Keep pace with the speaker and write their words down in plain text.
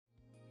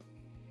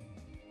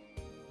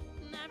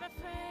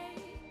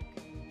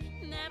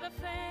never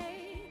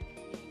fade.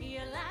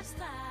 Your last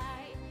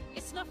light,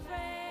 it's not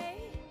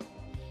fade.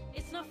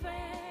 It's not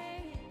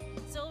fade.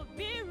 So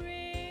be real,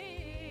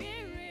 be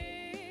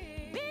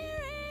real, be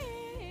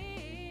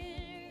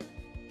real.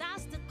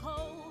 That's the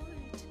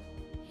code.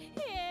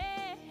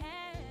 Yeah.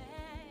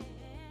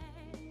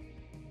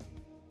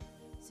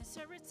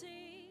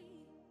 Sincerity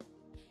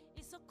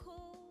is so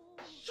cool.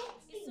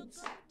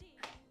 It's so golden.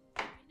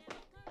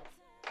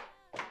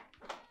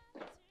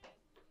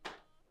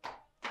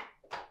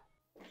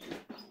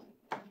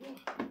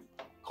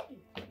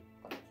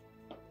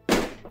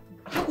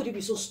 How could you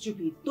be so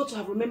stupid not to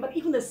have remembered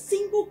even a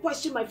single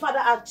question my father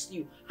asked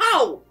you?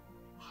 How?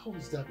 How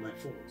is that my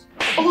fault?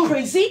 Are you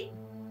crazy?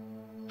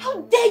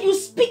 How dare you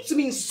speak to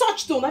me in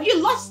such tone? Have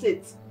you lost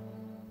it?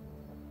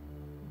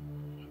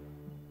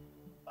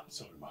 I'm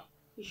sorry, Ma.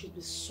 You should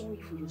be sorry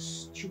for your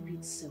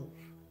stupid self.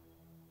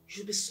 You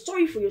should be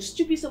sorry for your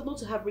stupid self not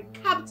to have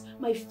recapped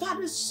my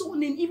father's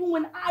surname even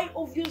when I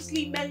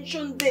obviously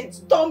mentioned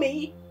it,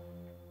 dummy!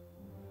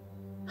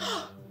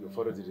 Your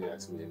father didn't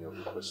ask me any of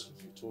the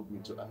questions you told me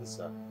to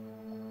answer.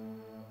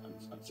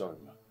 I'm sorry,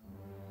 Ma.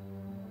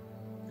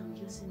 Now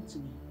listen to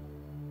me.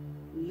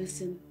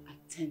 Listen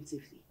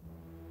attentively.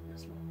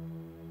 Yes, Ma.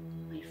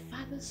 My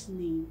father's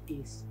name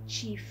is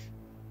Chief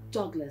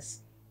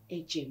Douglas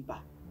Ejemba.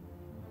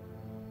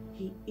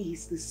 He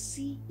is the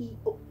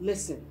CEO.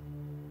 Listen.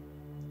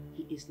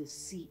 He is the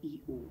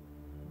CEO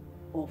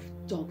of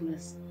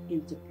Douglas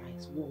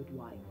Enterprise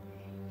Worldwide.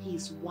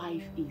 His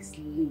wife is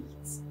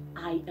late.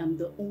 I am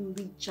the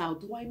only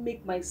child. Do I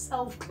make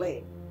myself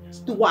clear? Yes,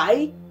 Do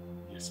I?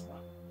 Yes, Ma.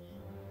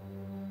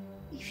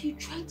 If you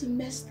try to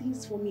mess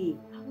things for me,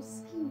 I will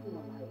skin you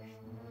alive.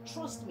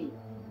 Trust me,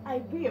 I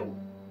will.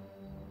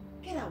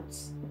 Get out.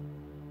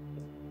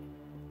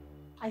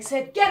 I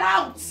said get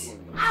out!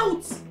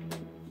 Out! Such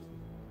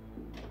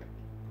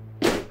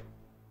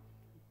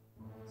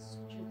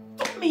a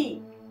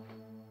dummy!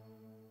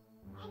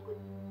 How could...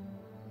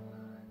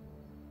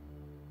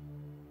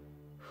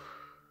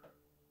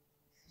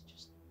 This is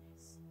just a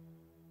mess.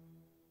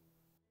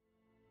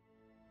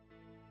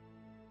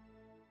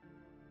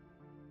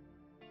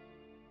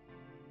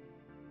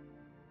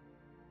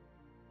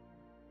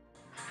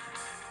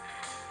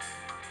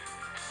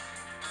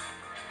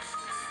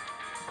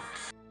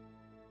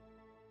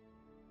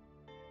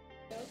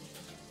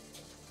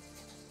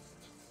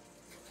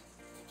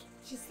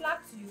 She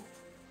slapped you?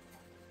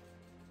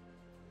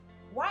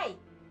 Why?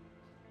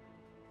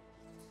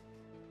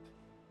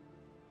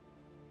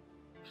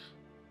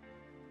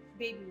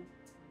 Baby,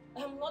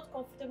 I'm not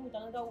comfortable with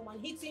another woman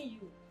hitting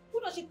you. Who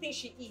does she think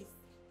she is?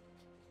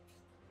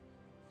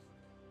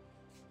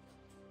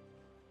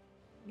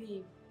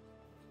 Babe,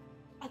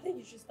 I think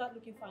you should start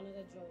looking for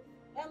another job.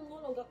 I'm no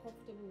longer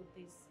comfortable with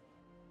this.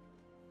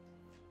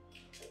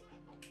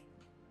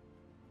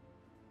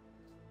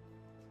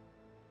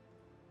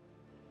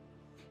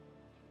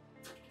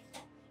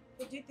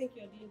 But do you think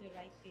you're doing the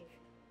right thing?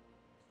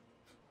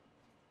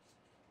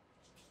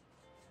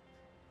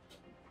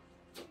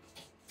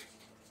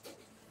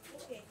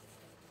 Okay,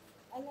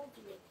 I love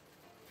you.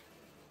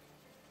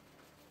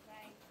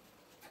 Bye.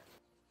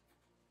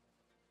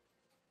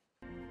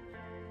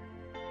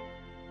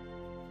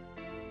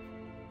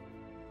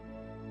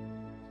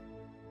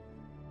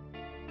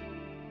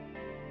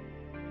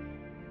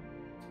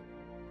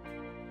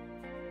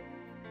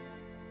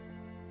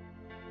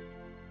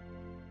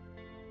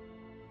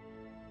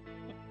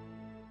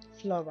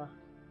 Flora,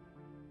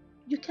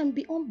 you can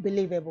be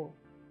unbelievable.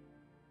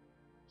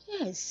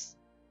 Yes.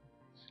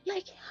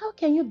 Like, how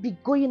can you be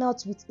going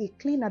out with a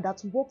cleaner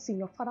that works in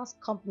your father's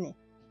company?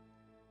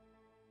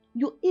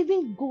 You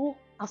even go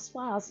as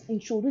far as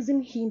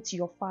introducing him to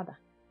your father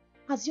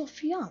as your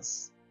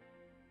fiancé.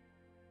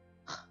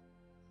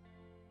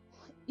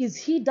 Is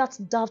he that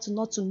daft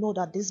not to know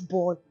that this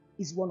boy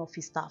is one of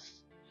his staff?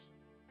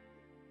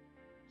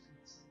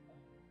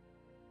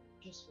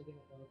 Just forget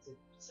about it.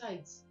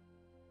 Besides,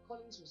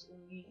 Collins was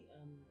only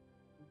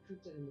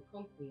recruited in the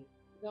company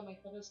without my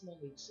father's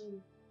knowledge, so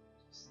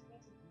just let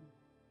it be.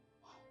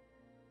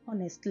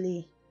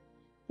 Honestly,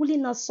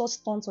 pulling out such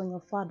stunts on your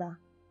father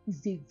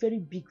is a very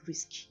big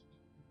risk.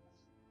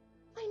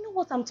 I know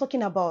what I'm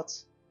talking about.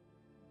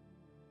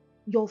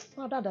 Your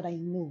father that I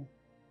know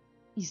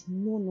is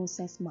no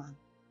nonsense man.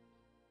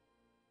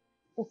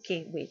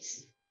 Okay,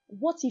 wait.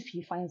 What if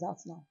he finds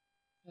out now?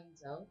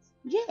 Finds out?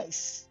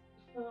 Yes.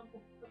 Please.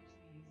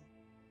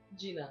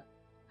 Gina,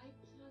 I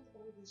planned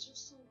all this,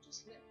 just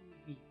let me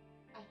be.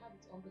 I have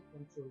it under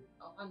control.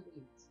 I'll handle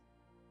it.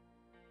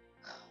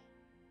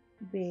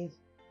 Babe,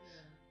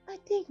 I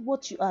think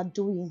what you are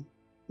doing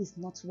is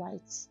not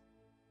right.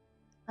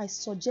 I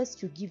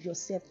suggest you give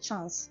yourself a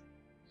chance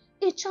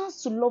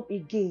to love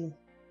again.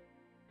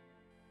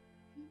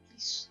 Can you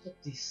please stop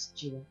this,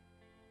 Gina?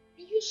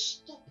 Can you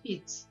stop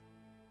it?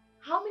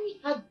 How many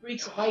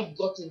heartbreaks have I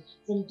gotten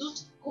from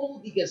those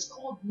gold diggers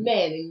called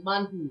men in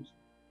manhood?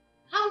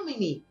 How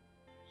many?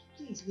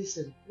 Please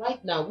listen,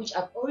 right now, which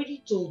I've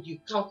already told you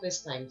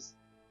countless times,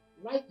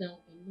 right now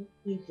I'm not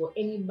in for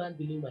any man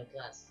below my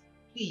class.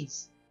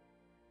 Please.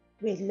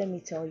 Wait, let me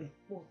tell you.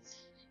 What?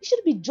 You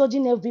shouldn't be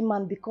judging every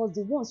man because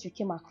the ones you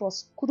came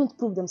across couldn't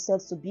prove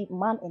themselves to be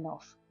man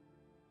enough.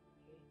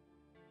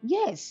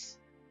 Yes.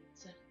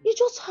 Exactly. You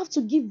just have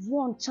to give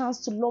one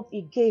chance to love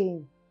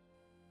again.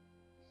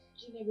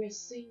 Gina, we're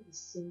saying the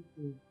same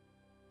thing.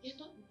 They're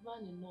not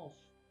man enough.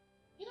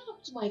 They're not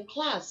up to my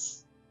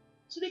class.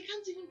 So they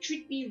can't even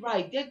treat me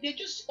right. They're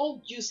just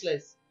all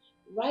useless.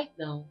 Right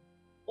now,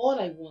 all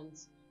I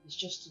want is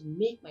just to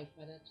make my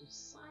father to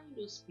sign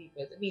those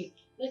papers. I mean,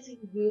 let him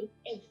will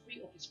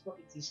every of his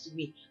properties to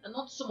me and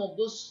not some of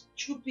those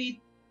stupid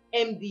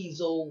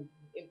MDs or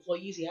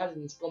employees he has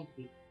in his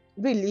company.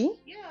 Really?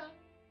 Yeah.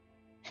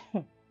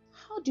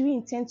 How do you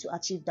intend to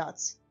achieve that?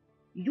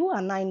 You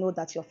and I know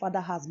that your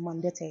father has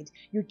mandated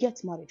you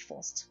get married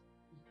first.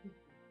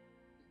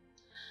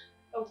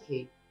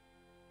 Okay.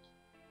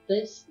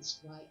 This is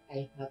why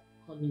I have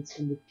Collins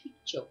in the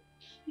picture.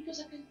 Because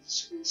I can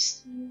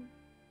twist him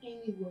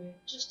anywhere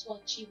just to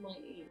achieve my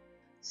aim.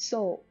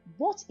 So,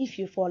 what if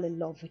you fall in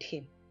love with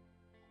him?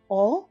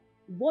 Or,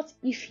 what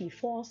if he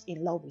falls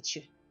in love with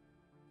you?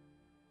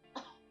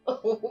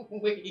 Oh,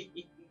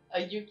 wait. Are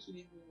you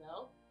kidding me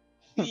now?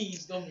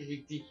 Please don't be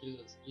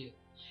ridiculous, Jill.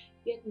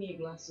 Get me a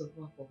glass of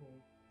alcohol.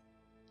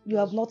 You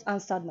have not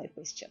answered my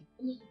question.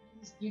 No,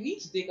 please. You need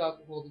to take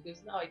alcohol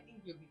because now I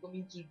think you're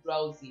becoming too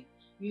drowsy.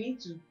 You need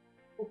to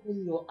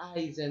open your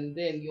eyes and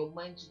then your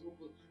mind to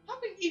open. How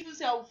can you even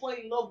say I'll fall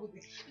in love with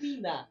the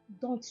cleaner?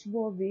 Don't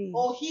worry.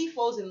 Or he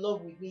falls in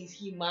love with me? Is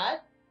he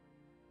mad?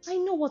 I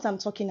know what I'm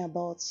talking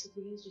about.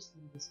 Okay, let's just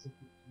leave this topic,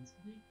 please.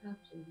 Can I have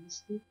some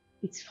whiskey?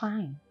 It's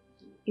fine.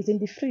 It's in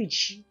the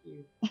fridge. Thank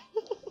you.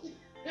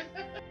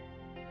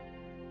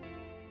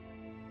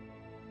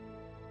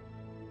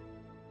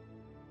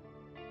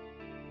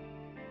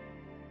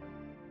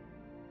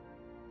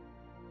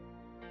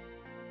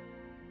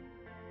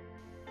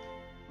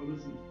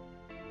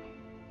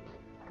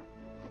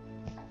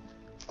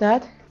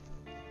 Dad?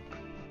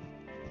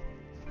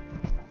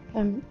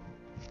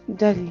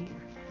 Daddy.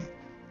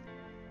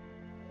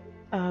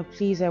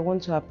 Please, I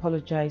want to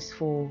apologize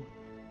for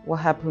what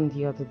happened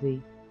the other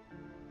day.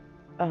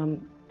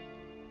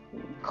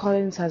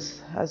 Collins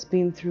has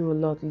been through a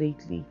lot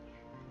lately.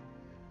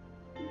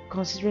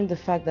 Considering the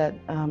fact that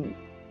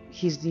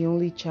he's the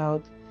only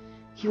child,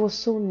 he was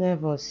so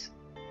nervous.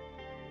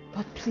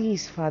 But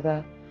please,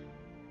 Father,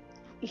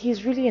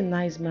 he's really a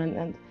nice man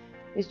and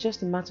it's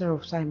just a matter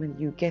of time and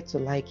you get to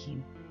like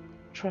him.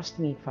 Trust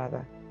me,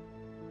 Father.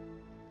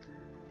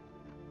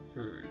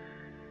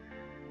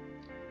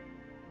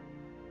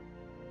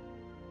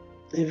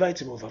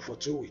 Invite him over for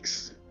 2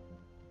 weeks.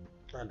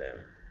 And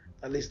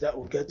at least that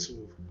will get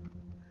to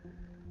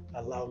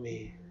allow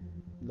me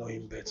know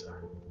him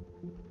better.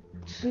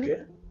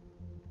 Okay?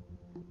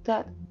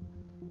 Dad?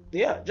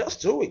 Yeah,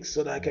 just 2 weeks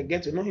so that I can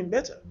get to know him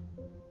better.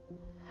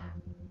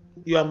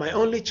 You are my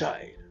only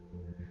child.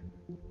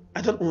 I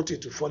don't want you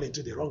to fall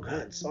into the wrong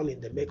hands, all in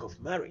the make of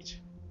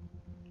marriage.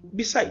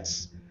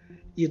 Besides,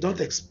 you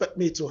don't expect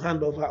me to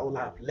hand over all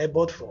I've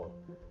labored for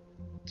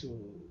to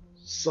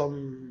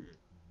some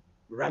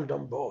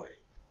random boy.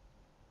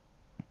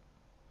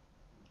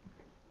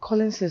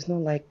 Collins is not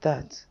like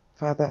that,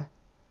 Father.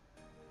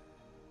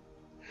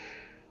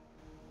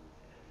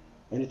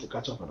 I need to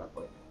catch up on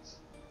appointments.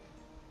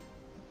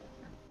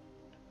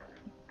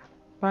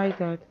 Bye,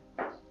 Dad.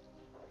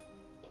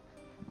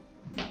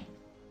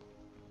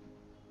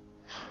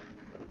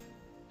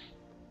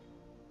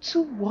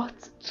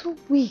 What? 2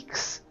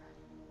 weeks?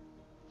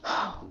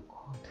 Oh,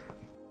 God.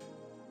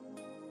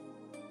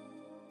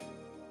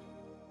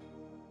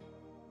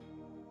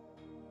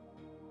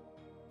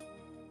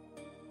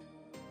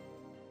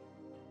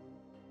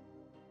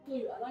 So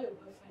you allow your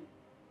boyfriend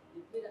to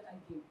play that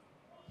game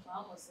for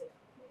how much?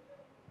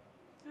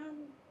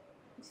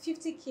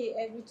 50K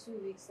every 2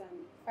 weeks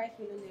and 5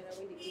 million naira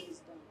when the game is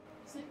done.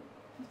 It's like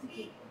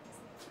 50K.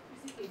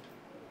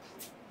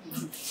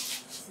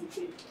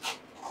 50K.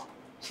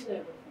 See that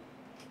everything.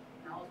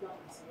 Now, husband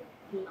will say,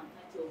 no, I'm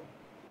tight.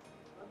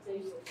 I'll tell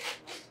you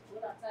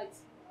what I'm tight.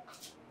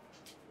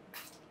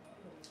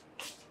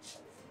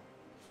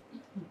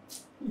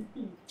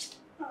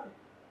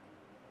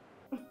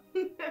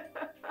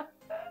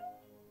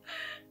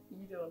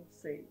 You don't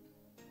say.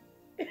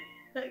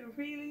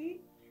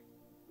 Really?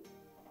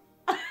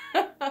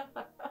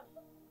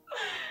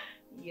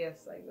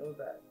 Yes, I know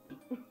that.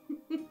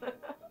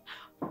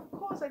 Of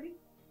course I did.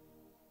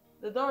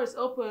 The door is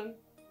open.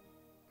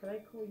 Can I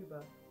call you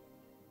back?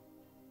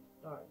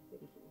 Alright,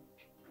 thank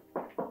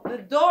you. The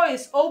door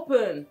is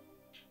open.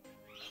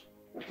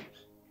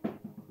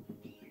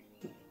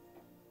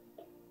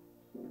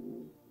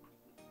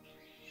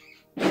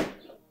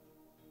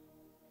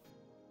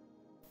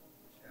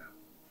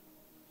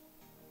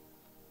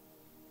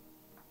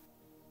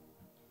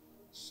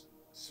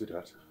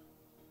 Sweetheart,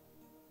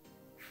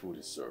 food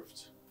is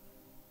served.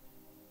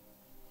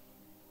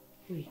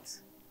 Wait.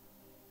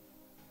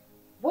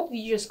 What did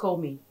you just call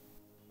me?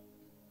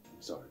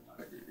 Sorry,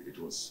 it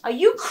was... Are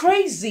you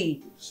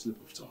crazy?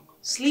 Slip of tongue.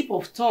 Slip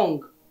of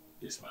tongue?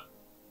 Yes, ma'am.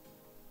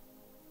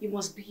 You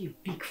must be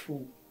a big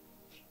fool.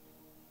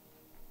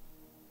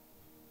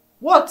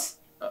 What?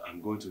 I'm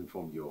going to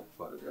inform your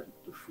father that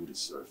the food is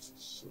served.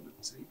 It's on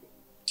the table.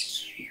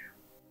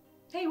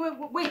 Hey,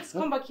 wait.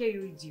 Come back here,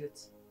 you idiot.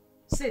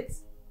 Sit.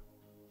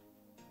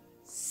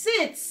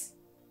 Sit!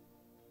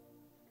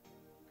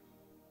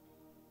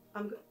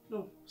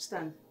 No,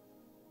 stand.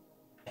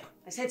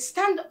 I said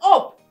stand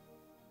up!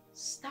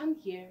 Stand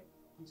here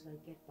until I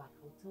get back.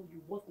 I'll tell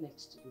you what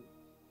next to do.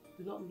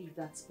 Do not leave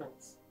that spot.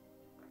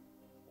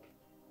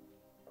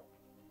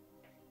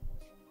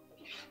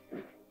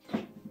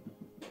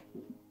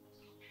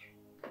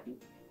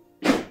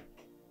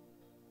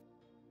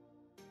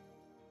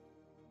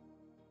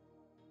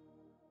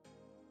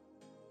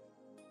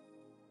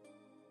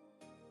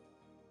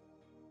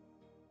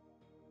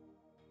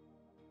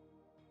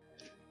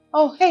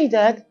 Oh, hey,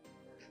 Dad.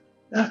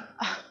 Yeah.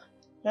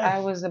 I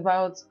was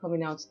about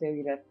coming out to tell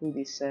you that food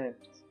is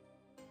served.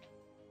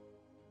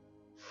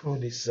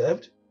 Food is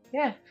served?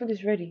 Yeah, food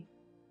is ready.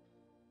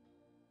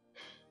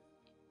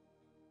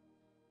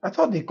 I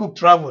thought the cook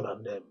traveled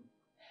and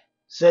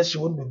said she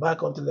wouldn't be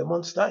back until a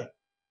month's time.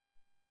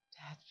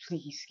 Dad,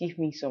 please give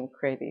me some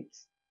credit.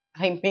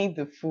 I made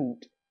the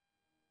food.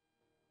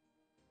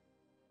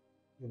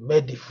 You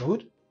made the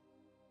food?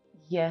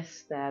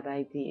 Yes, Dad,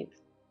 I did.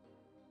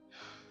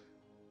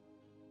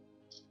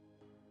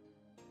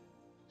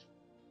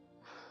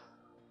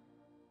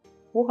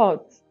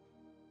 What?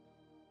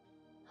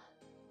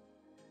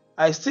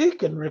 I still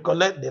can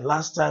recollect the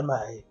last time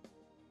I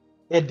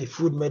ate the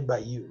food made by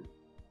you.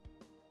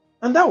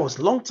 And that was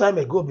a long time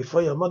ago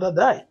before your mother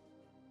died.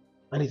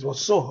 And it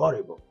was so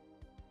horrible.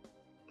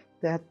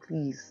 Dad,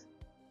 please.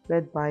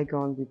 Let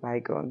bygone be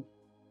bygone.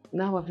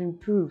 Now I've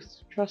improved.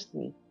 Trust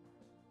me.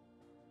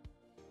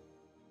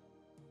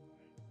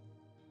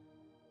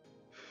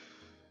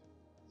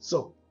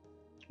 So,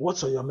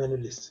 what's on your menu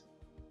list?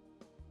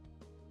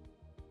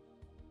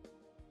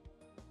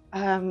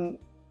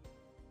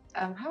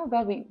 How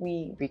about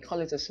we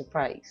call it a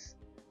surprise?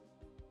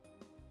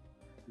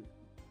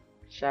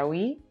 Shall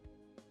we?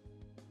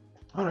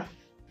 Alright.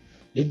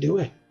 Lead the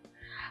way.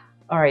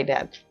 Alright,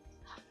 Dad.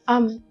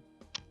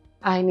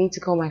 I need to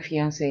call my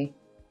fiancé.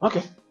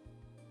 Okay.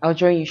 I'll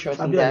join you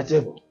shortly, I'll be Dad. at the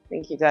table.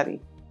 Thank you, Daddy.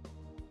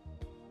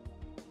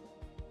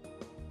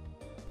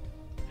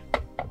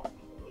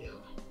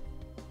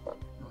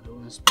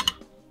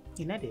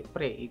 You know they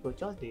pray, you go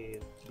just the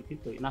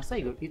people. Now so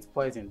you go eat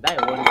poison, die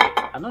one day.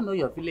 I don't know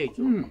your village.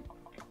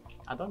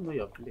 I don't know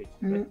your village.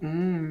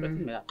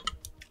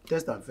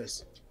 Test them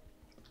first.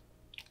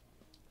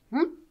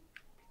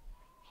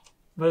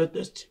 Very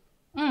tasty.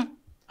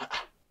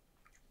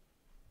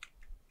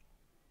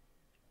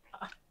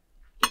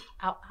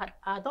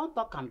 I don't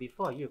talk am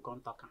before you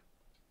come talk am.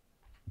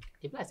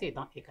 If I say you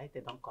don't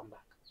Ikaite don't come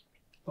back.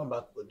 Come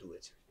back, go do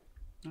it.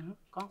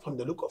 Come. From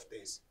the look of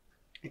things,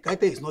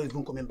 Ikaite is not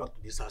even coming back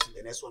to this house in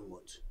the next 1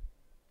 month.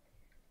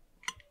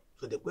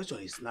 So the question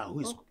is now,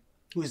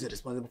 who is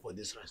responsible for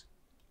this rice?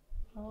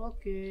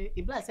 Okay.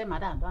 If I say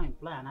madam don't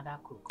employ another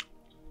cook.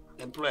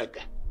 Employed.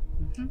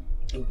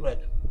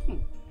 Employed.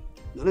 You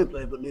don't employ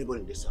anybody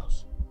in this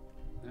house.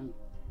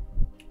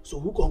 So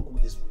who can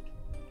cook this food?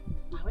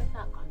 Now where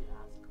that come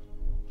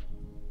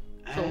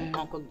ask? So who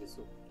can cook the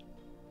soup?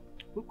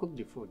 Who cook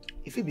the food?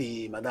 If it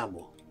be madam,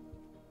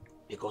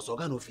 because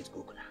Oga no fit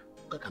cook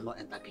now. Oga cannot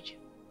enter kitchen.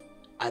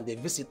 And the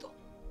visitor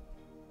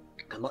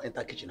cannot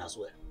enter kitchen as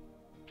well.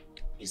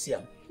 You see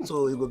him?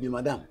 So it will be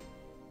madam.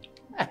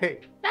 Hey.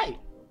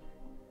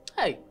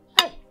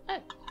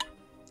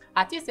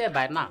 I think say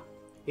by now,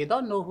 you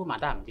don't know who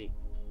madam be.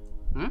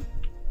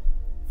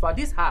 For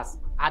this house,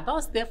 I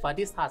don't stay for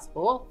this house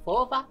for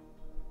over,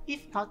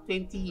 if not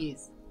 20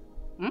 years.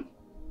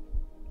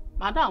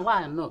 Madam,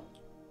 why I know?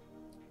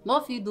 No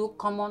fit do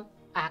common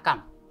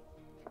akam.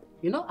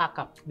 You know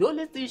akam. The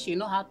only thing she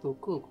know how to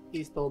cook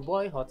is to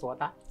boil hot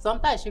water.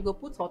 Sometimes she go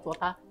put hot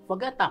water,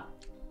 forget them.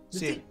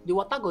 See, the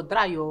water go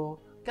dry, you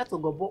get to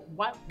go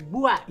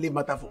boil. Leave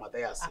matter for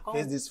Matthias.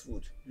 Face this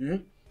food.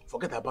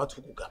 Forget about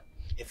who cook.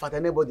 In fact,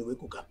 anybody will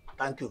cook.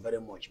 Thank you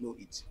very much. No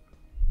eat.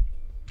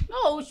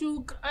 No, we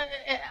should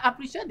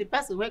appreciate the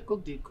person who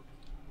cook the cook.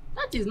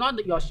 That is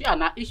not your share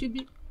now. It should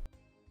be.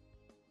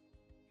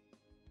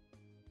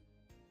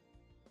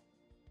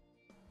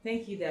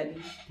 Thank you,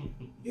 Daddy.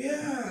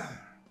 Yeah.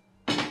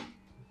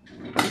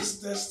 This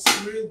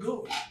tastes real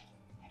good.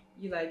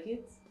 You like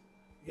it?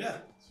 Yeah,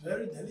 it's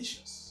very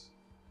delicious.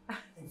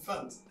 In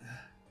fact,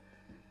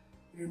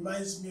 it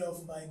reminds me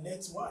of my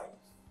late wife.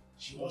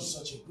 She was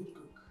such a good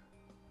cook.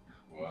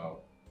 Wow.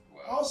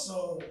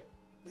 Also,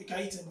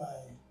 Mikaite, my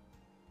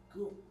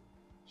cook,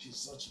 she's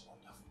such a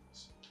wonderful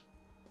person.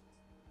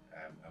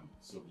 I'm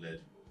so glad you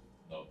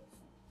love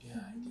the food.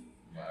 Yeah, I do.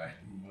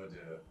 My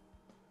mother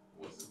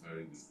was a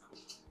very good cook.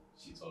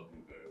 She taught me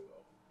very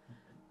well.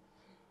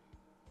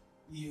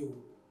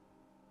 You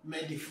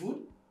made the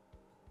food?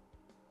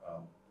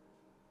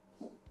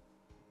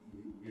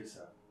 Yes,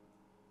 sir.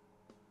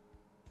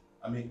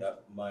 I mean,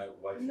 my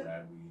wife and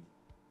I,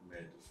 we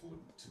made the food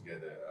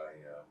together.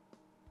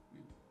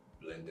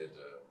 We blended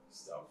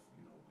stuff,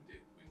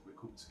 we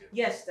cooked together.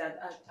 Yes, Dad.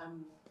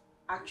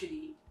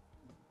 Actually,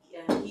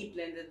 he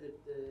blended the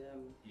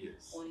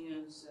yes.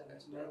 onions and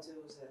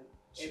tomatoes and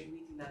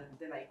everything, and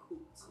then I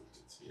cooked.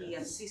 He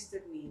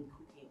assisted me in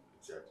cooking.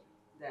 Exactly.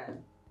 That,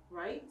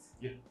 right?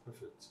 Yeah,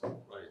 perfect.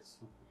 Right.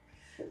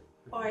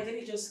 Alright, let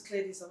me just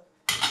clear this up.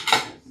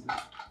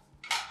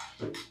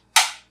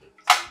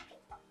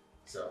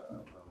 So,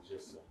 I'm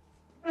just...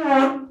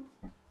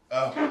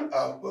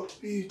 we'll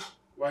be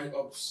right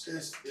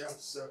upstairs. Yeah,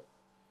 sir.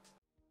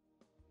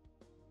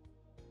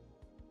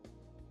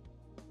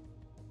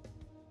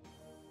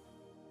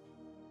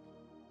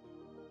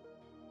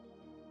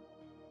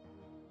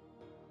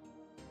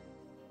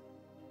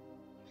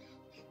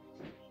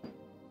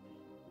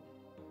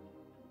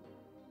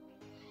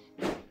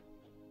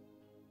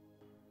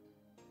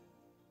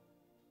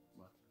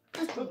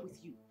 What's wrong with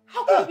you?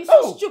 How can you be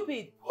so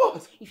stupid?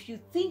 What? If you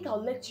think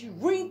I'll let you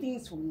ruin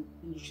things for me,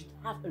 then you should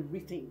have a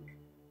rethink.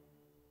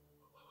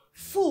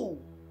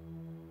 Fool!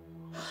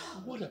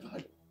 What have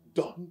I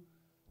done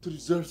to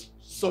deserve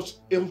such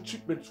ill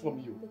treatment from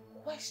you? The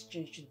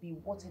question should be,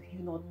 what have you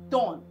not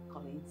done,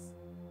 Collins?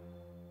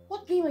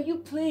 What game are you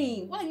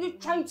playing? What are you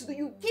trying to do?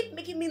 You keep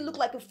making me look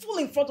like a fool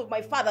in front of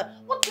my father.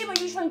 What game are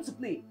you trying to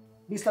play?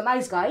 Mr.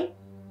 Nice Guy?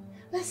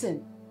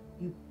 Listen,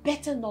 you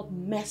better not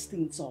mess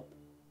things up.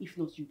 If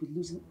not, you'll be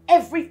losing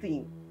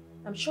everything.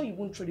 I'm sure you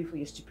won't trade it for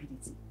your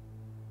stupidity.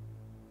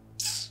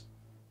 This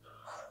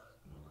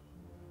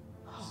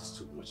is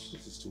too much.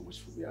 This is too much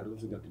for me. I don't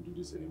think I can do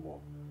this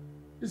anymore.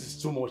 This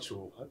is too much.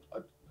 Oh.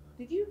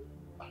 Did you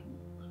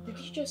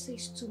just say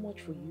it's too much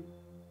for you?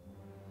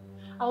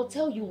 I'll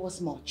tell you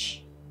what's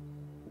much.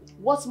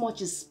 What's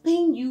much is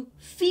paying you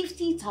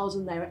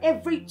 50,000 naira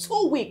every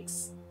 2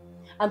 weeks.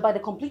 And by the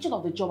completion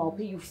of the job, I'll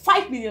pay you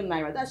 5 million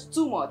naira. That's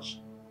too much.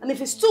 And if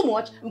it's too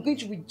much, I'm going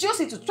to reduce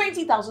it to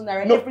 20,000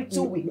 naira every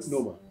 2 weeks.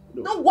 No.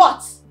 No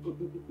what?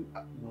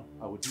 No,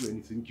 I will do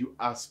anything you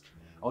ask.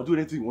 I'll do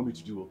anything you want me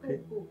to do, okay?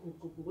 Go.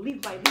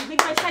 Leave my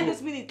side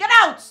this minute. Get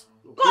out!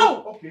 Okay.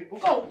 Go! Okay.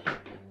 Go!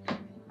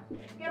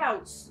 Get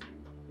out!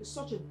 You're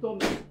such a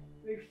dummy.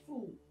 You're a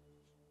fool.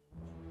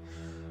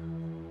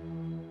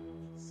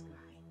 This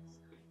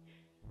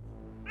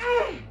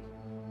guy.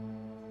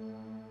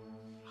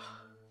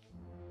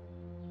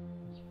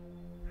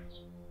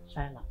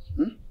 China.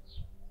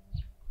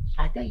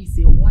 I tell you,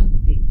 say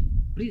one day,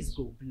 breeze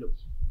go blow.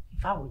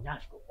 If I will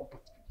not go open.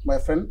 My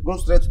friend, go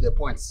straight to the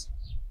points.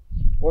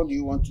 What do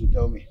you want to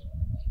tell me?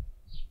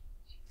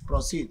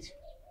 Proceed.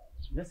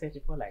 Just say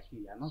people like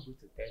you are not good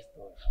to test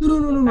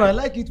stories. No. I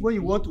like it when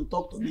you want to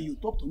talk to me. You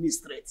talk to me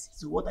straight.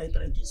 So what are you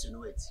trying to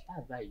insinuate?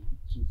 That's why you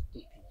too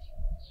stupid.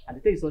 And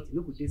the tell you something,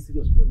 you no go dey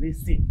serious to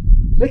listen.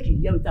 Make you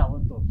hear what I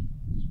want to talk.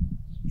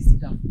 You see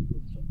that food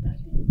we chop that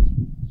day.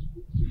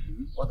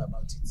 What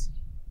about it?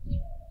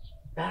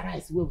 That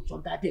rice we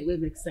chop that day will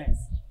make sense.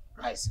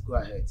 Rice, go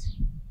ahead.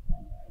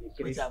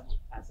 Wait up.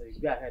 I said,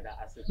 go ahead.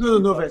 I said,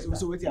 No, first.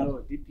 So wait here.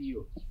 No,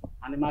 DPO.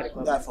 Animal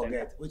recovery. Don't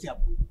forget. Wait here.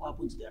 What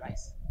happened to the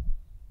rice?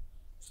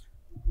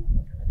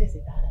 They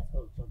say that rice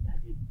will chop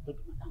that day. Don't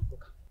be madam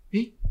cook. Eh?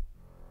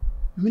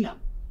 You mean that?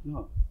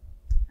 No.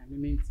 I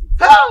mean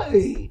it.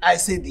 Hey! I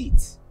said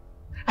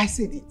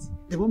it.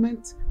 The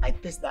moment I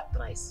taste that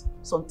rice,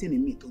 something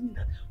in me told me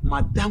that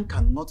Madam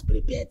cannot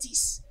prepare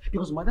this.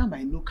 Because Madam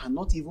I know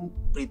cannot even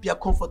prepare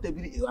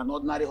comfortably in an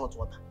ordinary hot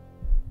water.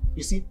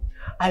 You see,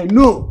 I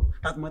know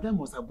that Madam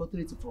must have gotten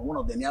it from one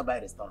of the nearby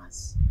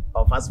restaurants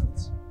or fast food.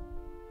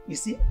 You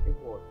see?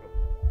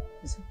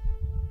 You see?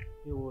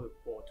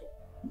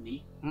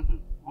 Me?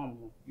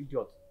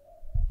 Idiot.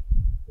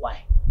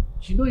 Why?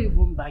 She don't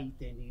even buy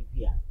it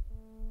anywhere.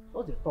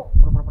 What they talk?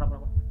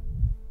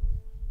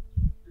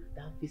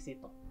 That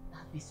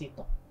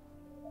visitor.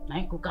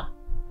 Nine cooker.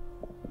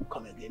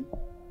 Come again.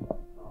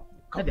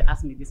 Come. They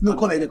ask me this. No,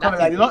 come again.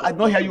 I did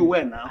not hear you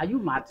well now. Are you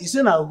mad? You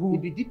say now who? You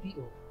be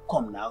DPO.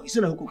 Come now. You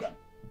say now who cooker?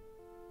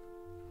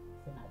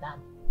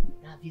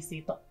 That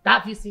visitor.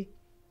 That visit.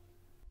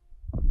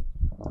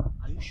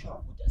 Are you sure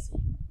of what you're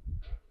saying?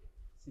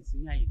 Since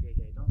me and you there,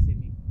 you don't say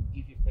me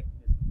give you fake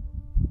news.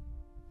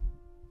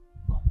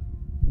 Come.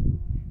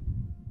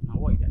 Now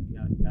what you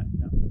are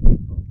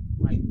looking for?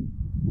 Why?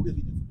 Who gave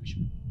you the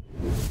information?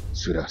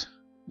 Sweetheart,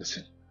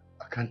 listen.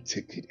 I can't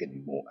take it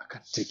anymore. I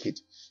can't take it.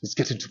 It's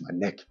getting to my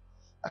neck.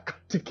 I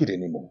can't take it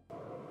anymore.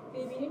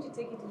 Baby, you need to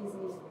take it easy.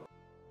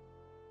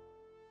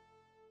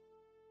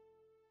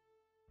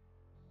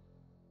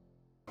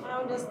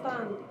 I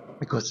understand.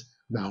 Because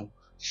now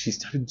she's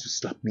starting to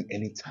slap me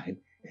anytime,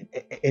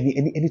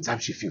 anytime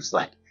she feels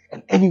like,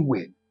 and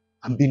anywhere.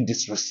 I'm being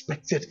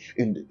disrespected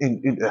in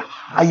the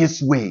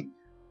highest way.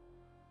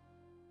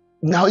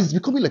 Now it's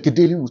becoming like a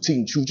daily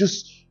routine. She'll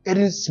just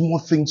any small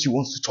thing she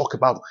wants to talk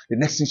about. The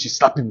next thing she's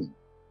slapping me.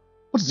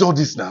 What is all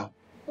this now?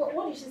 But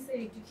what did she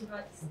say you did to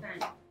her this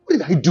time? What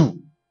did I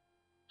do?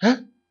 Huh?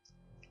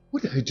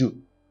 What did I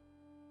do?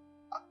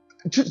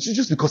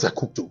 Just because I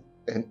cooked her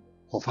and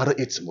her father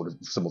ate some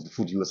of the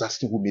food. He was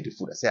asking who made the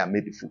food. I said I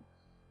made the food.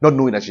 Not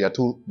knowing that she had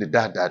told the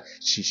dad that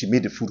she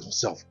made the food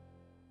herself.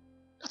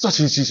 That's what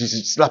she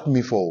slapped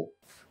me for.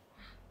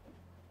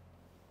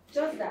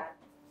 Just that?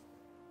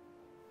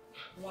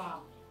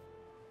 Wow.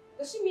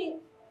 Does she mean,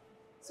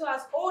 so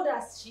as old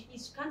as she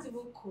is, she can't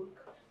even cook?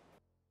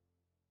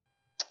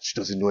 She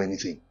doesn't know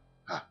anything.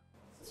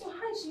 So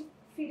how is she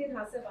feeding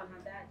herself and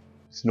her dad?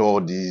 It's not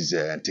all these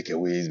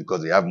takeaways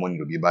because they have money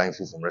to be buying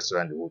food from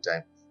restaurant the whole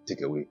time.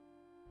 Takeaway.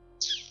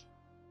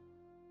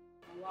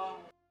 Wow.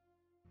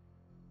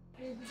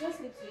 You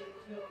just need to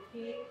endure,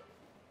 okay?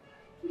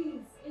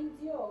 Please,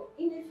 endure.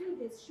 In a few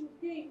days, she'll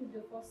pay you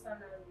the first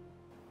salary.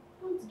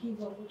 Don't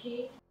give up,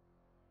 okay?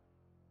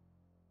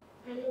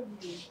 I love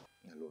you.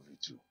 I love you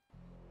too.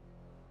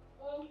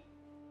 Oh.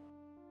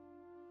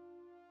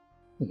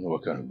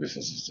 What kind of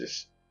business is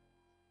this?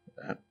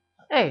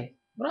 Hey,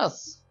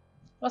 bros.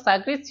 Bros, I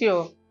greet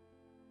you.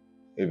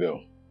 Hey,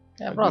 Bill.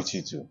 Yeah, I bros. greet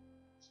you too.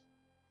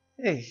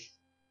 Hey.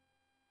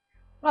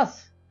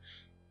 Bros.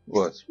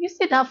 What? You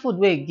see that food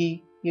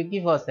you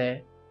give us, eh?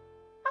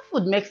 That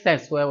food makes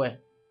sense well. I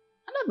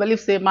don't believe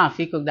say man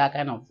fit cook that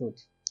kind of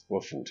food.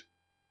 What food?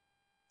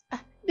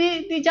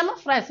 The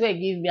jollof rice wey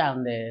give me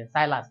and the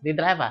Silas, the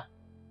driver.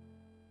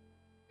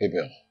 Hey,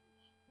 Bill.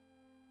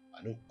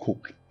 I don't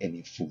cook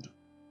any food.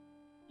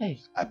 Hey.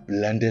 I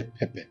blended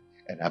pepper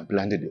and I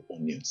blended the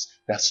onions.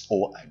 That's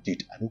all I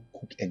did. I don't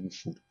cook any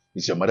food.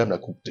 It's your madam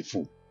that cooked the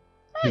food.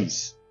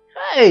 Please.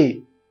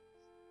 Hey.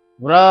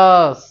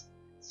 Bros.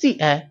 See,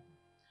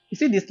 you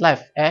see this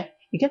life,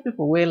 you get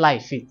people where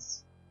life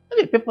fits.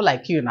 Maybe people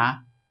like you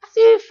now. I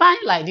see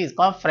fine like this,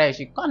 come fresh,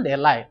 you come their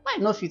life. Why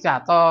no fit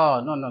at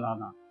all?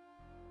 No.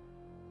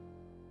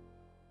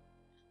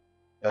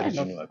 How did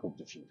you know I cooked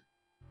the food?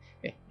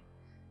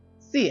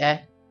 See,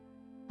 I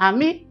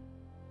me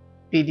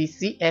be the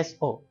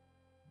CSO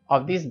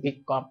of this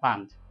big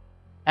compound.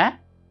 And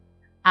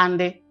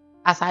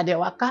as I dey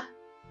waka,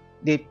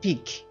 they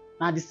pick.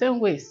 Now the same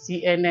way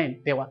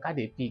CNN, they waka,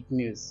 they pick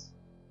news.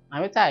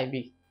 Now what I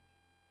be?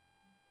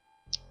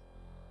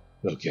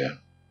 Look here.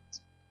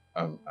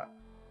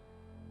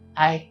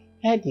 I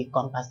heard the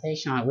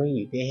conversation when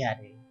you dey here,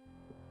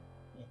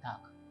 they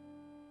talk.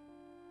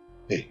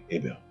 Hey,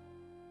 Abel.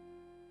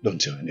 Don't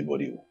tell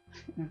anybody.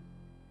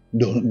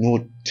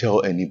 Don't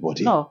tell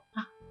anybody. No,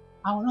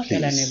 I will not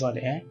Please. tell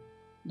anybody.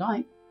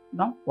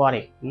 Don't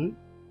worry.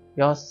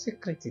 Your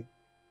secret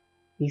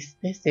is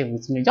stay safe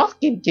with me. Just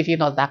keep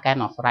giving us that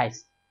kind of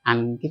rice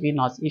and giving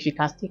us. If you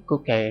can still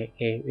cook a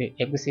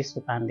egusi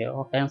soup and the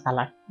open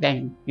salad,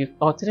 then you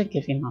continue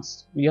giving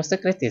us. Your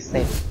secret is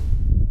safe.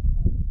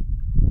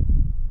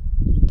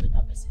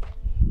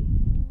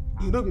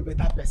 You know be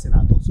better person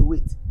at all. So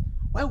wait,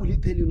 why will he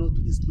tell you not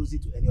to disclose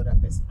it to any other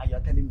person? And you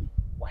are telling me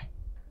why?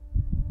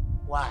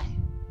 Why?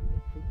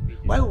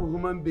 Why will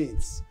human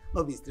beings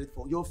not be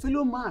straightforward? Your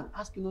fellow man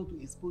asked you not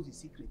to expose his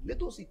secret,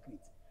 little secret,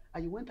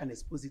 and you went and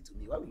exposed it to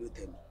me. Why will you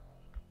tell me?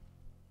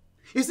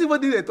 You see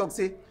what they talk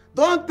say?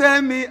 Don't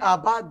tell me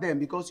about them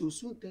because you'll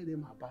soon tell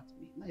them about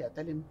me. Now you're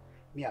telling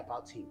me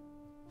about him.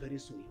 Very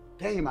soon.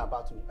 Tell him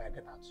about me if I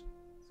get out. So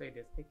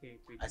they speak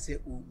it. I say,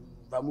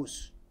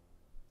 vamos.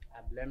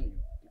 I blame you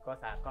because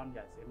I come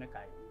here and say,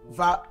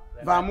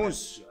 make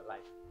vamos. Your life.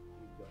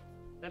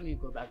 Let me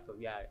go back to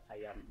where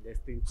I am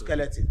destined to.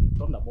 Skeleton.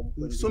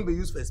 You'll soon be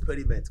used for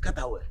experiment. Cut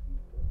away.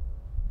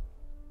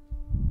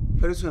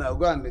 Very soon I'll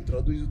go and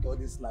introduce you to all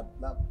these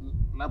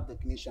lab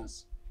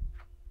technicians.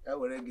 That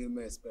will give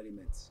me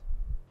experiments.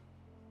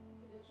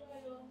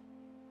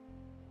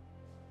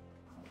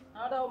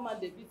 Another woman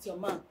they beat your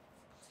man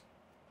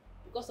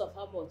because of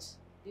how much?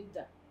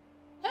 Linda.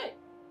 Hey,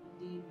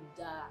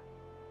 Linda.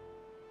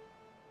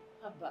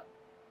 Haba.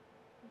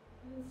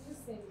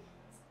 Listen,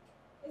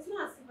 it's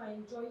not as if I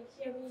enjoy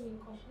hearing him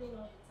complain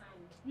all the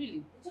time.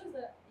 Really? It's just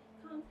that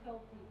I can't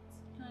help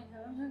it. I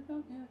can't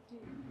help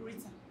it.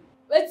 Rita.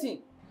 Waiting.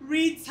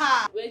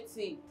 Rita.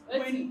 Waiting.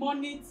 When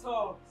money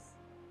talks,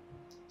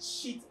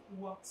 shit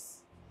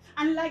works.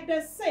 And like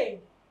they say,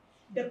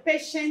 the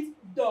patient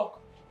dog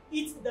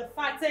eats the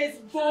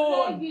fattest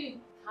bone.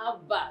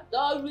 Haba,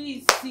 don't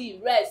really see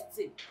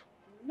rest.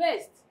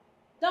 Rest.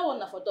 That one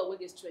na for dog wey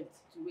get strength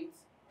to wait.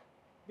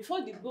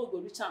 Before the bone go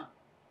reach am,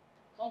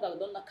 hunger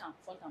don knock am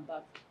front and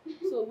back.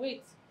 So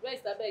wait,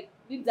 rest abeg.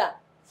 Linda,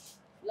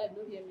 like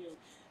no hear me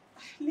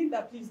o.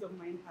 Linda, please don't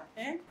mind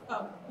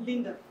her.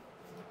 Linda,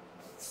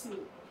 see,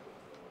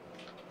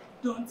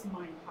 don't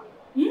mind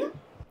her.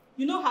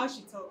 You know how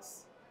she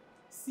talks.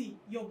 See,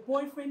 your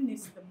boyfriend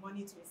needs the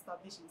money to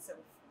establish himself.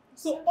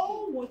 So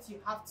all what you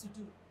have to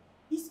do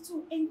is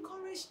to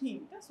encourage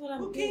him. That's what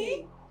I'm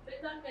doing.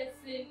 Better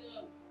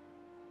person,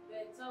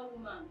 better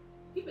woman.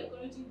 Keep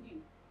encouraging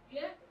him.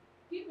 Yeah?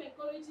 Keep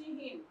encouraging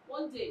him.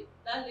 One day,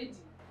 that lady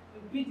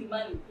will bring the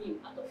man in him,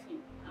 out of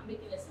him, and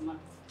make it less a man.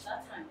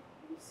 That time,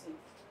 you will see.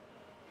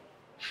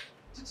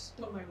 Just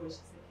don't mind what she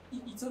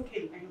said. It's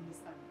okay, I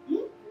understand.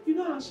 You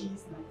know how she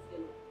is now.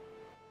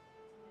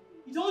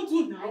 You don't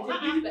do now.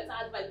 I give you better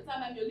advice. The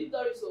time you leave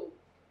Doris, so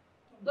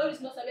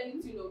Doris not saying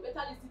anything, no.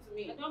 Better listen to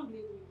me. I don't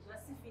blame you.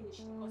 Let's see finish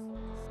because of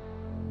this.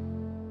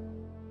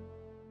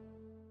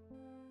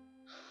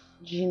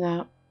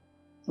 Gina,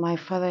 my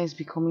father is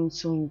becoming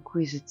so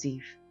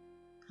inquisitive.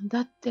 And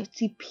that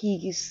dirty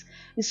pig is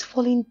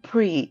falling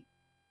prey.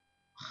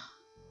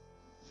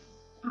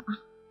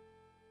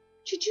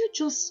 Did you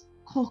just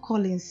call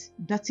Collins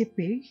dirty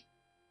pig?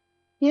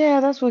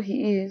 Yeah, that's what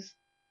he is.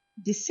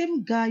 The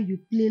same guy you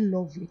play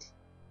love with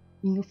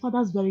in your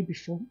father's very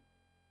before?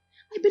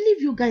 I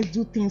believe you guys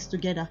do things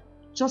together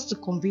just to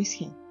convince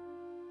him.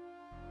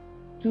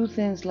 Do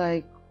things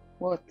like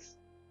what?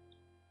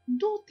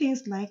 Do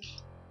things like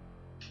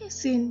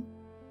kissing,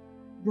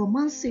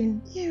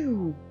 romancing.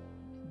 Ew.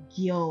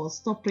 Girl,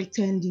 stop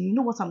pretending. You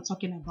know what I'm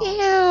talking about.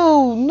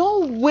 Ew, no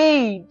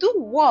way. Do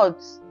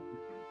what?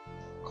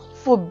 God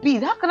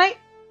forbid. How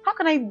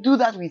can I do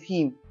that with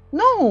him?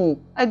 No,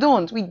 I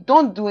don't. We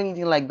don't do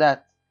anything like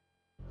that.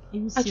 Are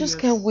you serious? I just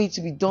can't wait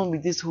to be done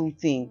with this whole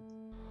thing.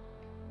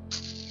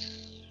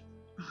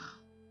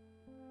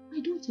 I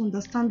don't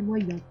understand why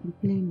you are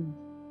complaining.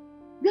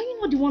 Were you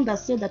not the one that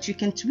said that you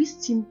can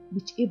twist him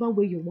whichever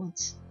way you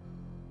want?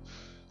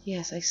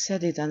 Yes, I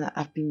said it and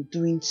I've been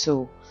doing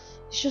so.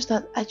 It's just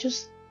that I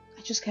just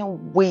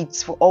can't wait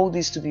for all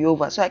this to be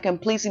over so I can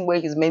place him where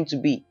he's meant to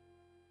be.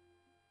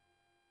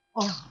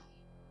 Oh,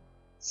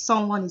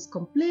 someone is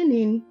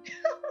complaining.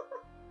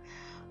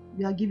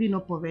 We are giving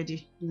up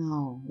already.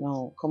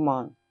 No, come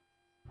on.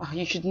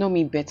 You should know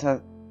me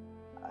better.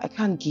 I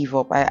can't give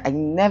up. I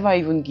never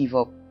even give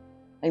up.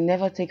 I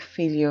never take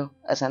failure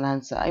as an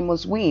answer. I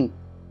must win.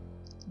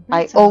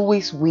 Better. I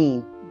always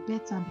win.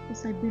 Better,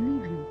 because I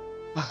believe you.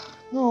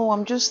 No,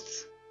 I'm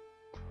just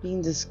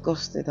being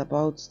disgusted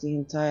about the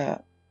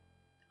entire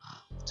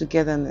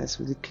togetherness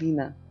with the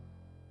cleaner.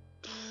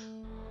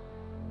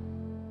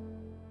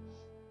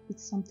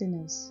 It's something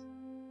else.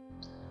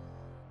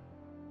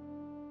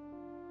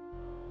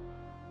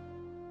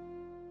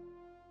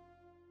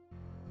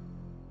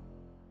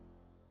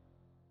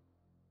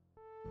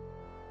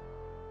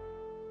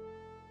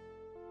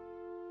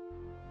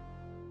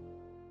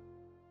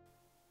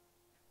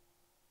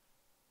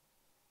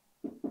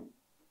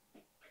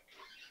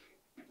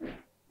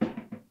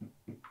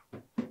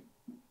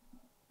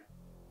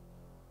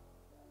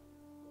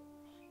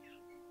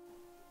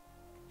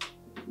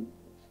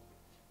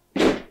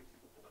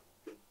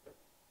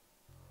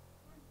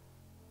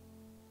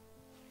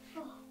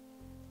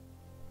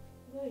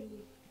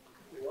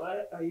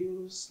 Why are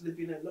you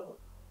sleeping alone?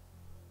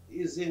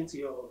 Isn't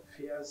your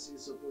fiancé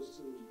supposed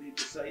to be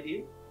beside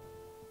you?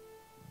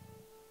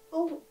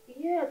 Oh,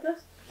 yeah,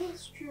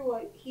 that's true.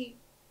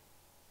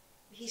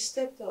 He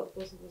stepped out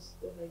because he was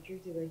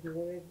dehydrated and he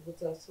wanted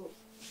water. So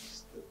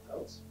Stepped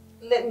out?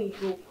 let me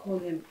go call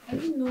him. I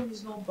didn't know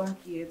he's not back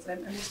yet. I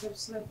must have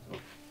slept off.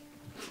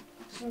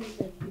 Sorry,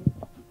 thank you.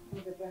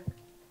 I'll be back.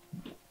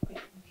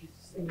 Okay,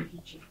 just in the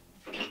kitchen.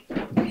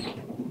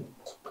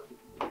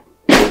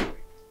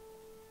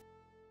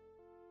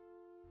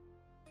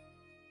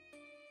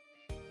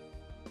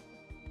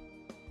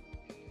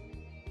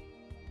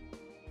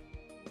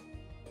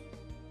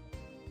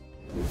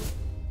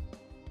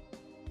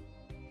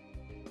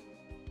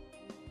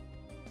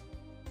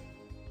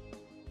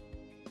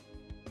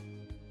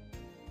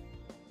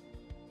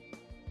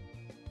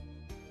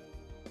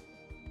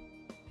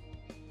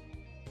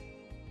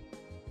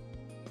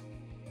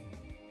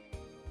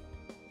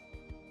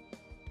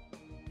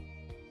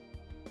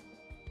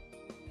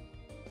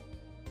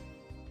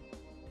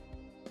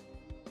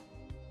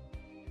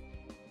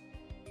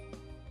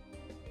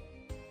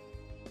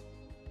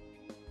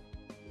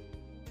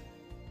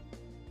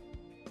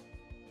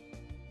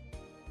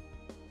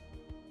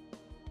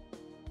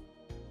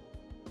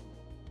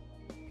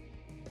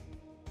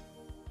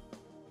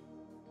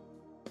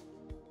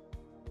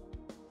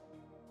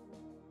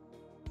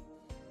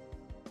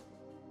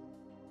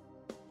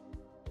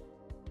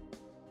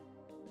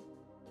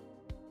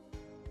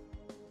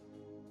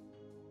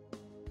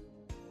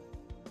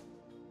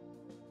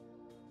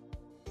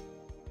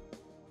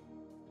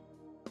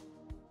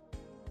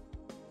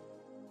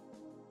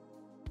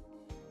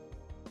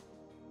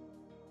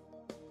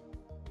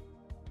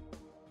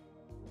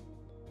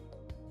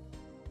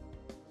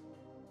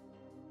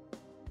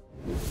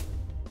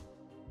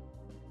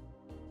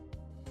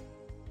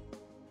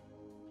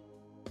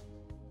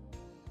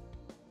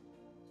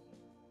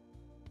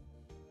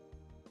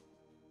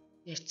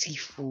 Dirty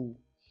fool.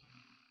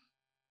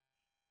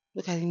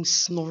 Look at him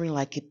snoring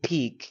like a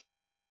pig.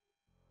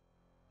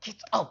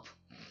 Get up!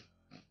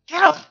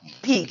 Get up,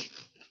 pig!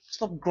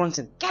 Stop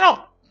grunting. Get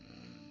up!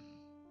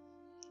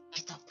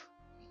 Get up!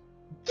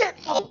 Get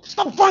up!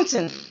 Stop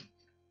grunting!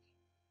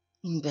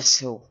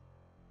 Imbecile.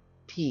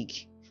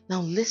 Pig.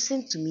 Now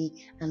listen to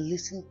me and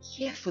listen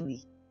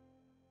carefully.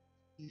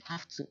 You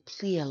have to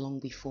play along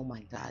before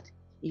my dad.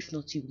 If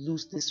not, you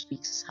lose this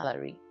week's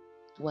salary.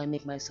 Do I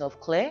make myself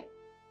clear?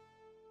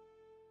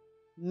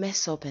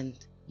 Mess up and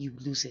you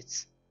lose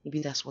it.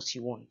 Maybe that's what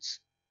you want.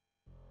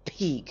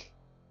 Pig.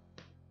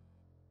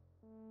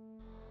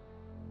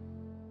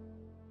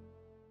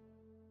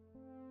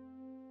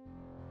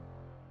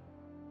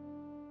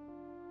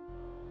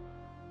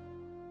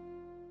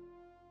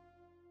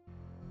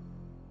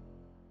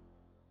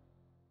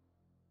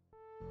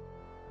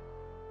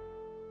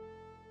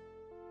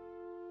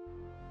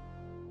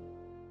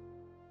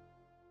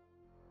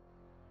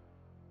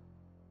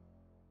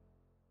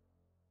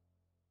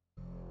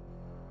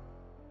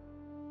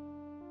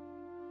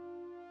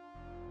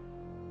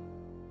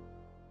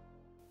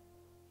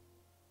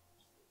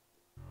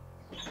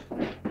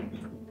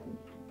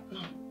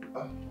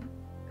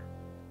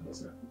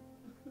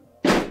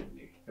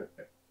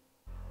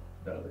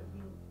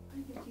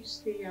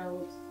 stay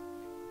out.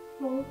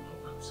 Oh,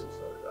 I'm so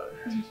sorry,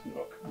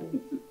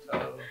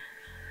 darling.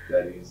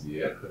 Daddy's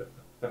here.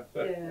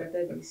 Yeah,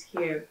 Daddy's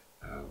here.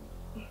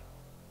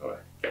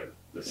 Alright,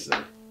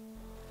 listen.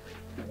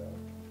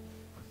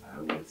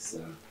 I was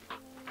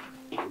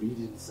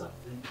reading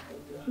something.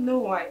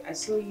 No, I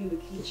saw you in the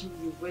kitchen.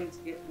 You went to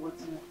get water.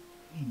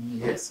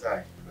 Yes,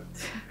 I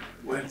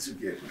went to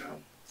get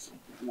some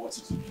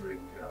water to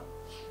drink.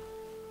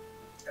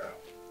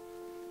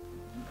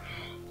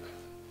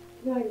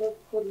 No, I love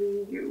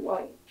cuddling you.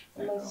 Why?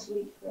 I'm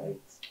asleep, right?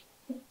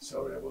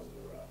 Sorry I wasn't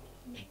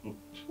around.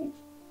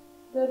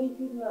 Daddy,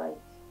 good night.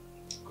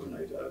 Good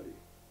night, Daddy.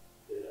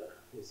 Yeah,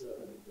 it's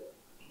alright.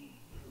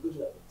 Good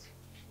night.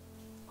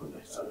 Good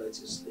night. I'll let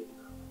you sleep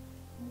now.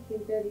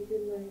 Okay, Daddy,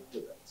 good night.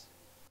 Good night.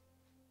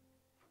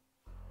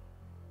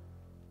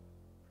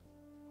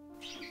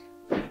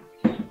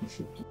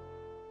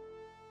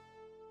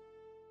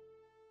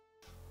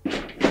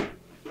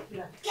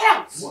 Get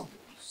out!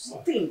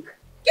 Stink!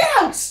 Get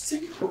out!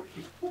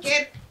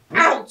 Get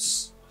out!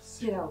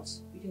 Get out.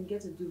 You can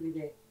get a duvet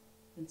there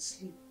and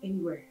sleep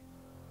anywhere.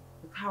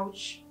 The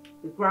couch,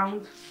 the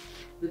ground,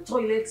 the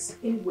toilets,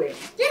 anywhere.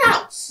 Get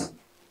out!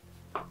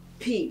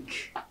 Pig.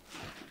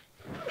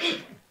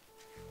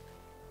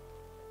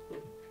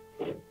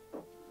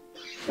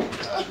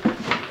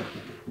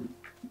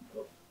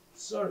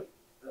 Sorry.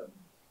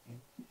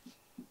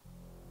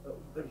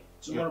 Baby,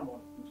 tomorrow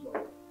morning.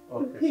 Tomorrow.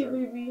 Okay,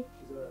 baby.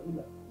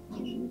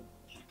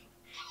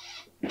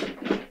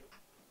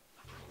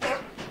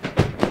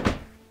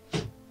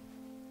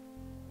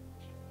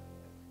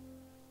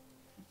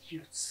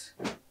 Idiots.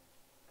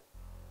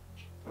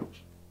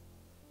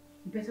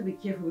 You better be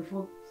careful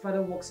before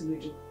father walks in the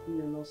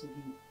house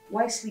again.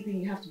 While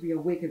sleeping, you have to be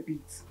awake a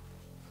bit.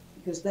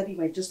 Because daddy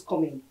might just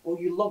come in. Or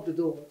you lock the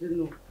door. I don't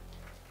know.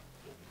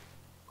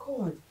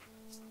 God.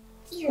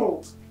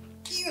 Ew.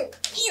 Ew.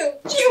 Ew.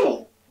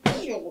 Ew.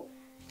 Ew.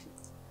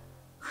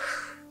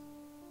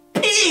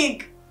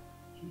 Pig!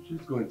 You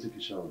just go and take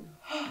a shower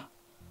now.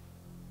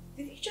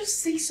 Did he just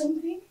say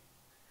something?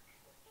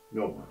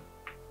 No, ma.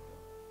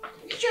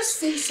 Did he just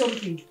say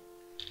something?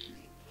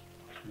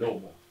 No,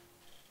 ma.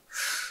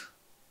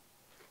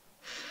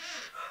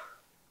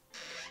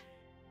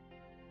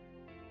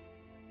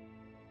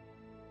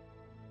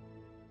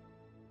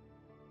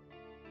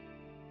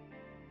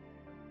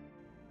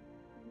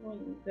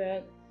 Morning,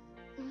 Dad.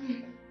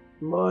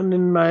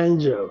 Morning, my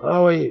angel.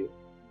 How are you?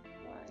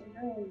 Fine,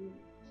 how are you?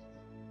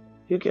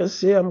 You can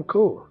see I'm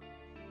cool.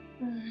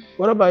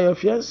 What about your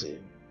fiancé?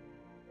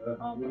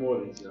 Good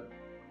morning, sir.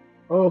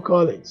 Oh,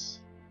 Collins.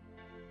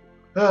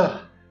 I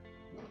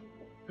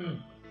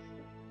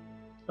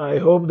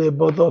hope the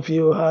both of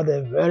you had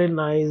a very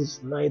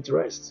nice night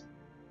rest.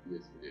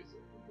 Yes, we did, sir.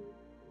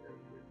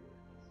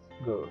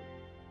 Good.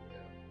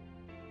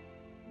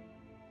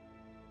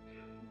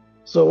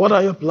 So what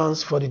are your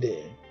plans for the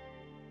day?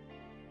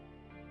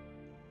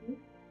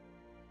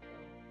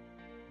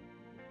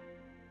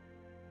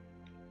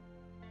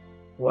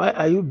 Why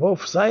are you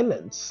both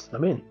silent? I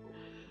mean,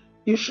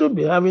 you should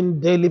be having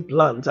daily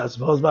plans as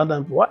husband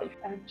and wife.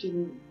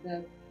 Actually,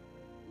 Dad,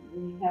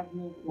 we have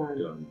no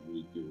plan.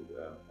 We do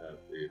have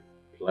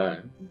a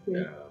plan.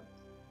 Okay.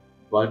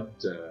 But,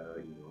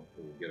 when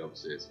we get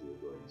upstairs,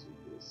 we're going to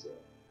just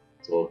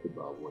talk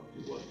about what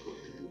you want to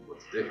do for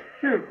today.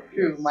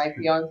 True. My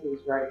fiance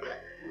is right.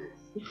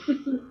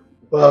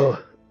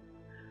 Well,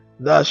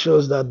 that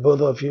shows that both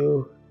of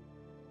you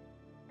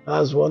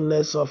has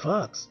oneness of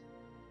heart.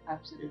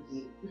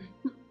 Absolutely.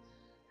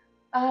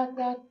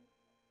 Dad,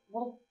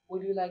 what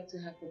would you like to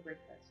have for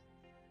breakfast?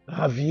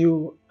 Have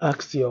you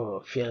asked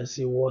your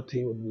fiancé what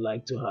he would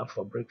like to have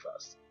for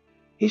breakfast?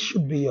 It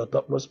should be your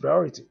topmost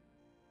priority.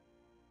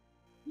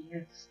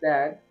 Yes,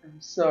 Dad.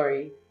 I'm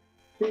sorry.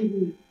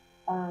 Baby,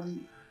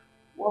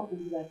 what would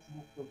you like to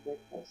have for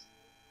breakfast?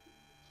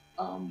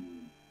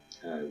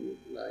 I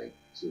would like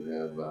to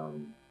have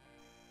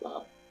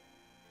pap,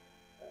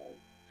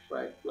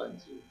 fried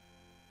plantain,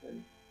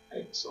 and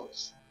egg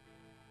sauce.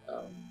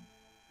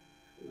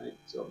 Like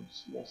some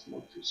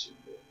small fish in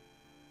there.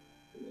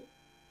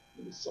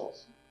 And the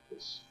sauce,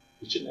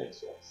 fish and egg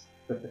sauce.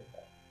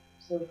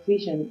 So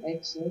fish and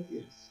egg sauce?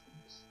 Yes,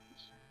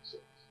 fish and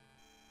sauce.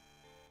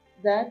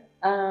 Dad,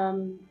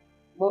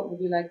 what would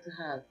you like to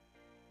have?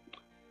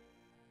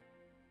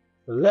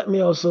 Let me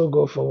also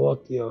go for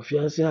what your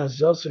fiancé has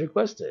just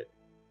requested.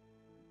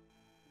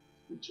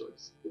 Good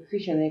choice. The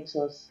fish and egg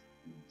sauce.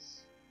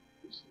 Yes,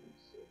 fish and egg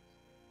sauce.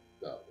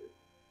 Got it.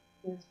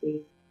 Yes,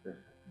 babe.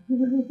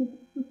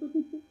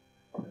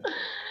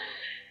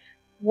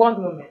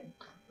 One moment.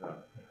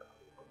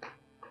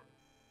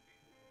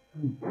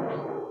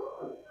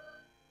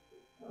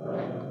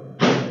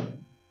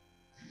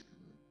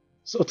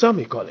 So tell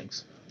me,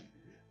 Collins,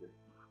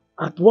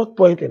 at what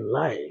point in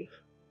life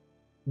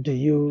do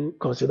you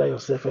consider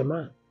yourself a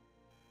man?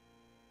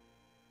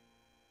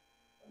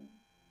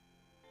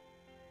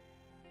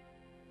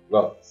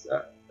 Well,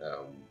 sir,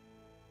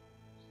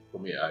 for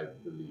me, I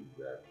believe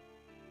that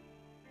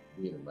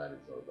being a man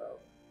is all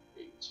about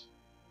age.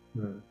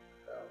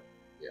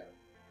 Yeah.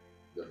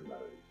 doesn't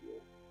matter if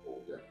you're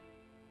older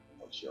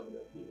or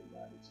younger, being a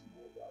man is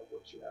more about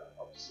what you have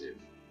up to say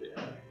there.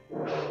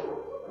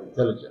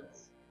 Intelligence.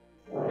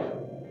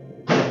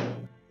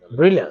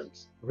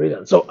 Brilliant,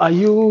 brilliant. So are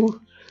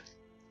you...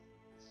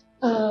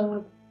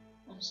 I'm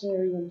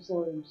sorry.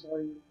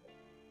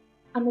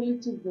 I'm a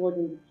little bored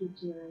in the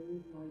kitchen and I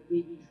need my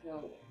baby's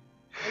help.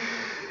 I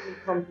need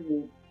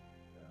company.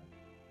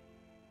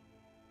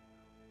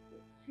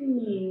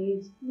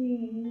 Please,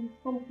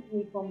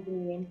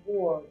 company, I'm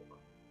bored.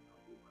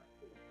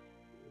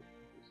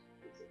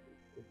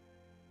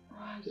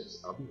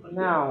 Yes, I'll be right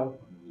Now.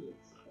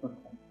 Thank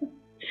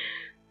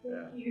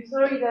you.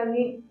 Sorry,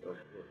 Danny.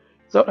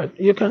 It's all right.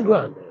 You can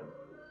go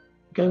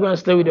and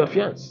stay with your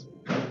fiance.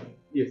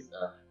 Yes,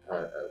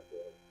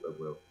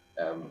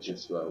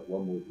 just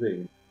one more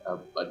thing.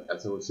 But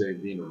as I was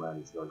saying, being a man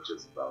is not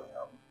just about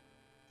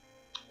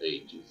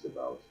age, it's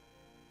about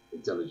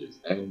intelligence.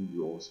 And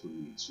you also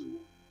need to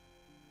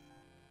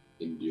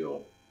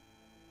endure,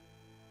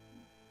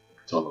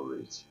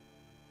 tolerate,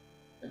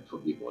 and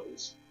forgive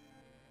others.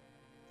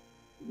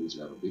 You need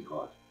to have a big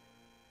heart.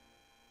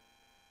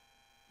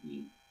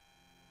 Be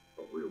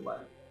a real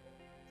man.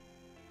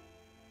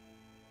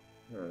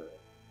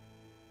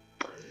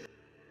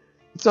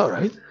 It's all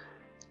right.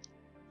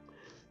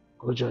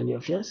 Go join your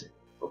fiance.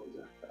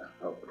 Okay,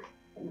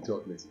 we'll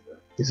talk later.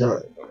 It's all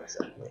right. Okay,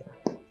 sir.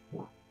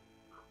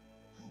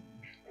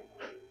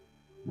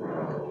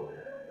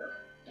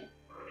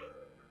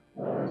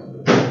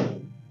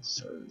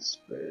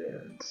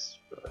 Suspense.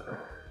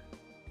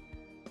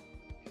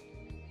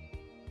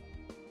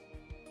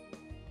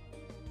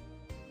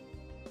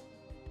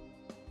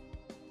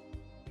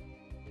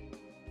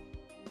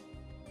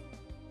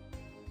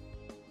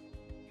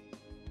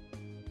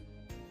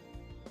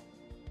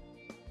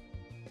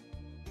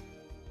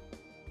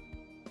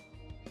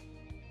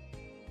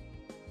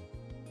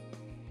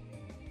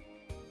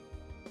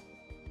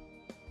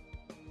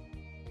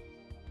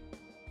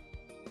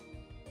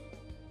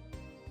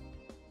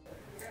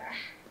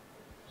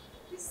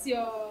 This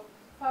your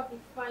fabric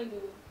fine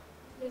though.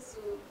 Yes, so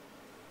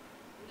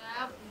I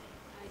have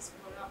nice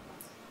for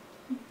wrappers.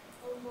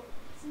 Oh,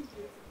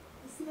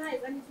 it's nice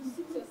and it will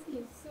suit your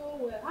skin so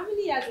well. How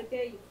many years I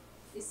tell you?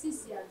 It's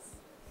 6 years.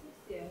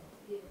 6 years,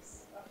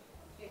 yes.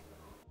 Okay.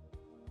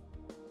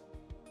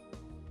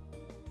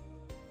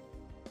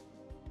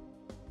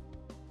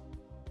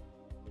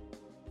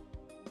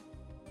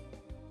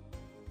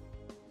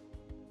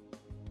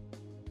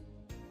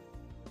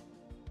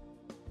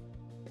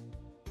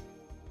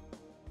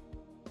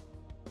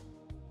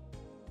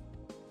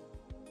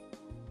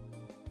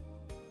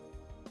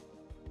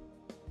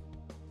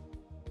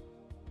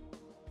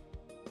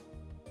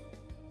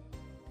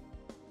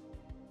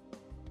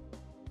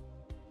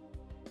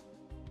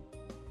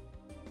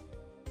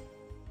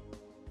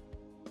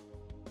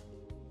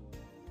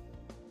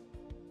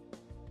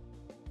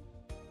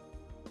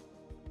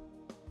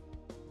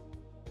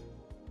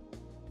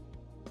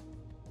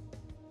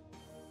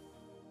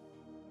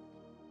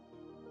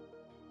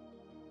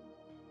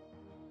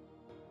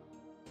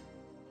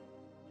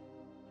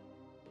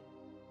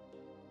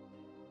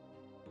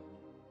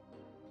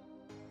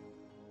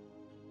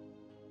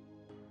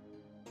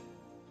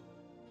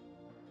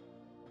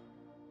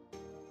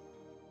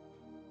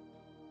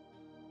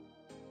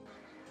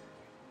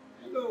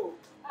 Hello.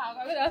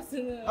 Good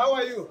afternoon. How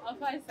are you? I'm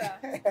fine,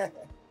 sir.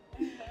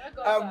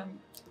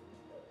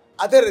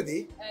 Are they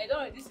ready?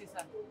 Don't ready, sir.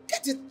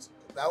 Get it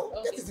now.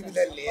 Okay, Get it sir.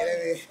 immediately.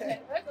 Anyway.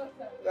 Welcome,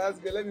 sir. That's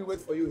good. Let me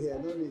wait for you here.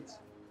 No need.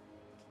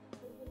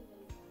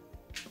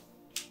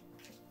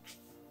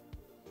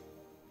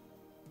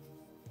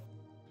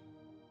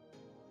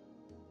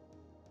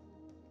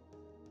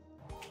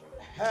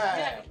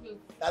 Yeah,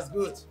 That's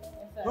good. Yes,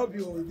 sir. Hope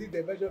you did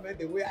the measurement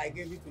the way I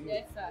gave it to you.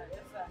 Yes, sir. Yes,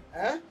 sir.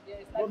 Huh? Yes,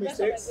 No like the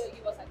mistakes? measurement they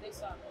give us at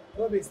next one.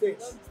 No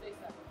mistakes. No mistakes,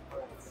 sir.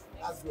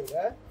 That's good,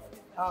 eh?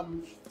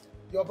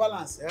 Your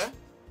balance, eh?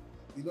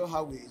 You know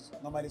how we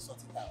normally sort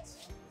it out.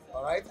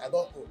 Alright? I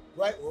don't owe.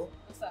 Do I owe?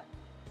 Yes, sir.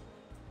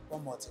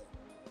 One more thing.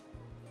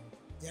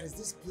 There is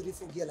this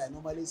beautiful girl I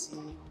normally see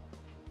in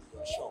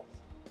your shop.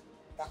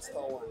 That's the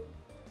one.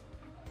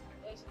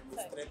 Yes, With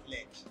sir. straight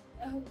leg.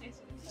 Okay,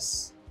 Yes.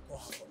 sir. Go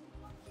have her.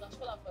 I'll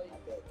call her for you. I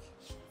beg.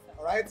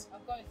 Alright?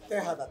 I'm coming, sir.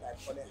 Tell her that I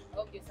follow her.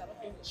 Okay, sir.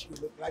 Okay. She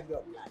will look like your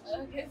obliged.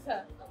 Okay,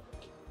 sir.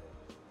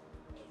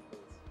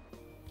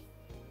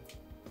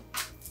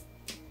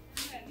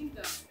 Hey,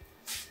 Linda.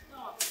 No,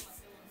 I'll put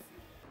myself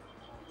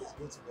on you. It's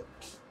good to make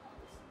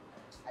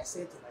money. I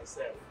say to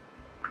myself,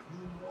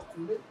 you must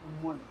make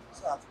money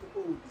so that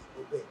people will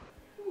disobey.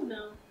 Who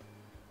now?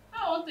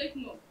 I won't take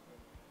no.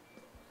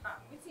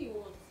 What do you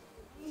want?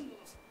 No.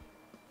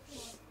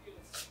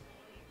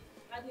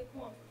 I dey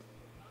come.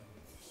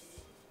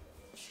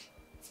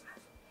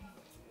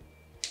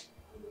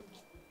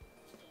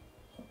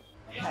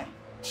 Hi.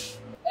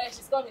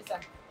 She's coming, sir.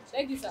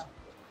 Thank you, sir.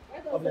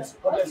 God bless you.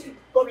 God bless you.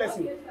 God bless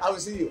you. I will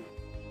see you.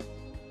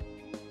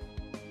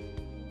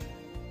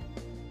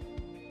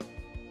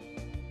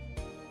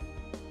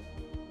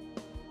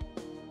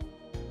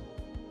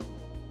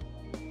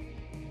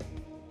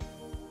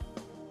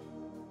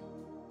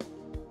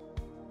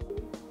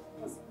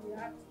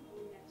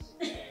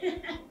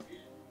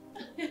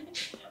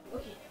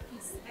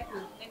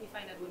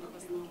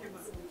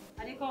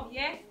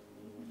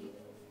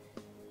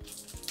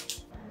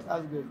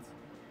 That's good.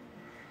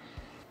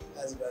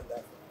 That's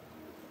wonderful.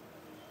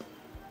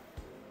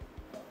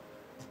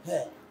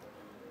 Hey,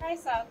 Hi,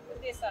 sir.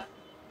 Good day, sir.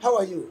 how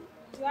are you?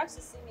 You asked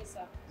to see me,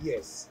 sir.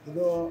 Yes, you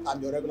know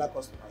I'm your regular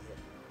customer here.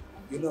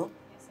 You know?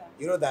 Yes, sir.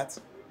 You know that?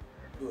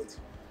 Good.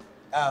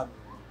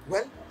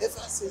 Well, ever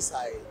since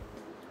I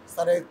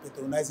started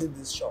patronizing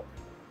this shop,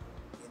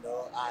 you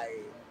know,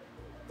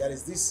 there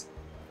is this,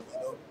 you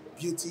know,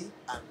 beauty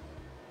and,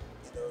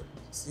 you know,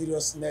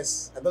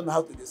 seriousness. I don't know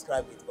how to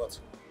describe it, but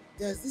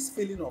there's this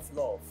feeling of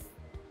love,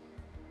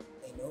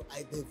 you know,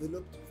 I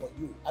developed for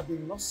you. I've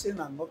been nursing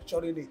and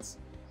nurturing it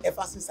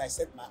ever since I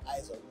set my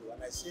eyes on you.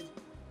 And I said,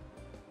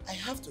 I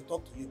have to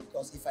talk to you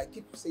because if I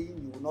keep saying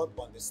you will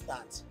not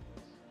understand,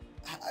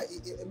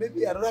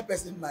 maybe another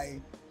person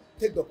might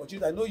take the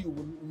opportunity. I know you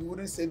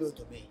wouldn't say no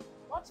to me.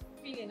 What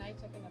feeling are you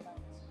talking about?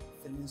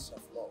 Feelings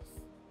of love.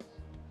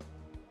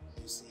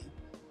 You see,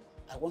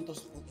 I want us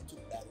to go into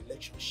a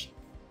relationship.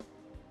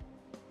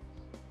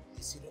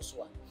 A serious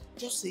one.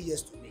 Just say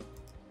yes to me.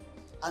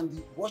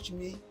 And watch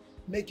me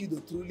make you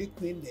the truly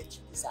queen that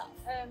you deserve.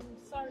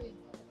 Sorry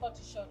to cut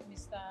you short,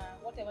 Mr.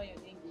 Whatever your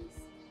name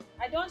is.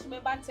 I don't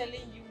remember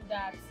telling you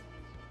that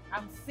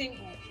I'm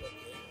single.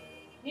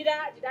 Neither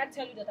did I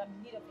tell you that I'm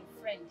in need of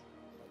a friend.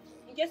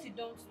 In case you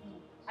don't know,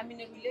 I'm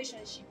in a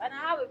relationship and I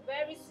have a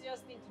very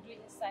serious thing to do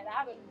inside. I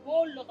have a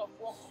whole lot of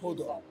work to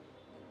do inside.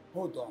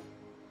 Hold on,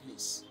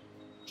 please.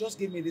 Just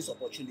give me this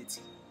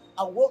opportunity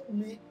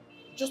and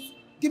just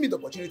give me the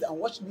opportunity and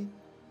watch me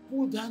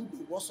pull down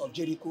the walls of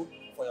Jericho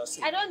for your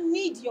sake. I don't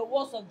need your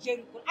walls of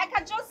Jericho. I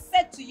can just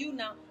say to you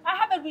now, I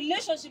have a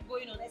relationship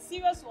going on, a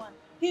serious one.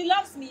 He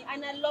loves me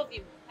and I love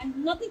him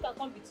and nothing can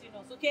come between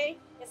us, okay?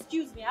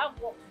 Excuse me, I have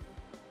work to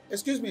do.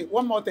 Excuse me,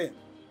 one more thing.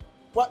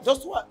 What?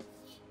 Just what?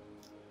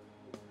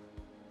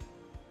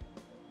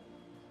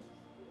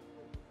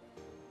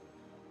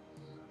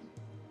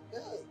 Hey.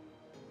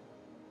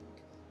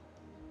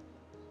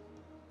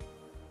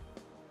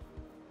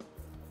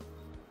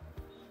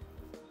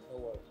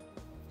 Don't worry.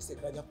 It's a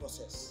gradual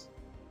process.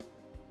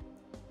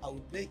 I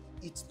will make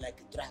it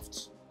like a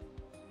draft.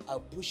 I'll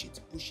push it,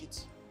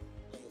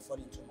 and you fall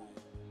into my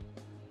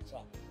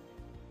trap.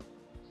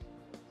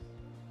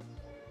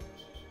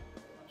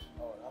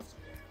 Oh, I have to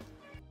go.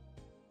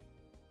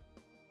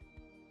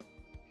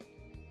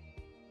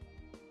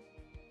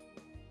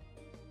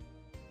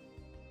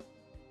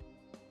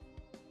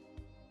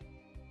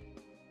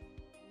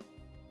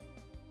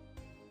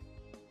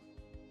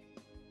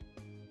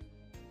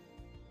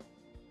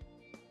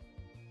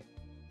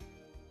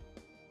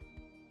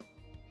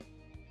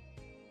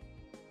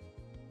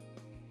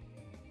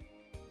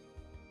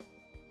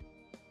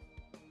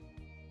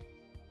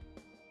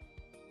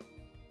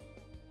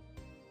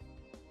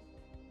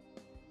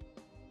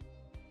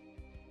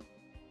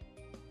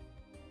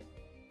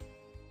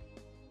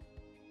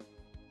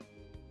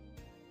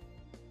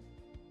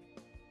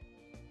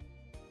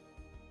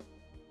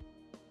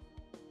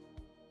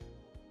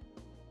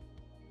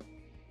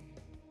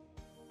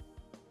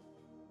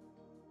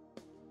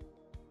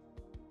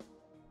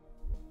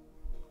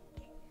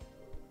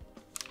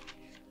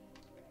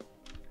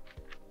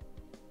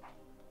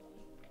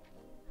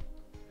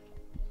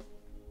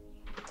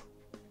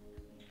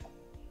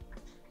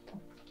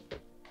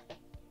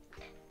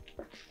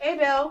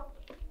 Abel,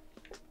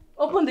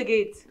 open the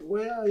gate.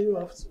 Where are you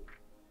off to?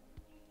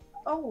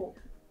 Oh,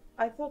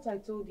 I thought I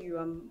told you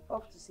I'm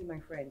off to see my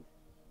friend.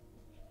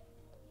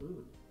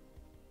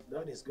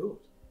 That is good.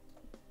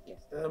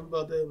 Yes.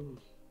 But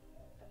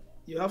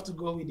you have to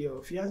go with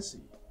your fiancé.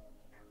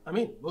 I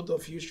mean, both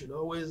of you should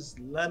always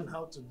learn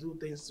how to do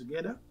things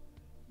together,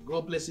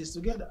 go places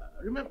together.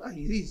 Remember,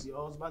 he is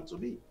your husband to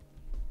be.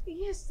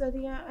 Yes,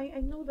 Daddy,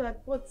 I know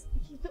that, but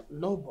he don't...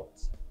 No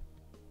but.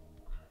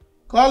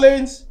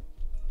 Collins!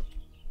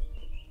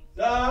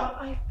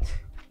 Sir!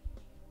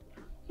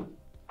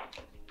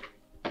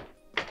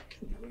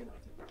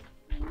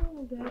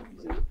 No, Daddy.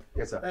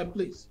 Yes, sir.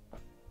 Please,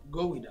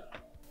 go with her.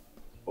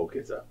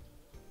 Okay, sir.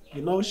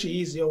 You know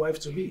she is your wife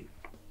to be.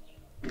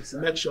 Yes,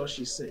 sir. Make sure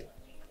she's safe.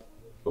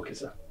 Okay,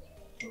 sir.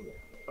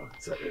 Oh,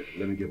 sir,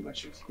 let me get my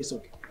shoes. It's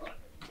okay.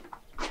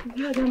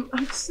 Dad,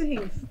 I'm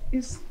safe.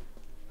 It's...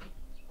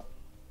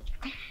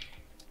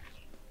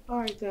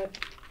 Alright, Dad.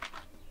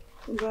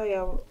 Bye,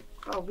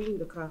 I'll be in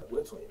the car.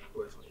 Wait for you.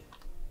 Wait for you.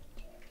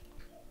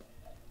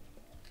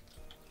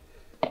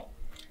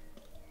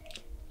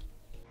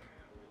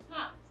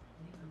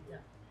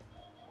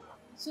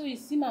 So you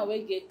see my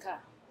way get car,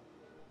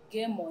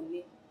 get money.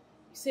 You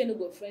say no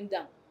go friend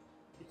down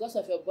because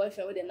of your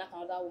boyfriend where they knock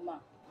another woman.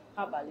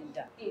 How about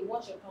Linda? Hey,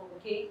 watch your tongue,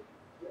 okay?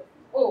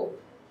 Oh,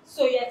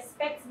 so you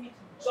expect me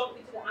to jump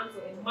into the arms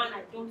of a man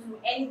I don't know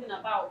anything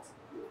about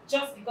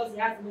just because he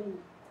has money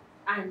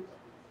and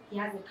he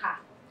has a car?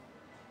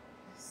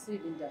 See,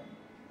 Linda,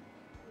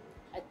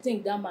 I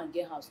think that man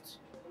get house too.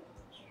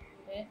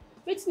 Eh?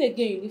 Waiting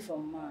again you need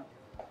from man.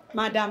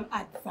 Madam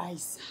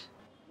Advisor.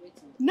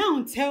 Waiting.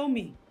 Now tell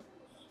me,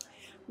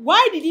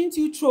 why didn't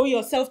you throw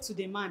yourself to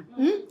the man?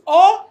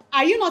 Or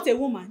are you not a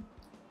woman?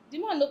 The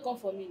man no come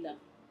for me now.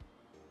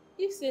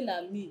 If say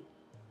na me,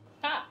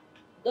 Ha!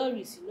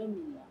 Doris, you know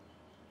me now.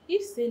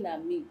 If say na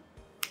me,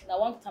 na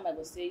one time I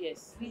go say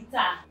yes.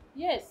 Rita.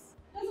 Yes.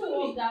 It doesn't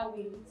work that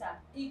way, Rita.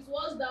 It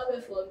was that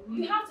way for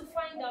me. You have to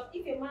find out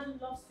if a man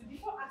loves you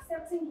before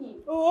accepting him.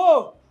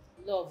 Oh!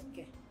 Love,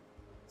 okay.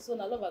 So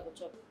na love I go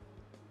chop.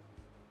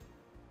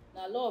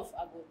 Na love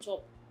I go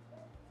chop.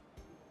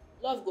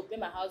 Love go pay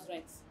my house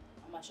rent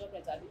and my shop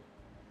rent, abi?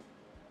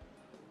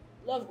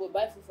 Love go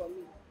buy food for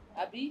me,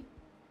 abi?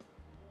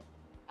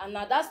 And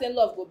na that same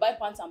love go buy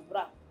pants and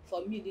bra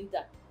for me,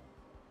 Linda.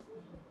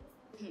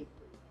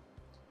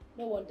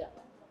 No wonder.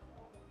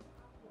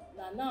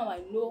 Now I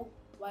know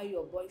why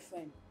your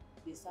boyfriend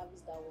dey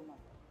service that woman.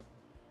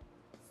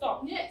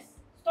 Stop. Yes.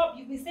 Stop.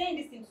 You've been saying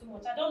this thing too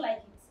much. I don't like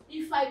it.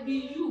 If I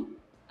be you,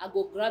 I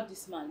go grab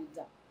this man,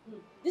 Linda.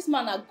 This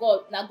man na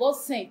God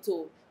sent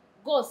to.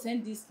 God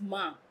send this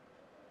man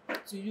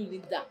to you,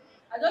 Linda.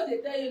 I just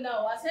dey tell you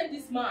now, I send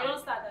this man. You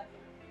don't start that.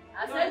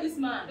 I send this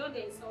man. Don't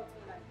dey insult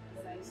me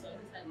like this.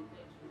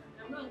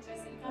 I'm not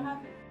interested. You can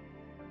have it.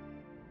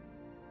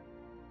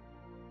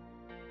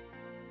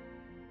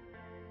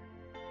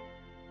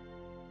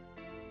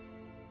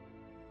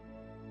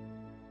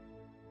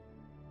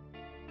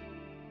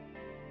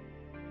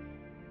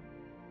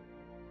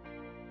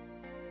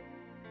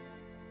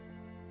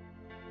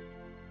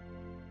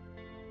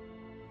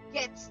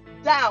 Get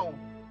down.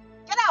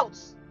 Get out.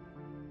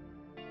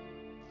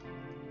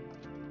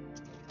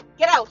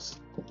 Get out.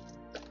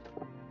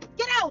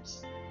 Get out.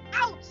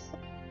 Out.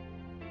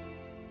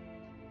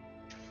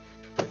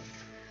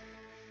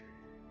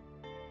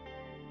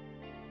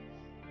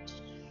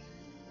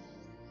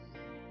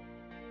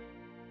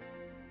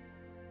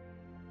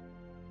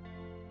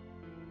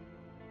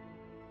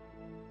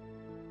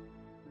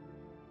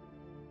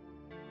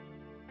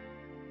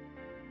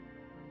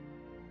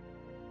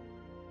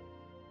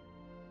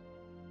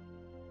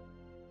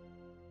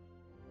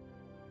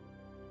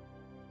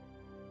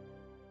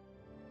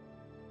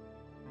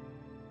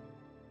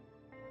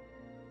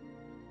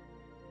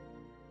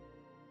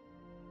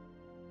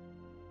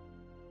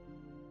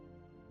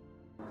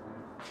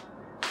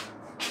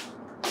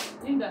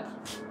 Linda,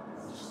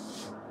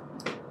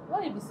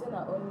 why you be saying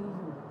na only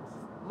you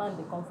man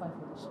dey come find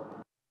for the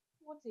shop?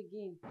 What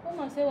again? One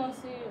man say wan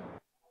see you.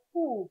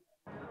 Who?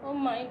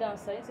 One man in the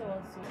outside, he say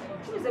wan see you.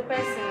 Who is the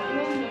person? I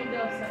don't know in the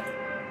outside.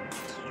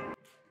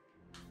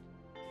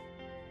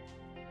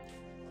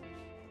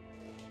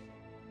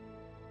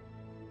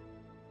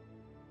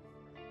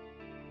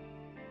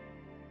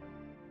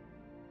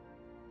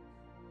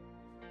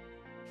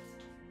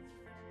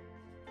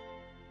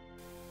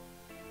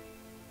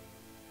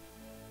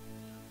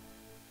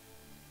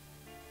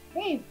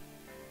 Babe,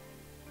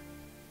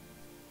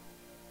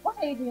 what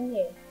are you doing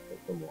here?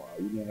 Come on,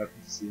 are you not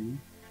happy to see me?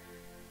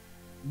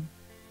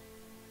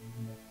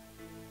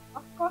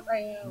 Of course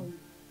I am.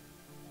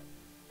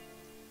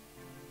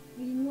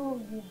 You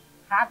know you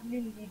hardly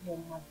leave your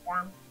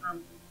madam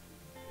and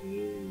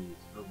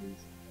It's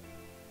always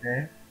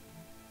eh?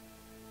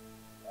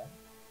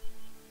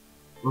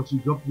 But you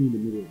dropped me in the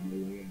middle of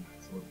nowhere and I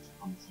thought to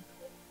come see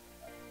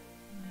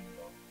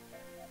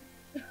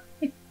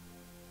you.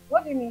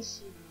 what do you mean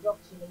she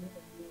dropped you in the middle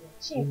of the road?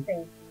 She ain't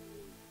saying.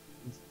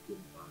 It's good,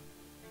 man.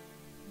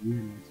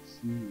 Really nice to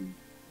see you.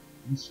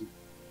 Miss you.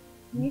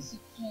 Miss you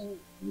too.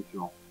 You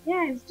sure?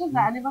 Yeah, it's just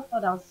that I never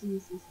thought I would see you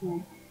so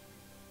soon.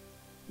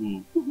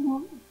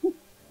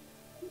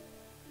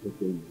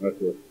 Okay,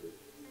 that's it.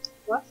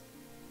 What?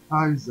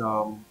 How is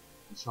the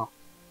shop?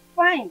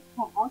 Fine.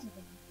 Come on, to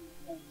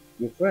the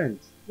Your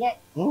friends? Yes.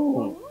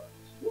 Oh,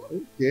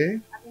 okay.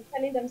 I've been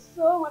telling them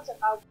so much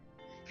about.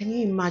 Can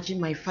you imagine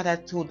my father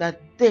told that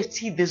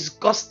dirty,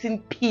 disgusting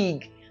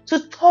pig to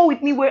tour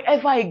with me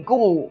wherever I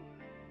go?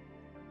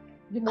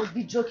 You must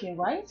be joking,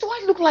 right? Do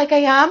I look like I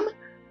am?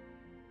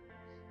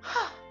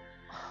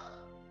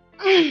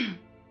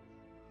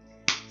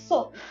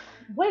 So,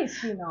 where is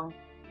he now?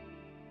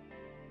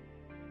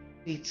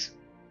 Wait.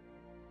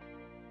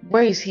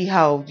 Where is he?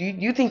 How? Do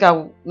you think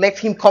I'll let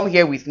him come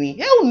here with me?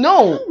 Hell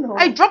no! Hell no.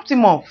 I dropped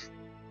him off.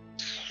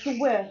 To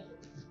where?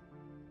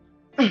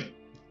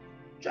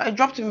 I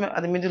dropped him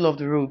at the middle of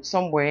the road,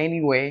 somewhere,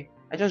 anywhere.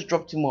 I just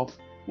dropped him off.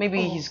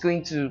 Maybe he's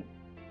going to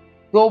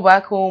go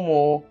back home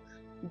or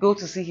go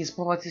to see his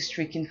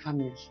poverty-stricken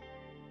family.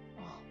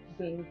 Oh,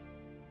 babe.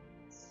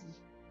 See,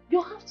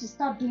 you have to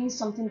start doing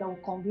something that will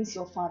convince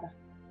your father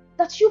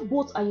that you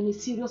both are in a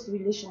serious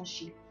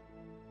relationship.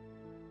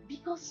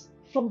 Because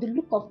from the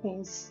look of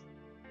things,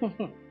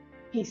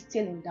 he's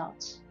still in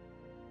doubt.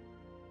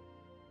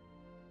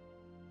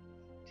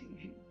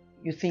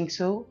 You think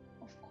so?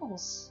 Of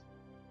course.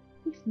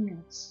 If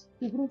not,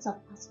 he wouldn't have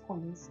asked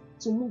Collins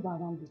to move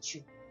around with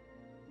you.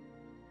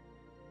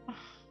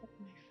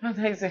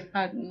 Father is a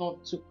hard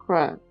nut to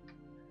crack.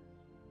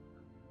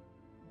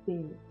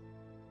 Babe,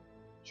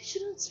 you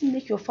shouldn't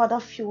make your father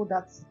feel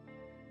that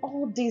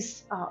all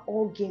these are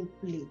all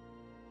gameplay.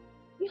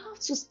 You have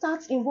to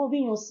start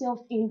involving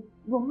yourself in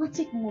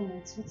romantic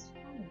moments with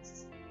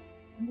friends,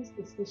 most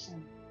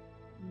especially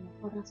in your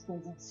father's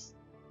presence,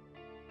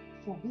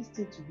 for this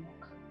thing to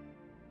work.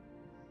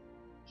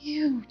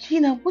 You,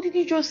 Gina, what did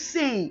you just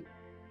say?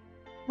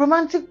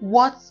 Romantic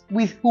what?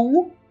 With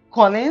who?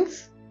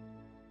 Collins?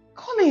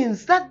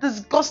 Collins, that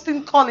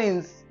disgusting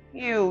Collins.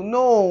 Ew,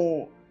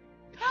 no.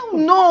 Hell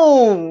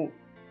no.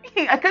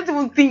 I can't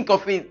even think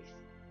of it.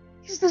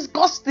 It's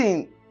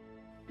disgusting.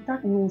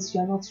 That means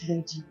you are not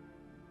ready.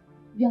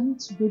 You are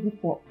not ready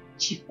for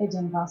Chief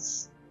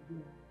Ejemba's will.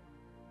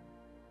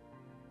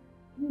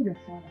 You know your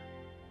father.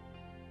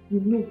 You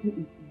know who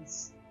he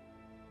is.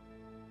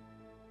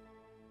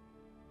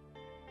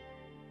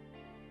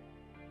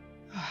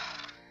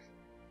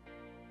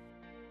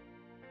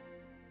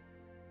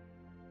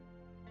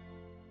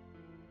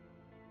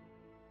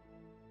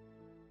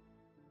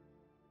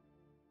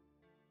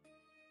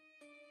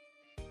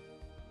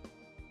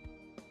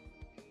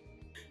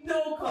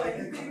 No,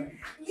 Colin.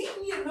 Leave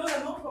me alone.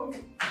 I'm not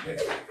coming. Let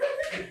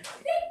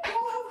go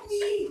of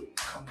me.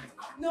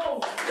 No.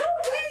 No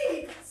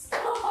way.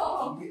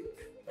 Stop.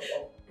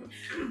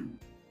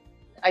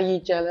 Are you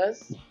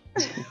jealous?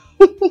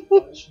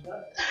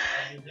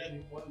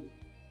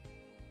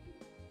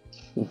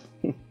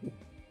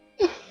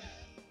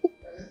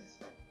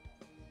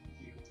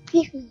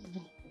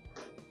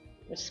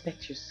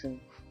 Respect yourself.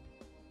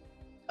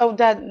 Oh,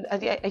 Dad,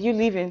 are you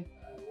leaving?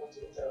 I want to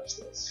go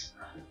upstairs.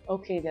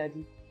 Okay,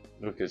 Daddy.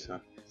 Okay, sir.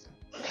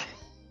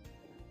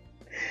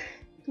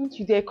 Don't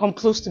you dare come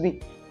close to me.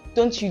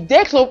 Don't you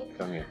dare close.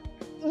 Come here.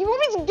 You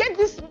want me to get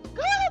this?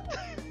 God!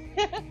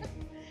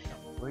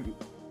 Where are you?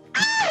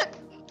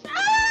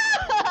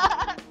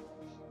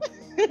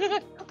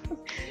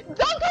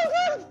 Don't come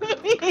close to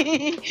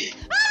me!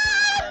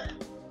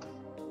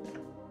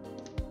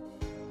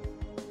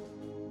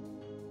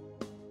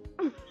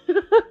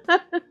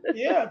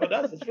 Yeah, but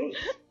that's the truth.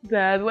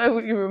 Dad, why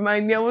would you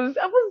remind me? I was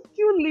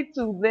still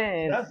little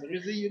then. That's the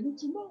reason you need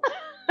to know.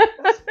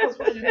 That's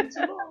why you need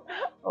to know.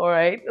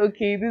 Alright,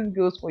 okay, this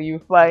goes for you,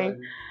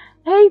 fine.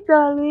 Hey,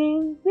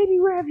 darling, baby,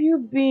 where have you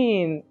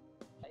been?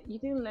 You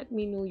didn't let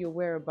me know your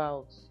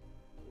whereabouts.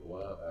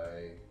 Well,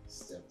 I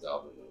stepped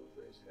out a little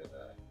bit and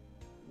I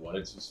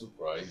wanted to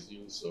surprise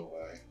you, so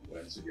I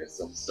went to get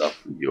some stuff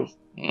for you.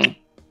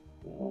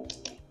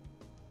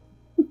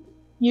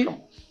 You?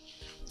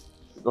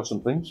 I got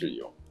some things for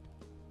you.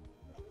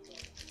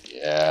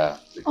 Yeah.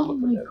 Take a Oh look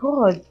my at that.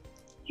 God.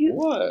 You.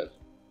 What?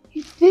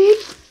 You did?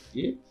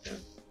 Yeah.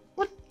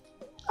 What?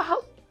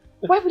 How?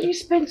 Why would you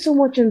spend so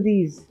much on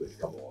these?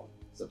 Come on.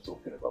 Stop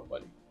talking about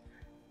money.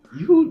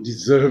 You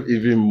deserve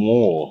even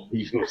more.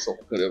 You're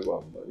talking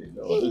about money.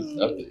 No, it's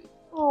nothing.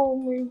 Oh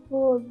my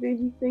God,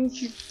 baby,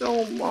 thank you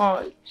so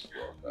much.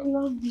 I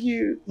love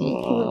you.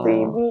 Thank you,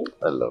 baby.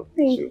 I love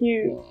you. Thank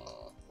you.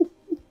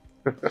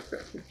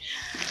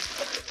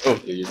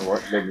 Okay, you know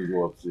what? Let me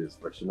go upstairs,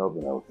 freshen up,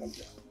 and I'll come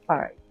down.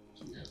 Alright.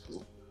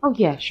 Oh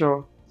yeah,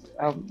 sure.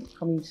 I'm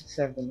coming to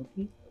serve them,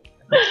 okay?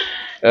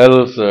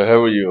 Hello, sir.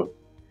 How are you?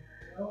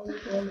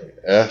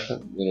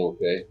 You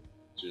okay?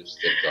 Just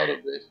stepped out of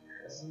bed.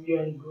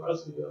 You're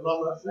engrossed with your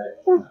love affair.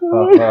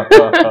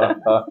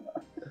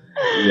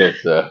 Yes,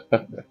 sir.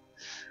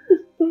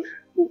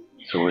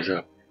 So what's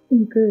up?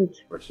 I'm good.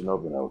 Freshen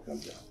up, and I'll come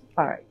down.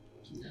 Alright.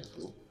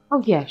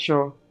 Oh yeah,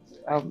 sure.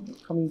 I'm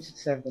coming to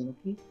serve them,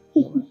 okay?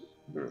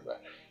 Be right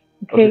back.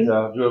 Okay. Okay,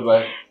 sir. Be right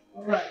back.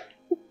 Alright.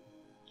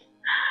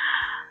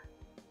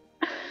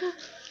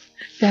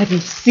 Daddy,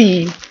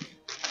 see.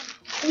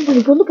 Oh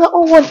my God, look at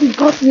all what he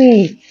got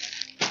me.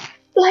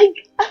 Like.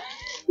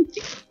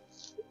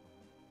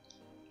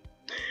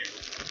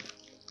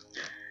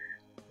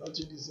 Don't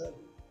you deserve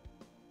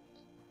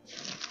it?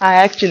 I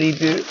actually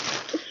do.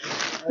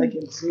 I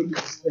can see you're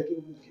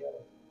taking good care of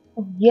it.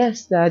 Oh,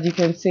 yes, Dad, you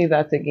can say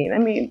that again. I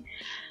mean,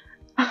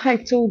 I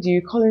told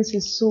you, Collins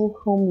is so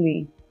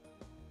homely.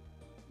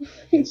 I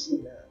can see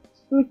that.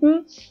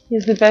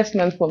 He's the best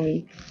man for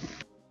me.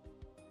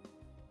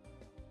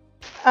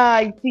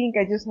 I think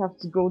I just have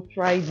to go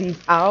try these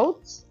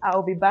out.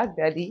 I'll be back,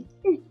 Daddy.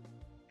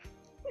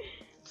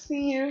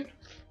 See you.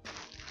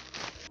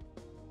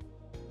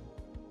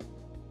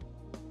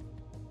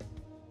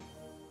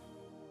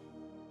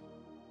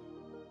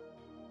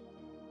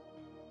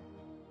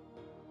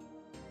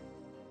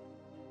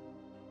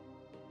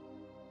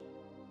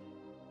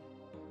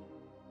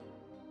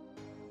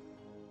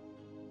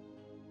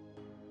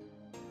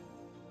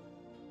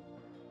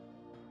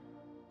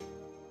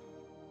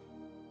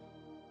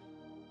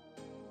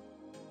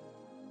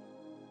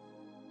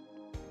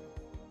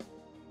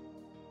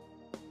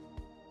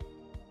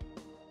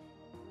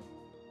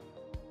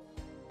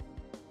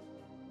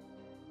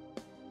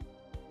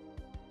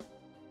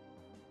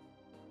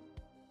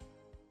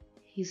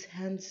 He's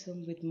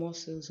handsome with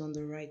muscles on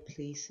the right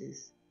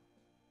places.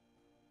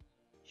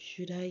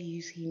 Should I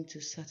use him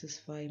to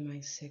satisfy my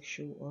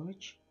sexual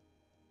urge?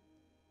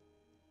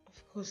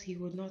 Of course, he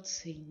would not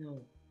say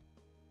no.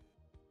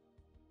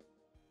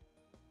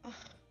 But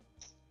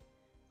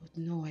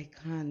no, I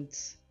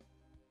can't.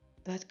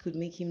 That could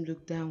make him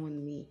look down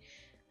on me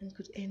and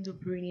could end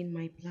up ruining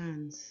my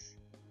plans.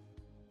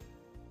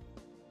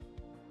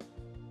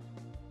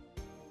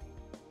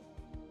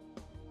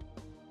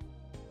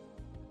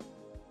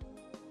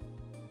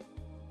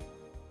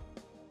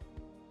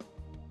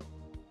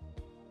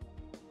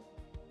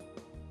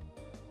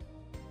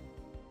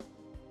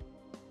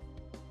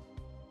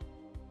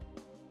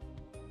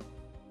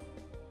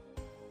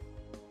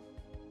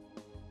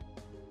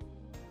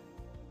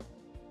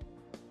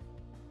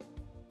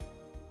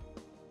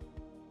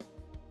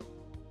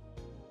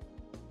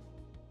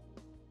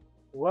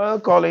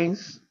 Well,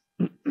 Collins,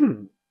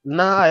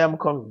 now I am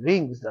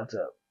convinced that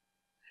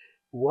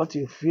what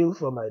you feel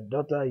for my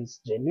daughter is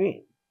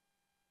genuine.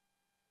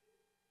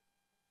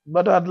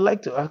 But I'd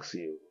like to ask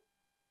you,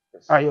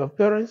 are your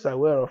parents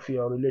aware of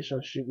your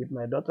relationship with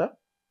my daughter?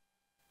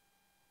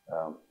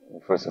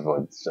 First of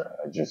all,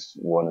 I just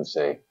want to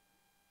say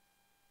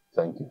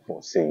thank you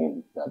for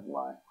saying that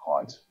my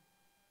heart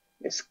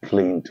is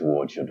clean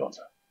towards your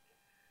daughter.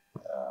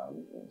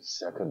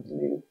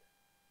 Secondly,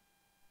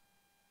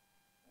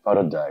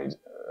 father died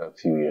a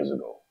few years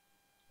ago.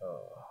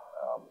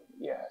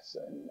 Yes,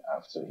 and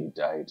after he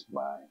died,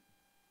 my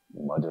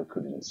mother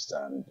couldn't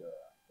stand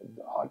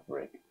the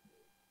heartbreak.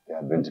 They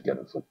had been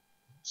together for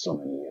so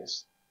many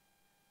years.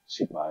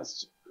 She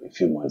passed a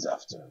few months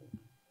after.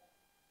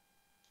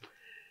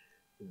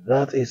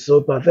 That is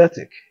so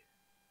pathetic.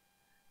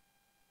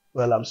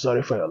 Well, I'm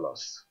sorry for your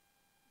loss.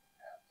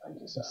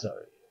 Thank you, sir. I'm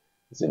sorry.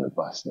 It's in the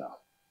past now.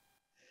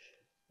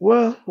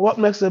 Well, what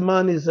makes a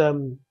man is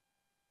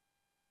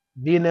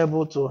being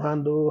able to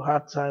handle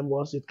hard time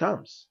once it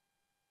comes.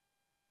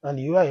 And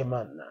you are a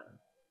man now.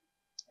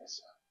 Yes,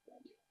 sir.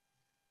 Thank you.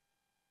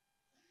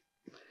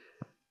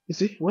 You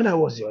see, when I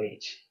was your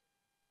age,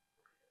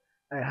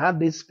 I had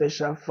this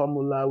special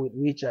formula with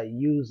which I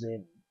use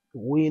to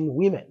win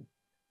women.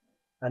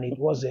 And it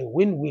was a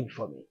win-win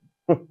for me.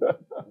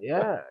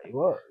 Yeah, it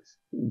was.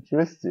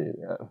 Interesting.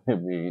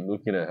 Maybe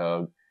looking at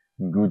how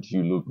good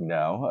you look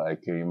now, I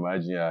can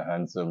imagine how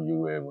handsome you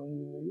were when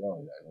you were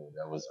young. I know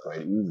that was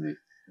quite easy.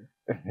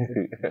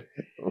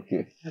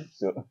 Okay,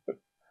 so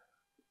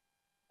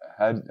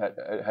how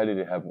did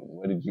it happen?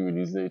 What did you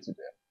really say to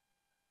them?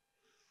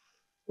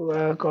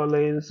 Well,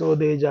 Colin, so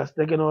they just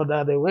taken all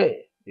that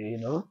away, you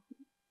know.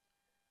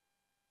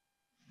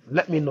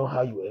 Let me know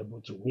how you were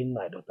able to win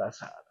my daughter's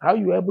heart. How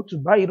you were able to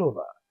buy it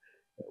over.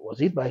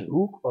 Was it by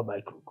hook or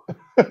by crook?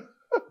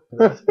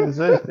 That's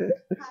it.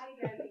 Hi,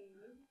 Daddy.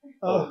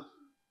 Oh,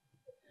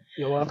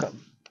 you're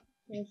welcome.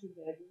 Thank you,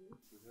 Daddy.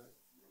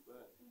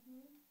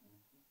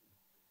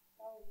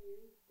 How are you?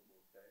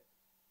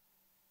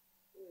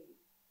 Wait,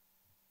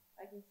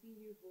 I can see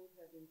you both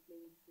have been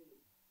playing silly.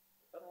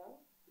 Huh?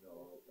 No,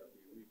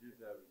 we just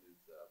having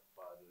this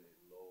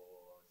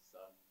father-in-law,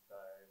 son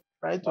time.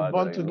 Try to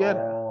bond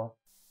together.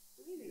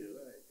 Really?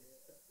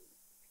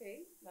 Okay,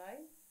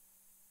 nice.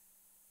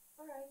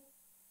 All right.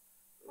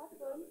 Have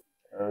fun.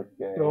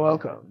 Okay. You're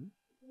welcome.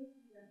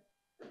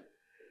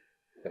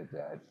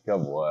 Dad,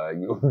 come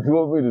on. You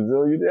want me to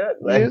tell you that?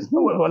 Yes,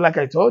 well, like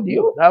I told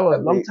you, that was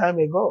a long time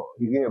ago.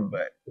 Yeah,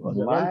 but it was a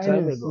long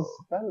time ago. It's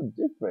kind of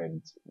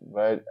different,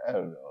 but I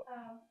don't know.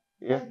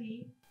 Yeah.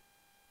 Daddy,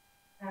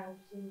 I'm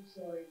so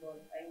sorry,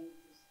 but I need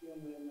to steal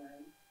my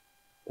man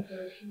for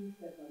a few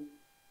seconds.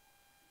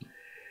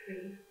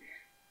 Please.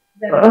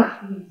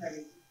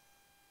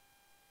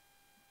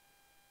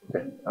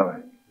 Okay, all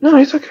right. No,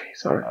 it's okay.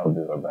 It's all right. I'll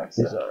do my best.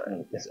 It's all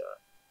right. It's all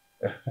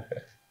right.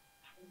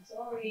 I'm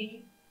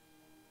sorry.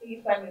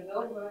 Please, time is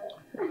over.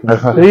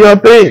 Do your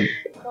thing.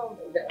 Calm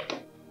down.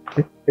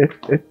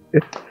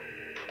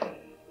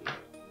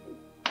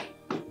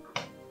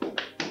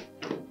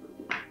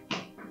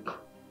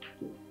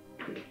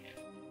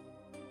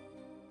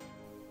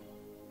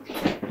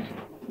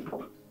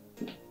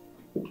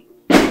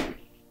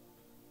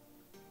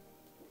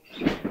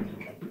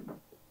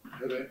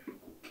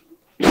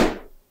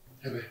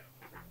 Hey, babe.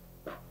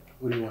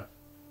 What do you want?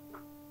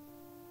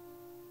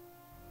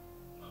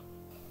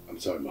 I'm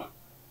sorry, Mom.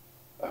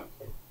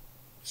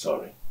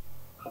 Sorry.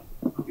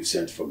 You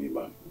sent for me,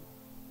 Mom.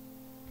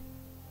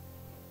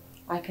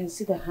 I can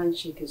see the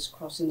handshake is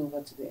crossing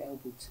over to the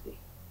elbow today.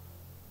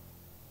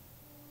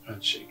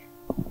 Handshake?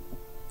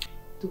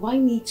 Do I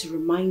need to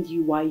remind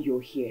you why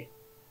you're here?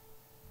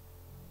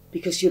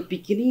 Because you're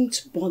beginning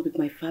to bond with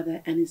my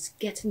father and it's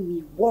getting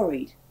me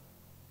worried.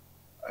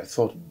 I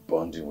thought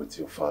bonding with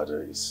your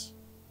father is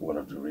one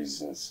of the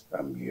reasons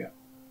I'm here.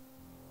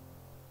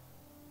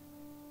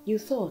 You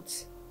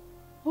thought?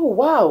 Oh,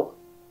 wow.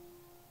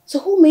 So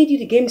who made you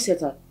the game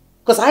setter?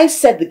 Because I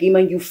set the game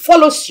and you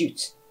follow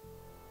suit.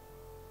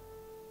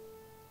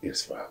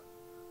 Yes, ma'am.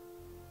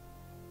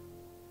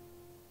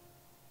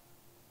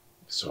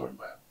 Sorry,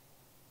 ma'am.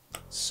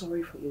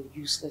 Sorry for your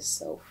useless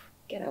self.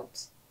 Get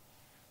out.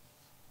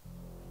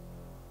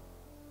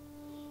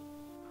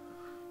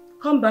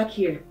 Come back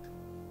here.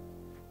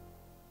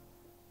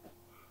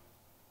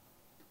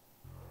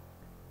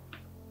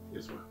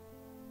 Yes, ma'am.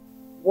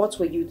 What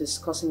were you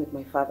discussing with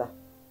my father?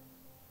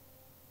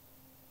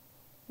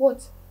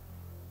 What?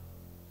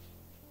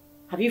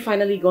 Have you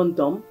finally gone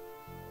dumb?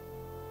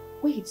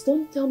 Wait,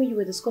 don't tell me you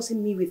were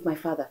discussing me with my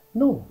father.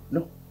 No,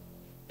 no.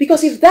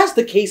 Because if that's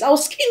the case, I'll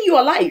skin you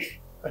alive.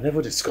 I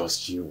never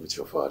discussed you with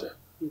your father.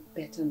 You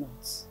better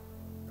not.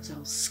 Because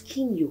I'll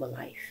skin you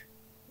alive.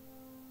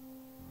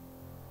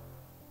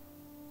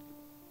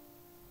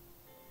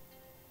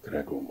 Can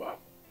I go, Mom?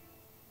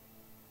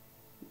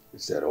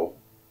 Is that all?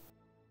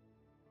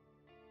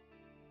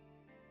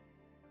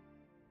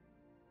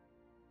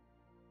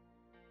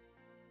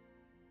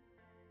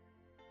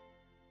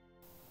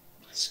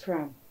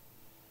 Scram.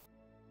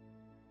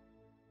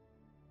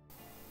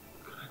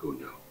 go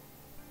now?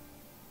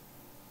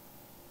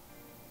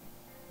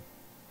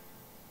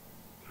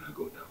 Can I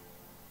go now?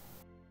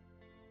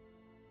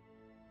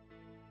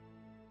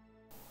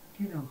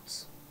 Get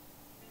out.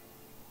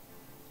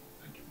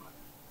 Thank you,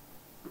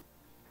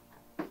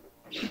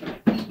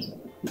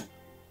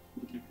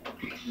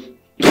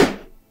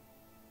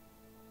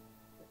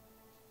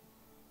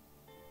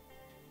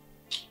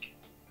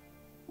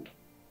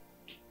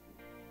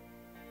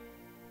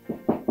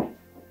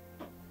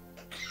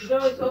 The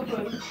door is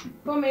open.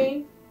 Come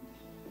in.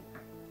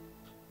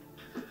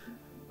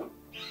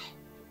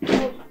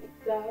 Oh,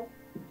 Dad.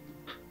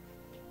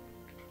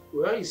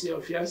 Where is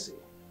your fiancé?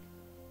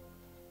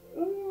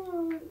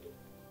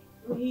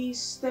 He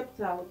stepped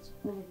out,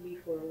 probably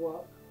for a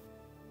walk.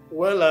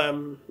 Well,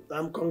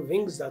 I'm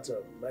convinced that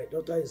my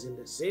daughter is in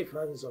the safe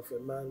hands of a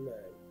man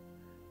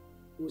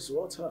who's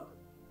worth her.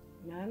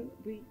 Man?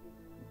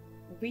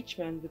 Which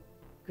man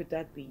could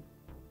that be?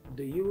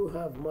 Do you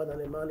have more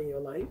than a man in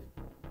your life?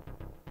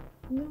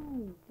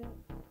 No, Dad.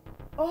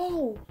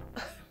 Oh!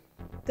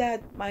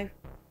 Dad, my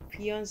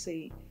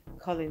fiancé,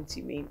 Colin,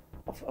 you mean?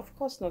 Of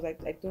course not.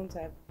 I don't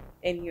have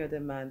any other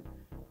man.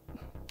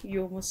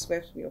 You almost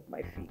swept me off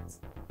my feet.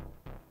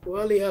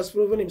 Well, he has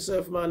proven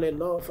himself man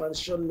enough and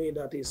shown me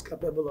that he's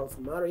capable of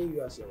marrying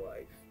you as a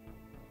wife.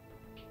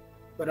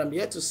 But I'm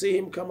yet to see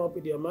him come up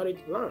with your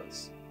marriage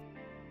plans.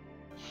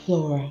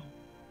 Flora,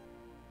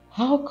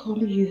 how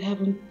come you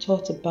haven't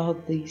thought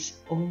about this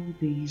all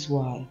these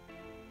while?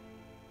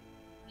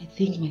 I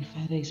think my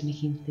father is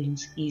making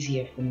things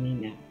easier for me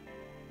now.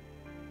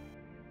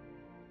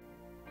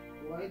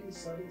 Why this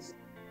sudden...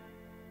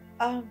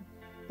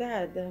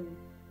 Dad,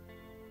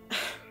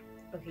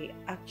 okay,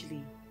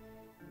 actually,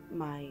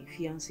 my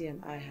fiancé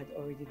and I had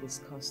already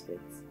discussed it,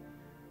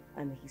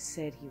 and he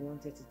said he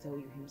wanted to tell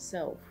you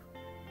himself.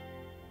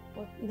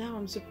 But now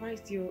I'm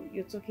surprised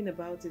you're talking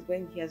about it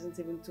when he hasn't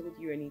even told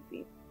you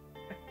anything.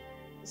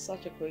 It's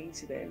such a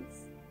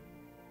coincidence.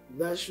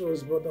 That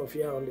shows both of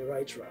you are on the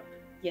right track.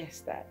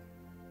 Yes, Dad.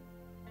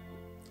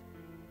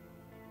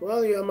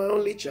 Well, you are my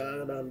only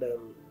child, and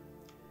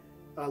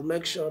I'll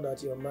make sure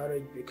that your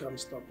marriage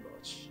becomes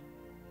top-notch.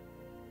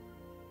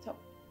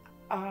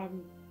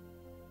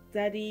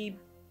 Daddy,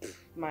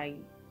 my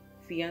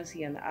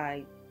fiancé and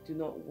I do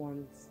not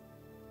want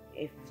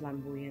a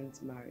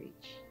flamboyant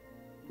marriage.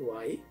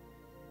 Why?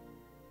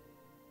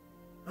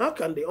 How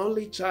can the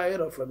only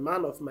child of a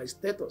man of my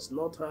status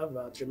not have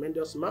a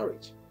tremendous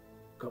marriage?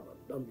 Come on,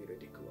 don't be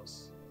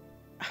ridiculous.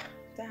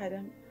 Dad,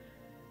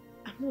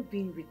 I'm not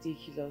being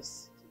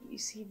ridiculous. You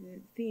see,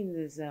 the thing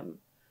is,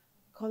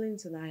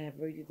 Collins and I have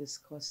already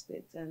discussed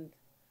it, and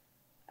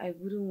I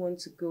wouldn't want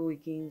to go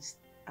against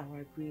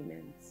our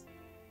agreements.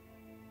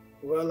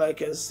 Well, I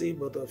can see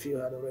both of you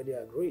had already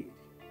agreed.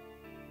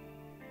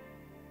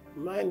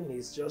 Mine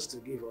is just to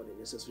give all the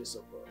necessary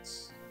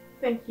supports.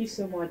 Thank you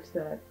so much,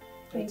 Dad.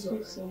 Thank It's you all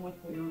right. so much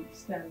for your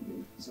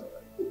understanding. It's all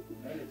right.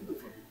 I need to do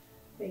for you.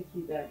 Thank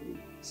you, Daddy.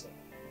 It's all right.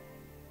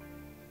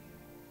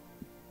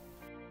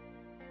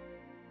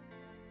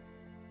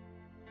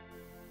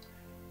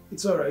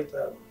 It's all right.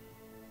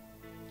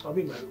 I'll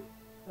be in my room.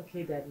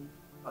 Okay, Daddy.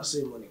 I'll see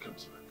you when he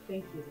comes back.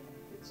 Thank you, Daddy.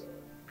 It's all right.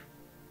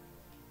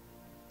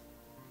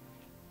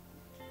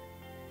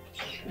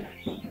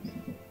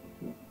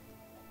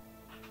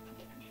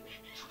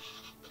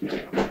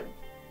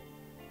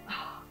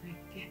 Oh,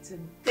 we're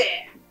getting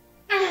there.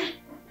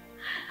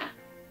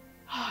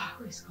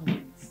 Where's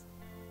Collins?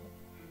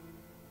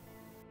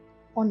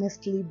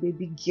 Honestly,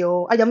 baby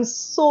girl, I am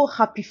so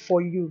happy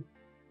for you.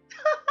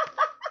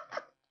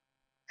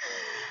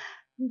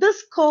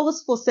 This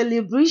calls for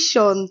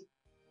celebration.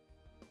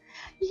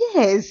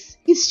 Yes,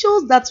 it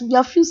shows that we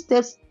are few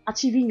steps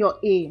achieving your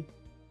aim.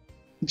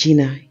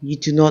 Gina, you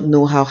do not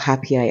know how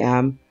happy I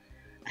am.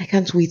 I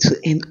can't wait to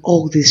end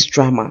all this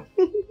drama.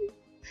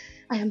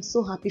 I am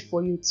so happy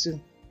for you too.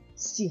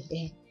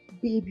 See,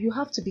 babe, you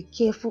have to be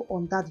careful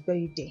on that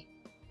very day.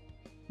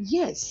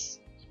 Yes,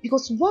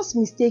 because once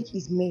mistake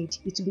is made,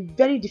 it will be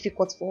very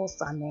difficult for us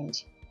to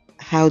amend.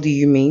 How do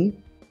you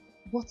mean?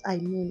 What I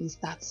mean is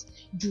that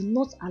do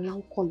not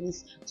allow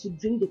Collins to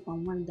drink the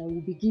palm wine that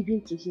will be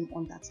given to him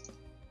on that day.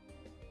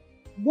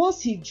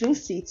 Once he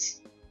drinks it,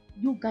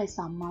 you guys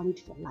are married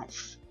for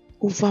life.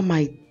 Over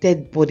my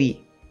dead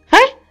body.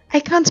 Huh? I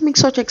can't make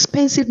such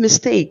expensive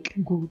mistake.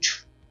 Good.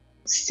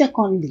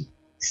 Secondly,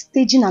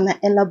 staging an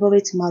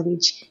elaborate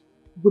marriage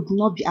would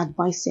not be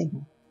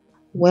advisable.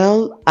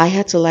 Well, I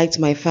had to lie to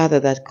my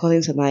father that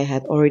Collins and I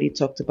had already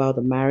talked about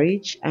the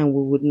marriage and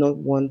we would not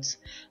want,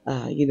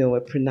 a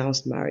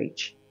pronounced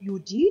marriage. You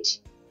did?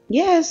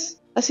 Yes.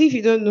 As if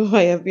you don't know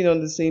I have been on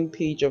the same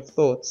page of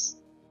thoughts.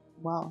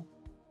 Wow.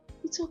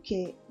 It's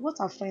okay. What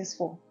are friends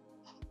for?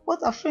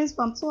 What are friends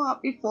for? I'm so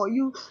happy for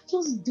you.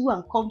 Just do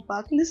and come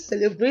back. Let's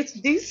celebrate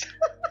this.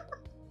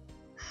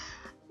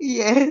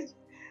 Yes.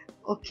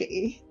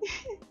 Okay.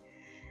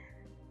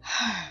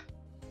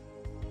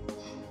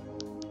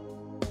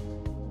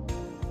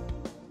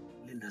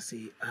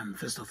 See,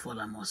 first of all,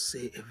 I must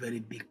say a very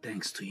big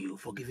thanks to you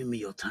for giving me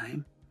your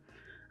time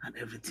and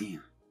everything.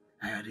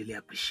 I really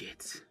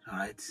appreciate, all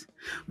right?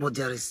 But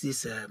there is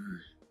this,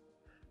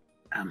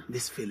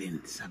 these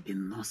feelings I've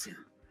been nursing,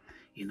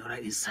 you know,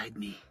 right inside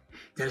me.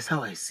 That is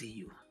how I see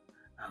you,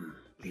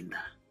 Linda.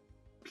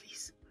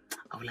 Please,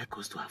 I would like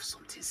us to have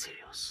something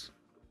serious.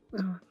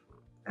 Oh,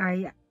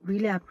 I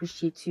really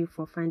appreciate you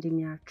for finding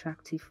me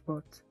attractive,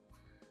 but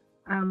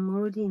I'm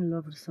already in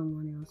love with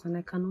someone else and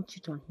I cannot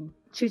cheat on him.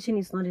 Cheating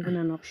is not even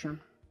an option.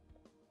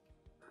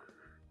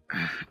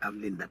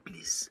 Linda,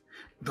 please,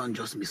 don't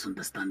just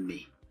misunderstand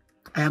me.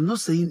 I am not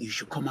saying you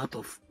should come out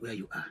of where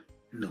you are.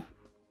 No,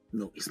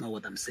 it's not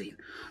what I'm saying.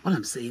 All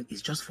I'm saying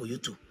is just for you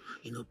to,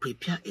 you know,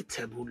 prepare a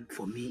table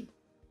for me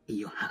in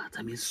your heart.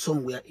 I mean,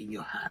 somewhere in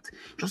your heart.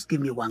 Just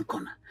give me one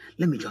corner.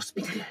 Let me just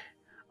be there,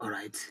 all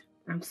right?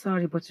 I'm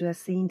sorry, but you are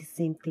saying the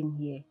same thing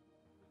here.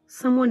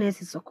 Someone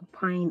else is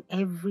occupying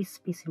every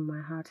space in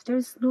my heart. There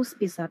is no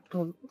space at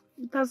all.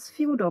 It has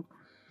filled up.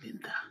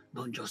 Linda,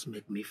 don't just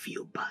make me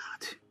feel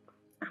bad.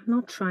 I'm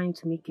not trying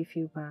to make you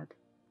feel bad.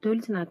 The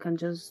only thing I can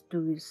just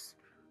do is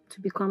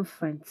to become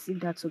friends, if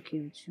that's okay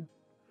with you.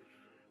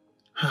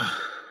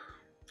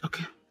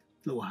 Okay,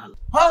 no wahala.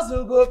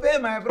 Hustle go pay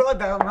my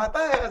brother,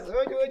 Matthias.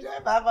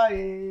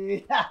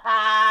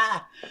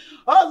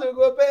 Hustle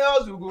go pay,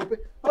 hustle go pay,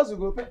 hustle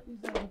go pay.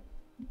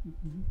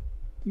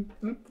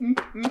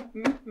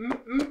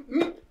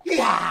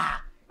 Yeah.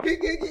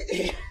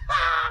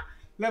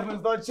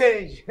 Levels don't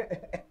change.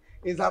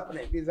 It's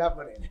happening. It's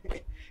happening.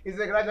 It's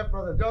a gradual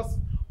process. Just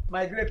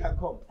migrate and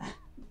come.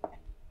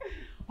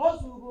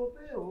 Hustle go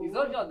pay. It's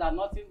not just that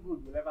nothing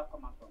good will ever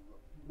come out from God.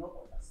 You don't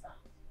understand.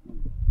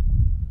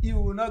 You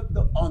will not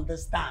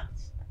understand.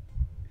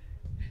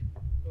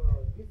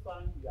 This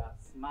one you are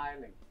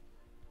smiling,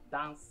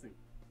 dancing,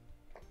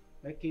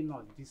 making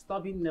noise,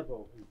 disturbing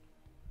neighborhood.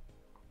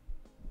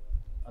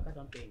 Okay,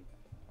 don't pay.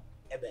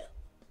 Abel,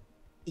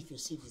 if you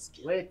see this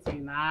girl. Wait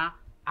now,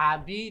 I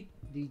be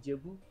the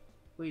Jebu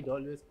where it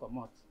always come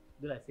out.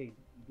 Do I say you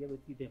get what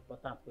the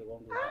important for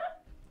one go?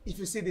 If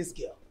you see this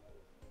girl,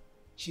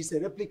 she's a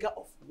replica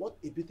of what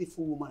a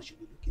beautiful woman should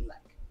be looking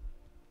like.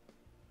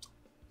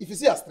 If you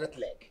see her straight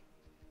leg,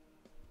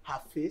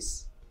 her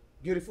face,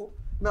 beautiful.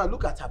 Now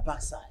look at her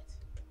backside,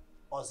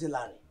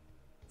 auxiliary,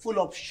 full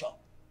option.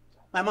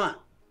 My man,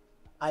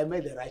 I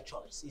made the right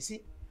choice. You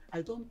see,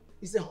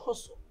 it's a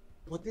hustle,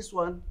 but this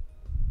one,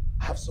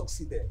 I've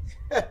succeeded.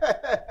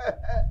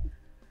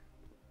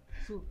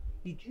 So,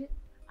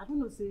 I don't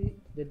know, say,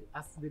 that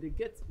as they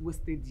get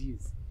wasted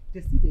years,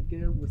 they see they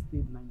get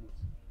wasted 9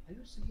 months. Are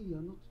you saying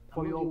you're not?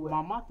 For your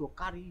mama to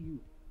carry you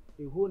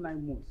a whole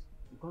 9 months,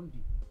 you can't be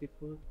a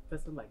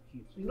person like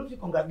you. So you know, you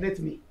congratulate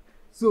me.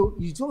 So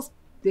you just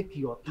take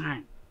your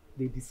time.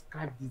 They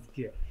describe this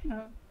girl.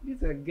 This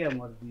girl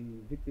must be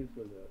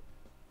beautiful.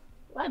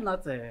 Why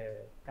not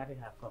carry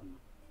her come now?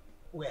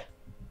 Where?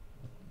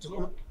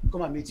 To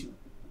come and meet you.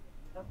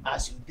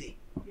 As you did.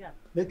 Yeah.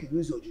 Make you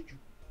use your juju.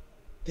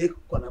 Take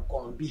come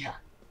and be her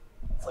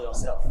for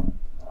yourself.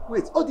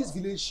 Wait, all these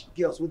village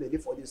girls who they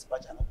live for this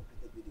patch are not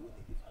completed with the way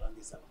they live around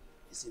this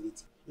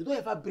vicinity. You don't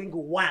ever bring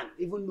one,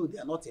 even though they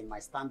are not in my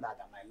standard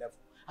and my level.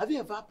 Have you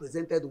ever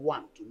presented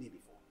one to me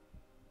before?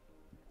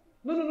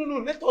 No.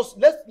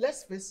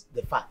 Let's face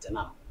the fact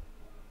now.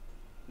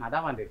 Now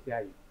that one they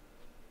fear you.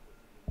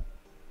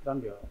 Don't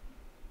be.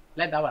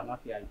 Let that one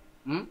not fear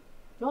you.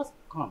 Just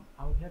come.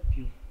 I will help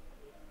you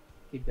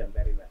keep them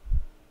very well.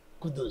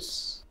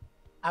 Kudos.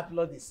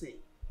 Applaud the say.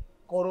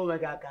 Koro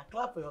Megaka.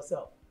 Clap for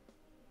yourself.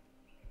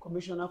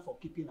 Commissioner for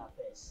keeping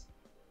affairs.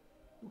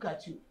 Look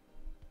at you.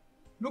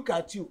 Look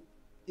at you.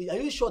 Are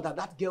you sure that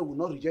that girl will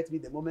not reject me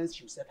the moment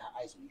she will set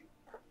her eyes on you?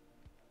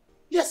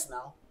 Yes,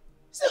 now.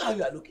 See how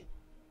you are looking.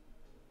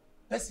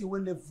 Person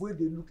when they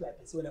look like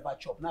person will never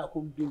chop. Now I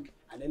come bring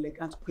an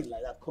elegant queen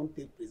like that, come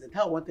take present.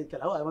 How I want to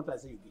tell how I want to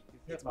say you be.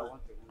 If I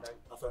want to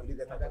my family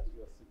get that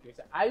your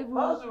situation. I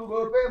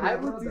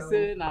even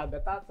say now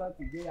better start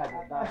today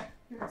at that.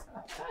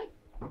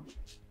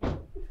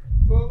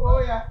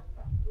 Oh yeah.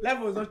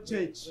 Levels don't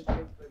change.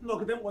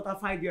 Look, them what a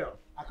fine girl.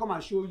 I come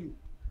and show you.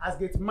 As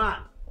get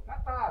man.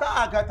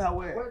 That got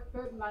away.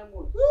 Wait 9 months.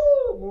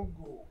 Woo,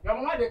 Mungo. Your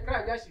mama they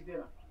cry just she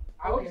there.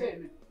 I hope say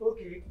it.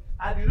 Okay.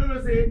 And you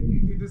don't say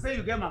if you say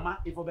you get mama,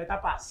 if for better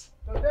pass.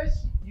 So then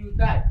you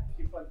die.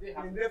 She for day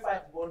in day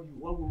 5 born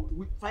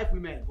you. 5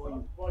 women born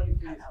you. Born you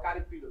please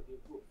carry pillow they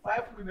go.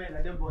 5 women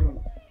and then born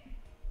you.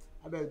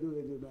 I better do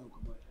it.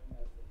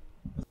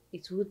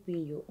 It would be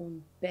in your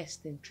own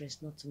best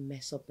interest not to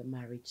mess up the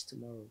marriage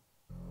tomorrow.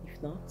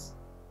 If not,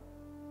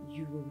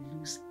 you will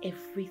lose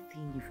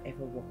everything you've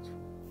ever worked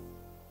for.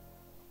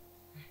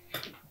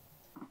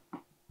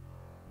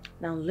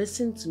 Now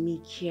listen to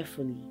me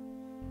carefully.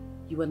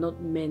 You are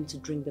not meant to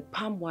drink the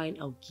palm wine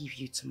I'll give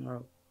you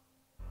tomorrow.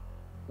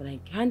 When I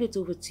hand it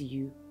over to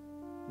you,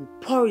 you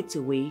pour it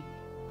away,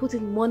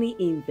 putting money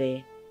in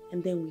there,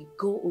 and then we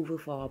go over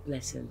for our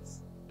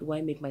blessings. Do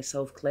I make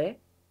myself clear?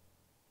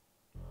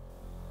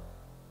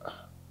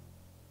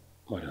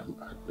 Madam,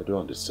 I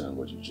don't understand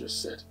what you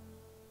just said.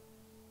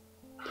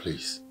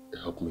 Please,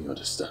 help me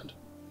understand.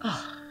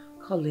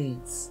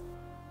 Collins.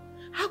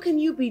 How can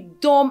you be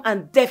dumb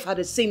and deaf at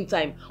the same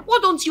time?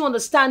 What don't you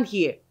understand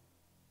here?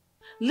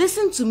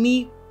 Listen to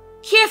me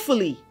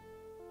carefully.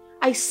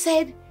 I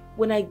said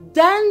when I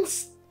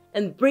dance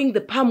and bring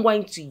the palm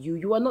wine to you,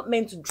 you are not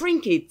meant to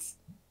drink it.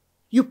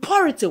 You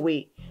pour it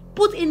away,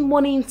 put in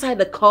money inside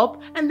the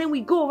cup, and then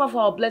we go over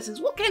for our blessings.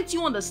 What can't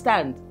you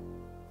understand?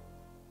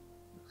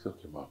 It's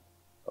okay, Mom.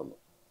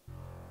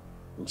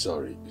 I'm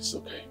sorry. It's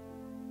okay.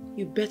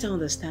 You better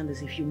understand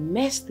this. If you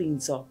mess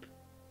things up,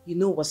 you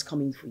know what's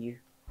coming for you.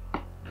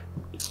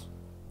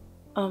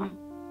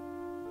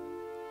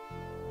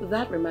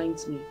 That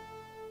reminds me.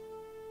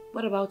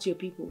 What about your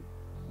people?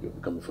 You'll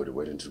be coming for the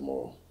wedding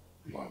tomorrow,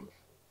 Mom.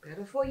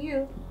 Better for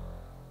you.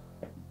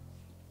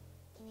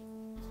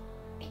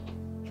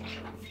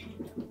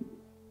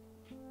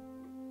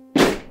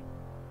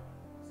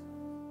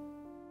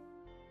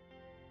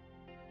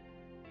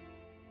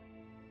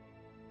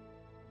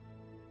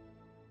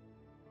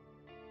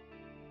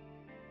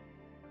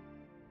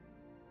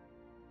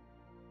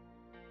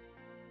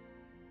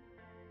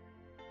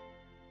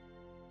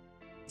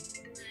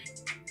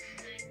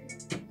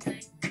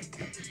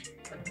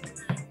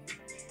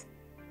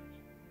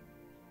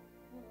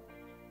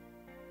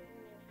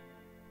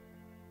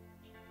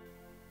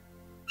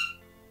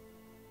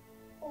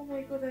 Oh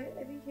my god,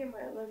 I didn't hear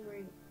my alarm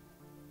ring.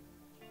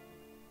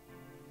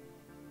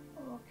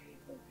 Oh,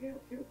 okay,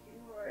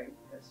 alright,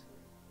 that's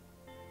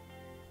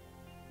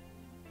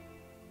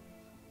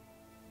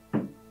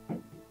fine.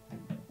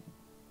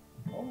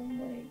 Oh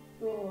my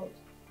god.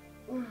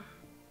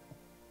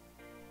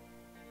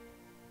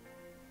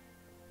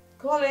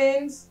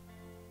 Collins!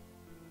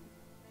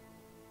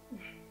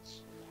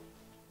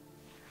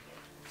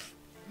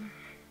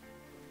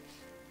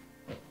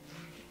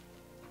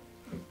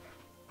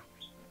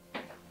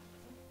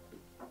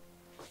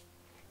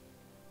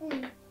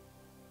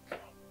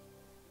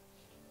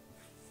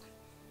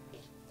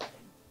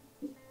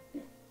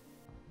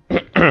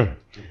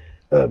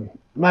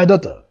 My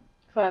daughter,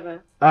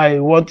 Father. I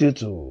want you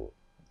to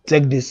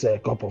take this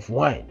cup of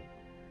wine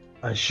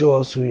and show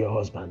us who your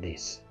husband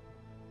is.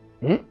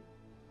 Hmm?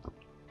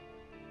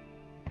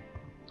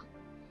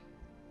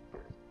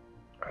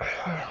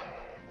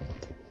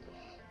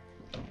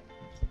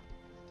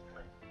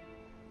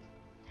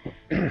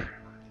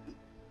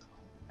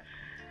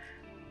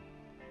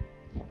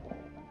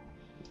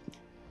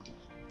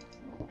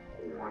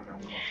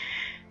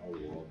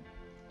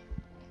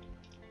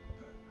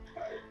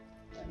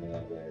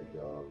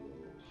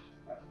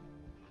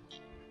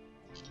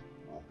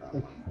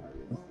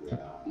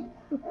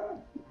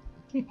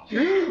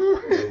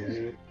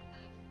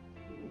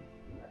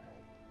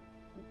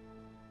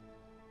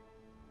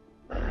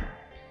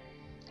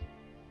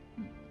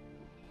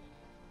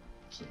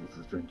 So if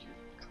you drink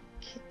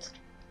it.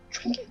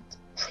 Drink it.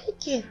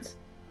 Drink it.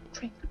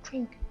 Drink.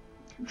 Drink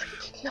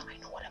it. Now I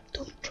know what I'm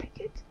doing. Drink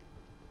it.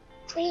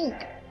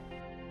 Drink.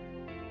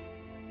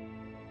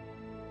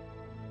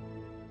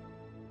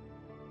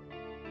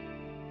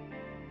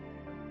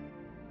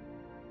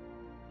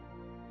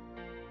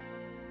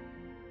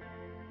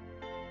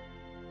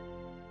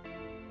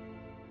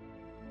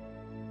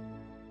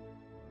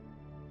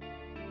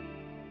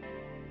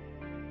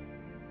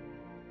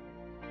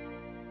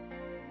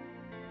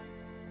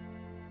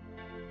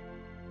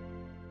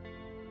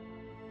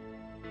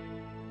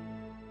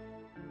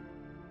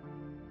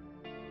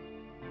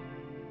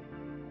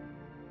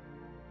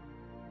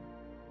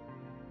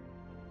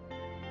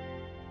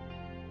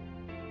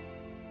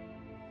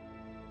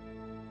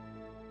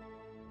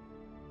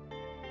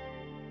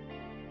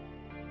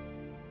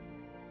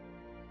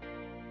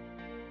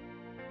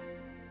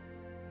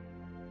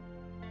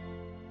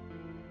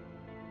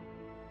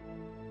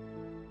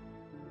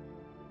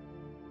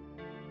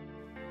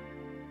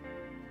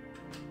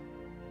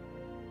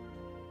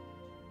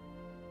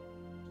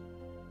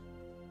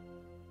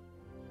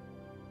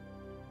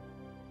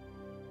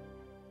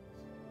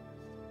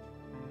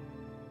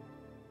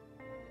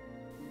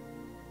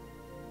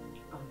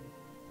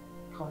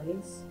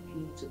 Collins,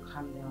 you need to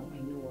calm down. I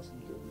know what I'm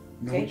doing.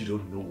 No, Okay? you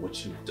don't know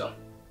what you've done.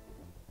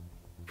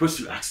 First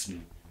you asked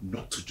me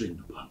not to drink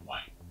the palm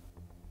wine.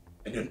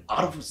 And then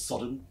out of a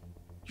sudden,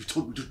 you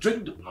told me to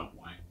drink the palm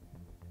wine.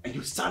 And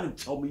you stand and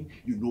tell me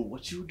you know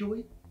what you're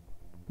doing?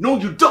 No,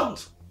 you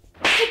don't!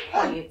 Keep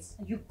quiet.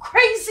 Are you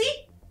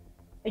crazy?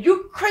 Are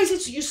you crazy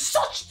to use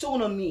such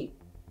tone on me?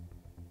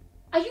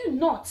 Are you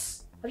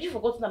nuts? Have you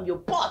forgotten I'm your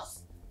boss?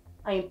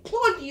 I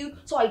employed you,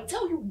 so I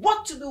tell you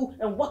what to do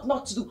and what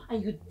not to do,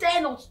 and you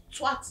dare not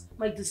thwart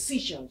my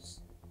decisions.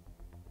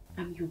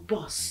 I'm your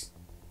boss.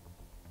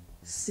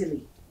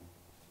 Silly.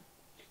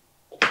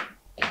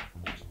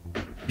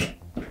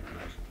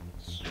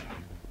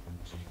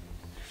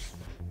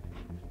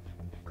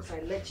 Because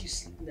I let you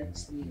sleep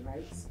next to me,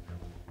 right?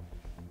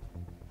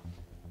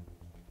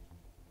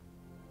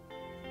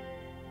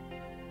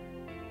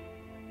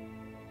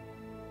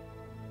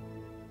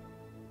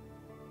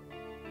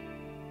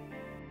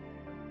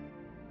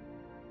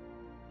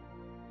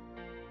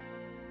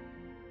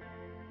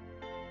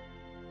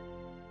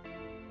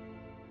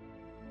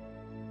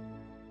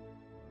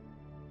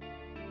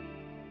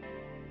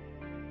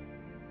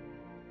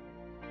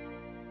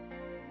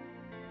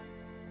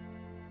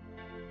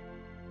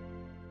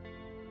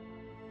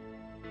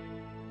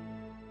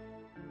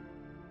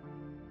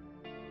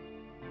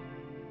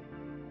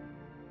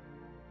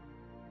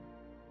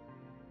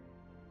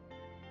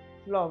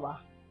 Flora,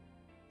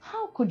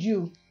 how could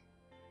you?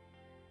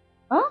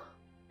 Huh?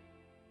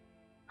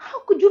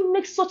 How could you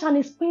make such an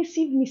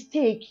expensive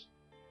mistake?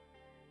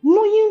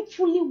 Knowing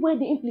fully well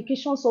the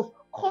implications of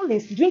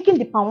Collins drinking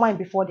the palm wine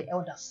before the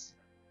elders.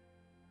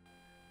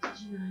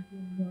 Gina, I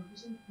don't know. I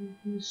wasn't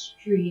thinking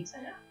straight.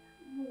 I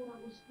don't know what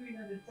I was doing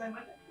at the time.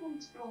 I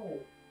don't know.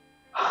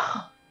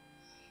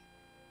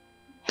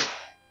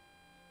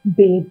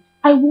 Babe,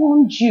 I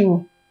warned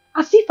you.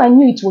 As if I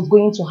knew it was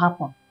going to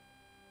happen.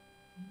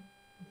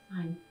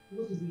 Fine.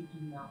 What do we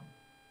do now?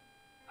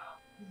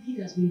 The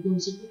deed has been done,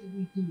 so what do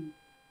we do?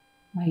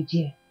 My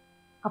dear,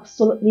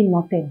 absolutely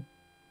nothing.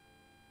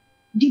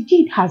 The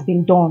deed has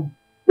been done.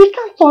 We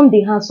can't turn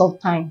the hands of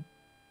time.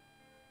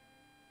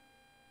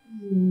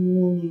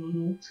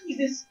 No.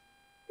 Please,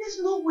 there's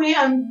no way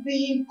I'm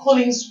being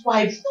Colin's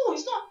wife. No,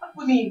 it's not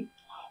happening.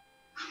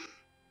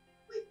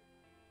 Wait,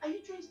 are you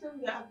trying to tell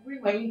me that I've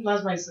bring my own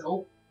plans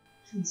myself?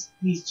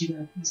 Please,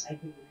 Gina, please, I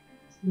beg of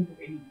you. Think of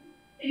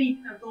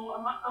anything at all.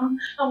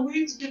 I'm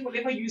willing to do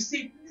whatever you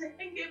say. Please, I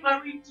can't get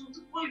married to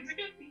Colin. I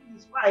can't be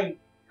his wife.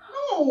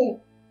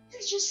 No,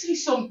 please just say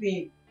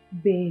something.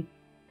 Babe,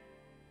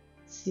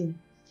 see,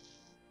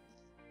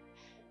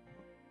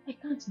 I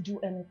can't do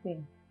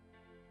anything.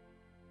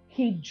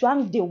 He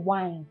drank the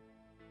wine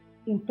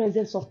in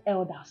presence of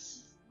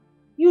elders.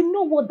 You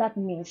know what that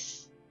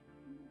means.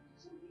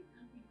 Something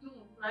can be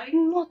done, right?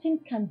 Nothing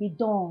can be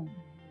done.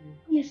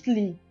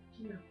 Honestly.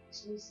 Gina,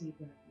 don't say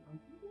that.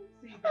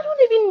 I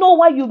don't even know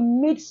why you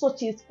made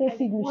such a expensive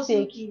mistake. I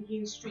wasn't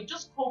thinking straight.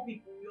 Just call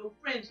people, your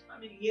friends,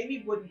 family,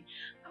 anybody.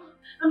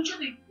 I'm sure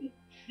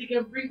they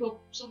can bring up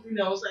something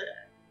else,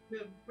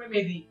 like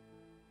remedy,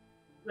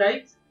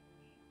 right?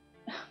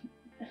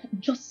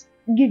 Just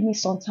give me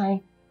some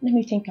time. Let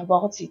me think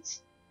about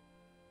it.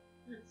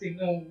 That's a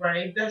no,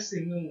 right? That's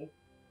a no.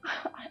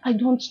 I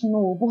don't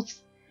know, but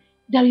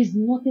there is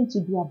nothing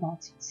to do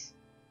about it.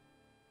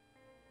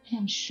 I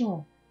am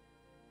sure.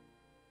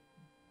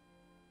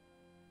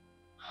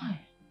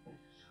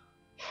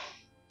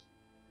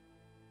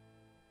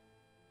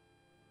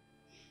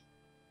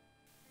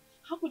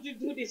 How could you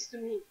do this to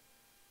me?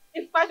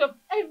 In spite of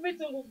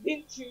everything we've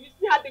been through, you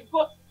still had the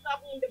guts to stab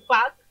me in the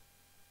back?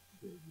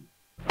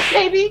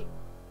 Baby,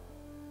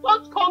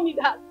 don't call me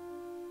that.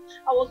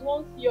 I was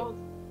once yours,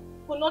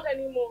 but not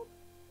anymore.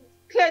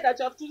 It's clear that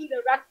you have chosen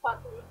the right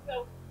path for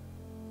yourself.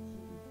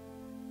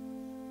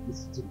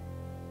 Listen to me.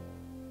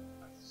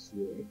 I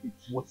swear it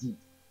wasn't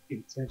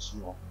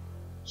intentional.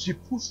 She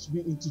pushed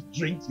me into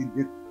drinking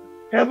it.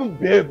 Heaven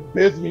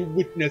bears me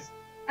witness.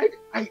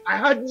 I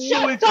had no...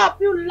 Shut up,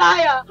 you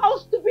liar! How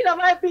stupid have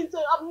I been to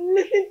have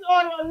listened to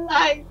all your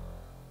lies?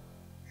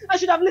 I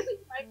should have listened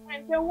to my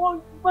friends, they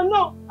won't. But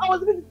no, I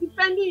was even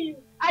defending you.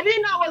 I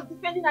didn't know I was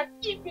defending an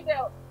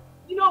infidel.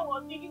 You know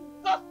what? You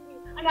disgust me,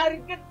 and I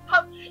regret to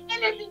have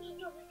anything to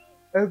do with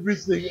you.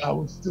 Everything I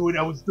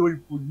was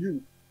doing for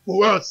you.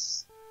 For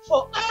us.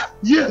 For us?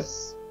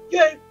 Yes!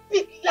 You're a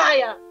big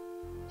liar.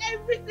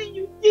 Everything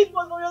you did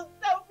was for your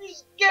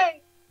selfish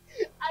gain.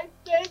 I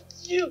begged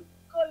you,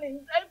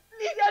 Collins. I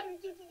pleaded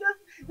with you to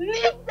just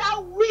leave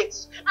that witch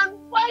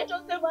and find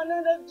yourself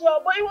another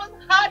job. But it was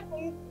hard for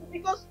you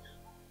because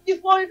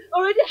you've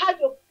already had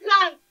your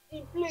plan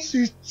in place.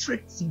 She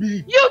tricked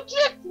me. You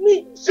tricked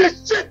me. She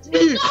tricked me.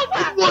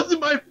 It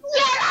wasn't my fault.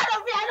 Get out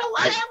of here. I don't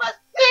want to ever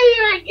see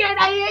you again. I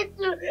hate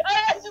you. I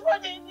hate you for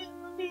doing this to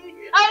me.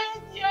 I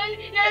hate you.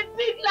 You're a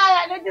big liar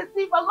and a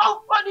deceiver. I'm going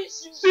to punish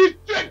you. She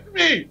tricked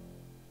me.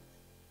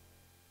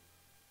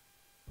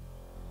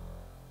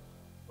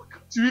 Why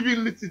can't you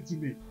even listen to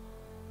me?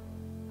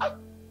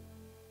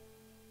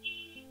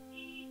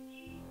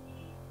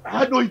 I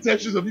had no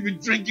intentions of even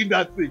drinking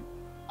that thing.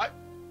 I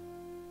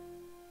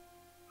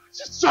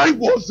just trying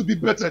for us to be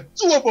better.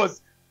 Two of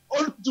us.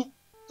 All to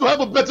have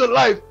a better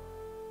life.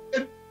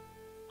 And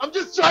I'm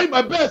just trying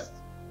my best.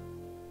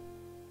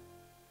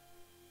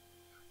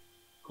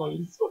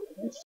 Collins.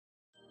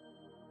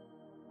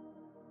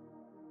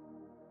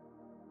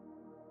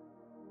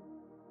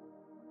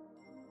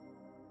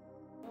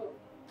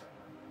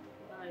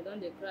 I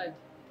don't dey cry.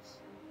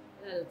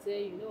 I tell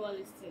you, no one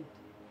listen.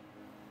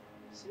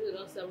 She really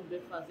don't serve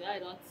breakfast. Yeah, I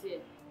don't tear.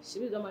 She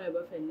really don't marry her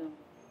boyfriend now.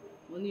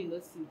 Money you no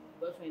see,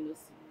 boyfriend you no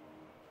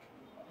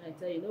see. I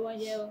tell you, no one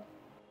here.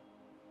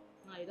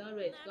 Now you don't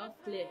read, don't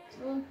clear.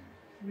 Oh,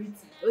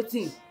 Rita.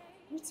 Wetin?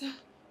 Rita,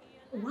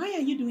 why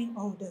are you doing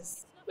all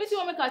this? Wetin you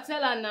want make I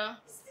tell her now?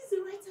 Is this the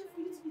right time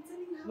for you to be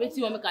telling her? Wetin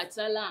you want make I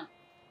tell her?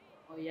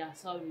 Oh yeah,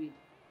 sorry.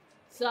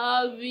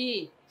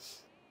 Sorry.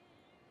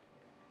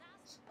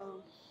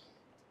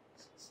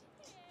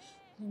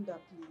 Linda,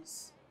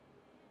 please.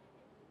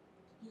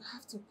 You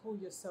have to pull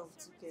yourself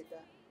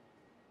together.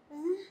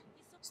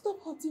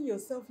 Stop hurting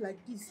yourself like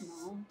this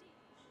now.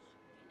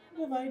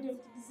 What have I done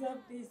to deserve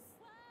this?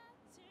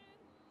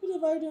 What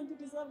have I done to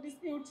deserve this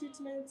ill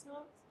treatment,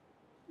 huh?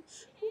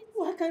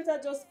 Why can't I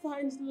just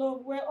find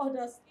love where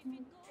others do?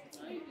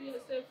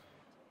 Yourself.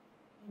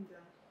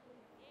 Linda,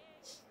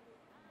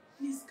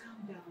 please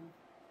calm down.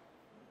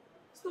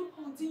 Stop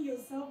hurting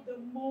yourself the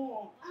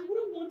more. I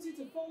wouldn't want you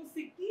to fall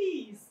sick,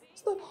 please.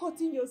 Stop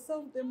hurting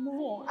yourself the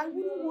more. I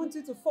wouldn't want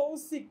you to fall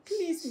sick,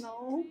 please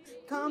now.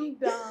 Calm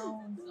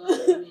down.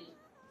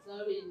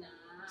 Sorry,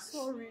 nah.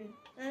 Sorry.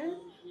 Eh?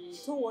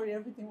 Don't worry,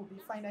 everything will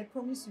be fine. I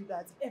promise you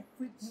that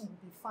everything will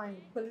be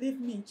fine. Believe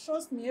me,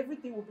 trust me,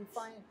 everything will be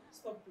fine.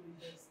 Stop doing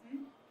this. Eh?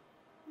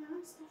 Yeah,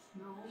 stop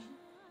now.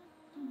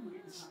 Don't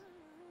worry now.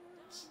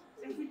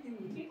 Everything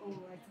will be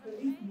alright.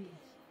 Believe me.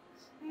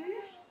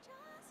 Eh?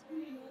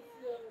 Sorry.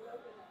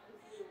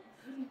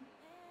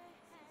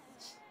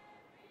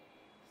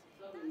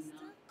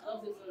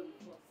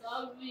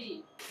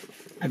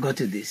 I got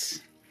you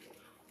this.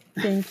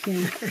 Thank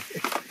you.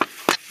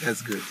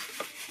 That's good.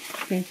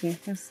 Thank you.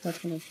 That's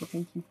thoughtful of you.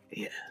 Thank you.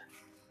 Yeah.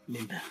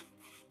 Linda,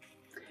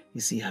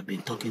 you see, I've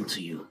been talking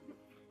to you.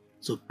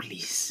 So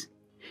please,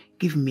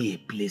 give me a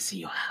place in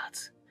your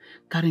heart.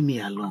 Carry me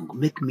along.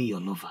 Make me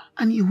your lover.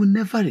 And you will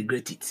never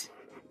regret it.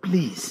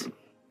 Please.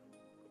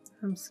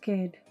 I'm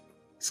scared.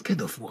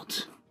 Scared of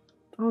what?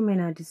 All men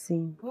are the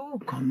same. Oh,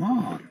 come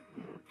on.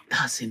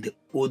 That's in the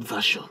old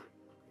version.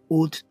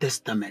 Old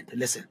Testament.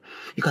 Listen,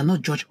 you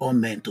cannot judge all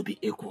men to be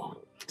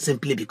equal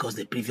simply because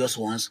the previous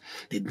ones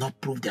did not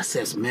prove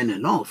themselves men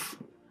enough.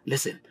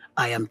 Listen,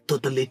 I am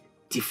totally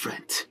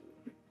different.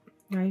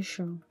 Are you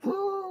sure?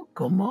 Oh,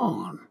 come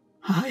on.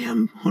 I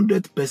am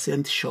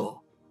 100%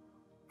 sure.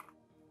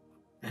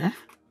 Eh?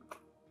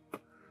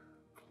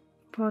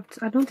 But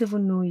I don't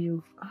even know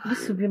you.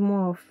 This will be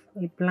more of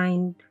a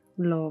blind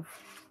love.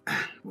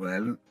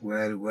 Well.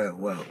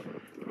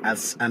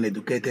 As an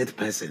educated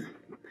person,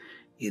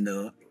 you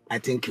know, I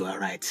think you are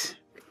right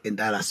in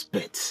that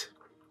aspect.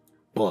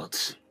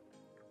 But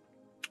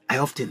I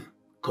often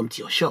come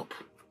to your shop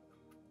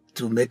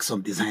to make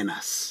some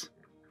designers.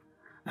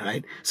 All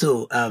right.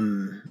 So,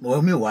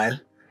 meanwhile,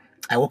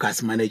 I work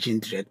as managing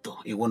director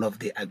in one of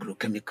the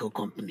agrochemical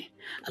company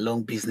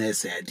along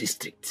business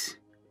district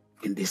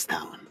in this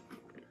town.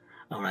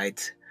 All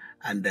right.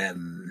 And,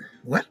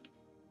 well,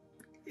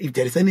 if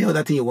there is any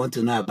other thing you want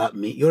to know about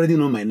me, you already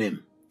know my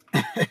name.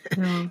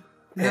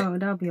 No,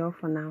 that'll be all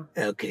for now.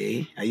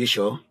 Okay. Are you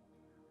sure?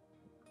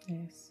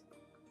 Yes.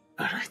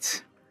 All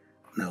right.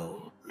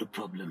 No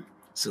problem.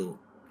 So,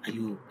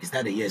 is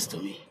that a yes to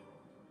me?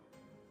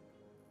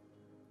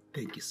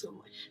 Thank you so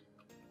much.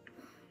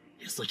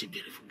 You're such a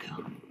beautiful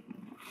girl.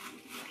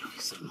 I love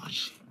you so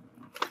much.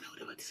 And I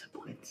will never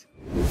disappoint.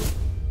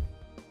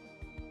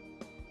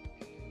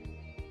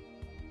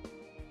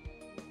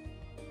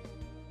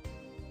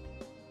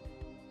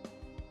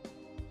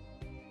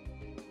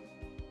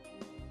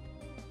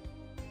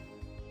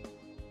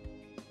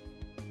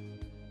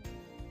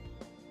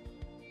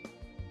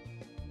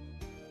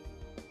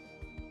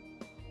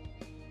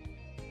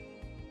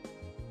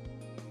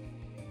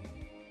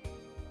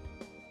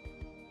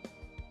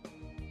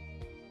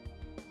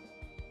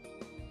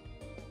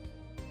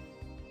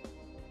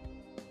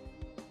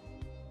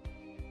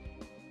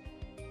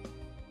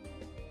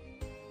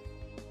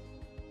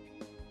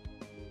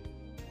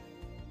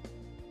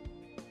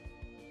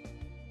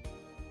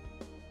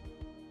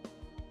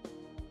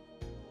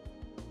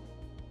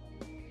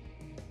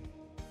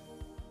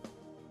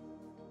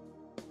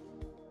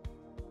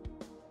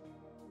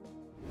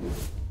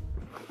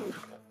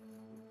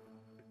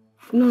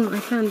 No, I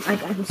can't.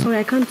 I'm sorry,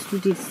 I can't do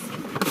this.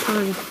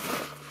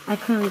 I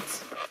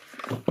can't.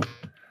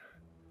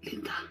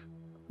 Linda,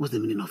 what's the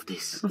meaning of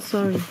this? I'm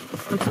sorry.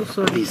 I'm so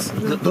sorry. Please,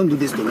 No. don't do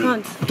this to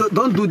me.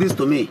 Don't do this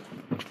to me.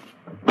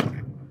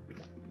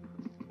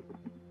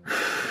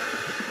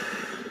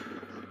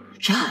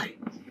 Chai,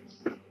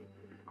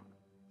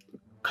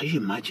 can you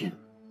imagine?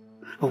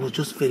 I was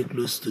just very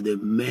close to the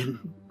main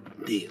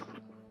deal.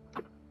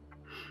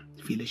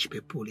 Village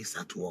people is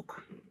at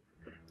work.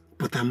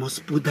 But I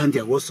must put down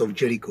their walls of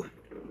Jericho.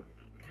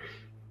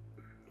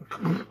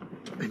 Come on,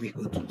 let me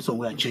go to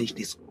somewhere and change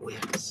these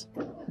wares.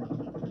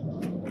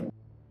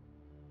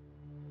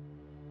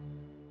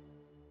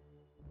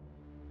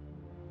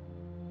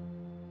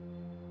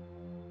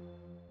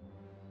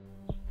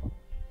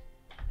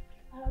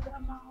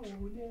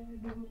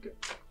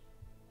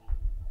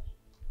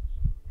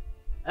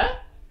 Huh?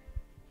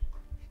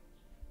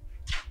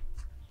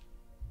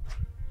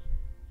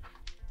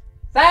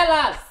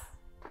 Silas!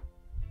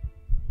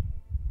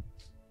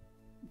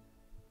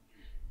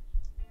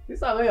 This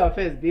one where your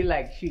face be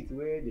like shit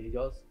where they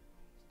just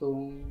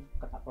stone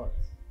catapult.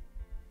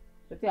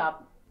 What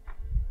happen?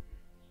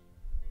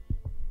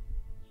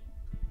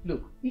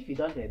 Look, if you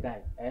don't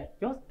die,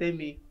 just tell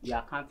me your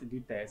account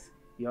details,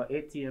 your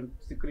ATM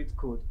secret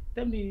code.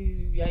 Tell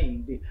me where you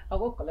dey. I'll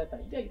go collect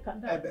it. There you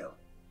can die. Abel,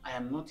 I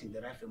am not in the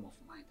right frame of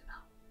mind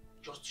now.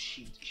 Just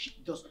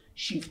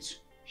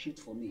shift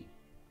for me.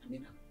 I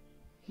mean,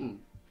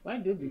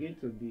 When do you begin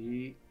to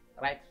be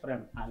right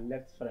frame and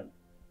left frame?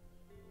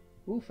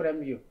 Who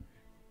frame you?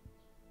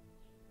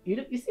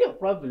 You see a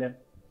problem?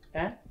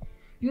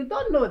 You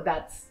don't know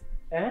that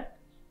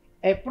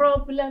a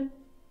problem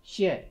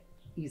shared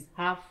is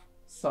half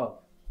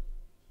solved.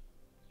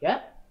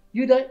 Yeah?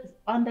 You don't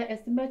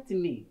underestimate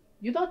me.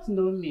 You don't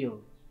know me.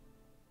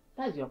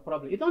 That's your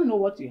problem. You don't know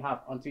what you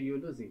have until you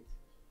lose it.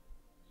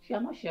 If you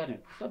are not sharing,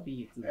 so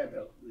be it.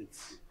 Wait.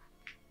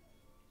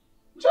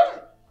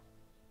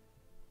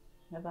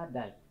 Never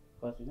die,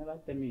 because you never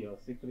tell me your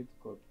secret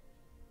code.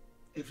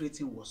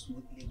 Everything was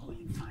smoothly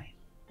going fine.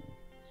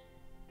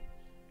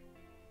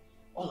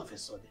 All of a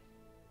sudden,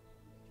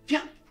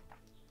 yeah,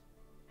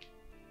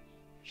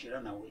 she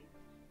ran away.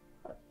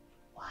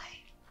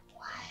 Why?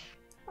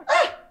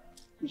 Ah!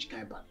 Which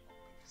kind of bad luck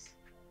is this?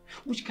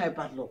 Which kind of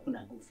bad luck when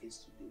I go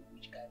face today?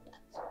 Which kind of bad?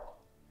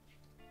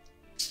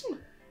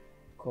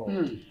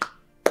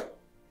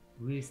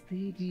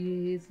 Wasted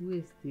years,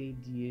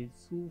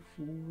 so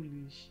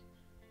foolish.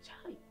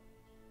 Chai.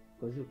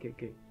 Because okay,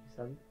 you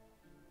sabi?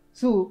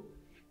 So,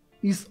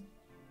 it's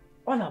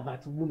all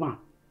about woman.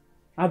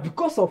 And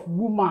because of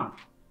woman,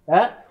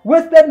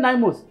 wasted 9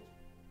 months.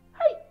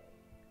 Hi.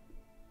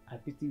 I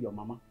pity your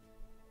mama.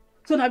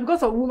 So now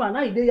because of woman,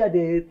 now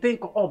they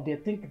think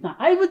now.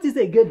 I even think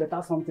they get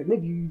better something.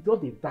 Maybe you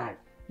don't die.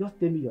 Just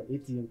tell me your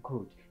ATM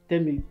code.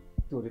 Tell me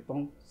to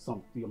return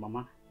some to your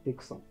mama.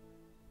 Take some.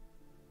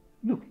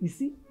 Look, you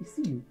see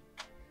you.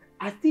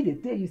 I still they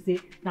tell you say,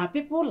 now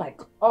people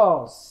like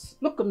us,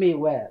 look at me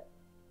well.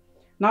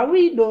 Now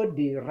we know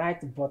the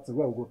right button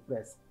where we go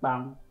press.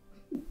 Bam.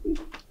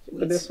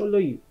 They follow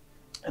you.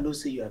 I know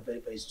say you are a very,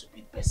 very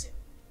stupid person.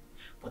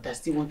 But I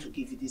still want to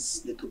give you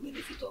this little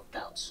benefit of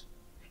doubt.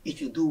 If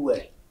you do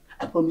well,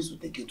 I promise to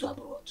take you to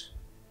abroad.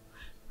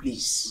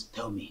 Please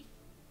tell me,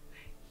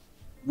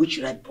 which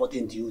right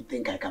button do you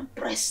think I can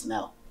press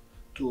now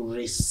to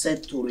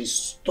reset, to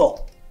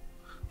restore,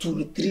 to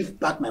retrieve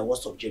back my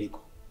words of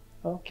Jericho?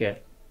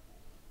 Okay.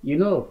 You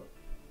know,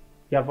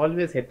 you have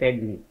always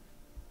hated me.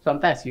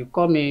 Sometimes you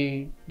call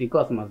me the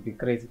gods must be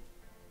crazy.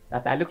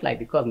 That I look like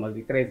the gods must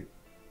be crazy.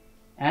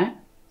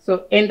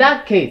 So in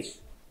that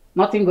case,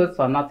 nothing goes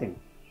for nothing.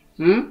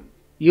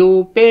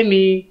 You pay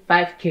me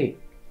 5K.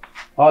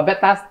 Or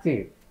better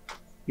still,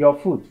 your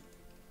food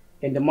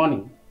in the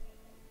morning,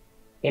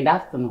 in the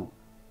afternoon,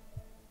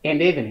 in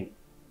the evening,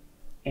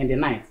 in the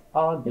night,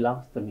 all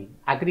belongs to me.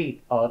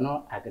 Agreed or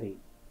not agreed?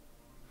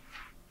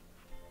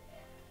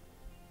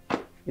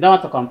 You don't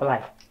want to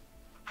comply?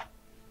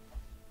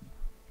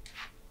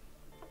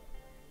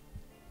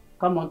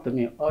 Come on to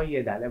me, all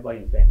ye that labor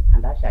in vain,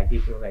 and I shall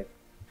give you rest.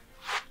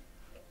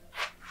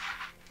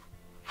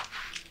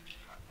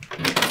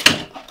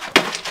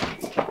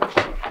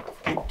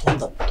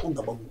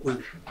 Tonda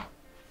bamukwe.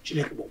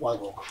 Chineke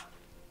bokwago.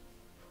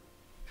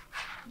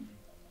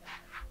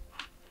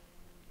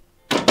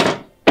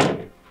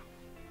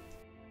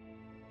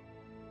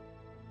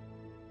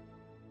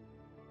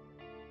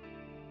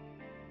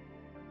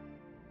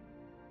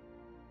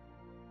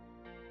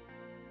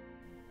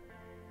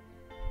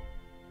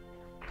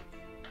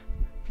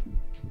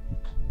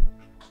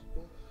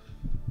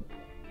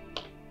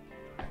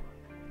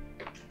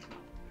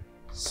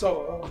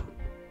 So,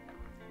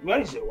 where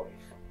is your wife?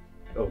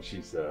 Oh,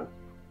 she's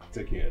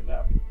taking a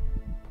nap.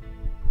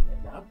 A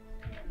nap?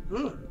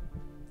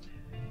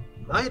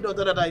 My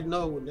daughter that I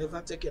know will never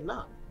take a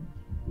nap.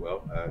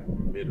 Well, I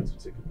made her to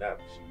take a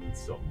nap. She needs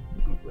some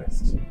good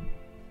rest.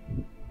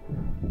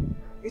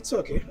 It's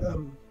okay.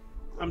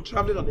 I'm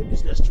traveling on a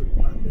business trip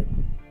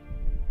and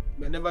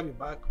may never be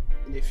back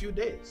in a few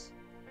days.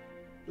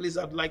 Please,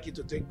 I'd like you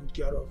to take good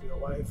care of your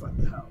wife and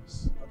the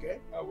house, okay?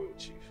 I will,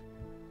 Chief.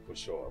 For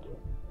sure, I will.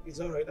 It's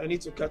all right. I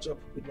need to catch up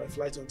with my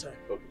flight on time.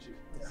 Okay, Chief.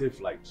 Yeah. Safe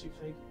flight, Chief.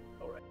 Thank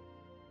you. All right.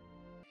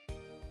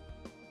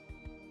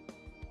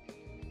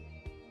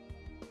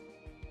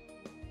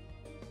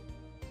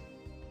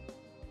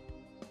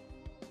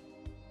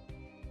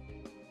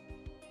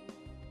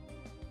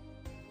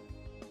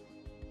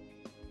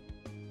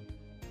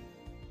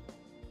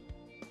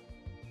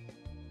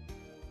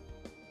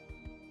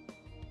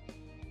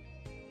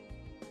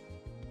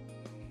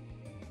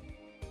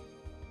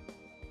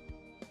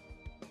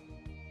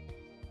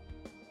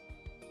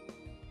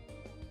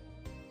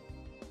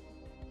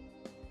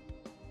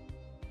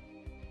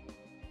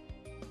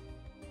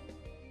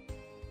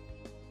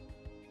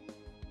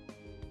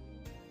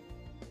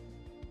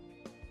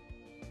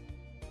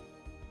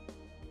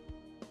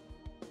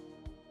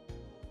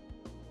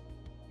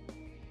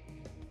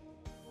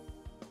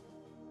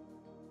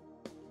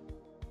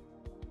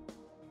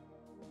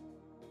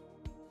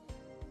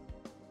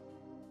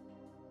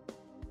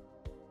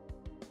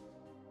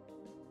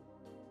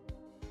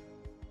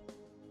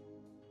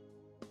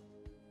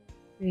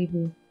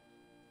 Baby,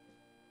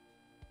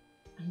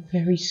 I'm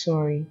very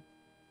sorry.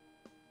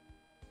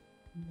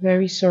 I'm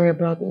very sorry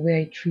about the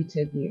way I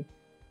treated you.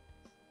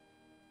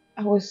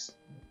 I was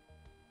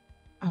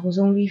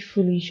only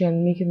foolish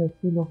and making a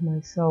fool of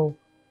myself.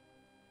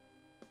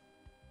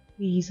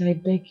 Please, I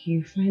beg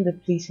you, find a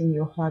place in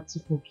your heart to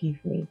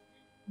forgive me.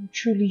 I'm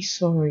truly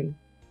sorry.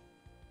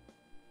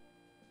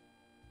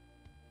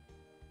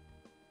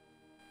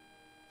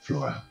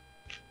 Flora,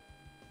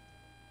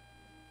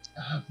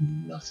 I have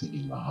nothing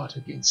in my heart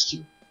against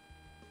you.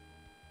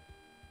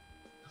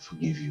 I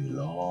forgave you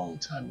a long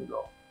time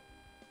ago.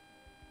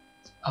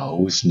 I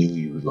always knew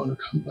you were going to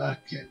come back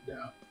and,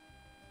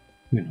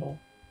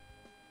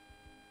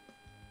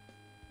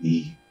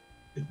 be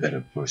a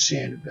better person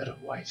and a better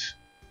wife.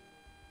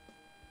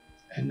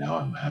 And now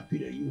I'm happy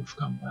that you've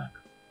come back.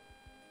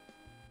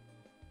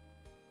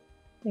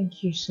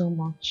 Thank you so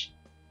much.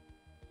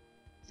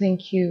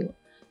 Thank you.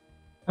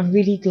 I'm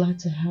really glad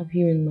to have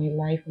you in my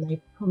life, and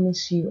I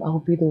promise you I'll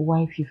be the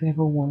wife you've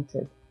ever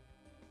wanted.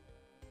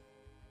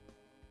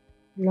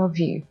 Love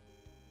you.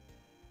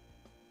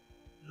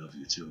 Love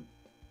you too.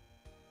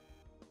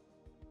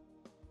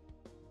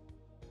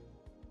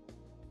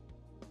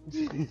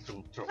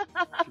 Don't talk.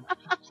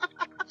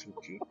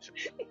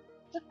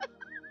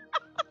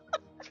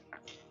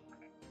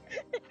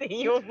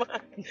 You're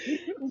mad.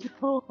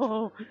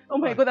 No. Oh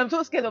my God, I'm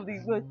so scared of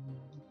these words.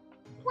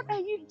 What are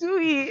you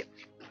doing?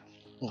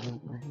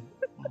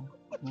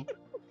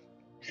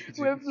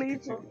 We're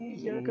playing some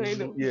Indian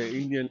kind of. Yeah,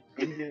 Indian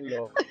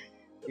love.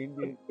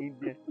 Indian.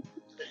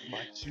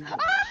 Machu.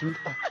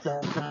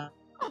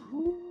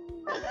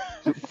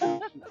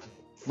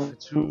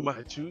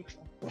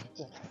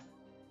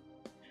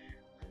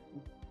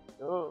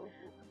 Oh,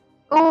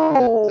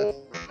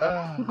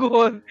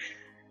 God.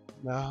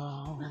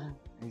 Now,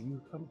 will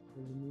you come to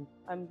me?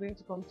 I'm going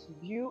to come to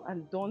you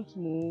and don't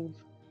move.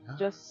 Huh?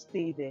 Just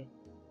stay there.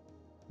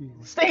 Please.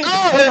 Stay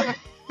there!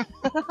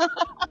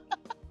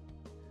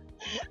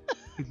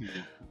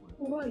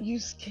 Why are you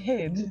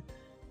scared?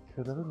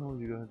 Because I don't know what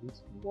you're going to do to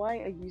me. Why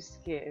are you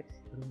scared?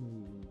 I don't know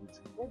what you're going to do to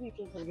me. What do you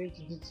think I'm going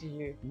to do to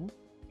you?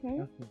 Okay.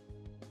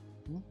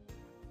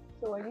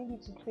 So I need you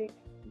to take...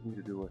 You need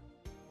to do what?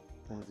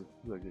 I need to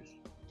do like this.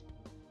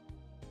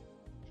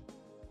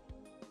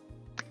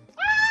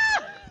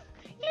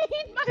 You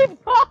hit my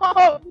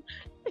bomb!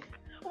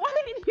 Why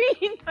did you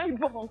hit my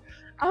bomb?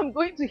 I'm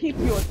going to hit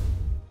yours.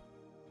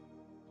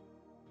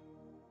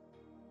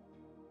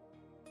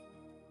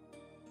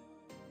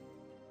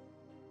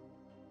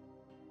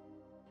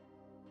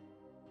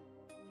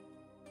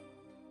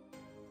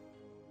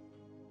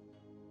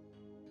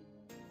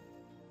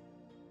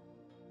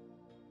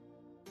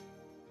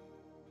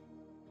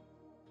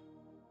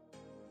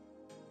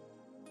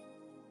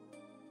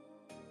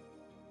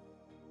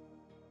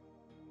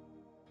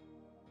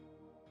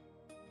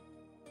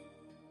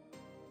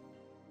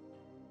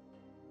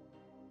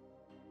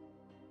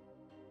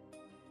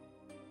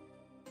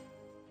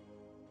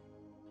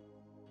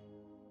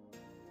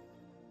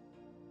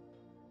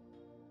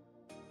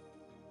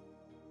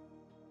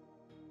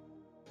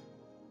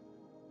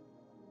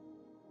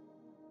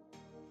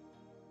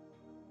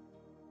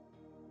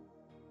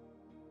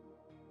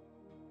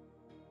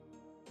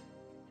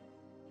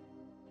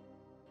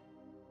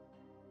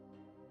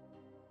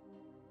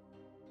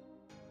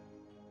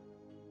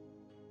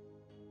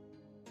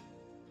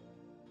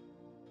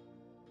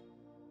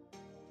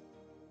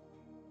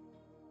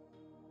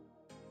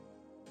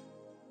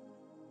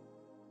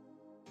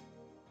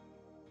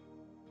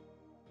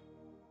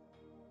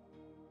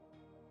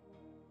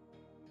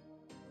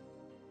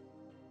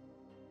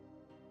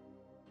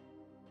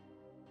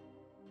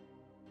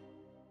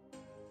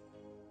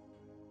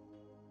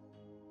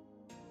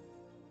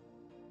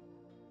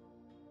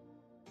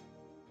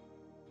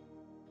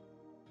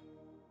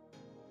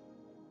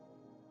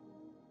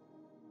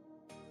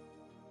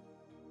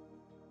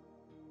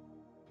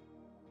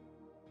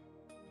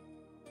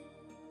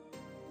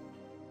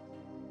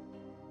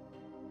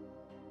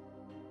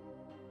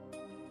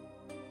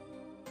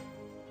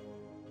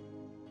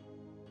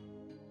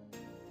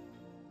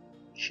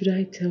 Should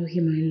I tell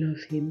him I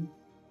love him?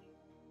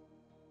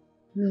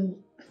 No,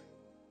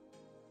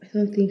 I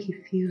don't think he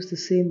feels the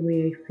same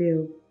way I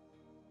feel.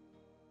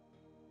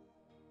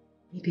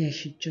 Maybe I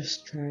should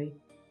just try.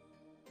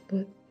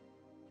 But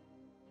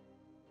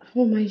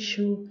how am I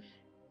sure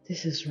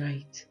this is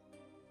right?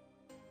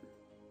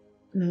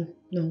 No,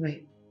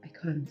 I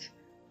can't.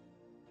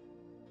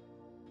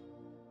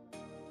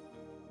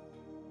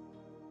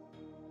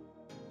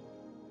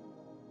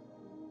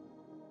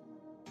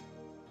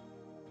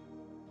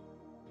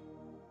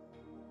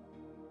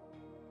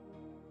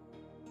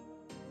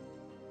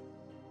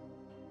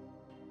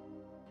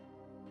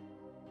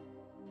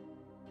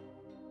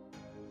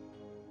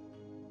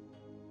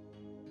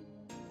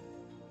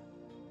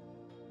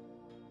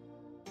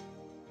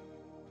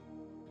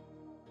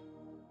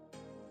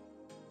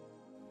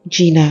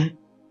 Gina,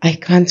 I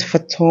can't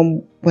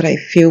fathom what I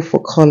feel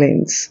for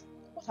Collins.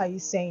 What are you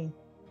saying?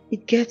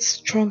 It gets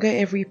stronger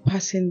every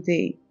passing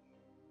day.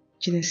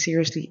 Gina,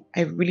 seriously,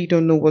 I really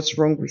don't know what's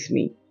wrong with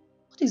me.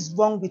 What is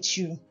wrong with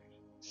you,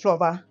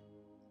 Flora?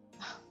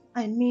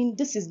 I mean,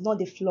 this is not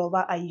the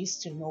Flora I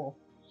used to know.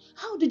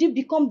 How did you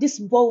become this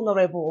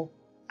vulnerable?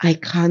 I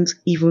can't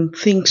even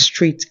think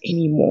straight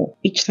anymore.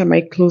 Each time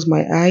I close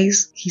my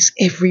eyes, he's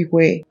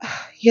everywhere.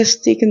 He has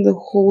taken the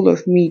whole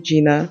of me,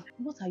 Gina.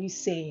 What are you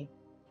saying?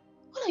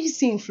 What are you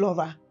saying,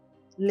 Flora?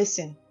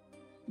 Listen,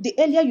 the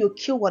earlier you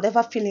kill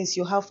whatever feelings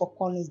you have for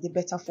Collins, the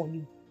better for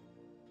you.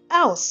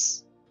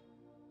 Else,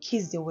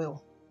 kiss the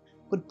will.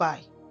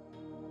 Goodbye.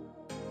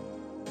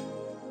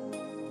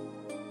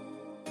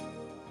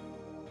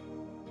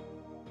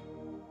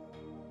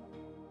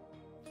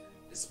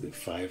 It's been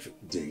 5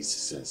 days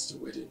since the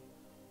wedding.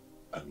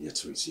 I'm yet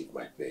to receive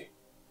my pay.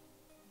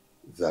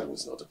 That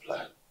was not a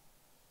plan.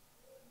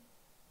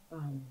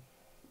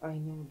 I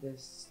know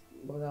this,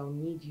 but I'll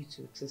need you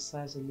to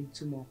exercise a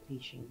little more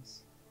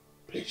patience.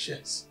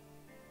 Patience?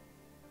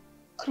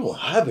 I don't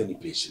have any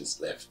patience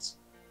left.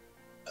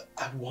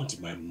 I want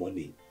my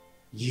money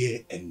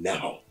here and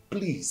now,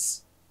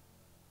 please.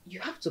 You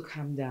have to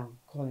calm down,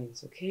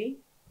 Collins, okay?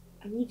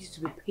 I need you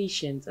to be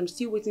patient. I'm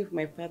still waiting for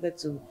my father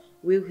to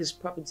will his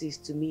properties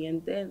to me,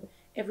 and then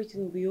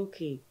everything will be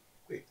okay.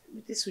 Wait.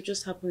 This will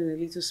just happen in a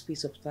little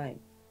space of time.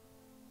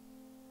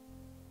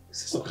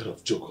 Is this some kind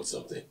of joke or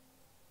something?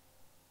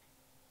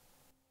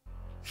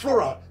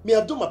 Flora, may I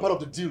have done my part of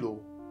the deal, oh?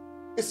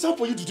 It's time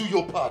for you to do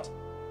your part.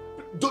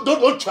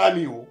 Don't try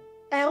me, oh.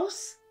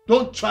 Else?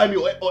 Don't try me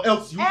or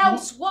else you...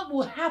 Else, what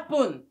will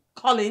happen,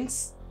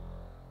 Collins?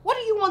 What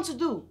do you want to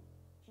do?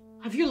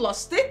 Have you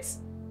lost it?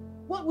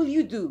 What will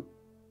you do?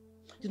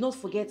 Do not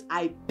forget,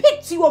 I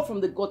picked you up from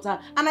the gutter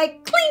and I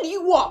cleaned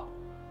you up.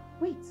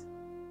 Wait,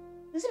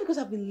 is it because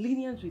I've been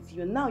lenient with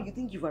you and now you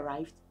think you've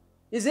arrived?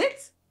 Is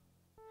it?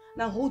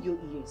 Now hold your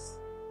ears.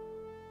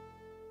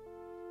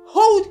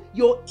 Hold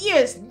your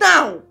ears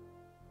now!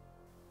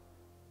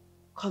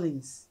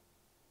 Collins,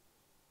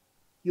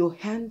 your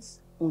hands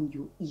on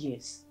your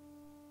ears.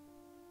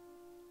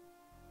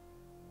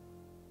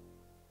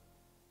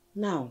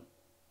 Now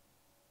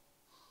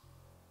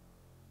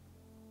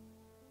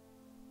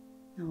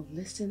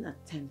listen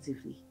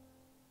attentively.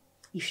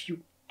 If you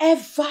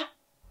ever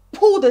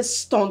pull this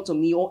stunt on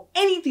me or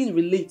anything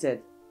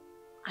related,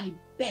 I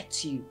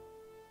bet you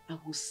I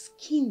will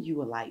skin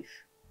you alive.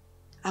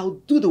 I'll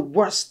do the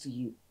worst to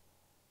you.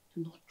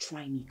 Do not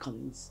try me,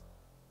 Collins.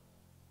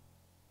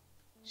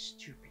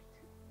 Stupid.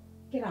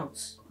 Get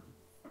out.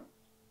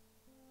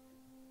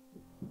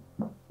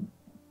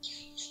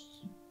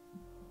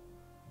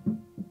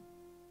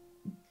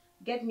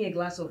 Get me a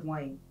glass of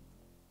wine.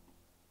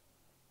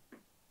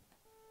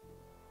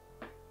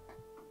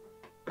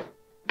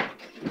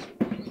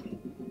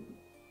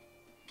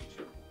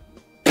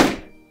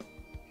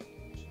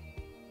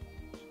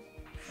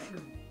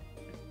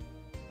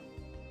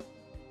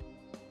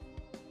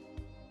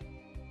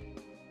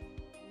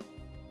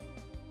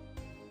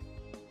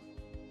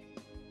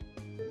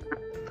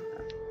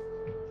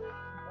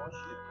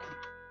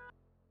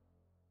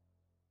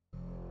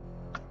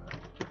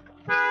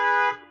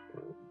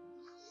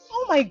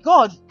 Oh my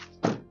God!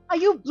 Are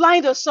you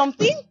blind or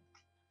something?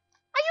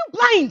 Are you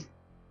blind?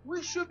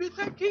 We should be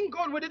thanking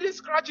God we didn't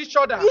scratch each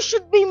other. You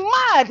should be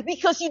mad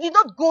because you did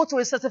not go to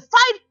a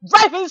certified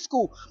driving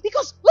school.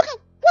 Because look at,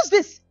 what's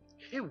this?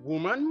 Hey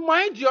woman,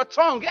 mind your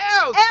tongue,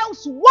 else!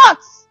 Else what?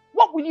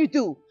 What will you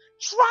do?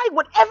 Try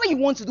whatever you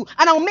want to do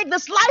and I'll make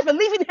this life a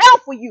living hell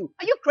for you.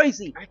 Are you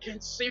crazy? I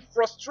can see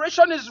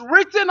frustration is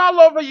written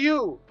all over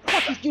you.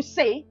 What did you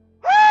say?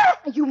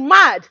 Are you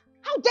mad?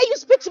 How dare you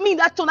speak to me in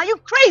that tone? Are you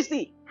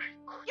crazy?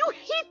 You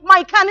hit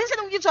my car and instead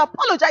of you to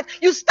apologize,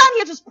 you stand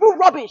here to spew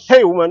rubbish.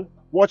 Hey woman,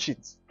 watch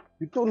it.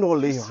 You don't know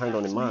lay your hand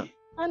on a man.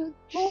 And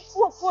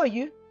who are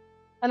you?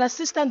 An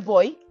assistant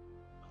boy?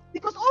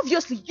 Because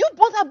obviously you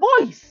both are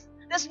boys.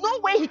 There's no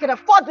way he can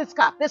afford this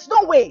car. There's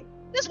no way.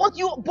 This is what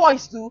you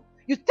boys do.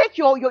 You take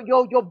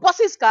your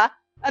boss's car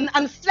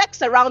and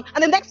flex around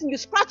and the next thing you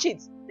scratch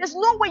it. There's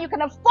no way you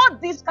can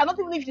afford this car, not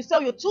even if you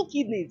sell your 2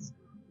 kidneys.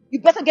 You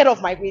better get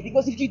off my way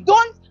because if you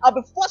don't, I'll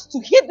be forced to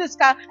hit this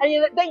car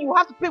and then you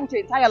have to pay with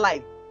your entire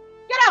life.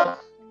 Get out!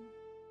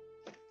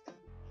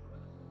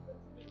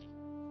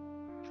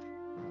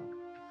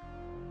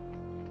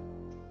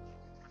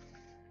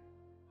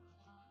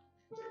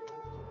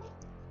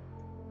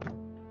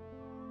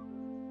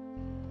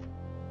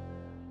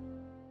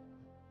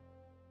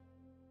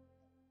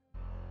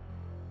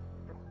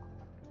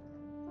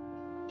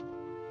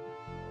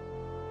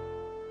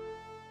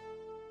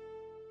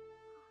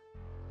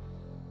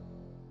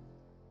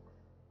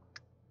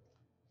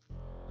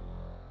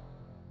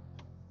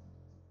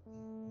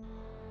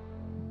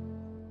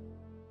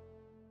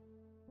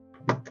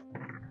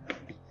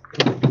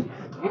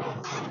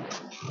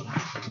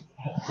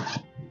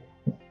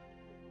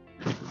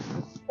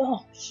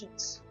 Oh,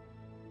 shit.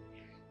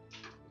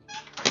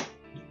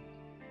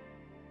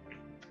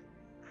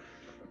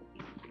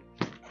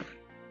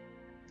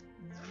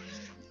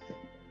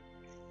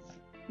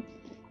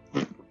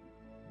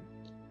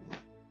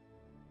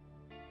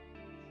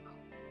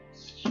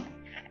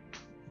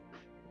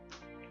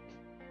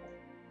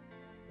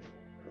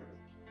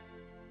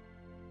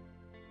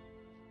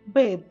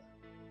 Babe,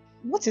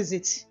 what is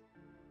it?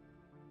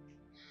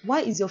 Why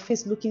is your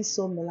face looking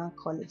so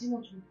melancholic?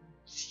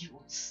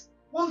 Idiots.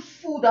 One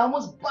fool that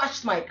almost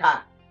bashed my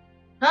car.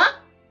 Huh?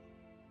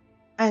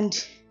 And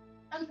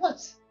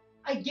what?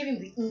 I gave him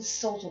the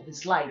insult of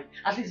his life.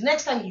 At least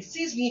next time he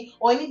sees me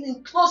or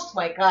anything close to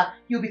my car,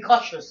 he'll be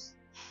cautious.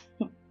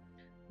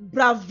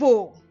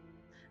 Bravo!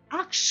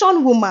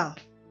 Action woman!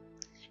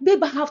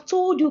 Babe, I have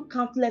told you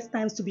countless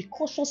times to be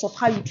cautious of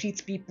how you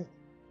treat people.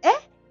 Eh?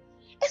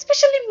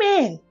 Especially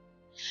men.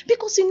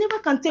 Because you never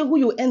can tell who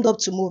you end up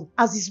tomorrow.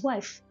 As his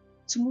wife,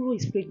 tomorrow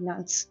is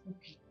pregnant.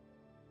 Okay.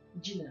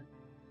 Gina,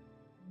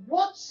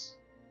 What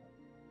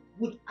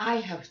would I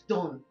have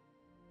done?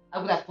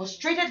 I would have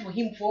frustrated for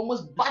him for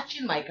almost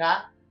bashing my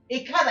car.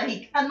 A car that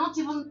he cannot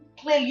even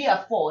clearly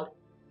afford.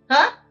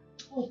 Huh?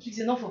 Oh, please,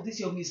 enough of this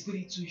your Miss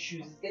Goody Two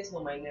Shoes. It's getting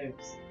on my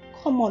nerves.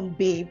 Come on,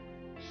 babe.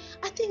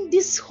 I think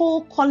this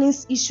whole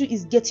Collins issue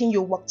is getting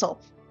you worked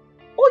up.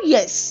 Oh,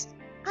 yes.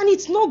 And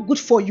it's not good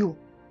for you.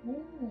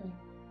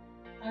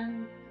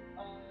 And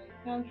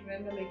I can't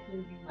remember making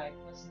you my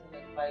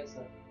personal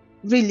advisor.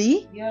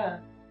 Really? Yeah.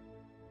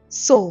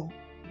 So,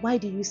 why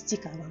do you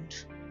stick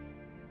around?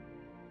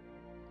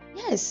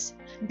 Yes.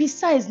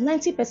 Besides,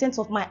 90%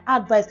 of my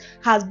advice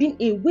has been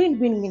a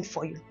win-win-win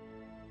for you.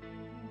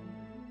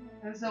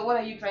 And so what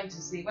are you trying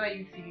to say? What are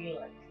you feeling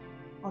like?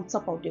 On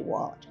top of the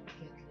world.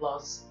 Get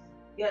lost.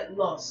 Get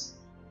lost.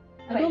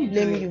 I don't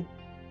blame you.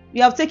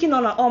 You have taken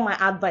on all my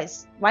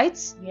advice, right?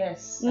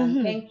 Yes,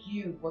 and thank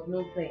you, but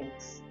no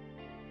thanks.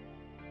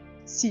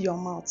 See your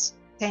mouth.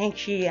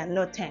 Thank you and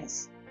no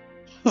thanks.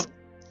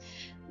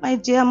 My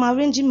dear, I'm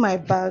arranging my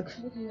bag.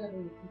 What do you have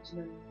in the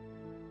kitchen?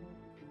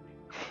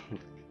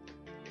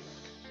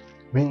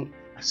 I mean,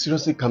 I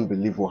seriously can't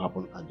believe what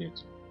happened at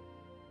that.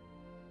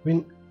 I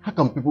mean, how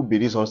can people be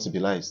this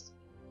uncivilized?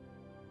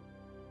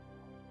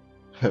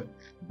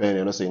 Ben,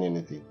 you're not saying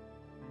anything.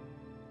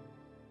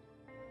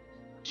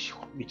 What do you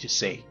want me to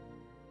say?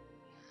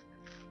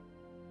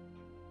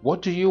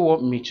 What do you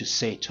want me to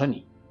say,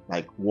 Tony?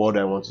 Like what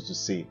I wanted to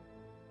say.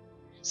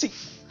 See,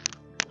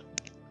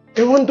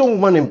 a random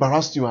woman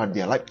embarrassed you out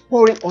there, like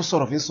pouring all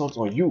sort of insults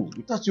on you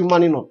without you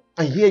manning up.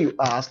 And here you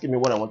are asking me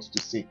what I wanted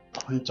to say.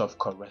 Point of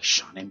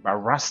correction,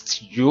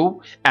 embarrassed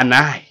you and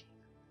I.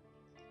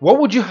 What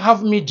would you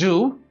have me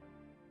do?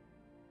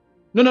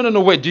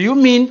 No, wait, do you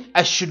mean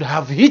I should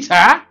have hit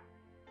her?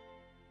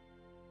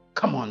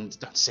 Come on,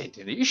 don't say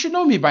it. You should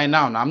know me by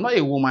now. I'm not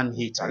a woman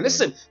hater.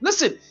 Listen.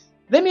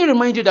 Let me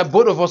remind you that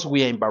both of us were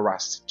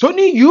embarrassed.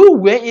 Tony, you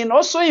were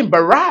also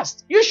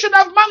embarrassed. You should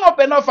have man up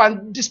enough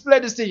and display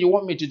this thing you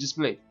want me to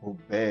display. Oh,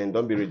 Ben,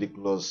 don't be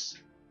ridiculous.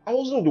 I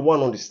wasn't the one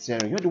on the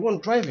steering. You're the one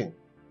driving.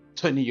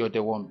 Tony, you're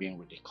the one being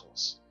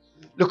ridiculous.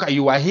 Look at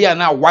you are here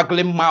now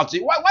waggling mouths.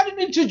 Why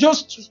didn't you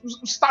just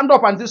stand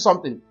up and do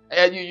something?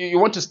 You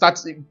want to start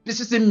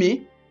pissing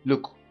me?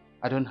 Look,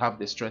 I don't have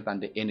the strength and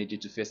the energy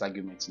to face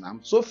arguments now.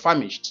 I'm so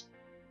famished.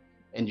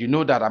 And you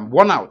know that I'm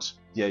worn out.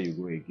 There you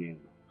go again.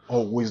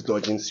 Always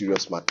dodging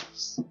serious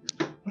matters.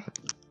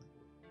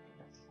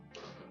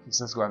 Let's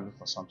just go and look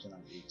for something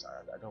and eat.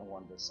 I don't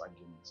want this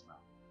argument now.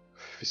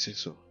 If you say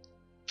so.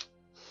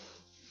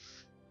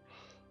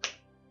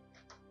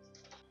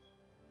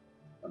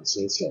 I'm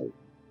so sorry.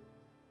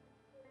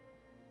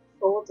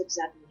 For what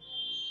exactly?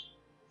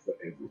 For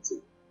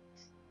everything.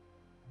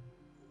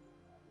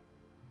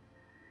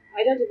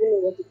 I don't even know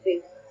what to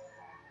think.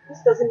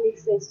 This doesn't make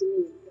sense to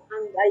me.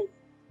 And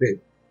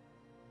Babe,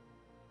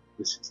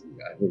 listen to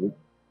me. I know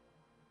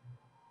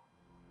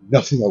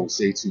nothing I will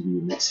say to you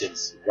will make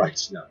sense right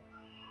now.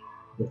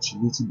 But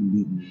you need to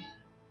believe me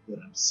that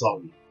I'm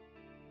sorry.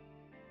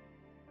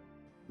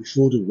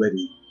 Before the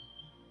wedding,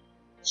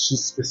 she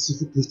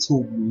specifically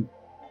told me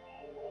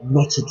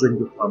not to drink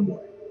the palm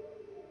wine.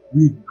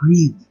 We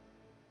agreed.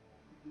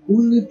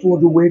 Only for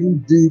the wedding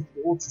day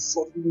for her to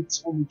suddenly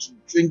tell me to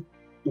drink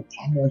the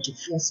palm wine, to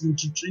force me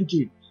to drink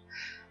it.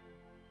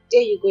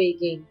 there you go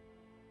again.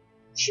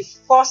 She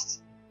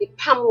forced the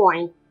palm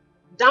wine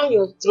down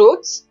your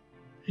throat.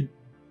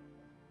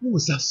 What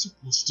was that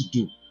supposed to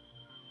do?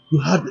 You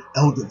had the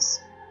elders.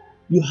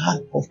 You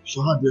had of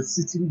Flora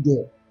sitting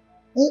there.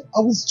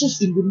 I was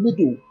just in the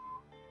middle.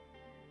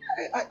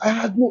 I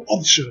had no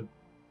option.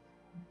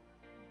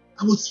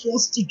 I was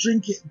forced to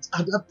drink it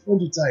at that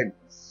point in time.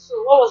 So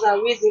what was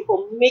her reason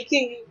for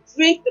making you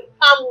drink the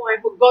palm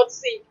wine, for God's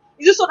sake?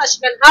 Is it so that she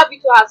can have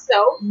it to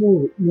herself?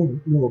 No,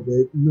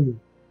 babe.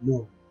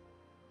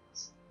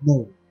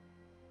 No.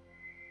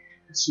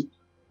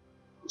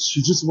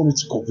 She just wanted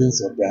to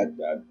convince her dad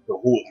that the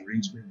whole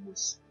arrangement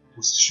was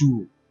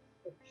true.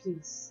 Oh,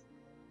 please.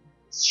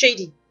 It's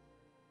shady.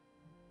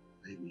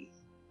 Baby.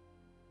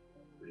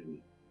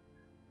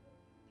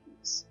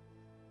 Please.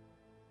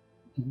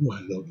 You know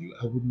I love you.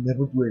 I would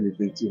never do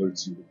anything to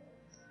hurt you.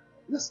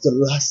 That's the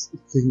last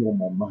thing on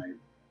my mind.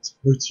 To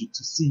hurt you,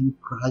 to see you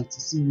cry,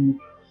 to see you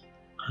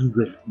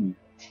angry at me.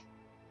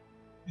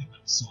 Babe,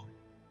 I'm sorry.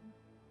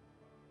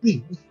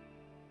 Babe,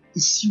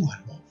 it's you I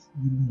love.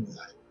 You know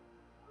that.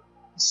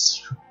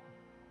 It's you.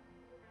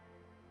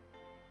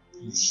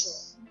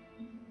 Please.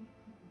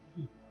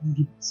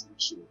 100%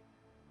 sure.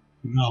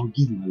 You know, I'll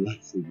give my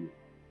life for you.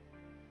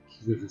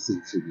 Give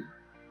everything for you.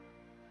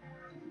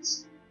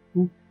 Please.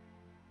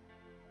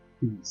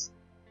 Please.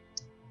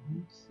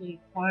 Okay,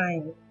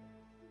 fine.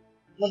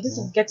 But this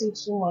is getting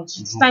too much.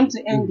 It's time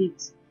to end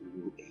it. We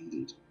will end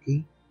it,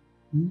 okay?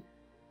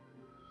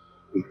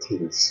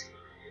 It is.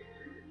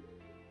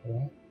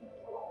 Alright?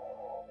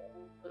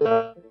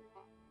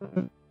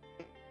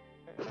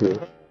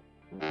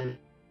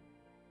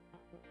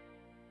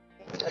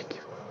 Thank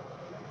you.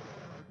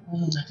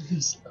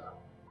 Please.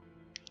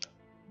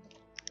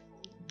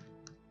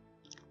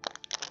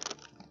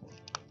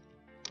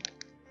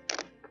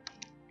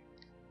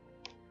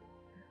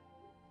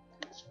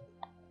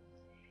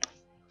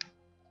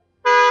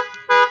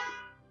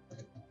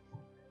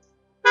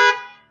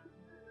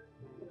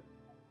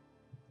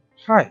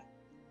 Hi.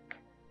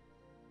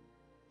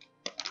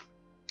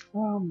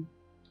 I'm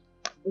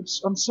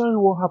sorry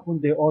what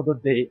happened the other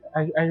day.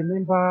 I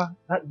remember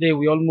that day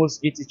we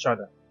almost hit each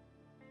other.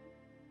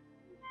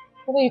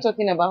 What are you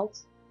talking about?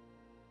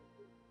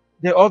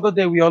 The other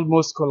day we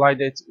almost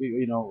collided, I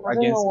don't know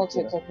against what each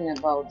you're other. talking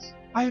about.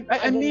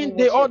 I mean,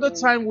 the other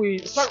time we...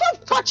 Stop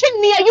touching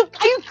me! Are you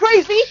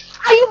crazy?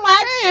 Are you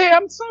mad? Hey,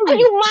 I'm sorry. Are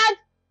you mad?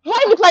 Do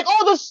I look like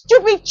all those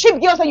stupid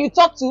cheap girls that you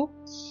talk to?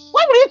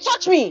 Why would you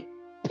touch me?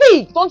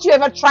 Pig, don't you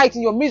ever try it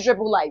in your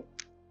miserable life.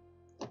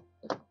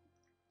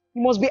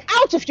 You must be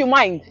out of your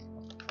mind.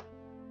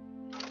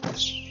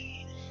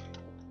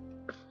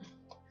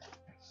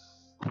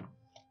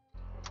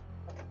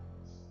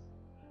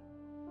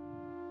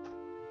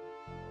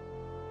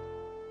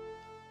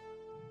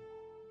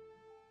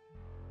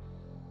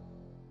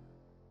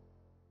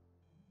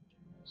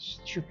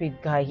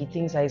 Stupid guy. He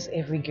thinks that is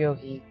every girl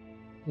he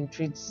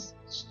treats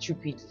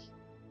stupidly.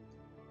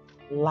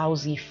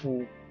 Lousy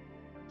fool.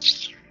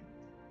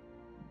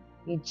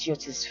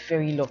 Idiot is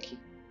very lucky.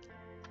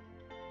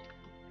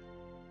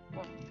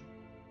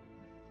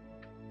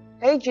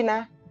 Hey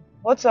Gina,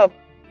 what's up?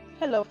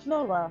 Hello,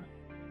 Flora.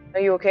 Are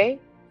you okay?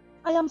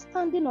 I am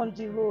standing on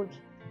the road,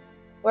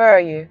 Where are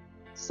you?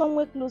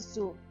 somewhere close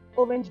to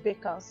Orange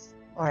Bakers.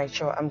 Alright,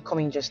 sure. I'm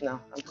coming just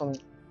now. I'm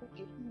coming.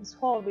 Okay, please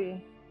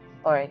hurry.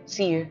 Alright,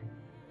 see you.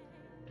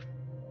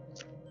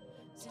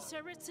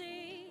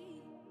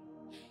 Sincerity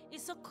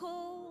is so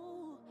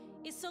cool,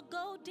 it's so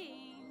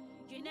golden.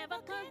 You never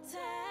can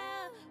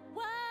tell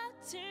what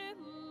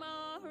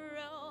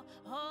tomorrow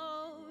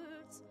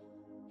holds.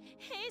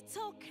 It's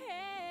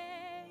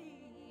okay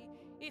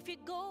if you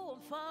go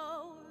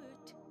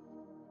forward.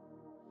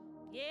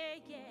 Yeah,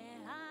 yeah.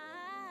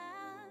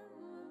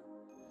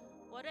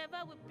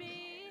 Whatever would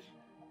be,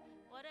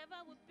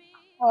 whatever would be.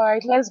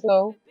 Alright, let's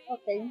go.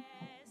 Okay.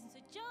 So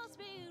just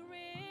be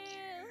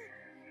real,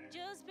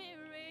 just be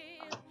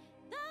real.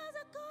 That's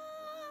a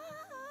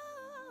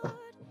good,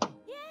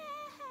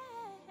 yeah.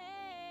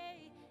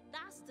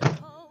 That's the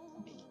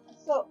code.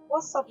 So,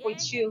 what's up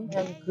with you?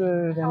 I'm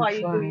good. How are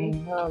you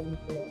doing? How are you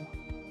doing?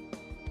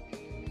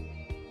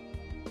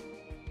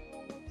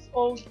 What's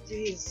all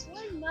this?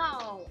 Why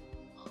now?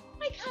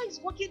 My car is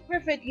working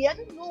perfectly. I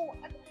don't know.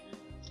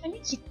 I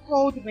need to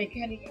call the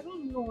mechanic. I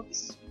don't know.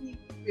 This is really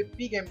a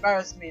big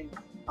embarrassment.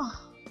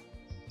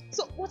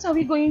 So what are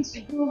we going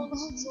to do?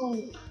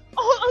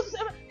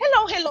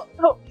 Hello.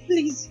 Oh,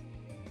 please.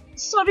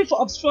 Sorry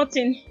for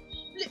obstructing.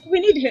 We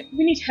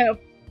need help.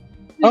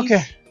 Please.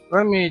 Okay,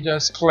 let me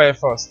just clear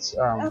first.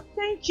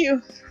 Thank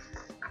you.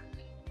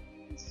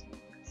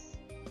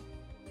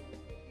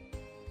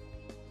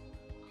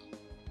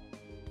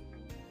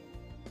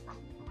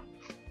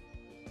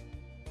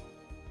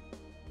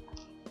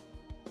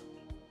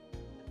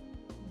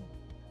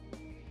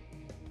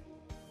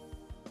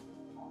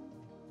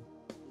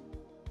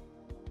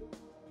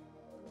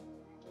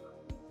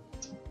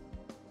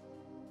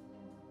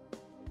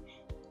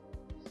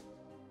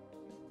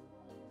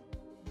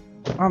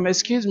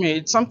 Excuse me,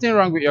 is something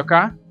wrong with your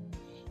car?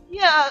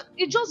 Yeah,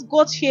 it just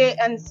got here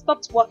and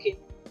stopped working.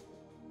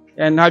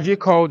 And have you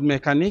called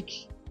mechanic?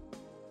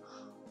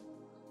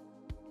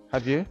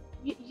 Have you?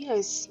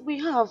 Yes, we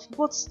have,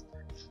 but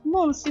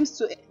none seems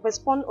to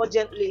respond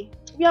urgently.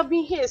 We have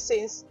been here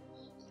since.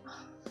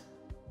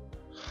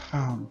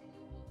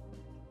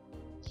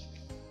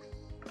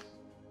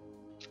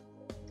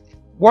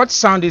 What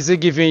sound is it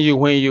giving you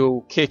when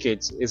you kick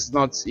it? It's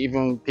not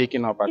even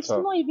picking up at all. It's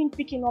not even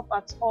picking up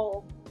at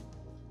all.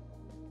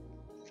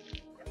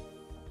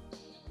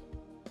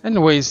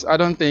 Anyways, I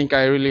don't think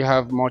I really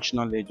have much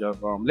knowledge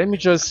of let me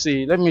just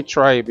see, let me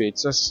try a bit.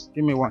 Just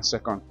give me 1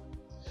 second.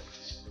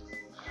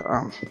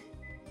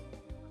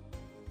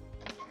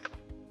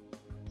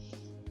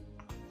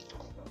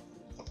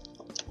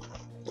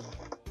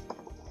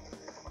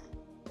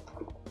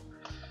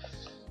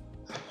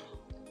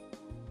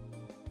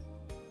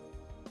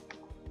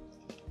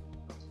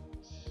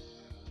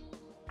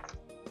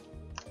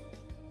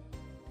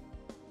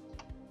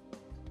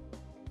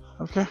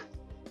 Okay.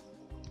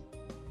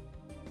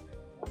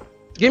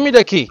 Give me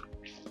the key.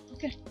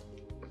 Okay.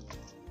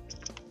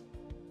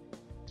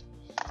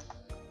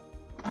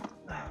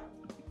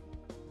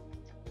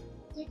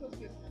 Take off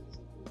your hands.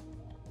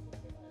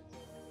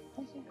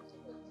 Okay.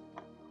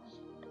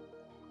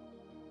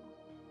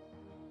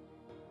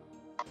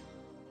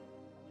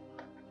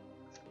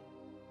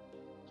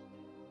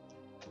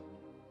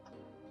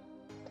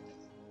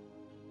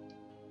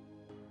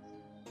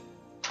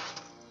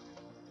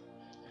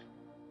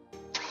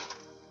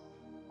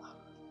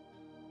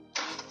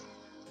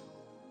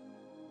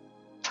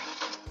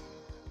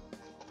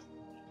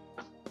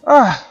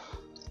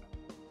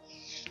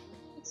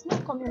 It's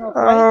not coming up,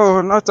 right?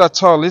 Oh, not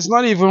at all. It's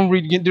not even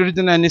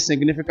reading any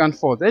significant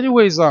fault.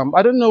 Anyways, I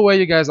don't know where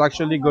you guys are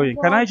actually going.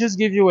 Can I just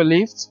give you a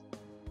lift?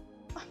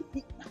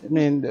 I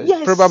mean,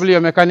 Yes. probably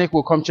your mechanic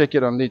will come check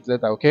it on it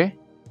later, okay?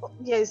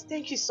 Yes,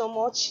 thank you so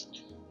much.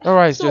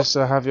 Alright, just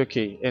have your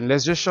key. And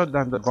let's just shut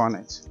down the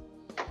bonnet.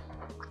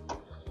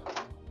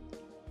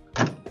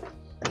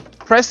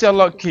 Press your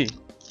lock key.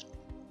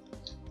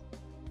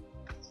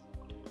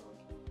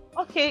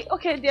 Okay,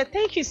 okay, dear.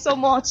 Thank you so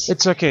much.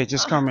 It's okay.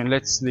 Just come in.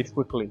 Let's leave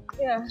quickly.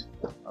 Yeah.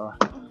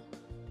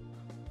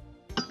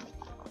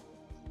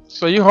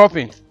 So you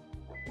hopping?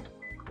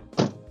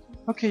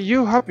 Okay,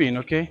 you hopping,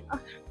 okay?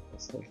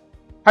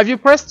 Have you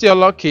pressed your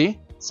lock key?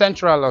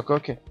 Central lock,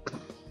 okay.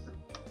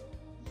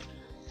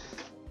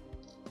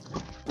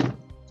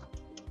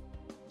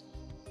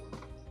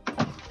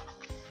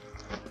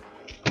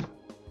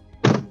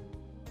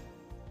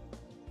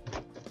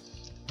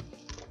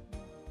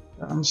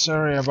 I'm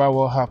sorry about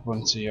what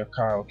happened to your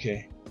car,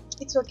 okay?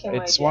 It's okay,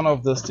 my It's dear. one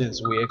of those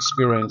things we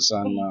experience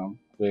and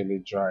daily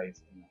drive.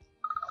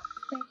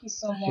 Thank you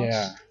so much.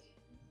 Yeah,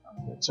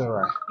 it's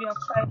alright. You have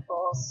tried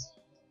for us.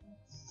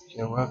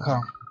 You're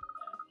welcome.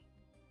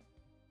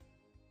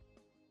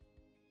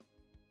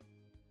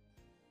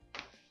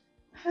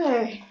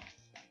 Hey,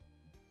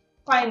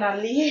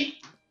 finally.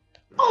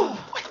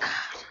 Oh my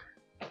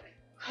God.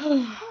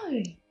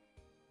 Hi.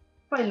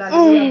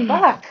 Finally, we are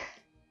back.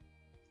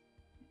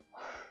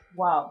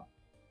 Wow.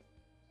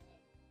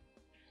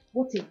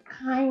 What a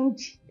kind,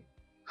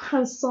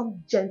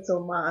 handsome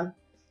gentleman.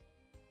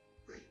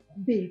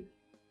 Babe,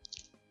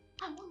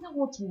 I wonder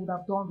what we would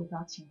have done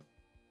without him.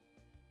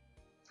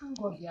 Thank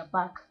God we are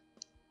back.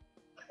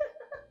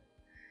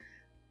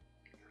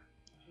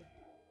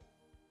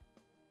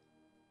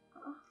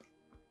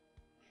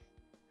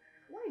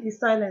 Why the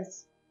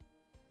silence?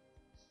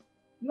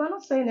 You are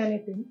not saying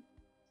anything.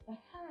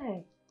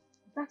 Hey,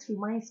 that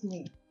reminds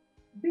me.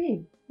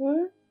 Babe,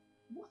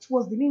 what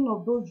was the meaning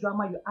of those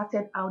drama you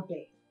acted out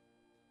there?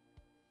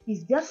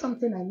 Is there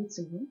something I need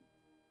to know?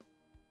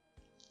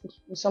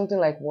 Something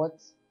like what?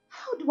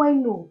 How do I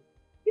know?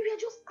 You were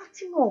just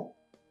acting up.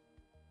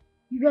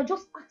 You were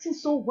just acting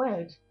so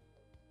weird.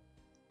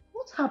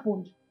 What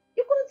happened?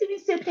 You couldn't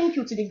even say thank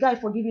you to the guy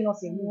for giving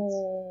us a meet.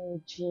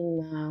 Oh,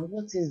 Gina,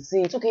 what is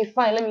it? Okay,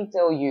 fine, let me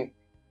tell you.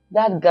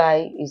 That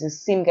guy is the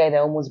same guy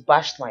that almost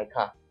bashed my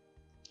car.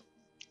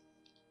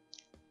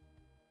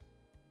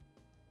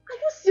 Are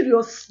you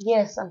serious?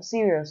 Yes, I'm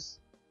serious.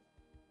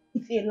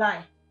 It's a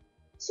lie.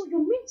 So you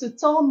mean to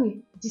tell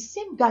me the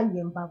same guy you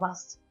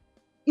embarrassed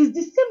is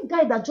the same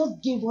guy that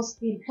just gave us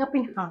a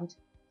helping hand?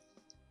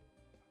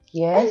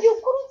 Yes. And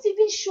you couldn't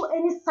even show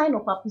any sign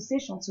of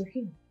appreciation to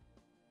him.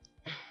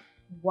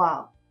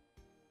 Wow.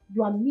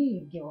 You are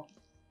mean, girl.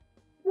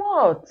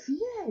 What?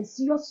 Yes,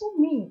 you are so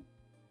mean.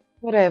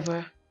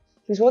 Whatever.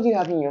 Please, what do you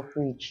have in your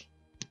fridge?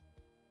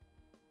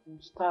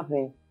 I'm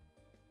starving.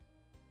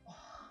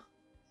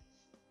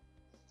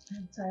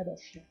 I'm tired of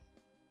you.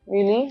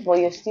 Really? But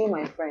you're still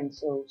my friend,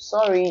 so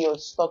sorry you're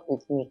stuck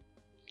with me.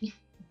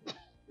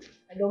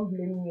 I don't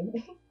blame you.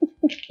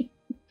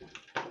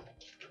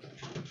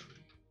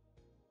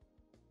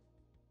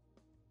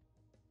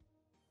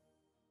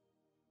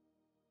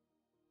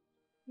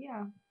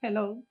 Yeah,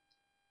 hello.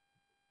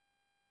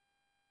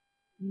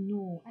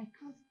 No, I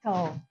can't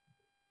tell.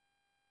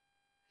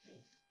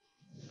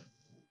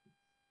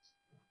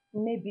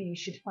 Maybe you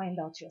should find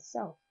out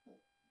yourself.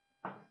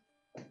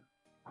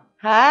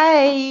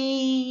 Hi.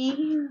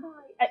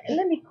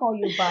 Let me call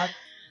you back.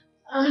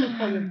 Let me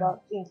call you back.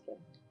 Yes,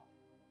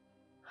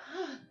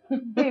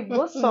 babe,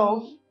 what's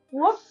up?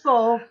 What's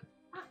up?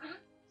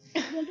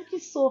 You're looking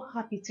so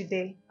happy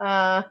today.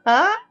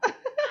 Uh-huh.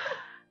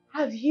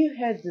 Have you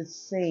heard the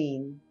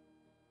saying,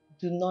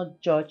 do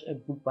not judge a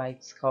book by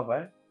its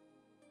cover?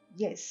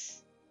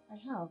 Yes, I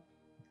have.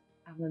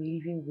 I'm a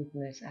living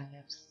witness. I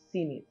have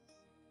seen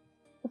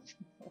it.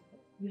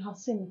 You have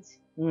seen it?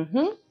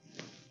 Mm-hmm.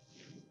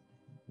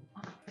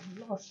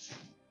 I'm lost.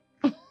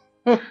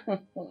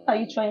 What are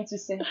you trying to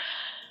say?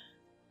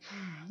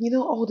 You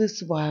know, all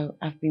this while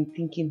I've been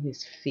thinking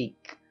he's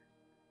fake.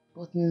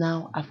 But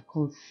now I've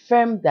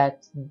confirmed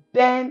that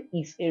Ben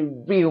is a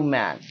real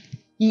man.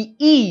 He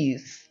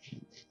is.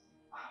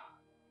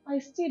 I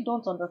still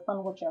don't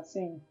understand what you're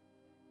saying.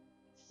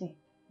 See,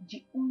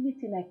 the only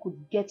thing I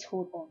could get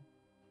hold on,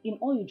 in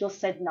all you just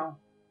said now,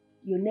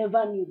 you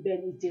never knew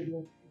Ben is the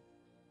real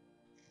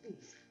thing.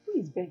 Who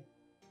is Ben?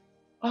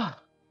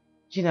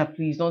 Gina,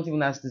 please don't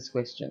even ask this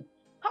question.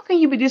 How can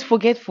you be this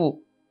forgetful?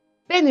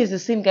 Ben is the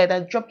same guy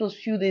that dropped us a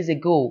few days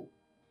ago.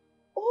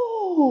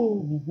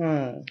 Oh!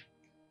 Mm-hmm.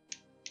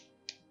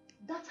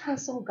 That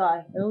handsome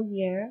guy. Oh,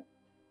 yeah.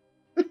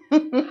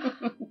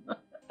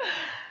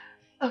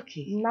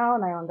 Okay,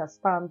 now I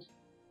understand.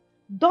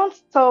 Don't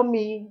tell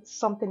me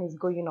something is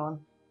going on.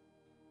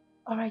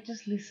 Alright,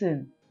 just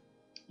listen.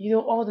 You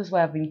know, all this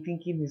while I've been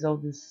thinking is all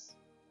these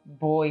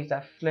boys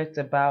that flirt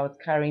about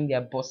carrying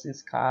their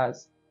bosses'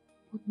 cars.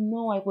 But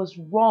no, I was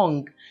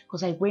wrong.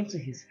 Because I went to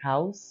his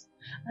house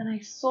and I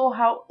saw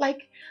how,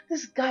 like,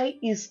 this guy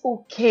is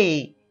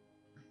okay.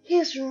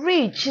 He's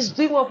rich. He's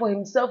doing well for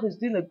himself. He's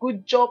doing a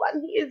good job.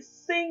 And he is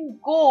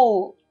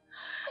single.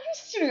 Are you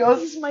serious?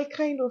 He's my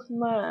kind of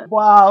man.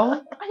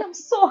 Wow. I am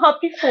so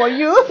happy for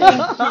you.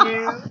 Thank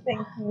you.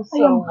 Thank you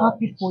so I am much.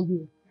 happy for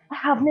you. I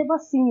have never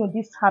seen you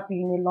this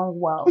happy in a long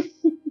while.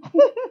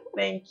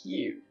 Thank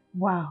you.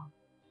 Wow.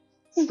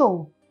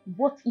 So,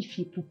 what if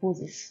he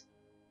proposes?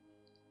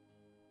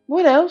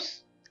 What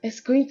else?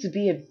 It's going to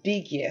be a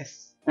big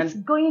yes. It's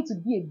going to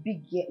be a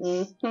big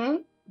yes.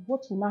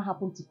 What will now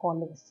happen to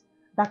Collins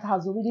that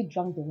has already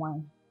drunk the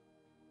wine?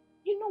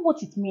 You know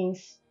what it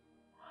means?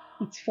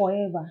 It's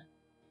forever.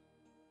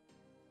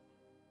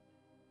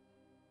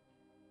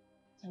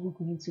 What are we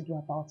going to do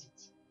about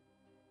it?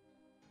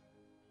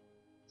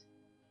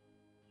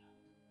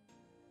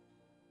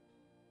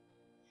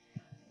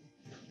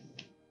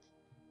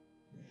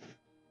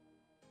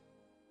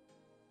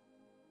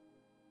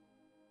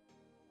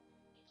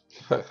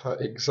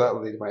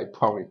 Exactly my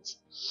point.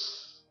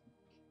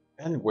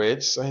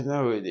 Anyways, I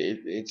know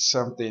it's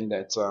something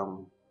that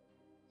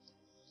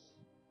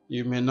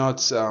you may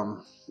not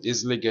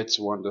easily get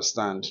to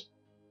understand.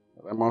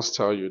 But I must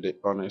tell you the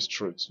honest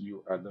truth.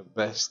 You are the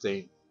best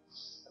thing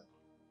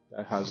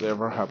that has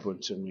ever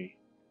happened to me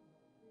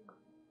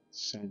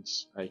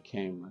since I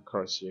came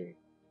across you.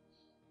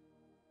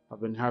 I've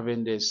been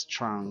having these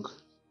strong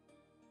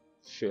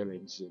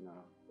feelings, you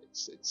know.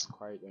 It's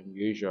quite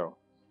unusual.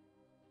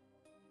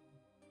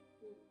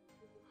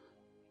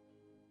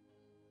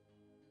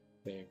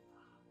 Babe,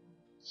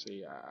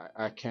 see,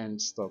 I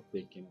can't stop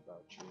thinking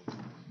about you,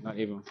 not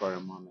even for a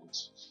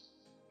moment.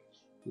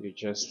 You're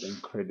just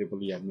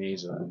incredibly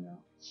amazing,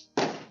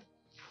 you know.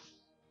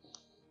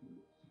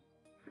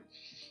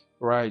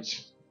 Right.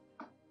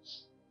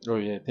 Oh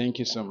yeah, thank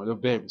you so much. Oh,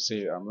 babe,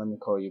 see, let me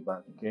call you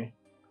back, okay?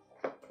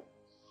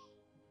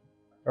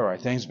 All right,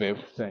 thanks, babe.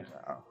 Thanks.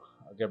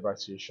 I'll get back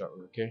to you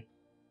shortly, okay?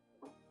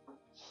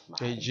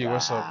 KG,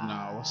 what's up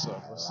now? What's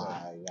up? What's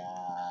up?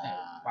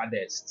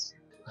 Baddest.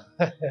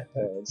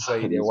 So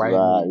you did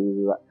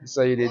whine me.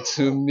 So you did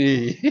to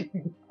me.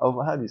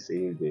 How do you say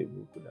it, babe?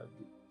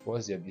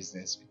 What's your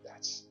business with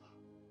that?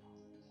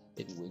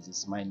 Anyways,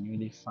 it's my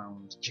newly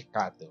found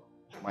Chicato,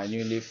 my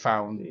newly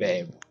found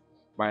babe,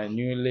 my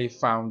newly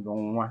found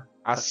Nwa.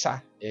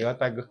 Asa.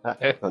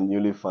 A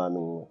newly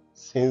found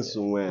since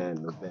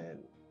when then?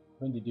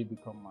 When did you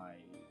become my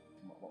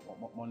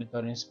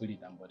monitoring spirit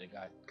and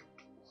bodyguard?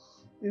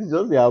 It's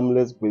just a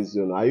harmless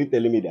question. Are you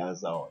telling me the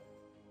answer?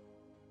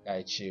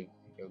 Guy, chill.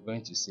 You're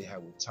going to see her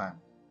with time.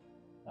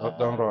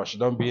 Don't rush.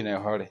 Don't be in a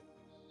hurry.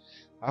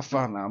 Have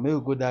fun now. Maybe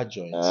go that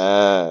joint.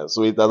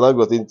 So it has not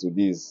got into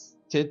this.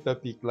 Change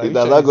topic. Like it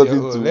has not got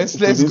into. Let's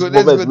go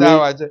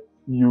that way.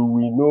 You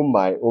will know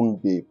my own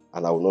babe,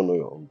 and I will not know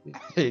your own babe.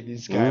 Hey,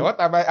 this guy. What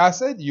am I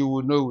said you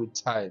will know with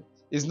time.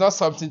 It's not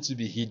something to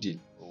be hidden.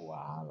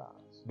 Wow.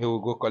 We will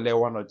go collect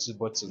 1 or 2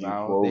 bottles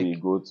now. Before we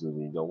go to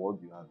the what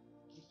do you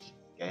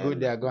have? Go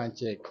there, go and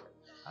check.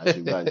 I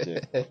should go and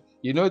check.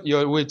 You know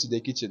your way to the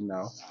kitchen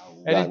now.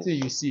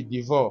 Anything you see,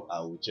 devour.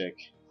 I will check.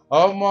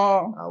 Let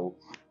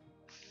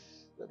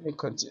me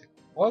continue.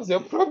 What's your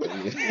problem?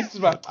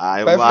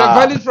 My friend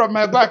valid from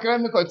my back.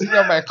 Let me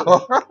continue my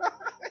call.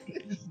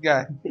 This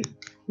guy.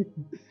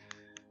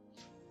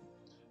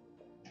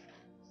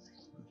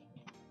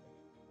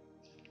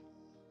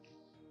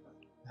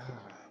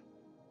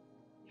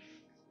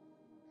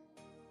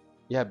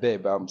 Yeah,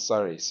 babe, I'm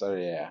sorry.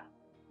 Yeah.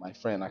 My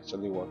friend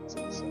actually walked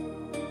in. So.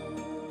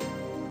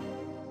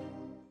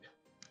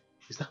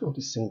 Is that not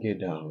the same girl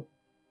down?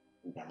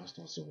 Embarrassed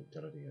also the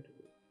other day.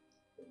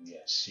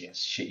 Yes,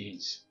 she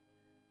is.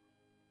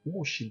 What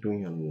was she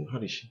doing and how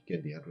did she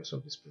get the address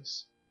of this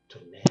place? To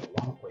name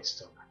one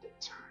question at a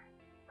time.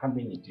 How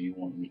many do you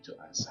want me to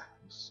answer?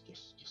 Just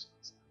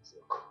answer.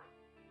 Look,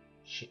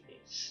 she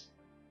is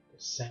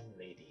the same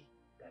lady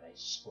that I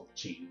spoke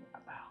to you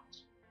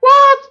about.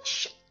 What?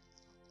 Shit.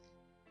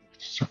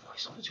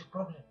 What is your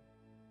problem?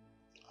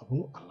 I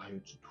will not allow you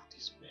to do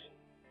this, man.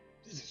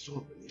 This is so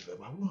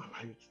unbelievable. I will not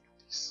allow you to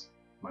do this.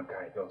 My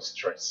guy, don't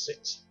stress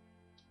it.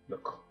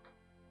 Look,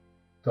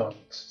 don't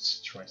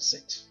stress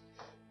it.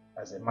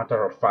 As a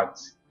matter of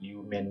fact,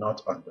 you may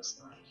not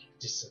understand.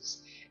 This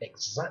is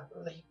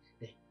exactly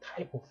the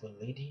type of a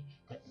lady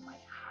that my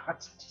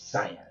heart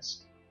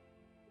desires.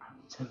 I'm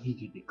telling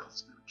you the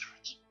gospel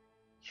truth.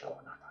 You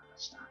will not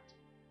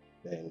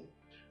understand.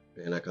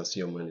 Ben, I can see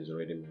your mind is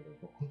already made up.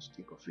 But come to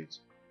think of it,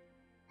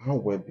 how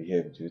well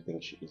behaved do you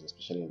think she is,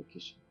 especially in the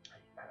kitchen?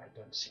 I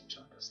don't seem to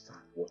understand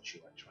what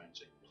you are trying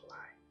to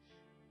imply.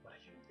 What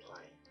are you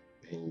implying?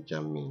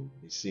 Benjamin,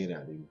 they say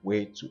that the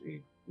way to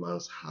a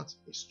man's heart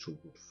is through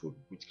good food,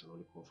 which can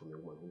only come from a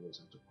woman who knows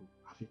how to cook.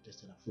 Have you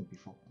tasted her food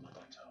before? Not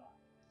at all.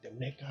 Then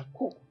make her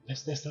cook.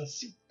 Let's test and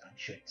see.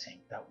 Don't you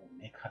think that will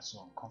make her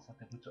so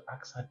uncomfortable to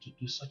ask her to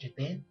do such a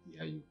thing?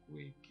 Here you go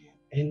again.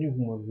 Any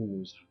woman who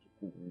knows how to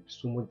cook will be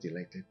so much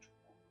delighted to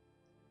cook.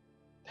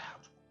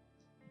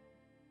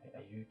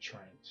 Are you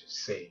trying to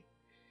say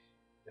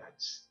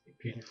that a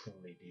beautiful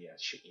lady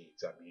as she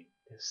is, I mean,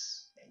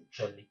 this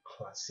angelic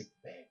classic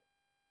babe,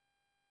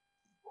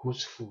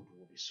 whose food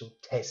will be so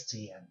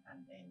tasty and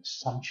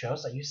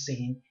sumptuous, are you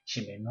saying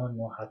she may not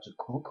know how to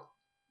cook?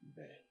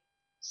 Ben,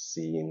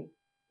 seeing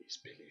is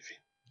believing.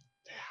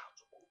 Tell her how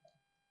to cook.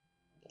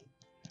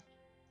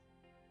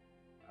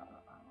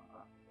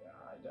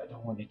 I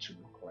don't want it to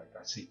look like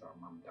as if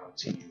I'm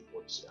doubting you,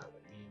 but I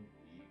mean,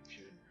 if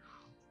you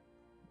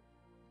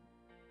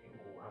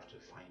will have to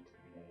find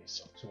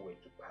some two way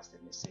to pass the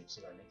message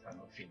so that later I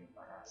don't feel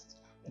embarrassed.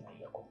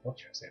 You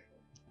comport yourself.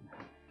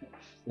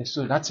 Yeah,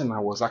 so that's what I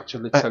was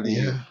actually telling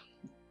you.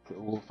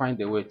 We'll find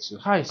a way to.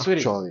 Hi, sweetie.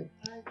 Actually.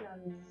 Hi,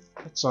 darling.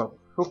 What's up?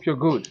 Hope you're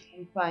good.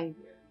 I'm fine.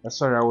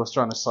 Sorry, I was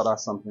trying to sort out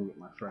something with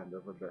my friend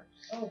over there.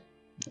 Oh.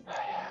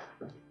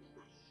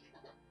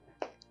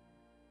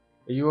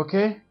 Are you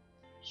okay?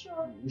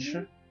 Sure. You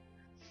sure?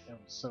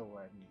 So,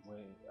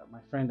 my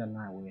friend and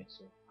I were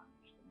so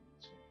punished.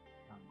 So,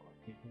 thank God.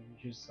 Can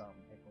you just help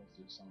us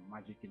do some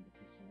magic in the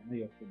kitchen? I know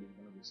your food is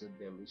going to be so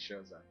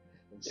delicious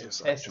and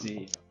so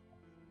tasty.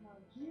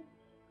 Magic?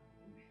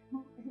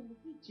 In the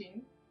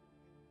kitchen?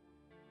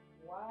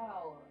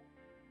 Wow.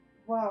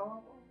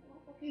 Wow.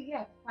 Okay,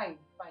 yeah, fine.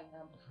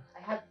 I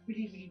have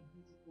really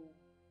beautiful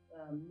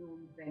known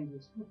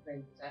vendors, food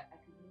vendors. I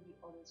could maybe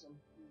order some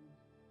food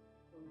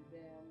from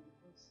them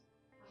because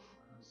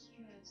I'm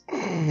stressed.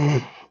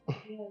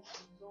 Yes,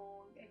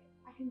 alone.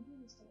 I can do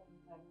this stuff all the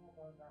time. How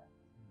about that?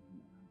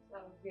 Is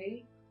that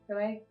okay? Can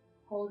I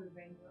call the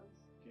vendors?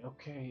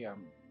 Okay,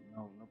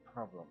 no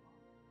problem.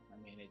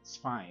 I mean, it's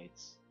fine.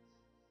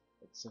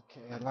 It's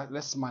okay.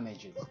 Let's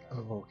manage it.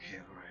 Oh, okay,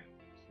 alright.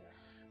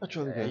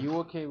 Actually, are you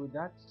okay with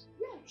that?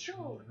 Yeah,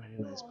 sure.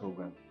 Very nice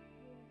program.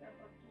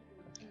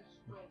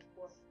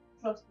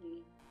 Trust me.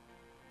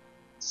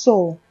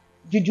 So,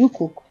 did you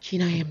cook?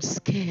 Gina, I am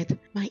scared.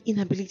 My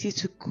inability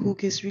to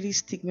cook is really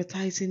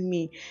stigmatizing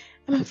me.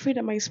 I'm afraid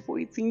I might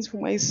spoil things for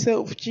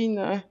myself,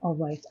 Gina.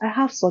 Alright, I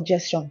have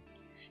suggestion.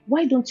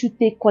 Why don't you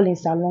take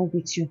Collins along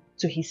with you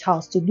to his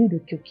house to do the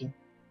cooking?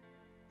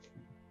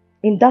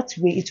 In that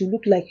way, it will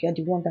look like you're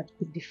the one that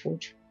cooked the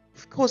food.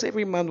 Of course,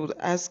 every man would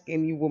ask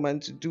any woman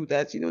to do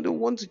that. They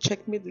want to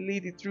checkmate the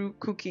lady through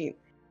cooking.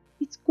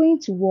 It's going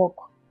to work.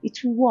 It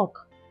will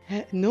work.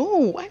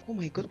 No. Oh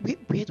my God.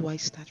 Where do I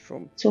start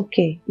from? It's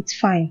okay. It's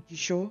fine. You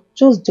sure?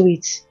 Just do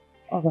it.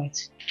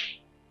 Alright.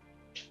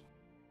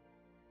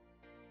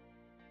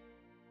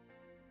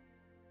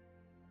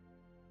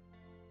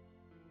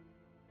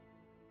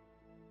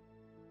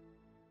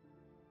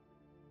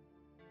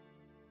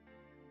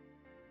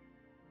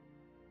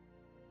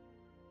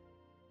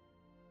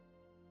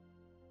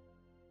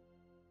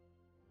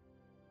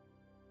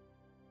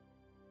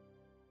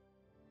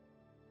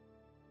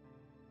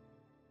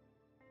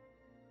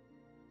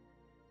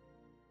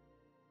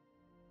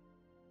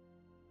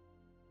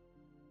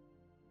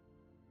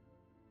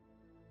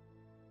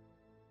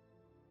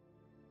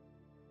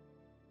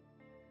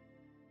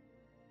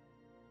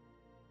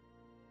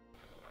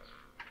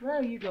 Where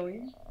are you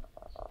going?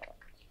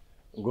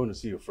 I'm going to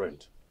see a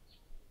friend.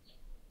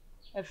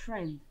 A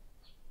friend?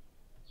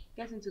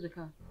 Get into the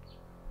car.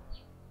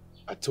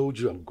 I told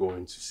you I'm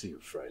going to see a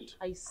friend.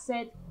 I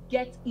said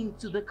get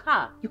into the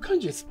car. You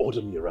can't just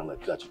order me around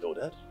like that, you know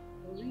that?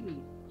 Oh,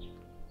 really?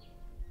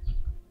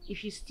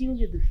 If you still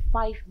need the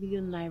 5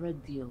 million naira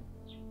deal,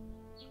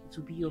 it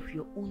will be of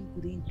your own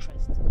good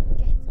interest.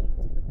 Get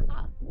into the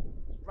car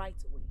right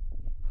away.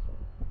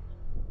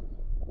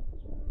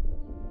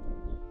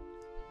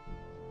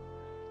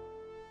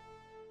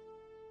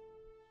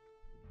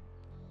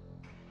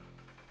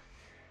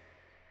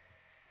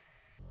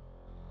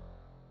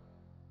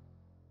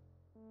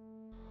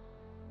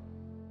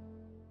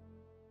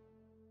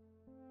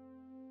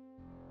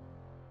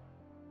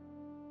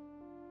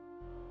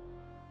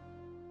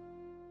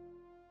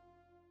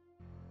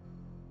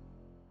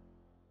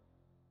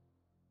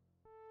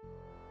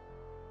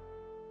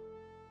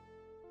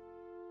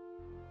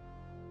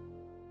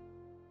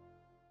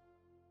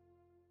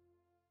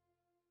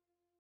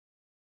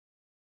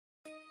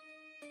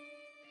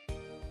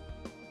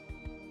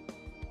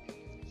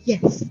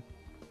 Yes.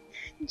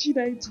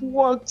 Gina, it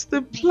worked.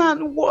 The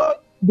plan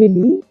worked.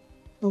 Really?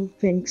 Oh,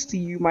 thanks to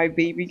you, my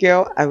baby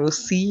girl. I will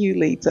see you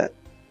later.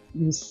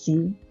 You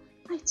see?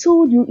 I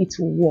told you it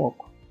will work.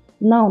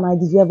 Now I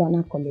deserve an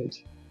accolade.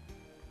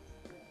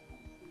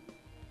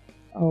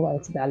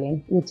 Alright,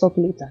 darling. We'll talk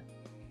later.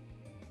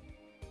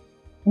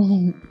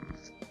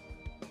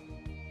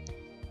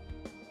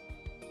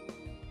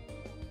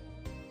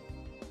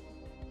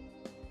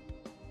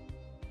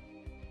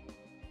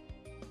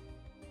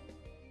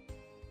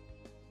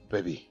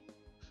 Baby,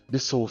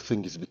 this whole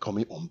thing is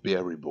becoming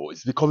unbearable.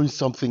 It's becoming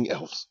something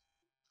else.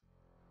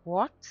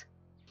 What?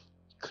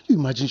 Can you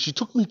imagine? She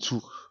took me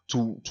to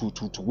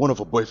one of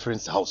her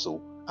boyfriend's house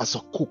as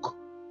a cook.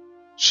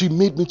 She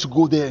made me to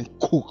go there and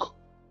cook.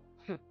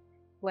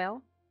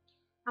 Well,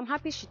 I'm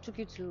happy she took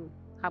you to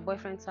her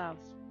boyfriend's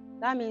house.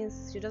 That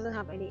means she doesn't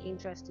have any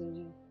interest in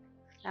you.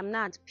 I'm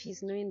not at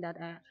peace knowing that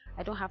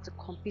I don't have to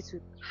compete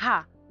with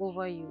her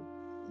over you.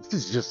 This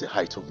is just the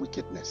height of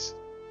wickedness.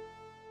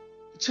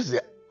 It's just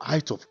the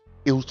height of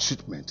ill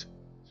treatment.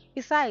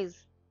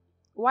 Besides,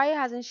 why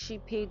hasn't she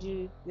paid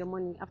you your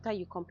money after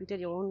you completed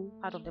your own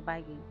part of the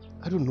bargain?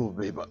 I don't know,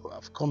 babe.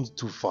 I've come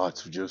too far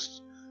to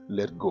just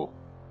let go.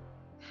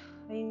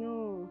 I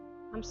know.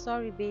 I'm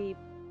sorry, babe.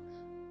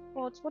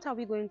 But what are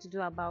we going to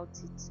do about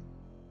it?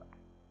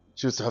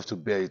 Just have to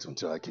bear it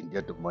until I can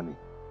get the money.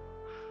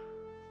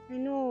 I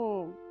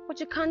know.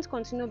 But you can't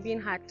continue being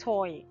her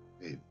toy.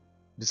 Babe,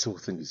 this whole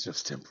thing is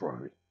just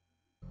temporary.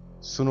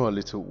 Sooner or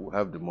later we'll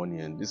have the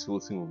money and this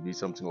whole thing will be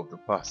something of the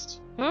past.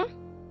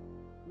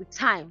 With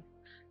time.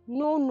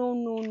 No, no,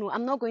 no, no.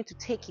 I'm not going to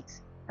take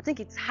it. I think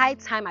it's high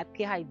time I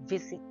pay her a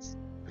visit.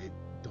 Babe,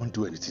 don't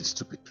do anything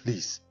stupid,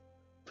 please.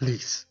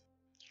 Please.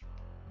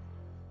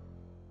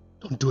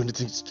 Don't do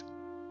anything stupid.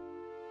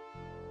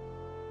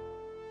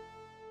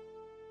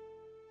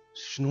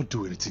 You should not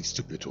do anything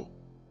stupid, oh.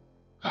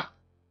 In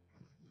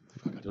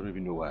fact, I don't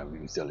even know why I'm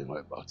even telling her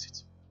about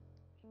it.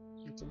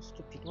 Anything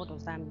stupid? What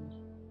does that mean?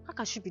 How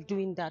can she be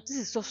doing that? This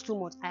is just too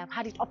much. I have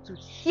had it up to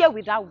here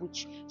with that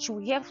witch. She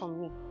will hear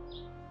from me.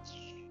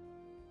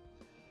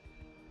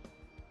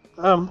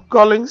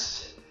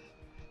 Collins,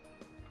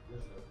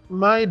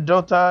 my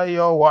daughter,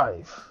 your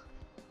wife,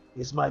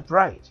 is my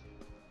pride.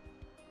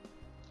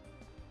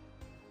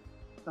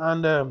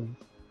 And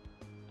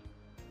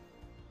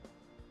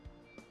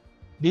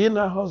being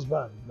a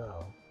husband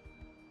now,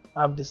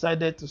 I've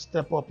decided to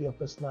step up your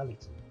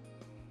personality,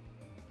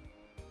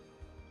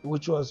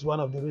 which was one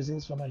of the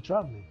reasons for my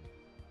traveling.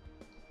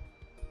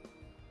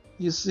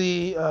 You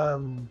see, I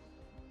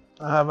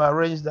have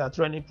arranged a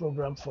training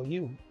program for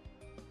you.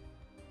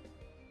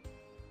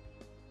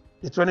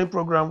 The training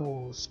program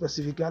will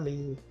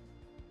specifically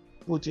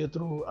put you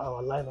through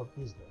our line of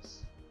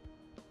business.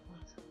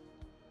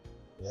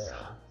 Yeah.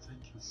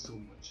 Thank you so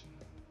much.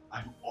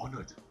 I'm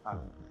honored. I'm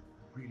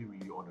really,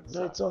 really honored.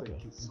 No, it's okay.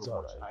 Thank you so It's much.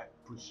 all right. I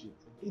appreciate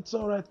it. It's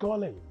all right,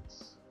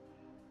 Collins.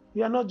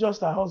 You are not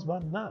just a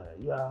husband now.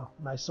 You are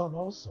my son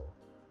also.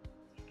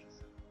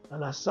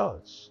 And as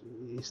such,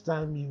 it's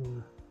time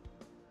you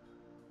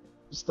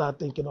start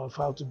thinking of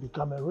how to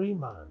become a real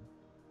man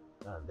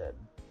and then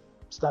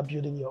start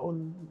building your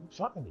own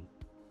family.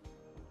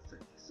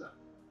 Thank you, sir.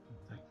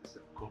 Thank you,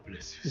 sir. God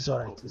bless you. It's all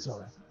right. It's all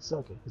right. It's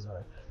okay. It's all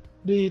right.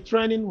 The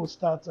training will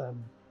start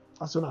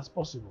as soon as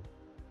possible.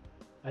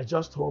 I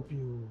just hope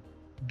you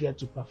get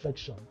to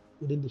perfection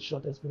within the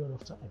shortest period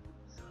of time.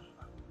 Sir,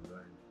 I will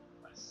learn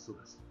as soon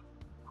as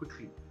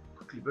quickly,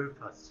 very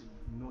fast.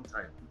 No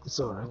time. It's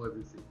all right. I know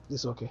everything.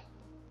 It's okay.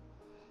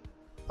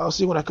 I'll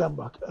see you when I come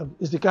back.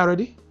 Is the car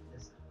ready?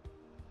 Yes, sir.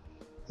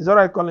 It's all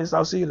right, Collins.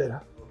 I'll see you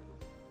later.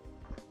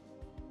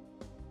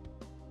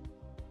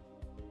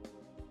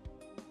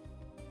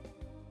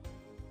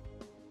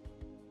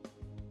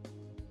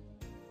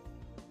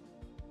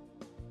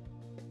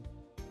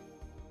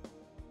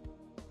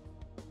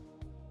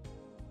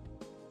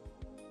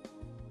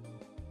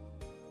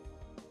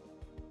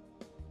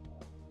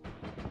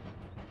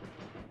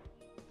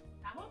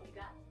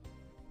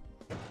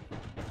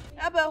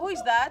 Abel, who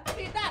is that?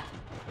 Who is that?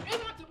 You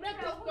want to break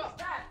this door?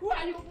 Who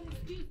are you?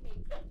 Excuse me.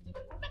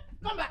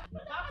 Come back.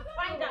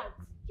 Find out.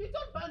 She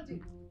don't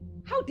bandit.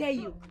 How dare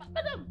you?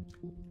 Madam.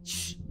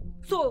 Shh.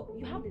 So,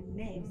 you have the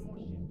nerve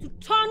to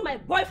turn my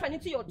boyfriend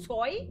into your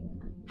toy?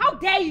 How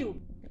dare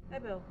you?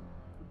 Abel,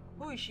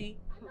 who is she?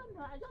 I don't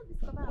know. I just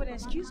discovered. But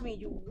excuse me,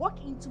 you walk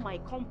into my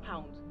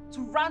compound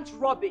to rant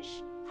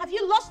rubbish. Have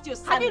you lost your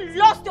sanity? Have you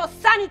lost your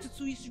sanity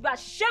to you should be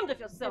ashamed of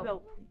yourself?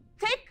 Abel,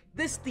 take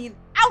this thing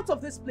out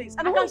of this place.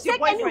 And I won't take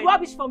any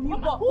rubbish from you.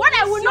 But what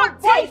I will not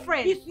take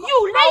is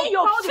you laying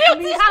your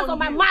filthy hands on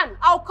my man.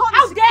 I'll call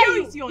the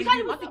security on you. You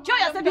can't even secure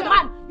yourself, your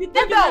man. You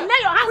think you can lay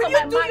your hands on my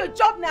man? Will you do your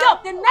job now?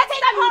 Look, the next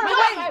time you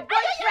beat my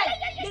boyfriend,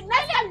 the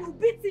next time you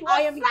beat him,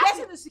 I am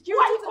getting the security.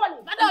 What are you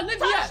calling? Madam,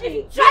 leave here. If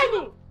you try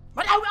me,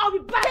 but I'll be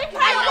back. Take my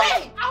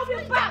way. I'll be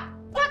back.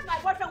 Touch my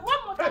boyfriend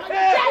one more time.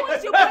 Who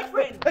is your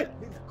boyfriend?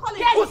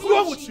 What's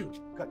wrong with you?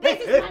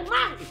 This is my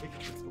man.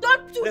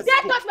 Don't you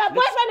dare touch my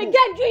boyfriend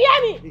again. Do you hear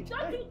me?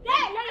 Don't you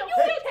dare. You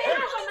beat your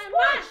hands on my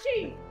man.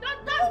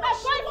 Don't touch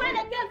my boyfriend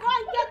again. Go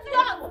and get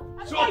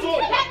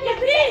yours. Let me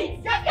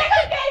be. Let me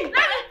run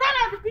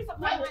out of the piece of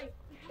my mind.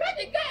 Get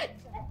the gate.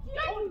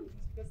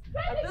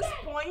 At this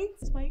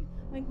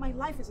point, my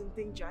life is in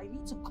danger. I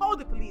need to call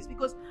the police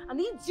because an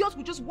idiot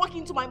will just walk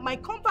into my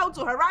compound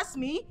to harass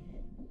me.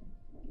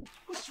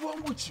 What's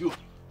wrong with you?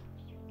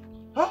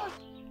 Huh?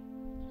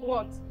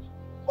 What?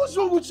 What's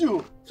wrong with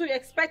you? So you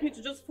expect me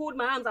to just fold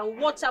my hands and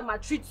watch her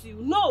maltreat you?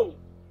 No!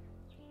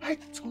 I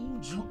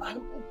told you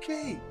I'm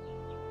okay.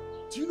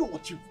 Do you know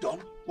what you've done?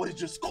 What it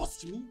just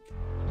cost me?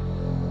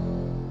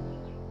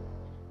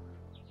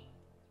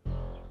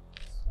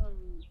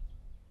 Sorry.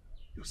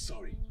 You're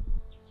sorry?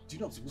 Do you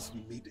know I'm supposed to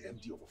be made the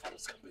MD of a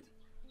father's company?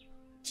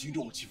 Do you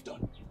know what you've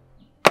done?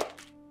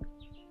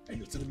 And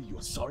you're telling me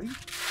you're sorry?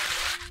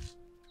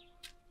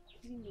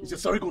 Is your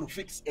sorry going to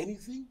fix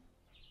anything?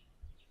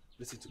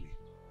 Listen to me.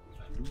 If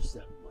I lose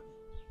that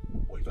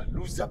money, or if I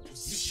lose that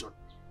position,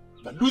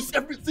 if I lose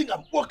everything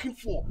I'm working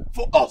for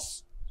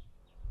us,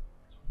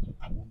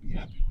 I won't be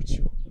happy with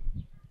you.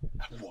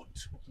 I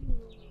won't.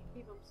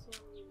 Babe, I'm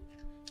sorry.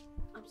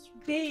 I'm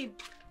sorry. Babe.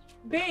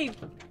 Babe.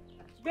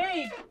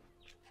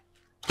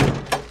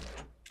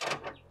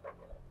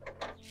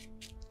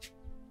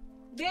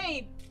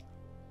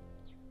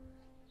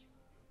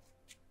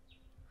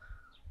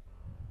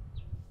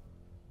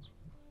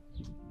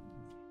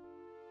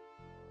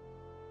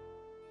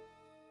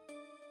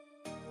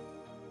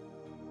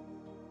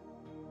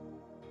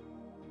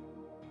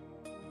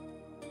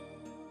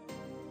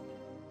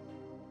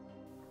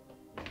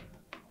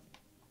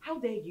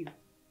 dare you?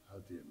 How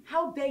dare me?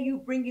 How dare you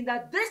bring in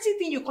that dirty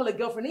thing you call a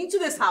girlfriend into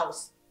this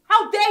house?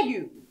 How dare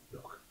you?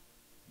 Look,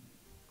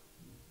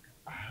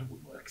 I will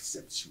not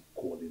accept you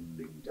calling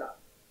Linda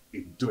a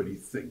dirty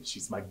thing.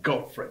 She's my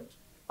girlfriend.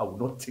 I will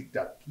not take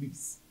that,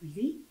 please.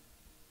 Really?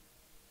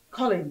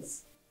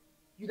 Collins,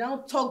 you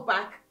don't talk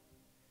back?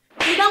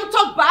 You don't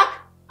talk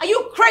back? Are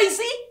you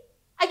crazy?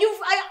 Have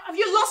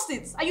you lost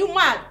it? Are you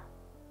mad?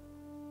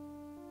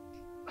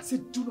 I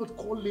said, do not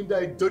call Linda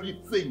a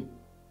dirty thing.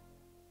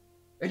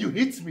 And you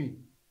hit me.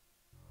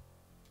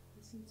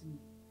 Listen to me.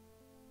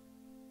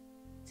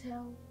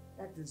 Tell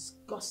that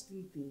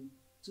disgusting thing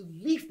to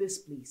leave this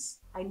place.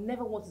 I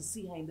never want to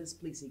see her in this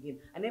place again.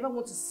 I never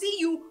want to see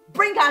you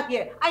bring her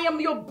here. I am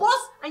your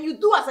boss and you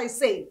do as I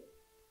say.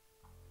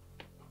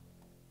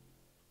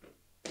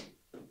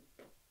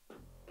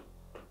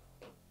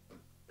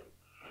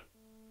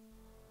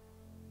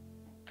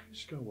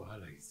 Which kind of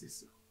wahala is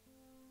this?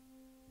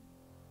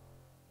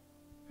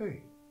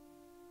 Hey,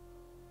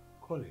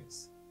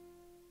 Collins.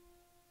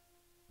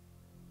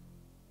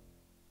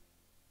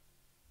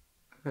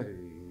 Hey.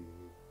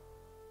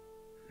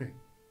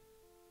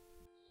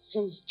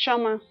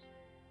 Chama,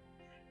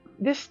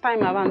 this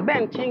time around,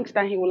 Ben thinks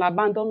that he will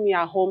abandon me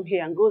at home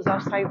here and goes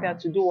outside there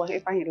to do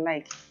whatever he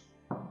likes.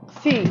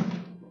 See,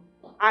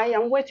 I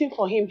am waiting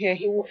for him here.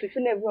 He will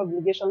fulfill every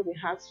obligation he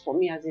has for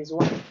me as his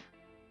wife.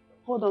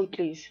 Hold on,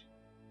 please.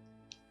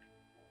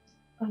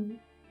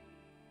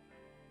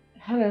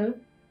 Hello.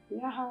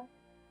 Yeah, hi.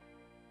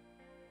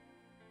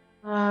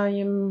 I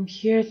am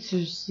here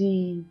to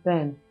see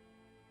Ben.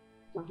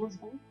 My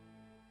husband?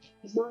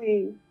 He's not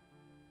here.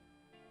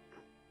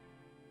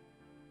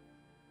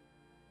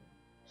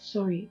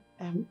 Sorry,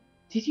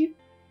 did you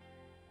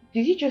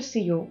just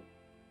see your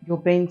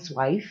Ben's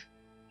wife?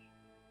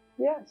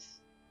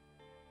 Yes.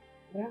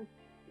 Yeah.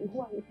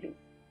 Who are you, please?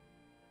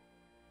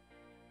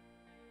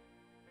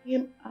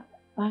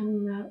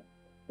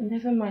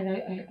 Never mind.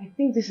 I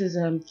think this is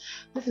a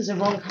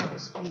wrong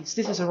house, please.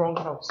 This is a wrong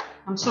house.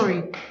 I'm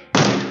sorry.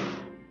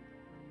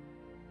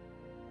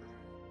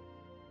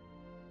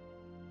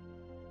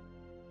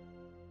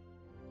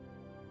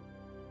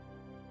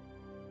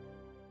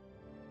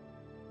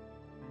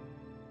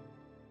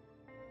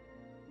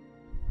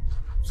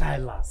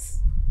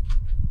 Silas.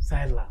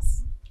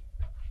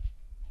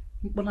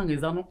 Go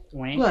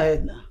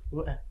ahead now.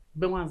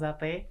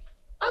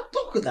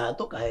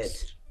 Talk ahead.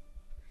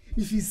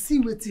 If you see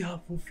what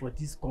happen for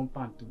this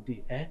compound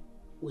today,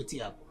 What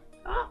happen?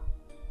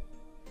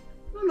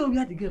 No, we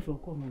had to get from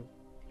come.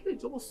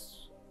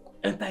 Just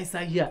enter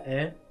inside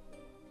here,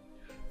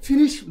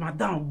 Finish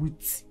madam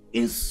with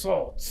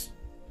insults.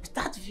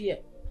 Start fear.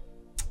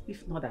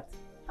 If not that.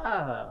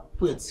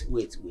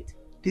 Wait.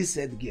 This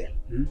said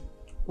girl,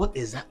 what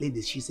exactly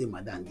did she say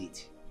madam did?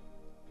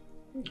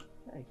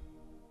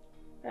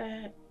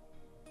 The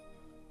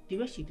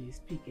way she did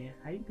speak,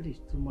 her English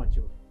too much.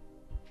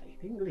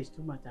 English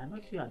too much. I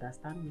not sure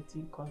understand what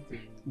you call the.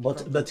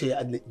 But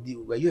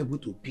were you able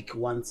to pick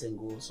one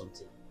single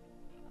something?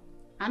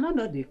 I don't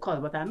know the cause,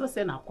 but I know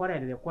saying quarrel.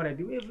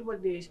 The way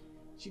everybody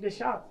she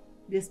shout,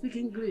 they speak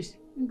English.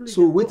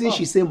 So what did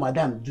she say,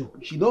 madam do?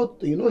 She don't,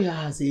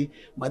 her say,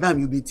 madam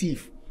you be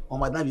thief, or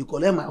madam you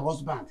collect my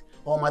husband,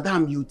 or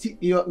madam you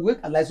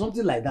like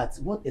something like that.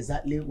 What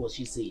exactly was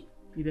she saying?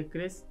 You the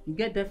Chris, you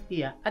get deaf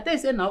ear. I tell you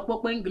say now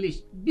English,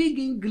 big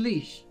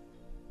English.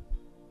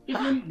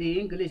 Even the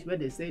English where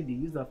they say the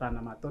use of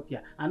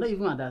onomatopoeia, I don't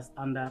even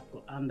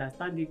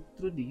understand it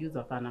through the use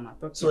of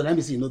onomatopoeia. So let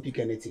me see, you no pick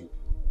anything.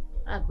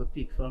 I go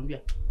pick from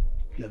where?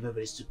 You are very,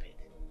 very stupid.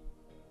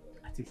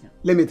 I think so.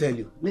 Let me tell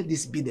you, let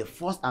this be the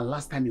first and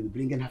last time you will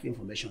bring enough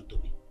information to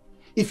me.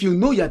 If you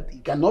know you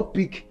cannot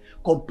pick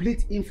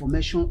complete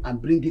information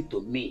and bring it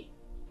to me,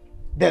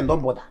 then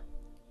don't bother.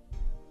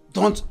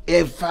 Don't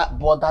ever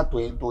bother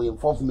to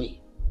involve me.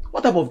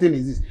 What type of thing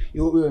is this?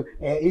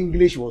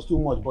 English was too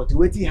much, but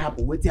waiting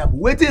happen.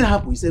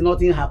 You say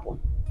nothing happened.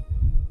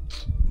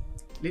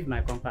 Leave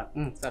my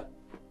compound. Sir.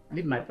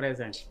 Leave my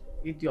presence.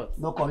 Idiot.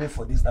 Not coming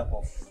for this type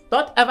of...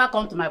 Don't ever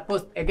come to my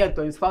post again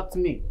to insult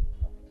me.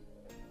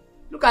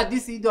 Look at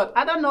this idiot.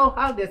 I don't know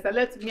how they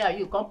select me and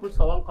you come put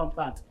for one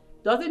compound.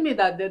 Doesn't mean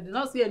that they do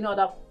not see any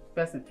other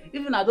person.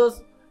 Even at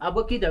those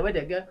aboki the way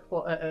they get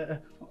for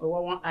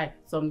one eye,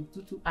 some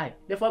two eye.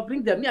 Therefore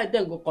bring them, me and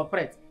them go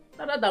cooperate.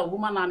 Rather than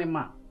woman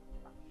animal.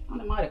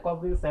 Animal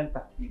recovery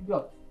center.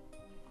 Idiot.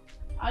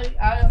 I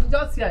am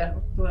just here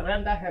to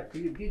render help to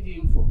you, give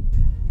you info.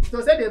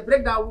 So say they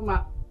break that woman.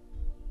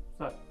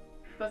 Sorry.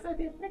 So say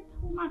they break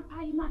that woman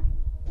eye, man.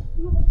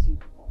 You know what you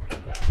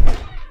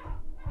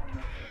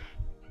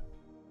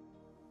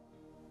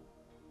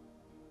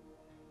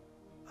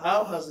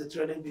How has the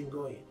training been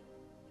going?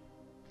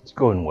 It's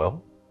going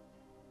well.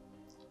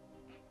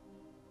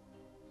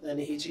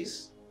 Any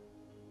hitches?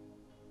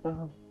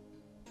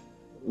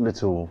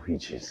 Little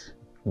hitches.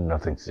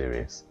 Nothing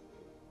serious.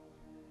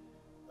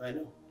 I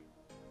know.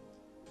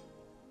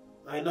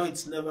 I know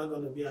it's never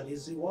going to be an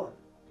easy one.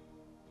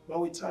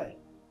 But with time,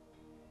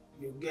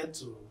 you get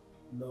to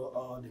know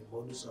all the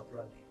modus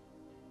operandi.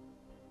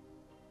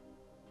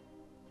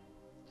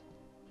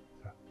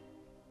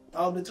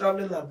 I'll be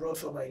traveling abroad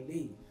for my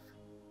leave.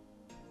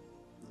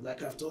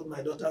 Like I've told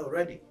my daughter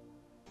already.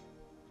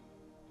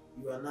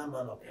 You are now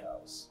man of the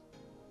house.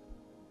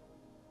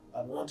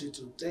 I want you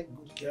to take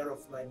good care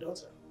of my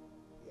daughter,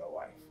 your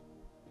wife.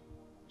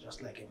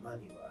 Just like a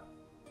man you are.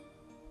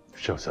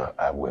 Sure, sir.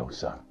 I will,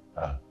 sir.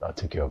 I'll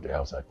take care of the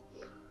house.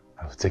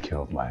 I'll take care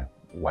of my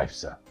wife,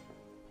 sir.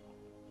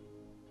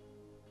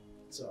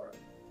 It's all right.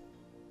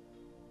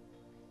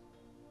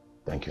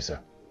 Thank you, sir.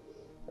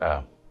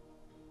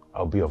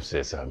 I'll be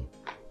upstairs. I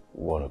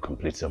want to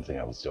complete something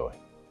I was doing.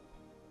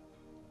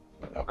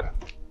 Okay.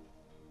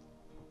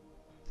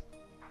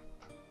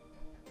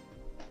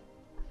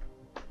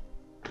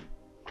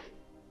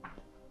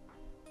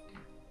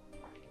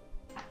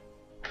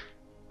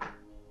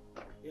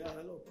 Yeah,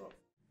 hello, bro.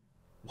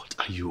 What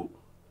are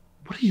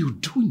you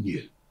doing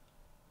here?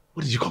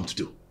 What did you come to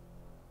do?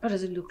 What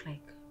does it look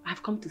like?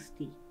 I've come to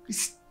stay.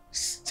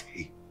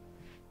 Stay?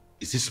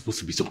 Is this supposed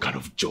to be some kind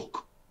of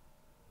joke?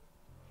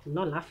 I'm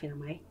not laughing,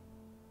 am I?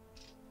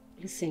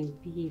 Listen,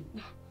 babe.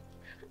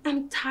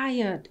 I'm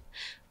tired.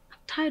 I'm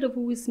tired of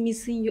always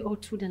missing you all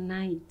through the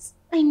night.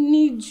 I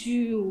need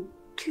you.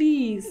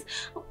 Please.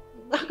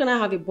 How can I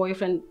have a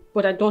boyfriend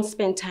but I don't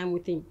spend time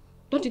with him?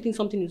 Don't you think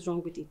something is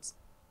wrong with it?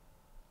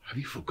 Have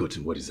you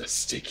forgotten what is at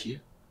stake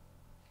here?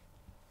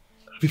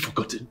 Have you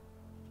forgotten?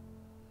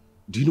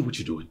 Do you know what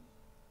you're doing?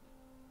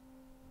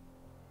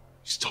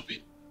 Stop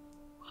it.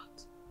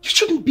 What? You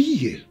shouldn't be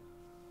here.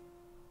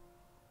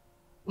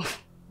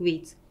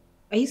 Wait,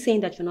 are you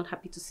saying that you're not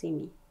happy to see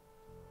me?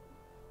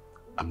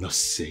 I'm not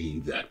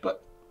saying that,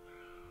 but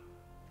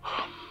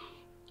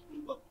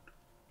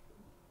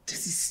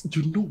this is,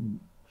 you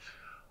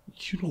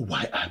know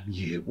why I'm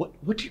here.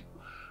 What do you...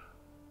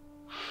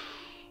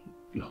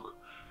 Look,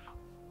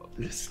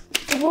 listen.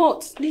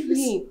 What? Leave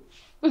me.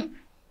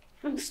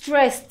 I'm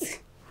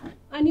stressed.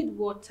 I need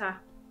water.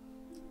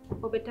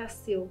 Or better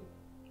still,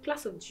 a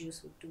glass of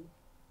juice would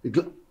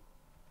do.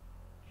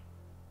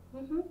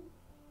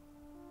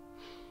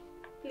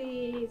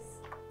 Please.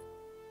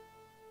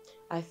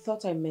 I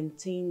thought I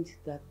maintained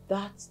that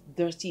that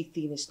dirty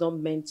thing is not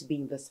meant to be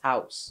in this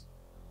house.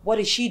 What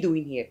is she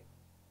doing here?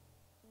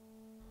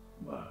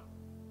 Ma,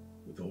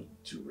 with all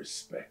due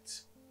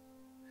respect,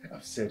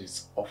 I've said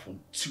it's often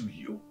to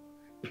you.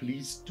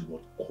 Please do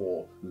not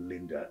call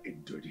Linda a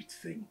dirty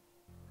thing.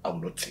 I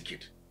will not take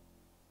it.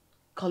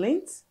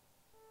 Collins?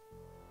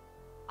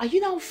 Are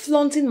you now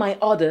flaunting my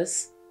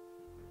orders?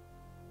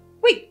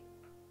 Wait,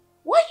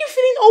 why are you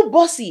feeling all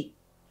bossy?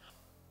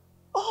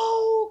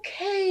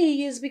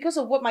 Okay, it's because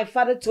of what my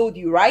father told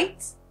you,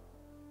 right?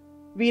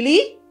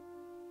 Really?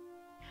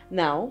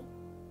 Now,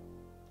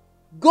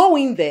 go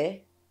in there,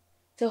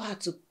 tell her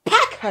to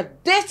pack her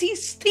dirty,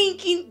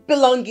 stinking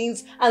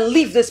belongings and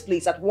leave this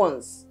place at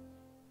once.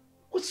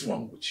 What's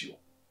wrong with you?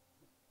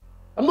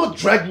 I'm not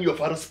dragging your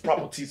father's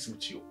properties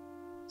with you.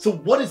 So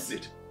what is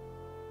it?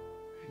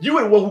 You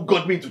were the one who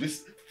got me into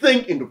this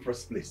thing in the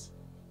first place.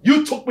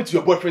 You took me to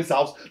your boyfriend's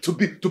house to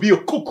be a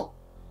cook.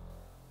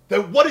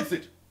 Then what is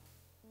it?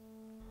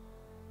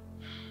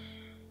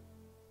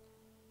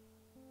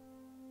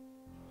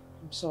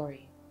 I'm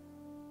sorry,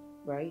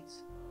 right?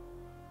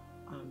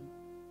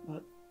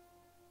 But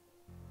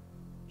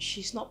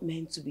she's not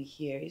meant to be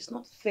here. It's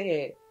not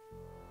fair.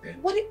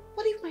 Then, what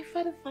if my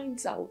father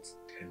finds out?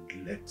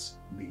 Then let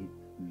me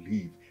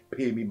leave.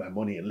 Pay me my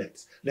money and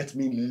let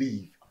me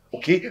leave.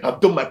 Okay? I've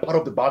done my part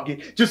of the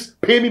bargain. Just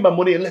pay me my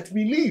money and let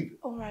me leave.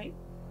 All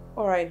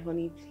right,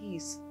 honey,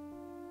 please.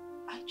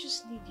 I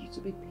just need you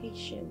to be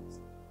patient.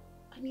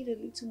 I need a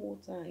little more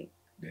time.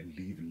 Then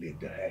leave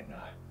Linda and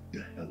I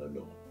the hell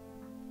alone.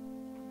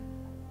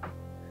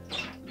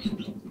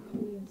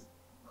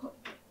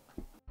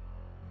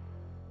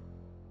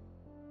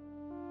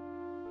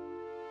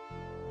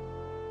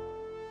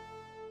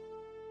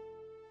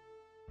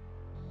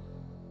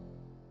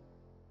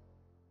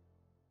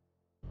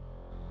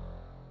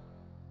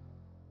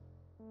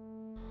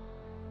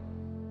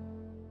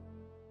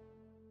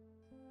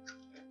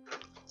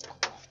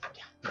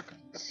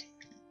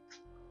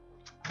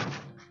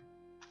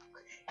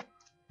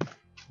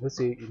 You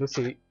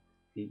say,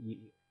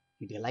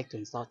 you dey like to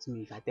insult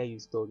me if I tell you a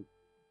story.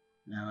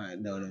 No.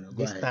 Go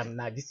This ahead. time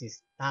now, this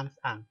is terms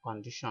and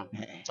condition.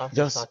 Just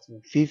insult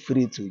me. feel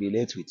free to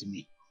relate with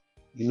me.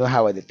 You know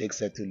how I take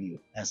settle you.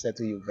 I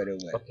settle you very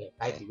well. Okay,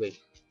 by the way,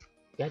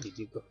 where did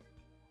you go?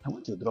 I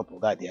want to drop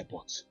Oga at the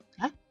airport.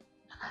 Huh?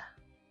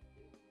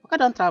 Okay,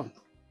 don't travel.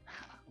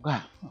 Go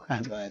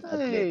ahead.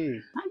 Hey,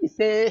 how you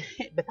say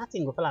better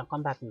thing go follow and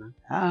come back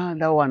now?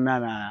 That one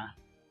now,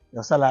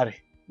 your salary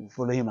will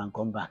follow him and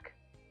come back.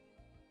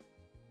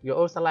 Your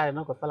old salary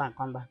not go follow and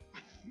come back.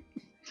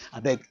 I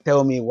beg,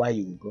 tell me why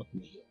you brought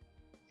me here.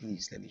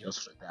 Please, let me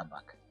just retire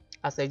back.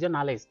 As a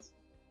journalist,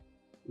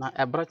 now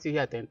I brought you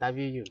here to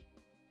interview you.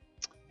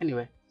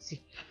 Anyway,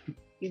 see,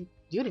 do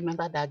you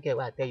remember that girl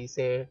where I tell you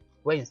say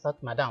where you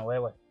insult Madam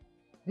Wewe?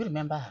 You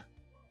remember her?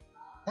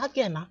 That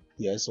girl now?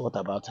 Yes, what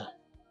about her?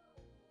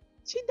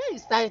 She there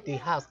inside the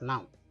house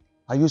now.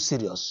 Are you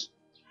serious?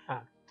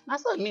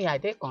 That's what me, I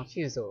dey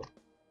confused. Oh.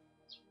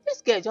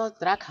 This girl just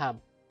drag her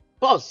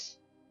boss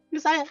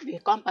inside the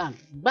compound.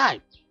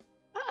 Bye.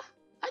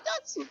 I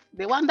just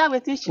they wonder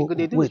what she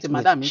could do with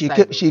madam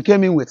inside. She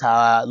came in with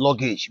her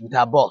luggage, with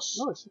her boss.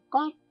 No, she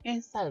come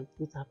inside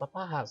with her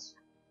papa house.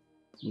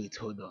 Wait,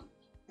 hold on.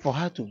 For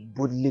her to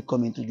boldly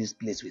come into this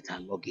place with her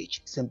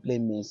luggage simply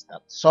means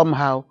that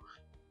somehow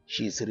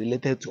she is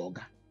related to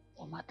Oga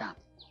or Madam,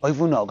 or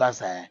even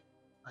Oga's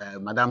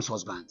Madam's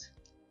husband.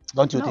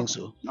 Don't you think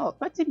so? No,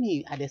 but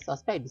me, I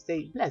suspect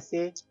say, let's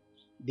say,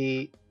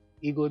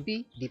 it will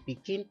be the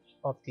pikin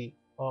of the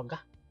Oga.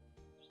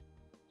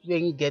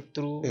 When you get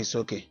through, it's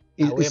okay.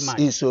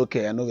 It's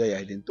okay. I know where you're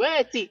heading.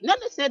 Wait, not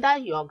say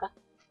that your Oga.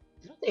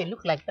 Not say it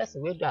look like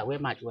person where do away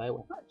match where.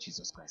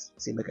 Jesus Christ!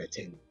 See, make I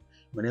tell you.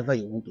 Whenever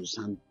you want to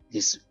sound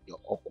this your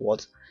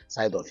awkward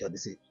side of your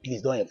decision,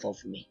 please don't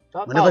involve me.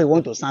 Whenever you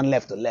want to sound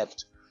left to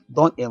left,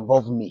 don't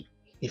involve me.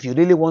 If you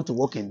really want to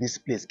work in this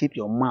place, keep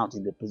your mouth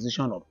in the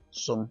position of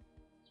some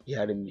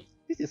hearing me.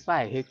 This is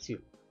why I hate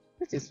you.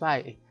 This is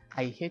why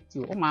I hate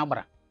you. Oh my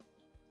brother.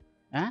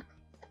 Huh?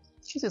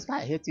 This is why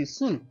I hate you.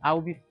 Soon I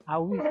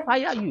will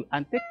fire you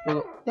and take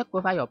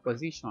over your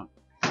position.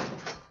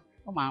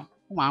 Oh my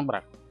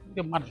brother.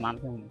 The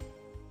madman.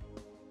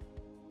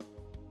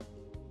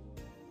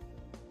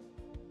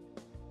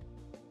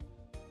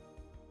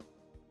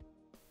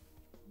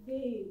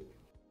 Babe.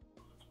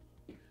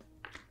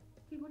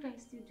 Hey, what are you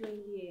still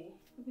doing here?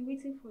 I've been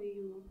waiting for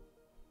you.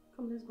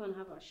 Come, let's go and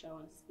have our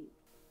shower and sleep.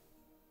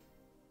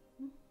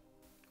 Come.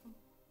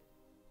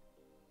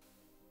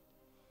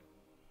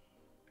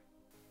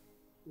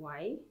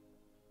 Why?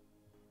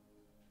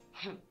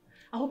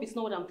 I hope it's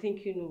not what I'm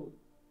thinking, no.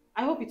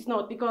 I hope it's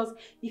not, because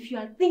if you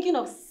are thinking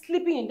of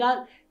sleeping in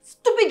that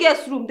stupid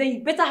guest room, then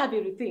you better have a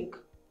rethink.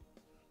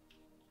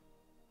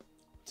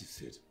 What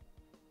is it?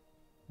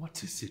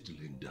 What is it,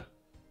 Linda?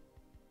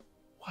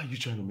 Why are you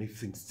trying to make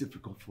things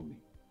difficult for me?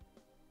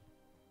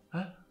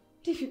 Huh?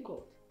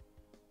 Difficult?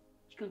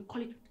 You can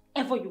call it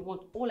whatever you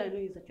want. All I know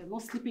is that you're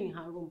not sleeping in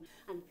her room.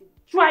 And if you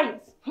try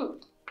it,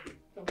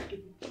 don't give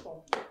me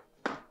trouble.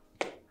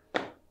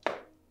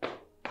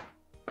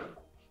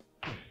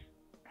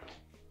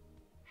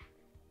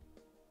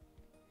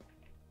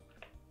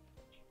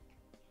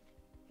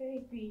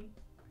 Baby.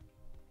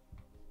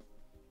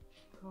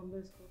 Come,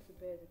 let's go to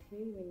bed,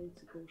 okay? We need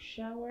to go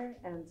shower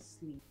and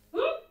sleep.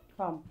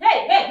 Come.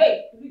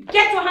 Hey!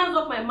 Get your hands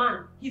off my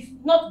man. He's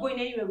not going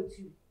anywhere with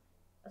you.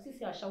 As you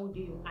see a shower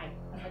day your eye.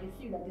 As I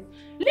see you like this.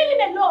 Leave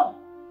him alone!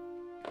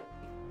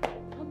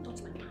 Don't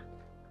touch my man.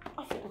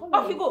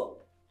 Off you go!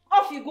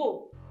 Off you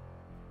go!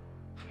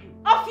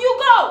 Off you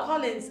go!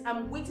 Collins,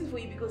 I'm waiting for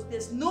you because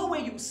there's no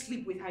way you will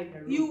sleep with her in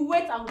her room. You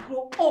wait and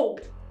grow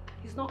old.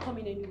 He's not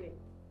coming anywhere.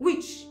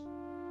 Which?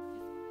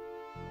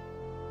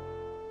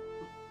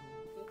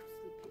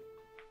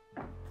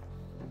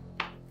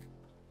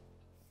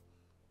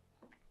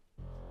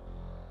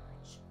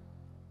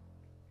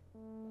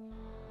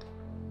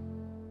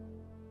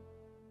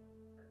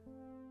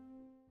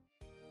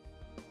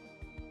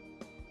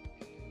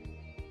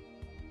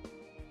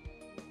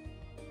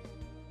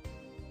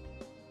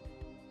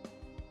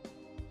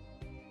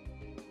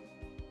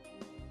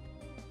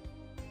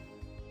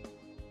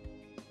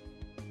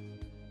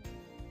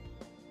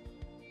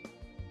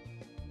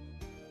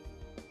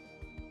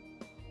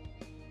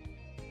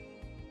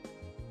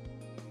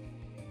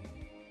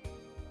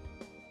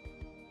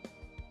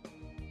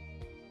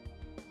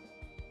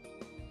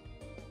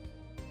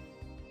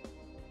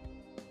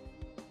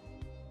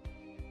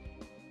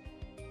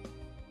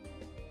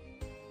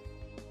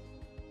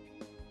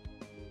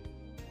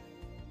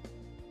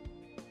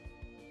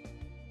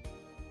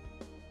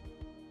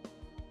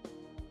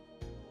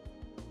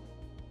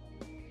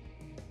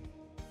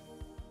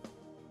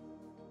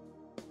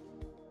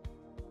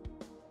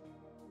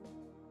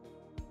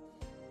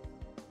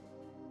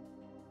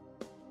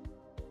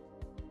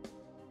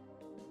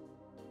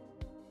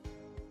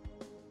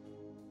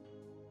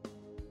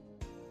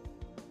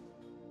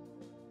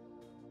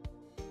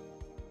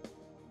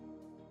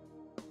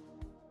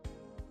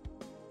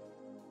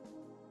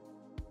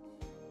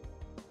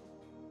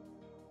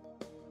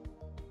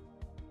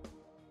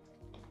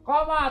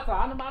 Come out,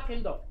 animal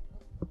kingdom.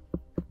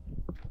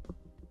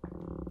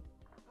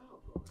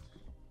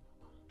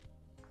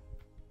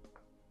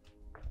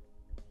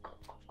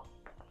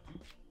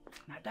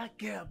 Now that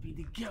girl be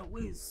the girl who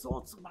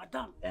insults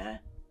madam, eh?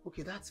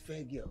 Okay, that's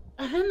fair girl.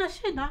 Are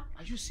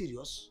Are you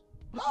serious?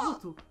 I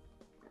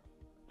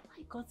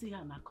can't see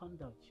her na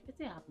conduct. What's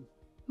happen?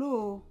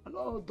 No, I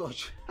don't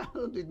dodge. I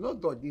did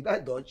not dodge. Did I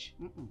dodge?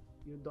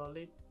 You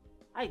darling.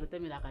 How you go tell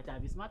me that I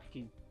be smart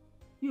king?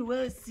 You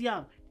will see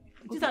him.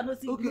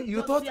 Okay,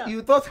 you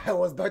thought I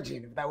was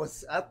dodging, but I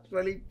was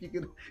actually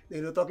picking,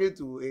 talking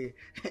to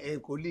a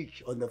colleague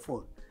on the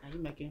phone. Are you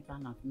making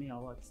fun of me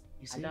or what?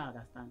 You see? I don't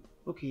understand.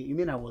 Okay, you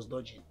mean I was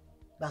dodging?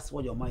 That's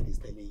what your mind is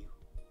telling you.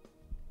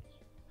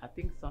 I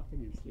think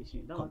something is fishy.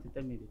 You don't want to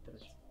tell me the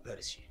truth. Where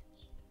is she?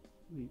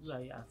 Who are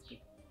you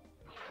asking?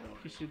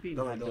 She should be in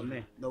Don't my worry,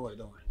 domain. don't worry.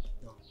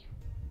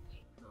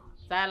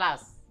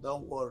 Silas.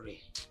 Don't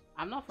worry.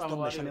 I'm not from Stop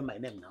Warri. mentioning my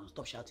name now.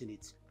 Stop shouting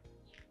it.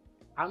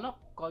 I'll not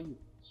call you.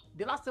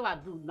 The last thing I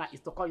do now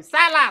is to call you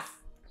Silas.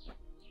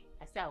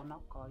 I say I will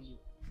not call you.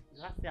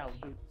 The last thing I will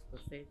do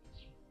is to say,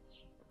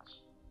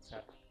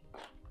 sir.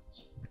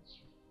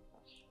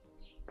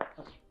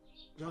 Okay.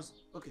 Just,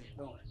 okay,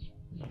 don't worry.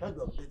 Just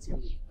be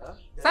updating me. Huh?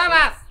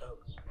 Silas!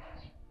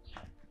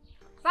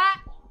 Sir!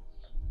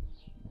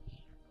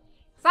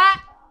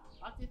 Sir!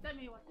 Until tell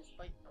me what is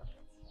going on.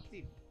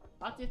 Steve.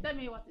 Until tell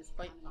me what is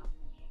going on.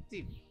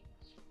 Steve.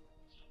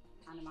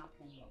 Animal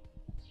kingdom.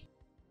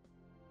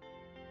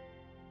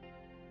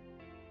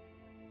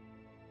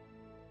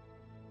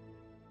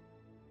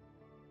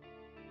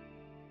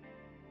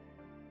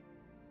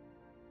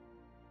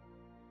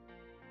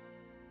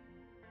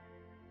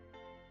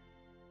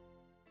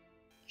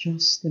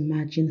 Just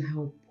imagine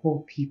how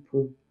poor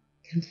people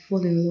can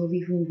fall in love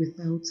even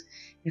without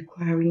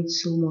acquiring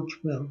so much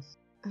wealth.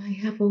 I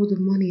have all the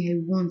money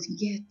I want,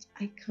 yet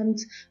I can't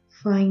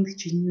find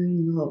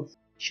genuine love.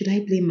 Should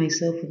I blame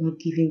myself for not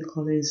giving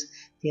Collins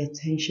the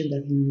attention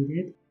that he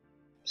needed?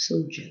 I'm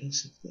so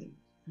jealous of them.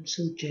 I'm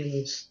so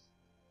jealous.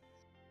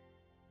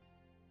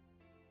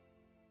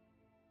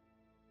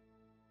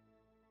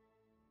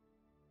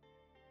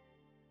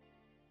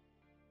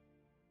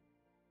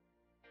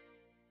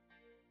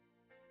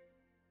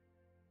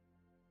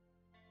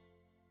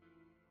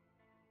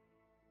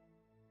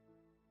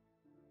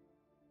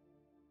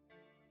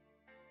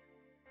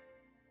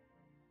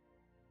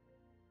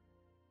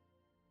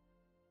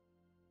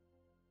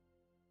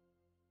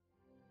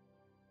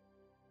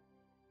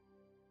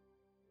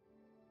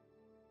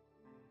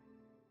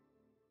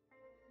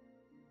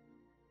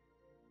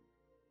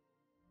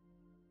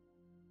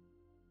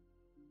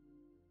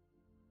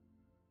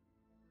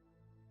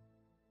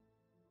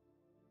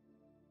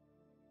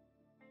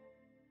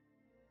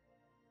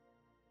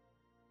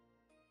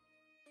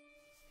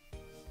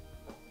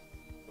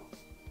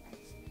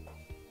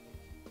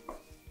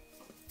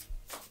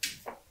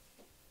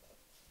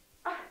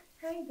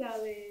 Hi,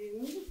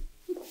 darling.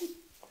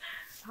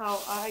 How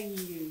are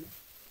you?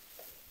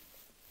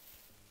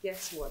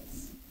 Guess what?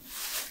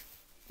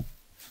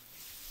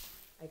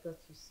 I got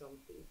you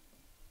something.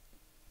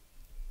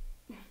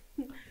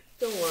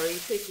 Don't worry,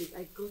 take it.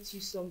 I got you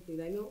something.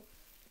 I know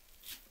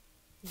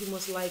you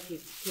must like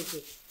it. Take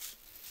it.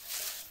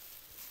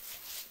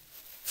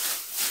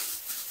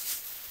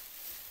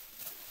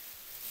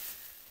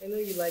 I know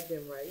you like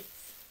them, right?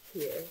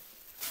 Here,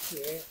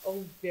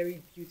 all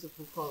very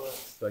beautiful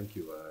colors. Thank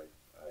you.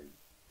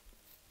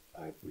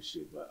 I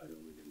appreciate, but I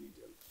don't really need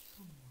them.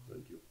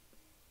 Thank you.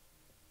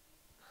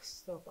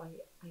 Stop.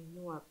 I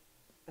know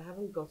I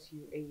haven't got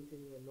you anything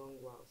in a long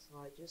while, so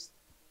I just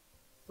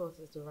thought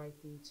it's the right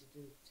thing to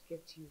do to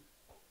get you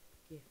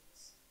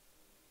gifts.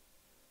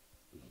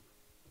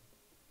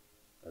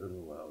 I don't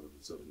know why all of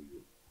a sudden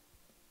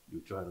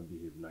you're trying to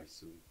behave nice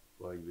to me.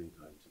 Why are you being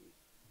kind to me?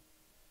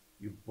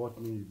 You bought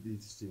me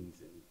these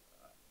things and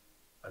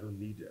I don't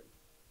need them.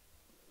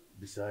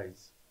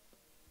 Besides,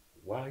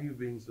 why are you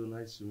being so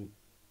nice to me?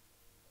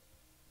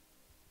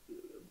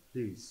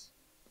 Please,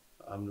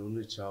 I'm the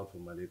only child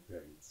from my late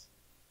parents.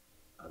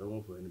 I don't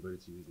want for anybody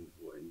to use me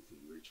for anything,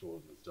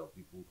 rituals and stuff.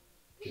 People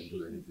can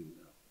do anything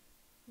now.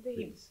 Babe,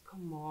 Please.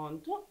 come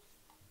on.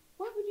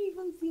 Why would you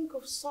even think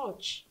of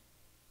such?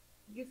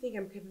 You think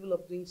I'm capable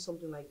of doing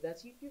something like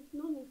that? You've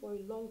known me for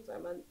a long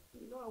time and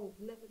you know I would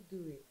never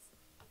do it.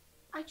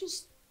 I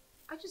just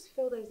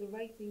felt that it's the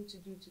right thing to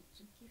do,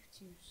 to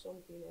gift you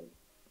something and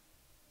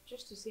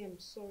just to say I'm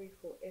sorry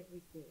for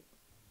everything.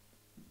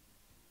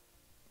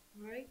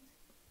 Alright?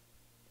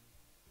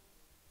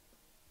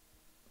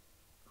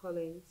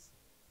 Collins.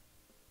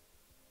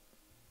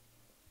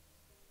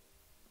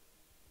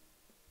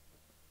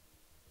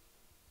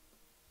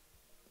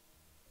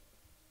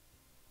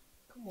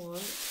 Come on.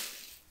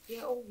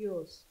 They're all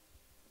yours.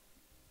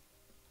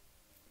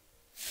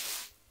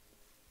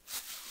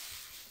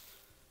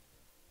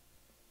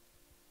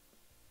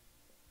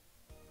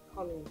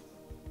 Collins.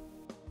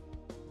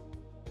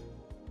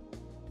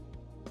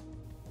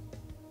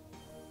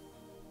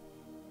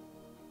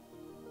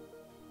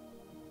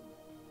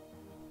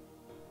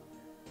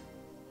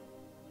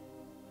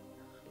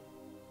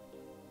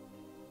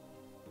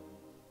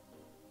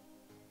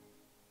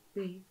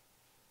 Babe.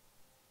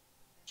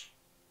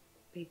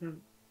 Babe,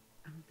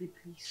 I'm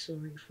deeply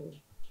sorry for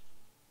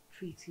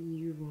treating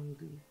you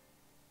wrongly.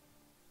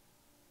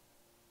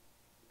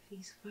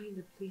 Please find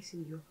a place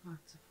in your heart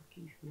to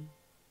forgive me.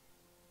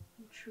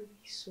 I'm truly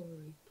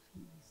sorry,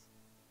 please.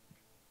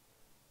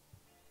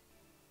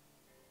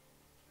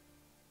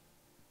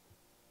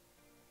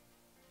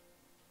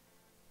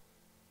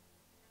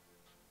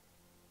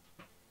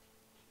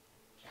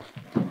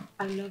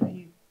 I love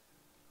you.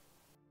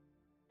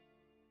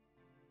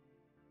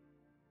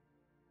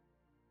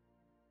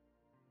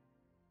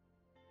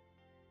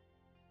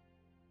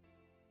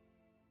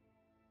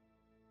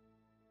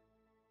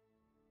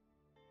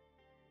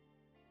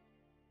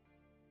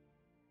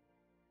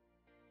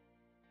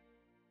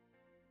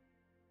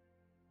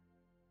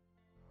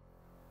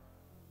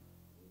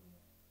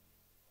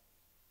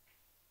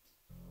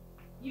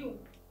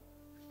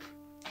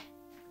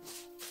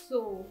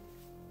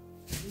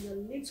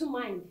 little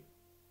mind.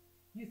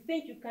 You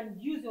think you can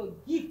use your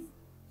gift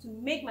to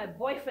make my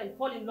boyfriend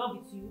fall in love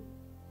with you?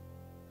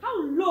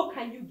 How low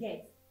can you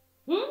get?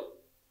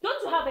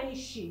 Don't you have any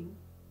shame?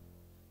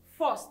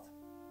 First,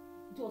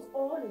 it was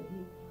all a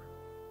game.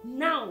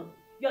 Now,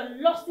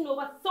 you're lusting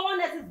over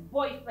someone else's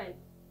boyfriend.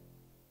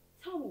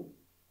 Tell me,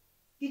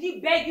 did he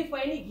beg you for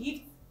any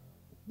gift?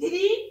 Did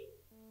he?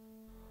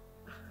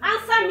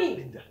 Answer me.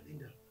 Linda,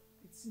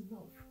 it's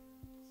enough.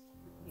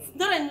 It's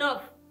not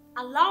enough.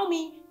 Allow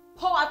me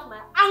pour out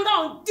my anger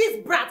on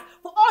this brat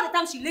for all the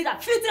time she laid her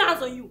filthy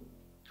hands on you.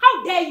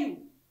 How dare you?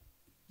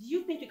 Do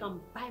you think you can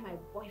buy my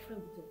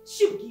boyfriend with a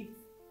cheap gift?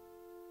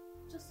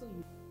 Just so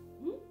you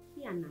know,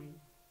 he and I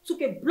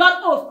took a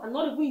blood oath and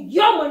not even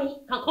your money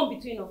can come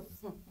between us.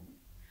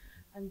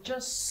 And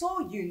just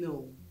so you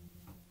know,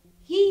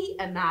 he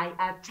and I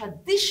are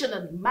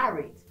traditionally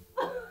married.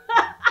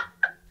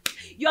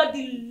 You're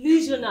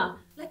delusional.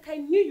 Like I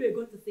knew you were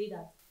going to say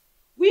that.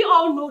 We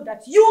all know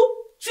that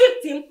you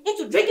tricked him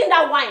into drinking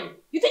that wine.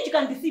 You think you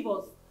can deceive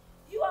us?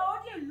 You are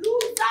already a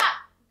loser.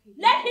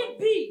 Let him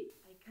be.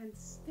 I can't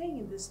stay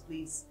in this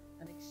place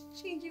and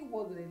exchanging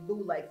words with a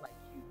lowlife like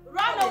you.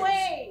 Run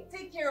away.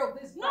 Take care of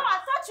this. No, I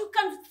thought you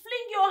can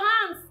fling your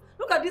hands.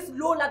 Look at this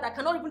lowlife that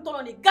cannot even turn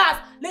on the gas,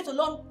 let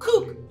alone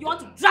cook. You want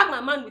to drag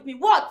my man with me?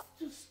 What?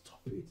 Just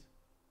stop it.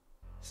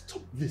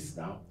 Stop this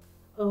now.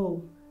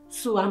 Oh,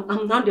 so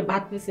I'm not the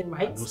bad person,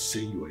 right? I'm not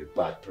saying you're a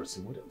bad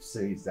person. What I'm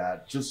saying is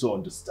that just to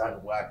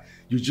understand why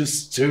you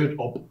just stirred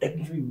up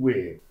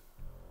everywhere.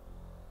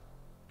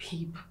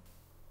 Babe,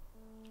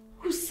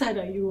 whose side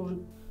are you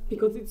on?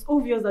 Because it's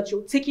obvious that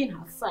you're taking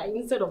her side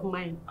instead of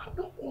mine. I'm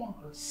not on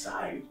her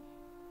side.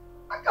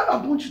 I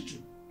want you to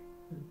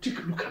take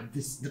a look at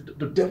this.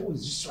 The devil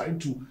is just trying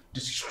to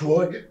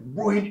destroy,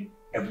 ruin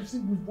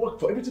everything we've worked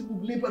for, everything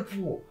we've labored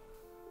for.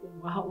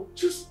 Wow.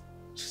 Just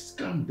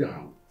calm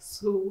down.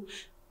 So,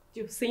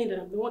 you're saying that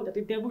I'm the one that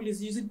the devil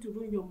is using to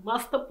ruin your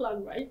master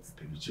plan, right?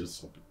 Baby, just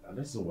stop it. Now,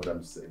 that's not what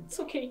I'm saying. It's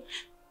okay.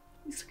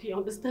 It's okay. I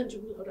understand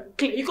you loud and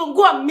clear. You can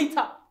go and meet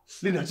her.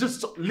 Linda, just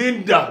stop.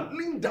 Linda!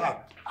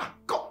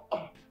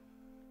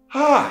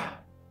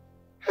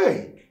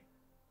 Hey!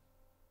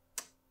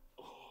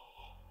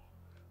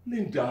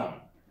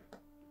 Linda!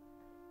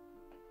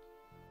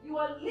 You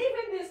are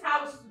leaving this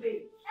house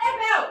today.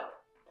 Abel!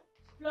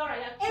 Flora,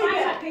 you're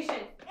trying my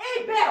patience.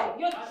 Abel!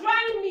 You're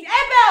trying me.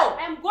 Abel!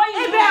 I'm going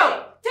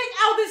Abel! Take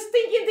out this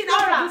stinking thing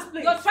out of this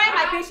place. You're trying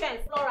my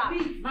patience. Flora.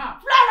 Leave.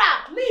 Flora!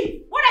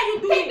 Leave! What are you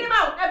doing? Take them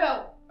out, Abel!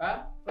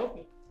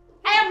 Okay.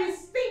 I am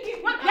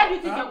stinking. Where do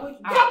you think you're going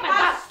to take my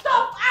back?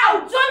 Stop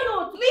out! Join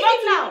us. Leave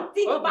it now.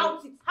 Think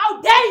about it.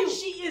 How dare you?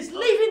 She is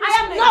leaving this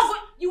I am place. not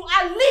going. You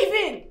are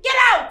leaving. Get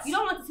out! You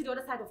don't want to see the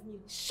other side of me.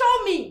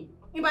 Show me.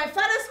 In my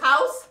father's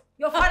house?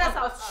 Your father's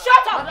house.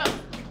 Shut up!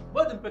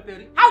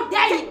 How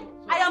dare you?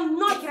 I am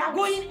not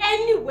going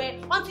anywhere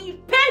until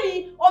you pay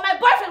me or my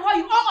boyfriend what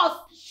you owe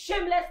us.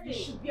 Shameless thing. You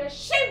should be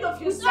ashamed of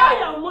With yourself. all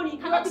your money,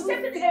 you You cannot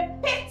accepted a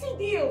petty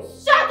deal.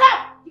 Shut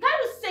up! You can't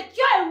even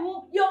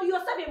secure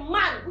yourself a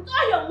man with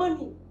all your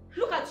money.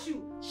 Look at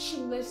you.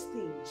 Shameless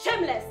thing.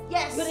 Shameless?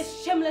 Yes. You're the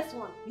shameless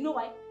one. You know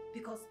why?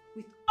 Because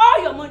with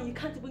all your money, you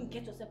can't even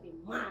get yourself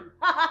a man.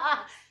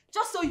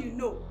 Just so you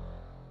know,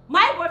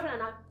 my boyfriend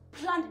and I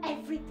planned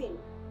everything.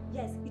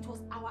 Yes, it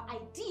was our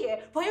idea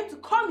for him to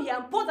come here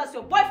and pose as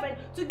your boyfriend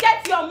to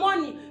get your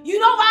money. You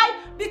know why?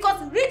 Because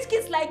rich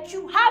kids like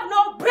you have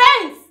no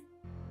brains.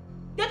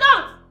 They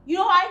don't. You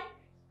know why?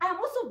 I am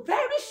also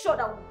very sure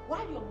that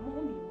while your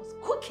mommy was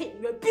cooking,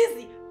 you were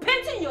busy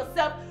painting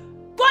yourself,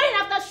 going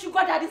after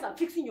sugar daddies and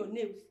fixing your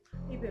nails.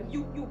 Abel,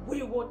 you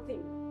wayward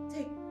thing.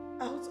 Take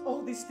out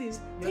all these things.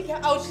 Take her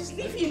out. She's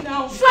leaving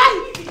now.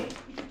 Try it. If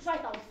you try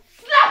it, I'll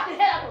slap the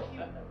hell out of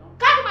you.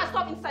 Carry my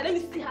stuff inside. Let me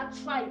see her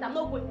try it. I'm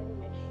not going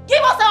anywhere.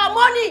 Give us our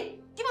money.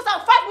 Give us our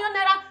 5 million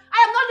naira.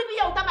 I am not living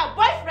here without my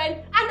boyfriend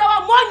and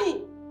our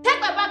money. Take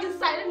my bag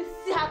inside. Let me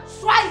see her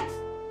try it.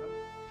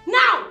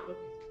 Now.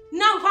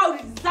 Now how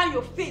you design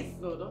your face.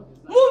 No, don't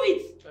design. Move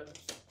it.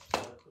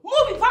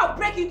 Move it before I'll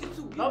break it into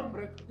two. Don't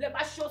break. Let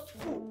my show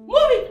fool.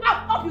 Move it.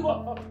 Up you go.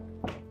 Oh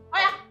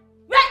yeah.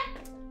 Wait.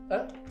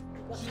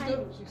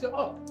 She said,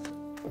 oh.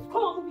 Come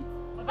on,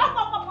 move it.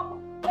 Up.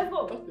 Let's go.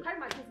 Okay. Carry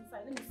my face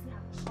inside. Let me see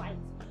her try it.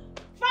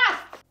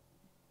 Fast.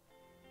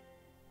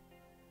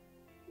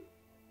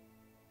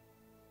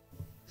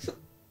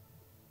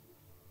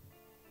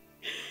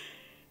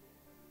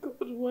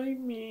 God, why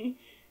me?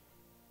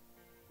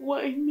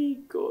 Why me,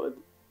 God?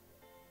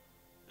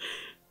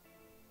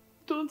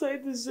 Don't I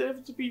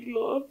deserve to be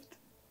loved?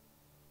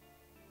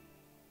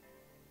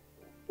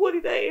 What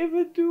did I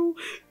ever do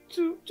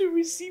to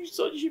receive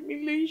such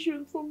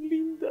humiliation from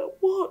Linda?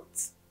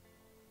 What?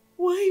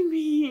 Why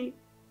me?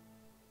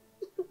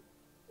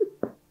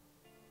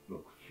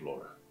 Look,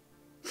 Flora,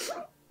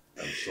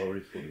 I'm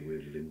sorry for the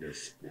way Linda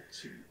spoke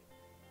to you.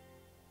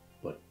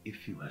 But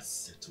if you had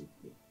settled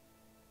me,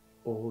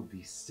 all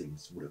these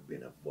things would have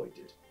been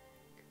avoided.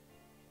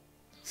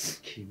 You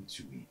came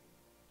to me,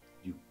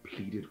 you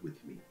pleaded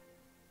with me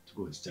to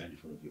go and stand in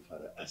front of your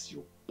father as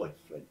your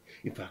boyfriend,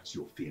 in fact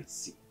your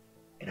fiancé.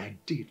 And I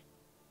did.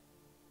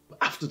 But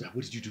after that,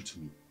 what did you do to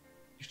me?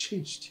 You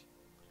changed.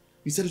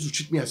 You started to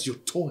treat me as your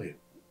toy.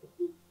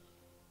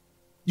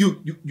 You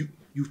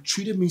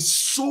treated me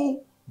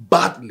so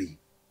badly.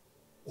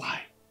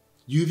 Why?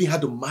 You even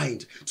had the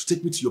mind to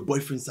take me to your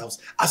boyfriend's house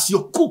as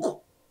your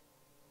cook.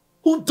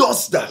 Who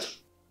does that?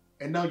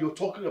 And now you're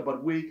talking about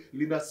the way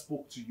Linda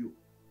spoke to you.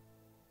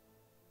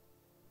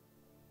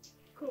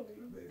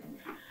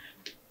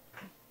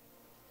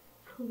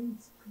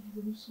 Collins,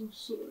 please, I'm so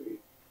sorry.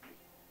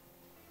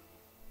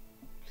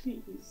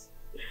 Please.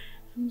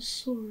 I'm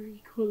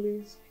sorry,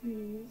 Collins,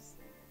 please.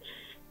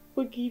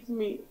 Forgive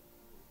me.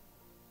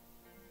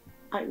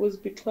 I was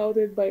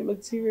beclouded by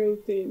material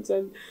things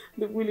and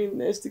the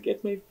willingness to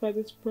get my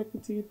father's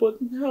property, but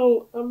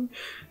now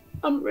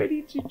I'm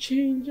ready to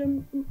change.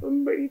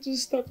 I'm ready to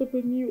start up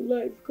a new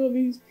life.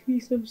 Collins,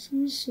 please, I'm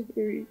so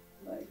sorry.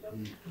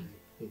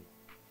 Hey.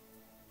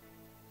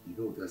 You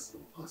know that's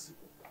not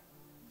possible.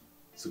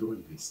 So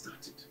don't even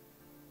start it.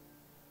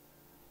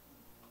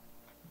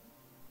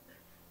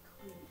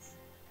 Collins,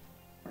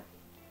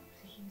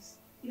 please,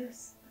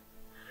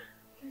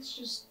 let's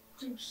just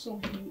do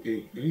something.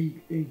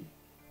 Hey.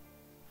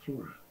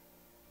 Flora,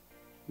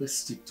 let's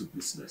stick to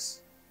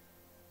business.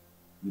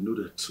 You know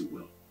that too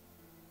well.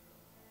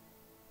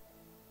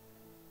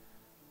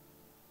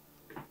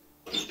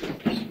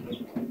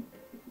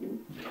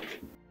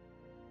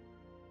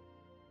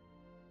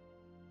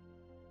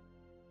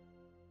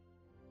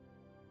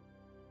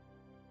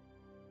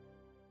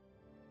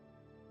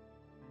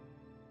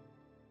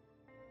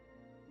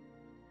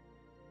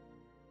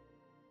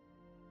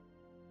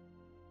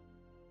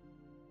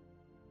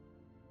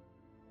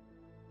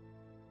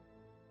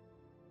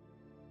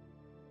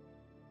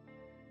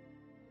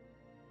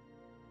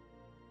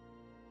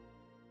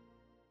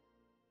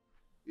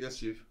 Yes,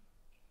 Chief.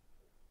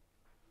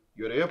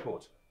 You're at the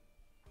airport.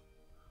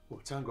 Oh,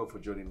 thank God for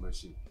joining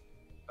Mercy.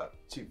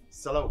 Chief,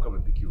 Salah will come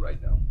and pick you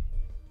right now.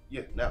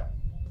 Yeah, now.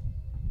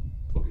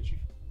 Okay, Chief.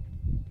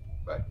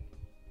 Bye.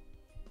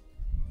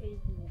 Thank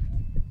you.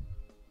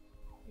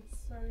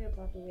 Sorry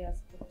about the way I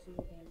spoke to you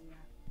earlier.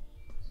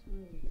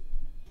 Sorry.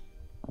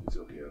 It's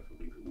okay, I've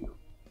forgiven you.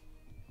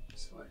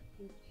 It's fine.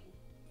 Thank you.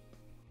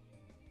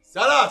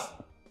 Silas!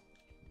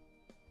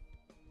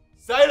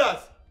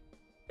 Silas!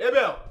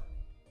 Abel!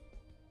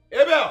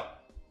 Abel!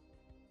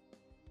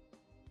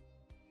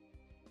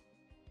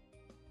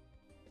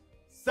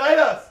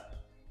 Silas!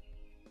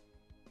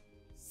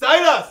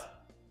 Silas!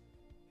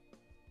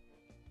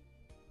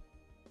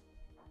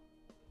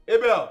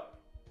 Abel!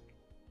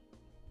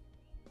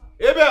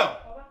 Abel!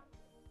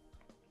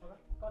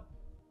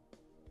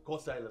 Call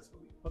Silas for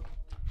me.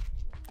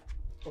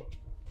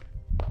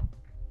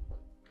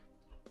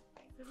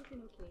 Is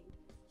everything okay?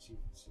 Chief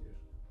is here.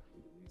 We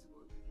need to go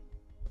to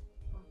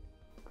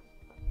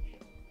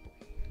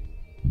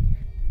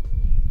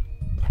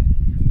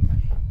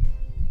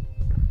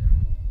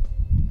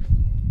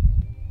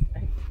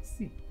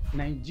See,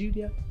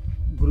 Nigeria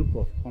group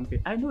of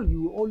company. I know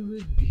you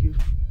always behave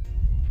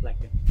like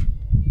them.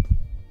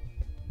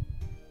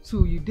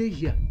 So you dey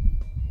here.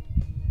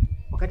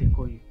 What can they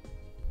call you?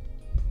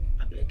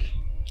 I beg.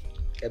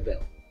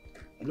 Abel,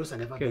 you know I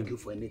never beg you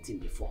for anything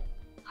before.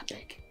 I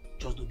beg.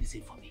 Just do the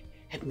same for me.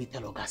 Help me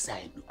tell Oga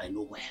say I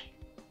know well.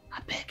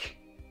 I beg.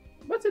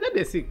 But you know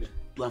they sick. Do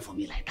one for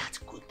me like that.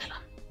 Go tell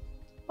her.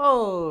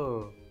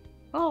 Oh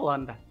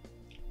wonder.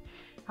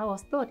 I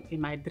was told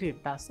in my dream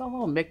that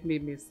someone will make me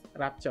miss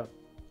rapture.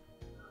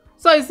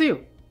 So it's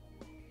you.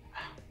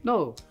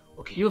 No.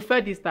 Okay. You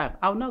failed this time.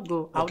 I will not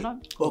go. I will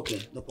not go.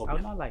 Okay, no problem. I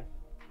will not lie.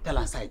 Tell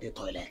her inside the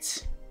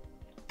toilet.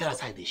 Tell her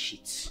inside the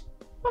shit.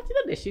 But you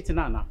know the shit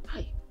now.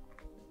 Hi.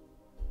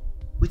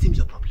 What is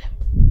your problem?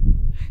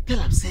 Tell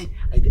her say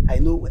I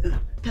know.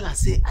 Tell her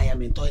say I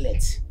am in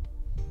toilet.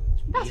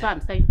 That's what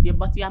I'm saying. Yeah,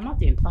 but you are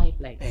not in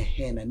toilet.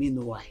 I mean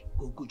know why.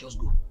 Go, just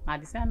go. Now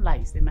the same lie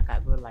you say make I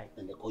go lie.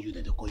 Then they call you.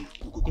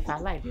 Go. If I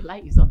lie, the lie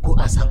is on. Go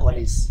ask her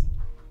Collins.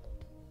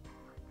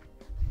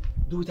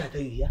 Do what I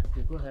tell you here.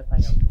 You go help her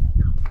out.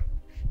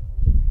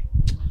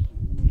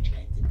 Which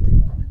kind of thing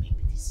will make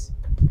me this?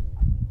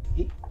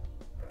 Hey.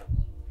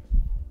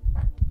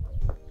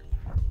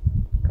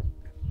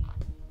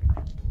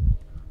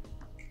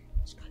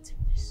 Which kind of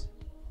this?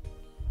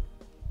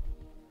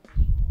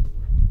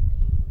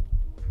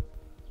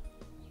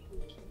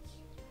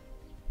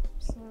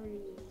 Sorry.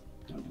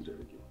 Don't do that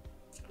again.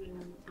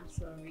 I'm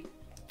sorry.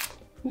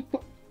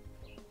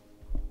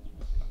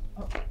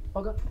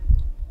 Okay.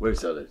 Where's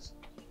Silas?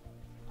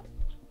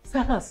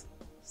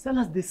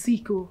 Silas the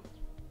sick, oh.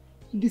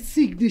 The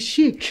sick, the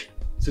shake.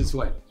 Since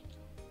when?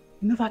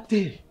 You never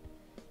tell.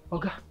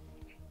 Oga,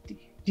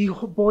 the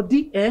whole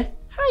body,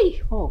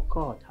 Hi. Oh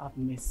God, have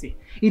mercy.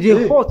 It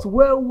is hot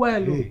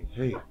well.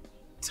 Hey.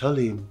 Tell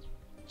him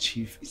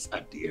Chief is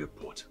at the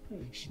airport.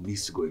 He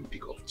needs to go and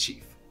pick up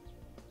Chief.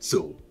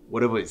 So,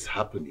 whatever is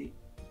happening,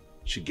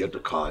 should get the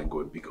car and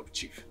go and pick up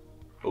Chief.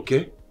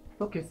 Okay?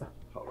 Okay, sir.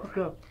 All right.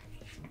 Go.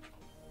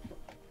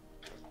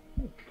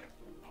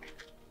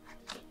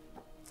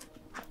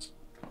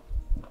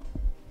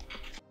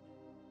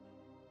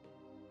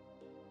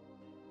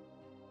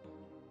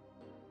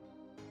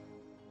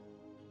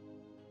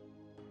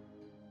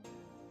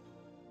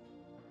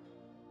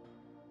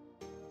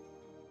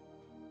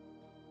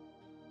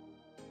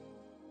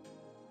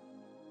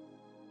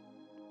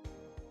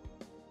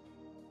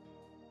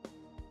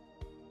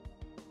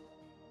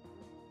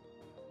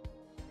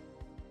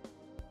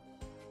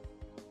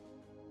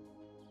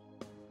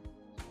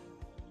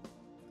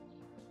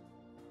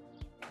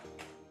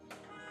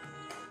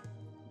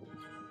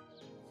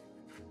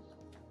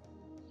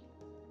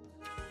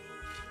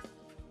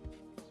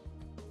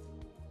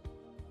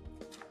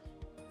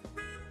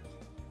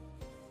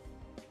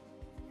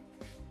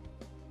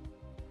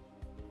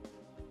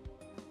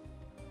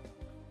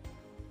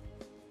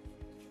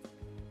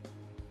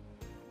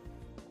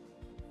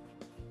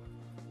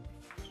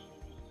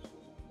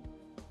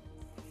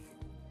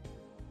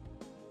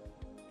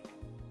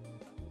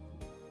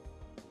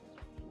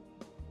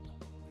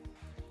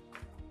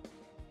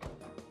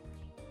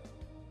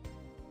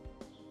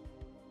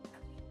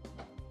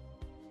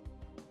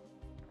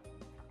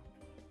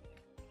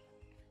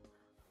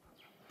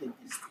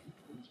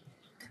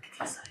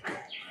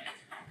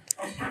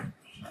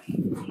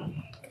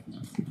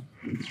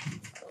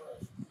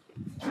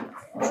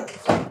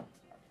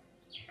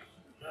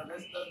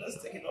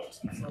 just take it up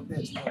from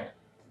there tomorrow.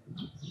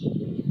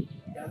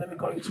 Yeah, let me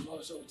call you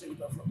tomorrow so we'll take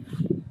it up from there.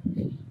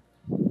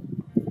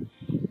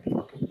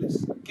 Okay,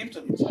 please, keep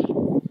to the time.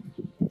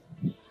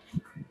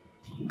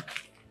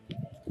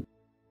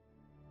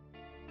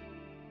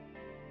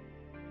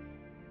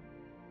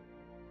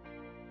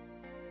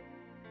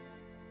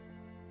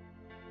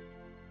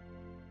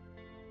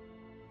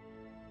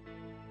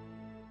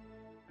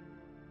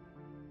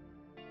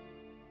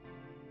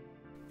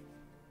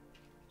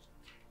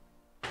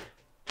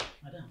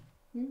 Madam,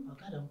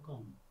 Oga don't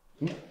come.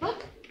 Huh?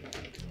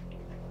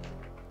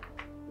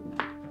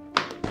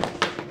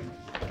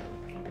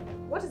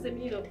 What is the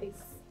meaning of this?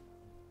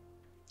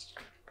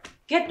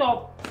 Get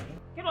up!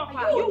 Get up!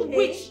 You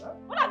witch!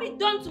 What have you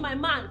done to my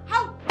man?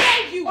 How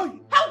dare you?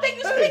 How dare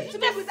you speak to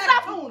me with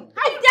that tone?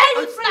 How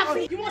dare you slap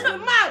me? You must be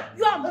mad!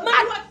 You are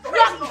mad! You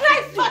are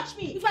crazy! Touch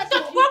me! If I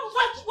touch you,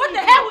 what the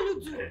hell will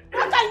you do?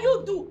 What can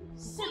you do?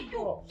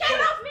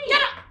 Get off me!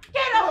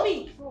 Get off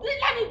me!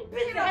 Let me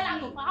beat the hell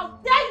out of her! How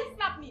dare you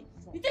slap me?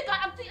 You think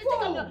I'm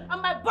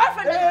my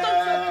boyfriend?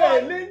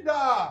 Hey,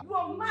 Linda! You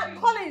are mad!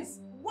 Collins,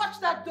 watch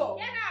that door!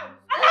 Get out!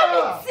 Allow me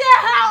to tear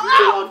her out!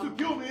 You want to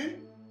kill me?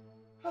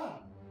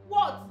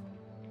 What?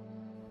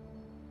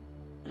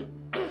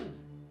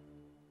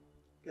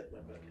 Get my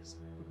burgers.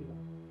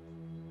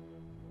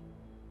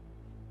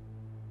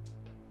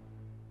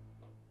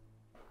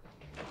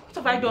 What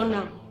have I done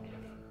now?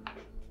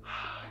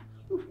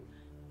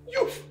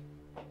 You've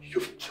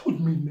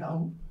killed me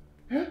now.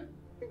 Huh?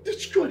 You've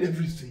destroyed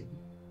everything.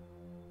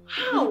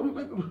 How?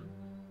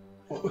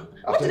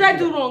 What did I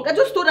do wrong? I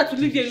just told her to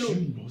leave you alone.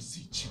 Did you not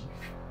see Chief?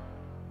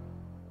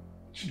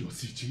 Did you not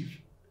see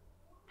Chief?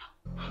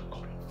 I'm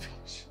going to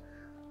finish.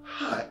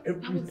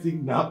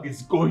 Everything now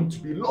is going to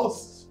be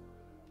lost.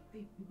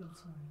 Babe, I'm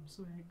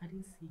sorry. I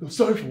didn't see. You're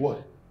sorry for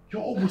what?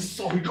 You're always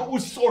sorry. You're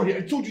always sorry.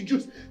 I told you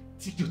just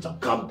take your time.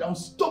 Calm down.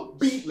 Stop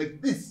being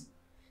like this.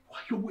 Why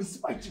are you always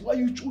fighting? Why are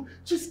you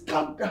just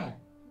calm down?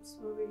 I'm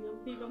sorry,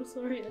 babe. I'm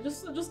sorry. I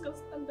just can't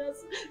stand that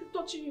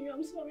touching you.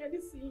 I'm sorry. I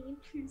didn't see him.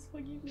 Please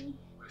forgive me.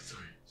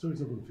 Sorry. Sorry's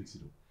not going to fix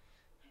it.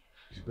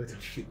 You better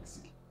fix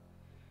it.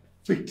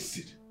 Fix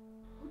it.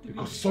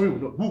 Because sorry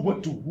will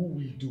not. Who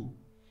will do?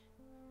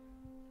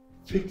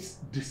 Fix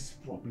this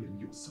problem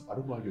yourself. I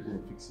don't know how you're going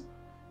to fix it.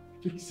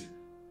 Fix it.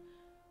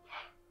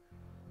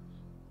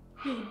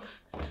 Babe,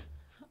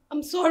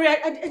 I'm sorry. I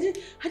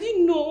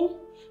didn't know.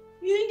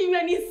 You didn't give me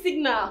any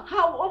signal.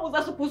 What was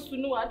I supposed to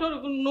know? I don't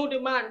even know the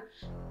man.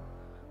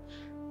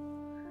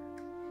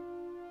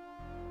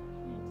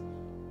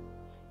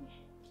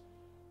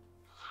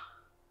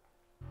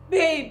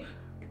 Babe.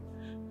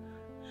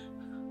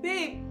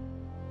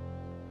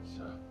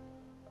 Sir,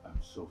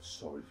 I'm so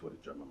sorry for the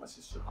drama my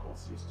sister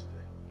caused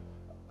yesterday.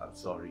 I'm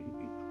sorry it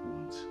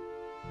won't be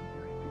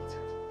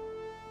repeated.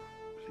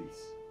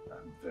 Please,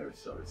 I'm very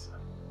sorry, sir.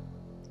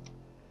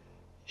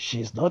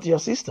 She's not your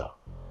sister.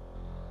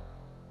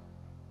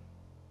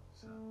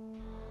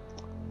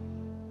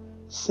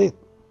 Sit.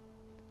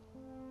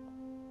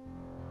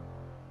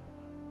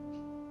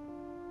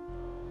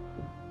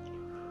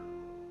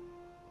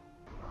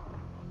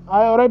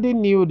 I already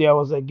knew there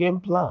was a game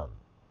plan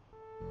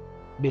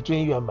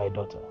between you and my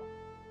daughter.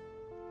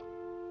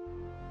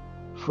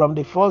 From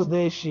the first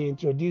day she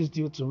introduced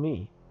you to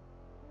me,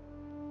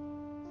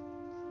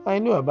 I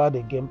knew about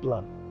the game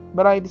plan,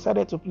 but I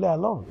decided to play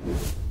along.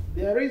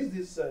 There is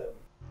this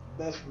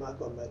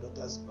birthmark on my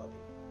daughter's body.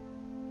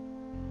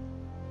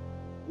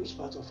 Which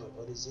part of her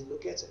body is it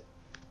located?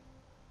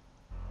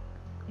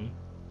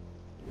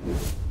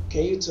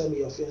 Can you tell me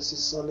your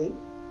fiancé's surname?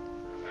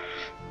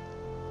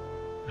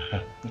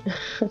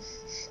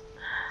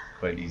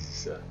 Quite easy,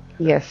 sir.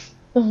 Yes.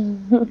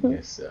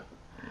 Yes, sir.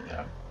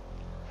 Yeah.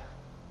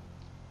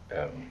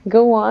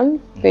 Go on,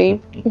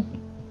 babe.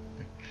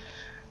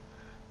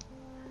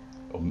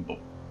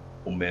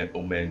 Omenga.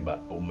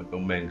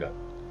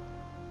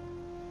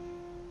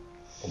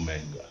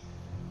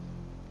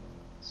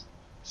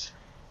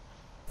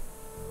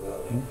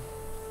 Well,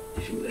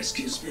 if you will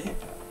excuse me.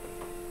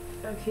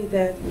 Okay,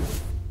 Dad.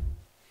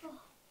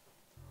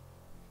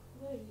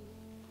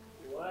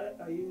 Why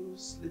are you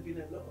sleeping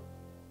alone?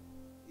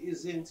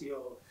 Isn't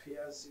your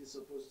fiancé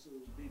supposed to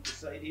be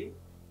beside you?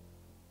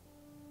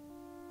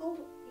 Oh,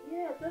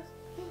 yeah, that's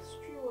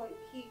true.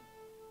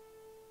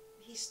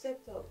 He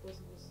stepped out because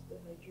he was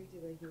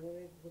dehydrated and he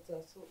wanted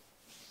water. So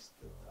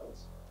Stepped out?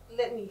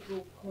 let me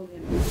go call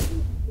him.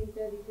 Okay,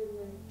 Daddy, good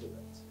night. Good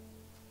night.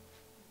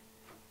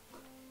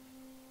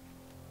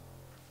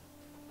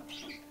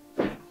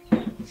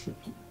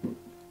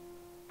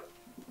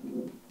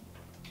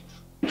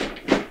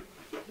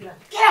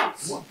 Get out!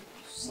 What?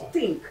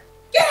 Stink!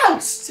 Get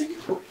out!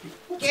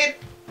 Get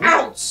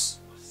out!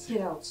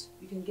 Get out.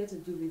 You can get a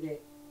duvet there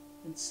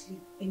and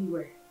sleep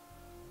anywhere.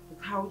 The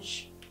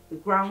couch, the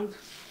ground,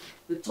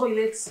 the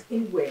toilets,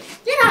 anywhere.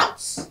 Get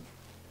out!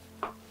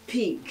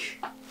 Pig.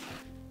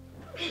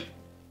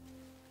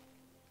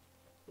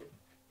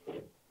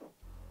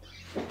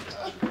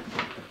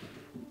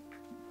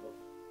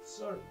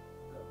 Sorry.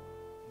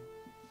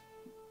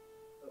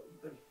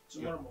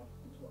 Tomorrow morning.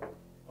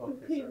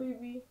 Okay,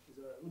 baby.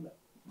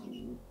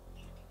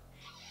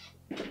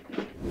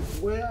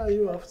 Where are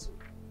you off to?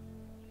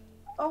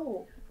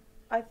 Oh,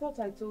 I thought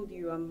I told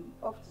you I'm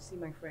off to see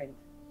my friend.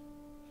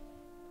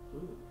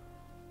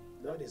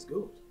 That is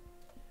good.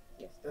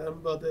 Yes.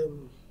 But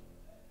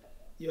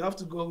you have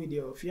to go with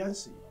your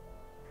fiancé.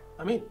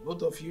 I mean,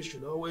 both of you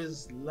should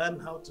always learn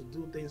how to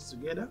do things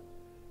together,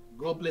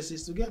 go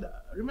places together.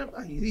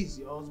 Remember, he is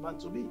your husband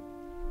to be.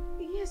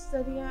 Yes,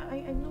 Daddy,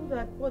 I know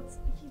that, but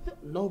he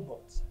don't... No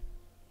buts.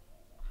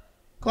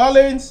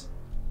 Collins!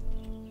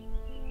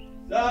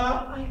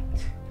 Sir!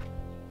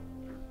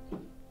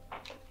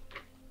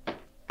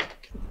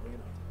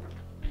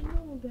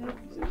 No, Dad.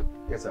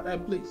 Yes, sir.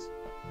 Please,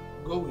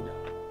 go with her.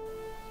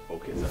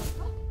 Okay, sir.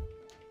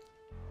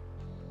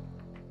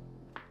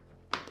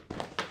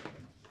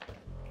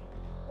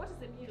 What is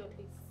the meaning of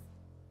this?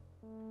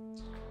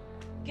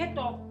 Get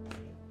up.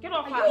 Get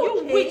off Are her. you You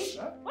okay? witch!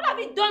 What have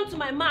you done to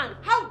my man?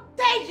 How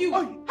dare you?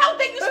 How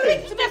dare you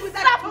speak to me with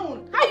that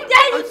tone? How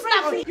dare you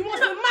slap me? You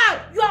must be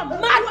mad! You are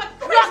mad!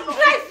 You are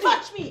crazy!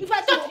 Touch me! If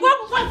I touch you,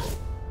 what?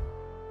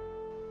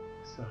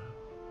 Sir.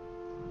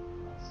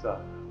 Sir.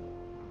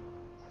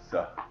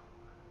 Sir.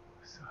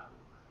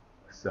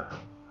 Sir. Sir.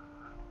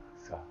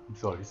 I'm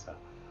sorry, sir.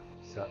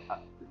 Sir.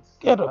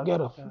 Get up,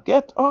 get up,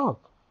 get up.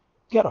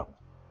 Get up.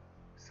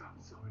 Sir,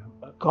 I'm sorry.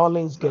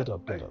 Collins, get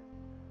up, get up.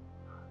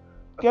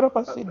 Get up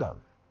and sit down.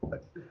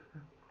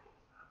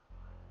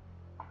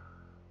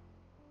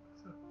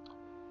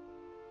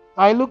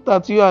 I looked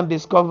at you and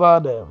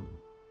discovered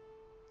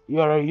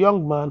you're a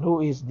young man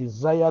who is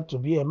desired to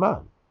be a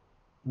man,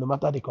 no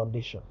matter the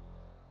condition.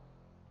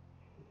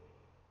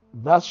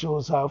 That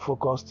shows how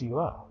focused you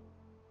are.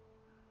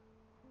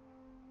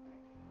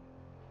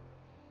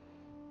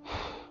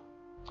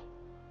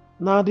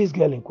 Now, this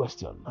girl in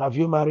question, have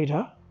you married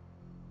her?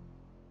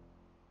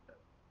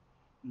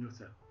 No,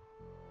 sir.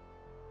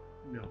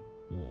 No.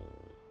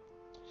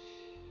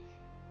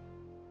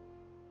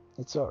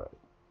 It's all right.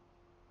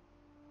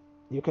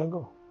 You can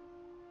go.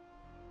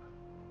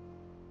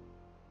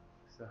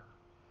 Sir,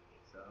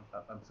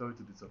 I'm sorry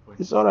to disappoint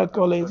you. It's all right,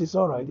 Collins. It's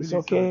all right. I'm It's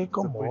really sorry okay. to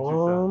Come disappoint you,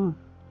 on.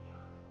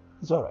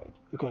 It's all right.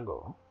 You can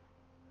go.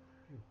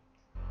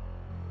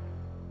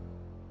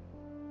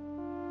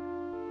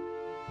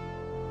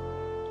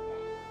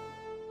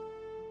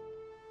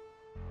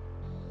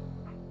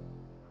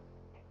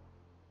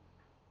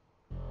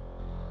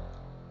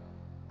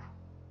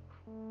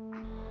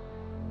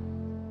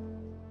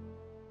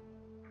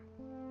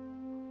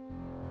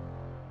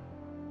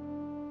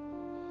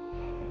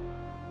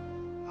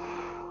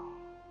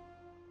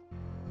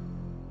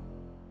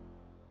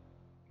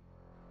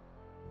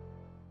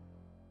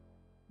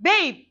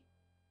 Babe!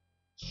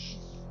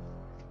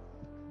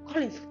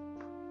 Collins!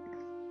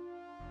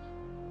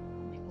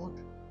 Oh my God.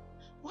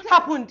 What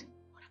happened?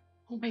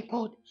 Oh my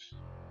God.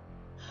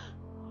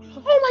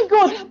 Oh my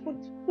God! What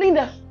happened?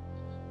 Linda,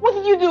 what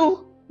did you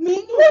do? Me?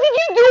 What did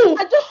you do?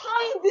 I just saw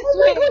him this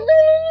way. Oh my God,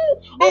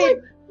 no.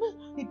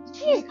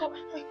 Jeez.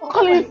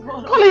 Collins,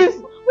 Collins,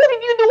 what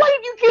did you do? Why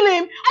did you kill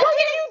him? Why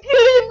did you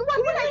kill him? What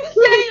did I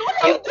say? What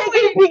are you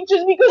taking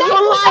pictures because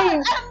you're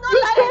lying.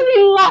 You're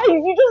telling lies.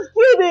 You just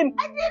killed him.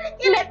 I didn't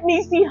kill him. Let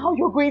me see how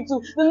you're going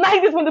to. The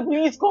night is when the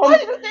police come. Why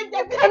did you take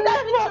that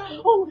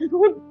picture? Oh my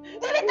God.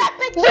 Delete that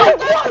picture. No,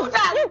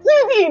 what? You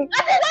killed him. I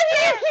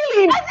didn't kill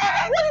him.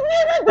 What did you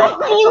do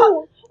to you?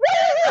 What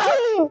did you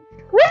kill him?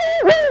 What are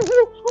you going to do?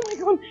 Oh my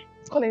God.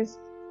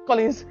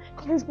 Collins,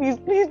 please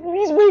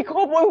wake up.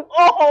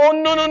 Oh,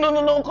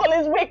 no,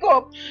 Collins, wake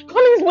up.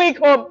 Collins,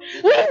 wake up.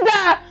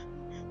 Linda!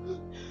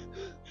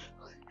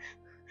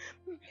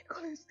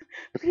 Collins,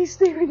 please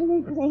stay with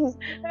me, please.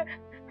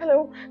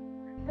 Hello,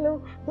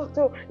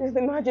 doctor, it's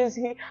an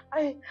emergency.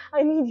 I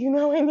need you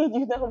now,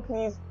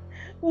 please.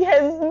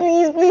 Yes,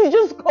 please,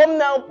 just come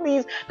now,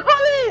 please.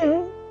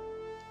 Collins,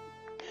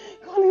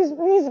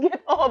 please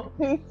get up,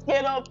 please.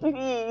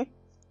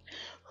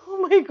 Oh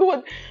my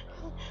God.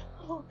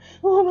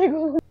 Oh my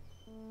God.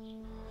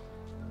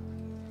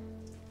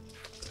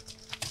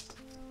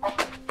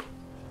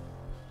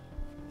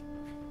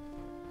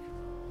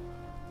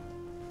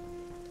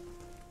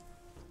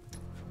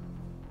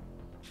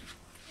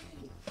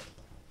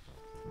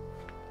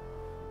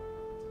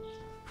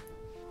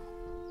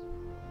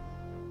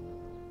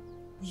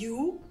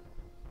 You?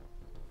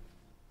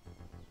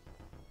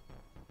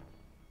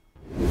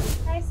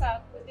 Hi,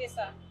 sir. Good day,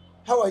 sir.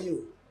 How are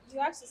you? You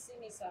asked to see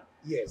me, sir.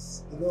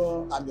 Yes. You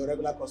know, I'm your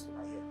regular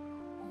customer here.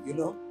 You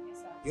know?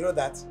 Yes, sir. You know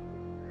that?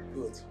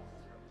 Good.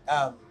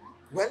 Well,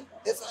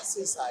 ever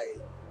since I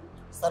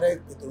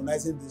started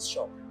patronizing this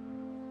shop,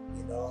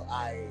 you know,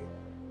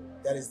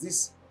 there is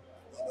this,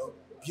 you know,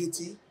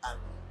 beauty and,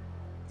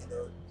 you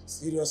know,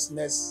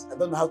 seriousness. I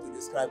don't know how to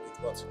describe it,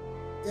 but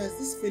there's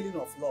this feeling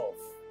of love,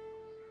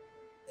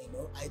 you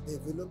know, I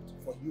developed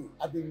for you.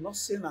 I've been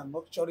nursing and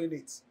nurturing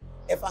it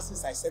ever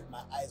since I set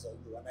my eyes on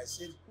you. And I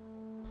said,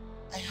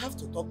 I have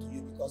to talk to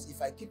you because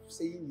if I keep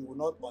saying you will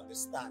not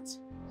understand,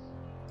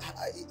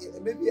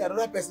 maybe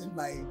another person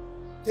might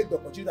take the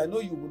opportunity. I know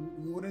you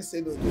wouldn't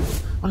say no.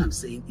 What I'm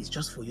saying is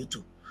just for you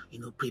to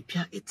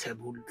prepare a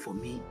table for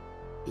me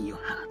in your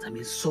heart. I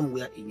mean,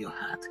 somewhere in your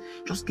heart.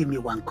 Just give me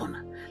one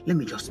corner. Let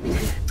me just be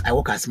there. I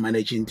work as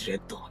managing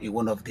director in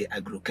one of the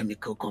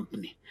agrochemical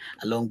company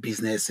along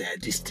business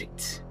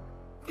district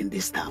in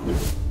this town.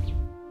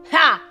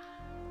 Ha!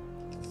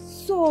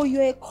 So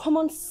you're a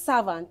common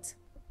servant,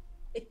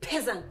 a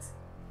peasant.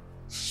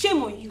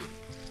 Shame on you.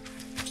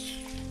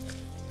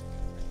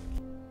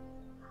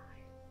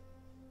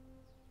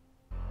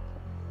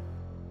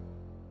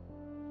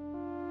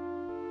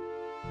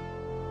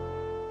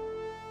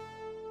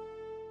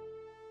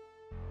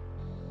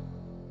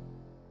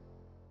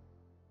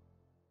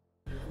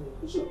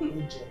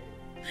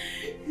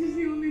 He's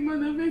the only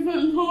man I've ever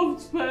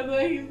loved,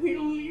 Father. He's the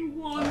only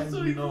one.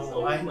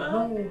 I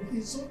know.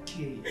 It's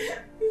okay.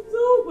 It's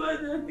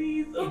over,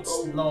 Daddy.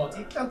 It's not.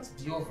 It can't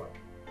be over.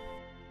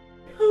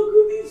 How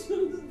could he just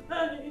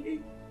die?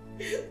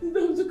 The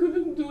doctor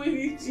couldn't do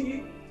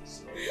anything.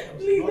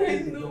 Linda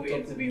is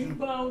nowhere to be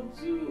found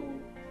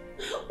too.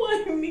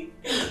 Why me?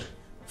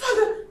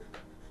 Father!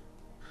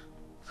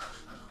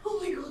 Oh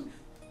my God.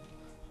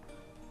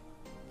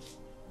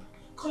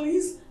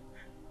 Collins?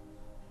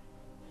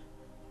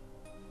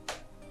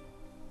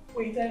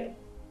 Wait,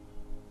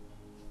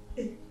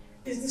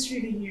 is this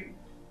really you?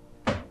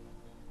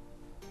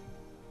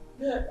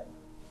 Yeah.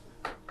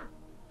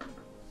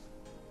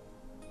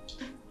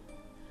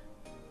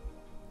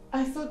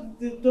 I thought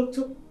the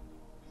doctor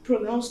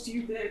pronounced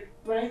you dead,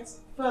 right,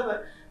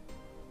 Father?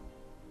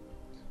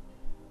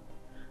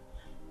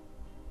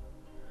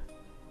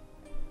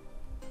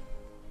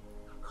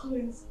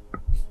 Collins.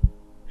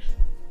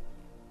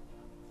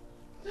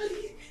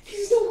 Daddy,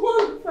 he's the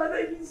one,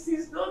 Father.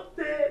 He's not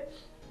dead.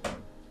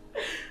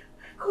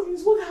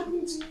 Collins, what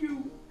happened to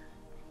you?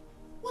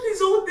 What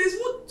is all this?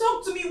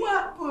 Talk to me. What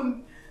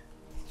happened?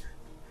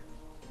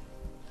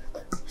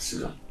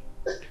 Sit down.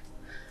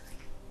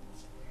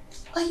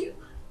 Are you?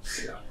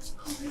 Sit down.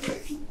 Oh my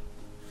God.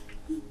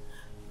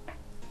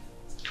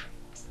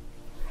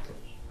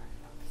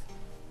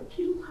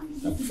 You don't have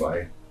anything. I'm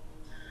fine.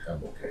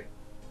 I'm okay.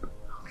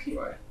 Okay.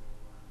 Fine.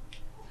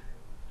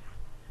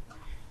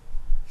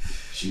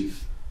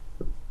 Chief,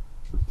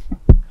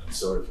 I'm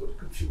sorry for the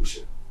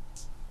confusion.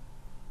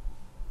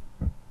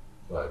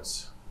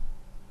 But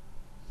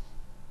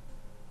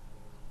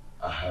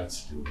I had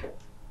to do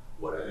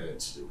what I had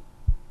to do.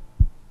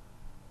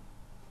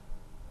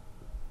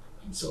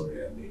 I'm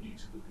sorry I made you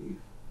to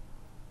believe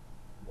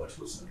what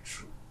was not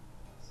true.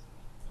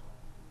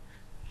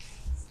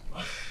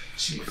 But,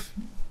 Chief,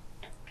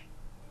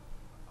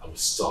 I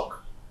was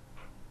stuck.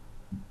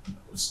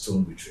 I was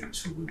torn between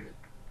two women.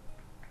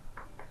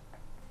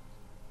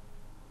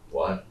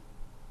 One,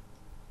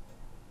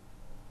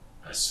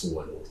 I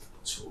swore an oath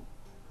to,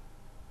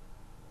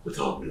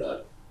 without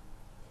blood.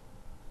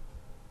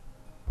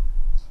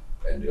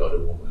 And the other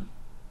woman,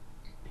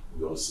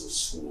 we also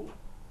swore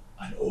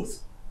an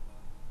oath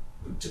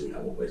during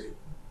our wedding.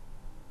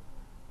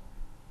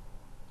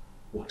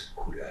 What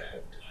could I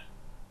have done?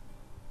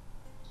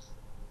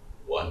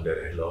 One that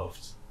I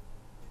loved,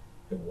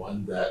 and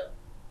one that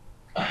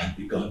I had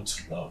begun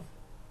to love.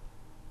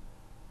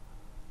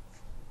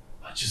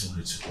 I just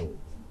wanted to know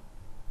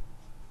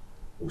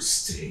who would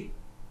stay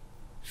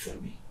for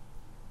me.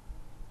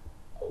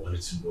 I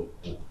wanted to know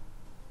who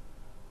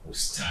would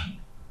stand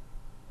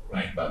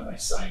right by my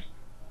side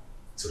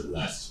to the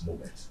last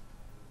moment.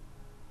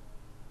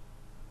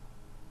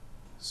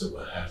 So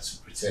I had to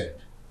pretend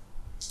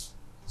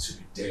to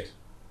be dead.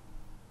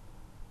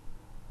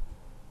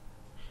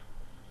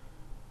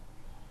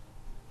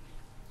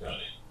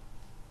 Darling,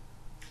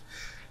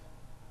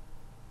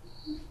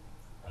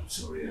 I'm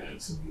sorry I had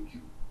to make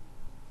you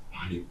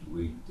panic the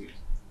way you did.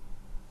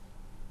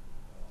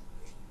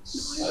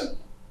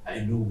 I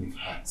know we've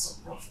had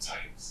some rough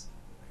times.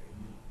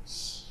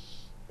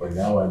 But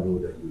now I know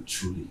that you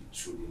truly,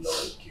 truly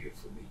love and care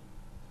for me.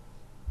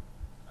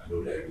 I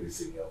know that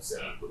everything else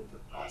that happened in the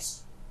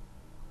past,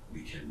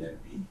 we can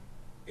let be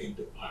in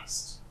the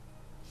past.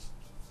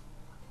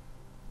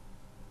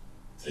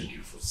 Thank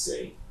you for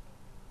staying.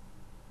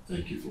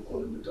 Thank you for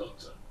calling the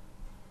doctor.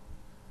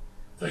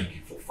 Thank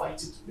you for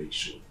fighting to make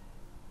sure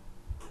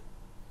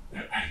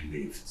that I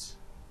lived.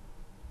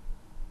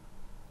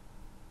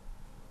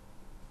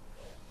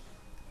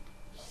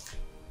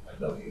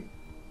 I love you.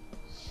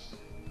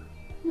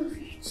 Love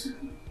you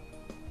too.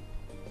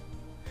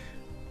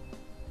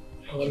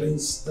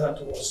 Collins,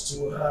 that was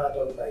too hard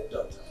on my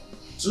daughter.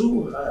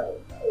 Too hard on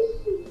her.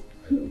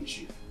 I love you,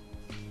 Chief.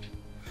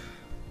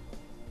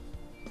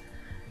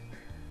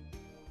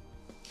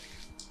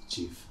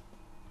 Chief,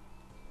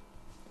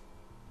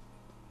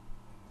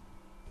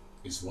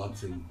 it's one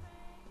thing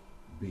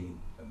being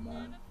a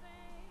man,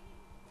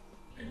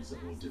 and it's a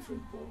whole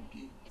different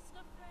ballgame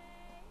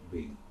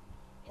being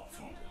a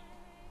father.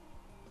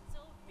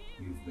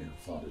 You've been a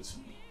father to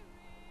me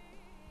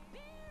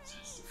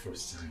since the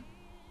first time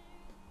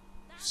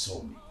you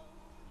saw me.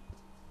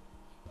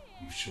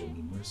 You've shown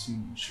me mercy,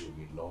 you showed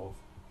me love,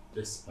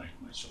 despite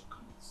my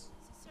shortcomings.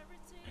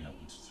 And I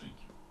want to thank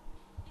you.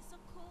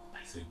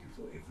 I thank you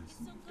for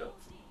everything you've done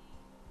for me.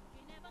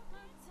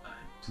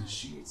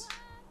 appreciate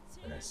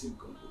and I say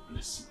God will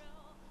bless you.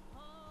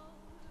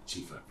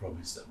 Chief, I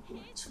promise I'm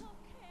going to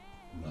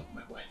love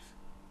my wife.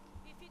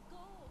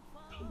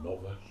 I'll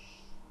love her.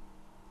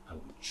 I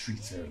will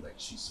treat her like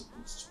she's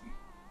supposed to be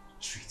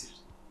treated.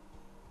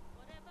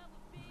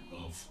 With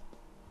love,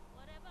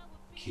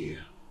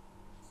 care,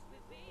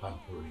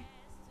 pampering,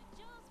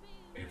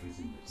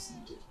 everything that's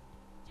needed.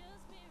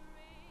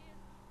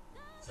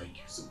 Thank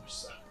you so much,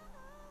 sir.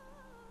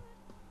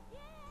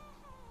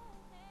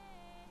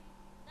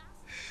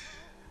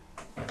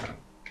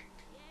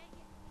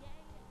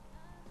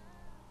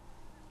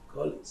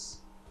 Collins,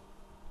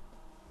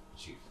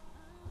 Chief,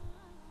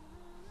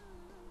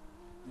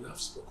 you have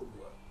spoken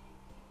well.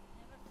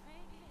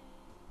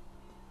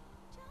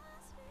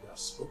 You have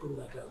spoken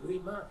like a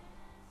real man.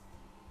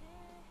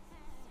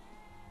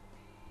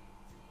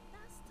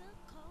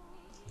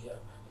 Yeah,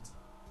 Manita.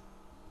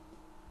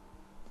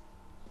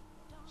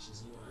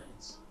 She's in your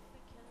hands.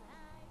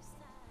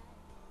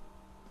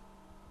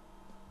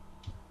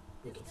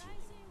 Make a few.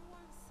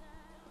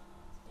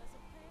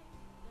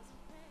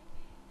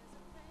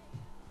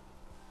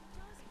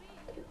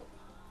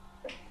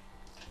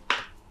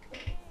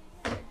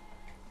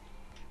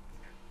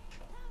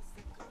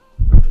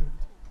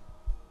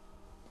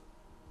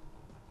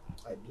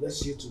 I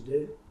bless you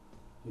today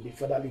with the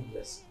fatherly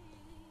blessing.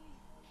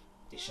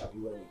 It shall be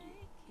well with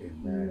you.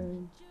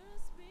 Amen.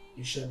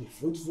 You shall be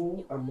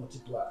fruitful and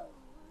multiply.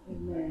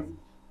 Amen.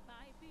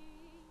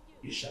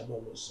 You shall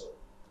not know sorrow.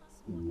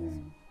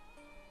 Amen.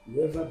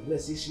 Whoever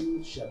blesses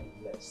you shall be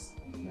blessed.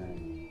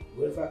 Amen.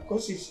 Whoever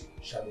curses you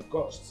shall be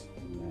cursed.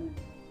 Amen.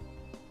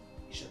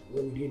 It shall be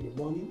well with you in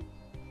the morning,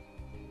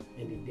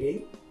 in the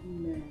day,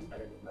 Amen.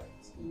 and in the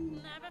night.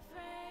 Amen. God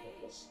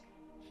bless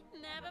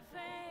you. Never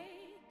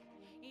fake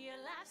your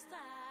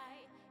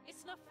lifestyle.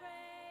 It's not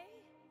fake.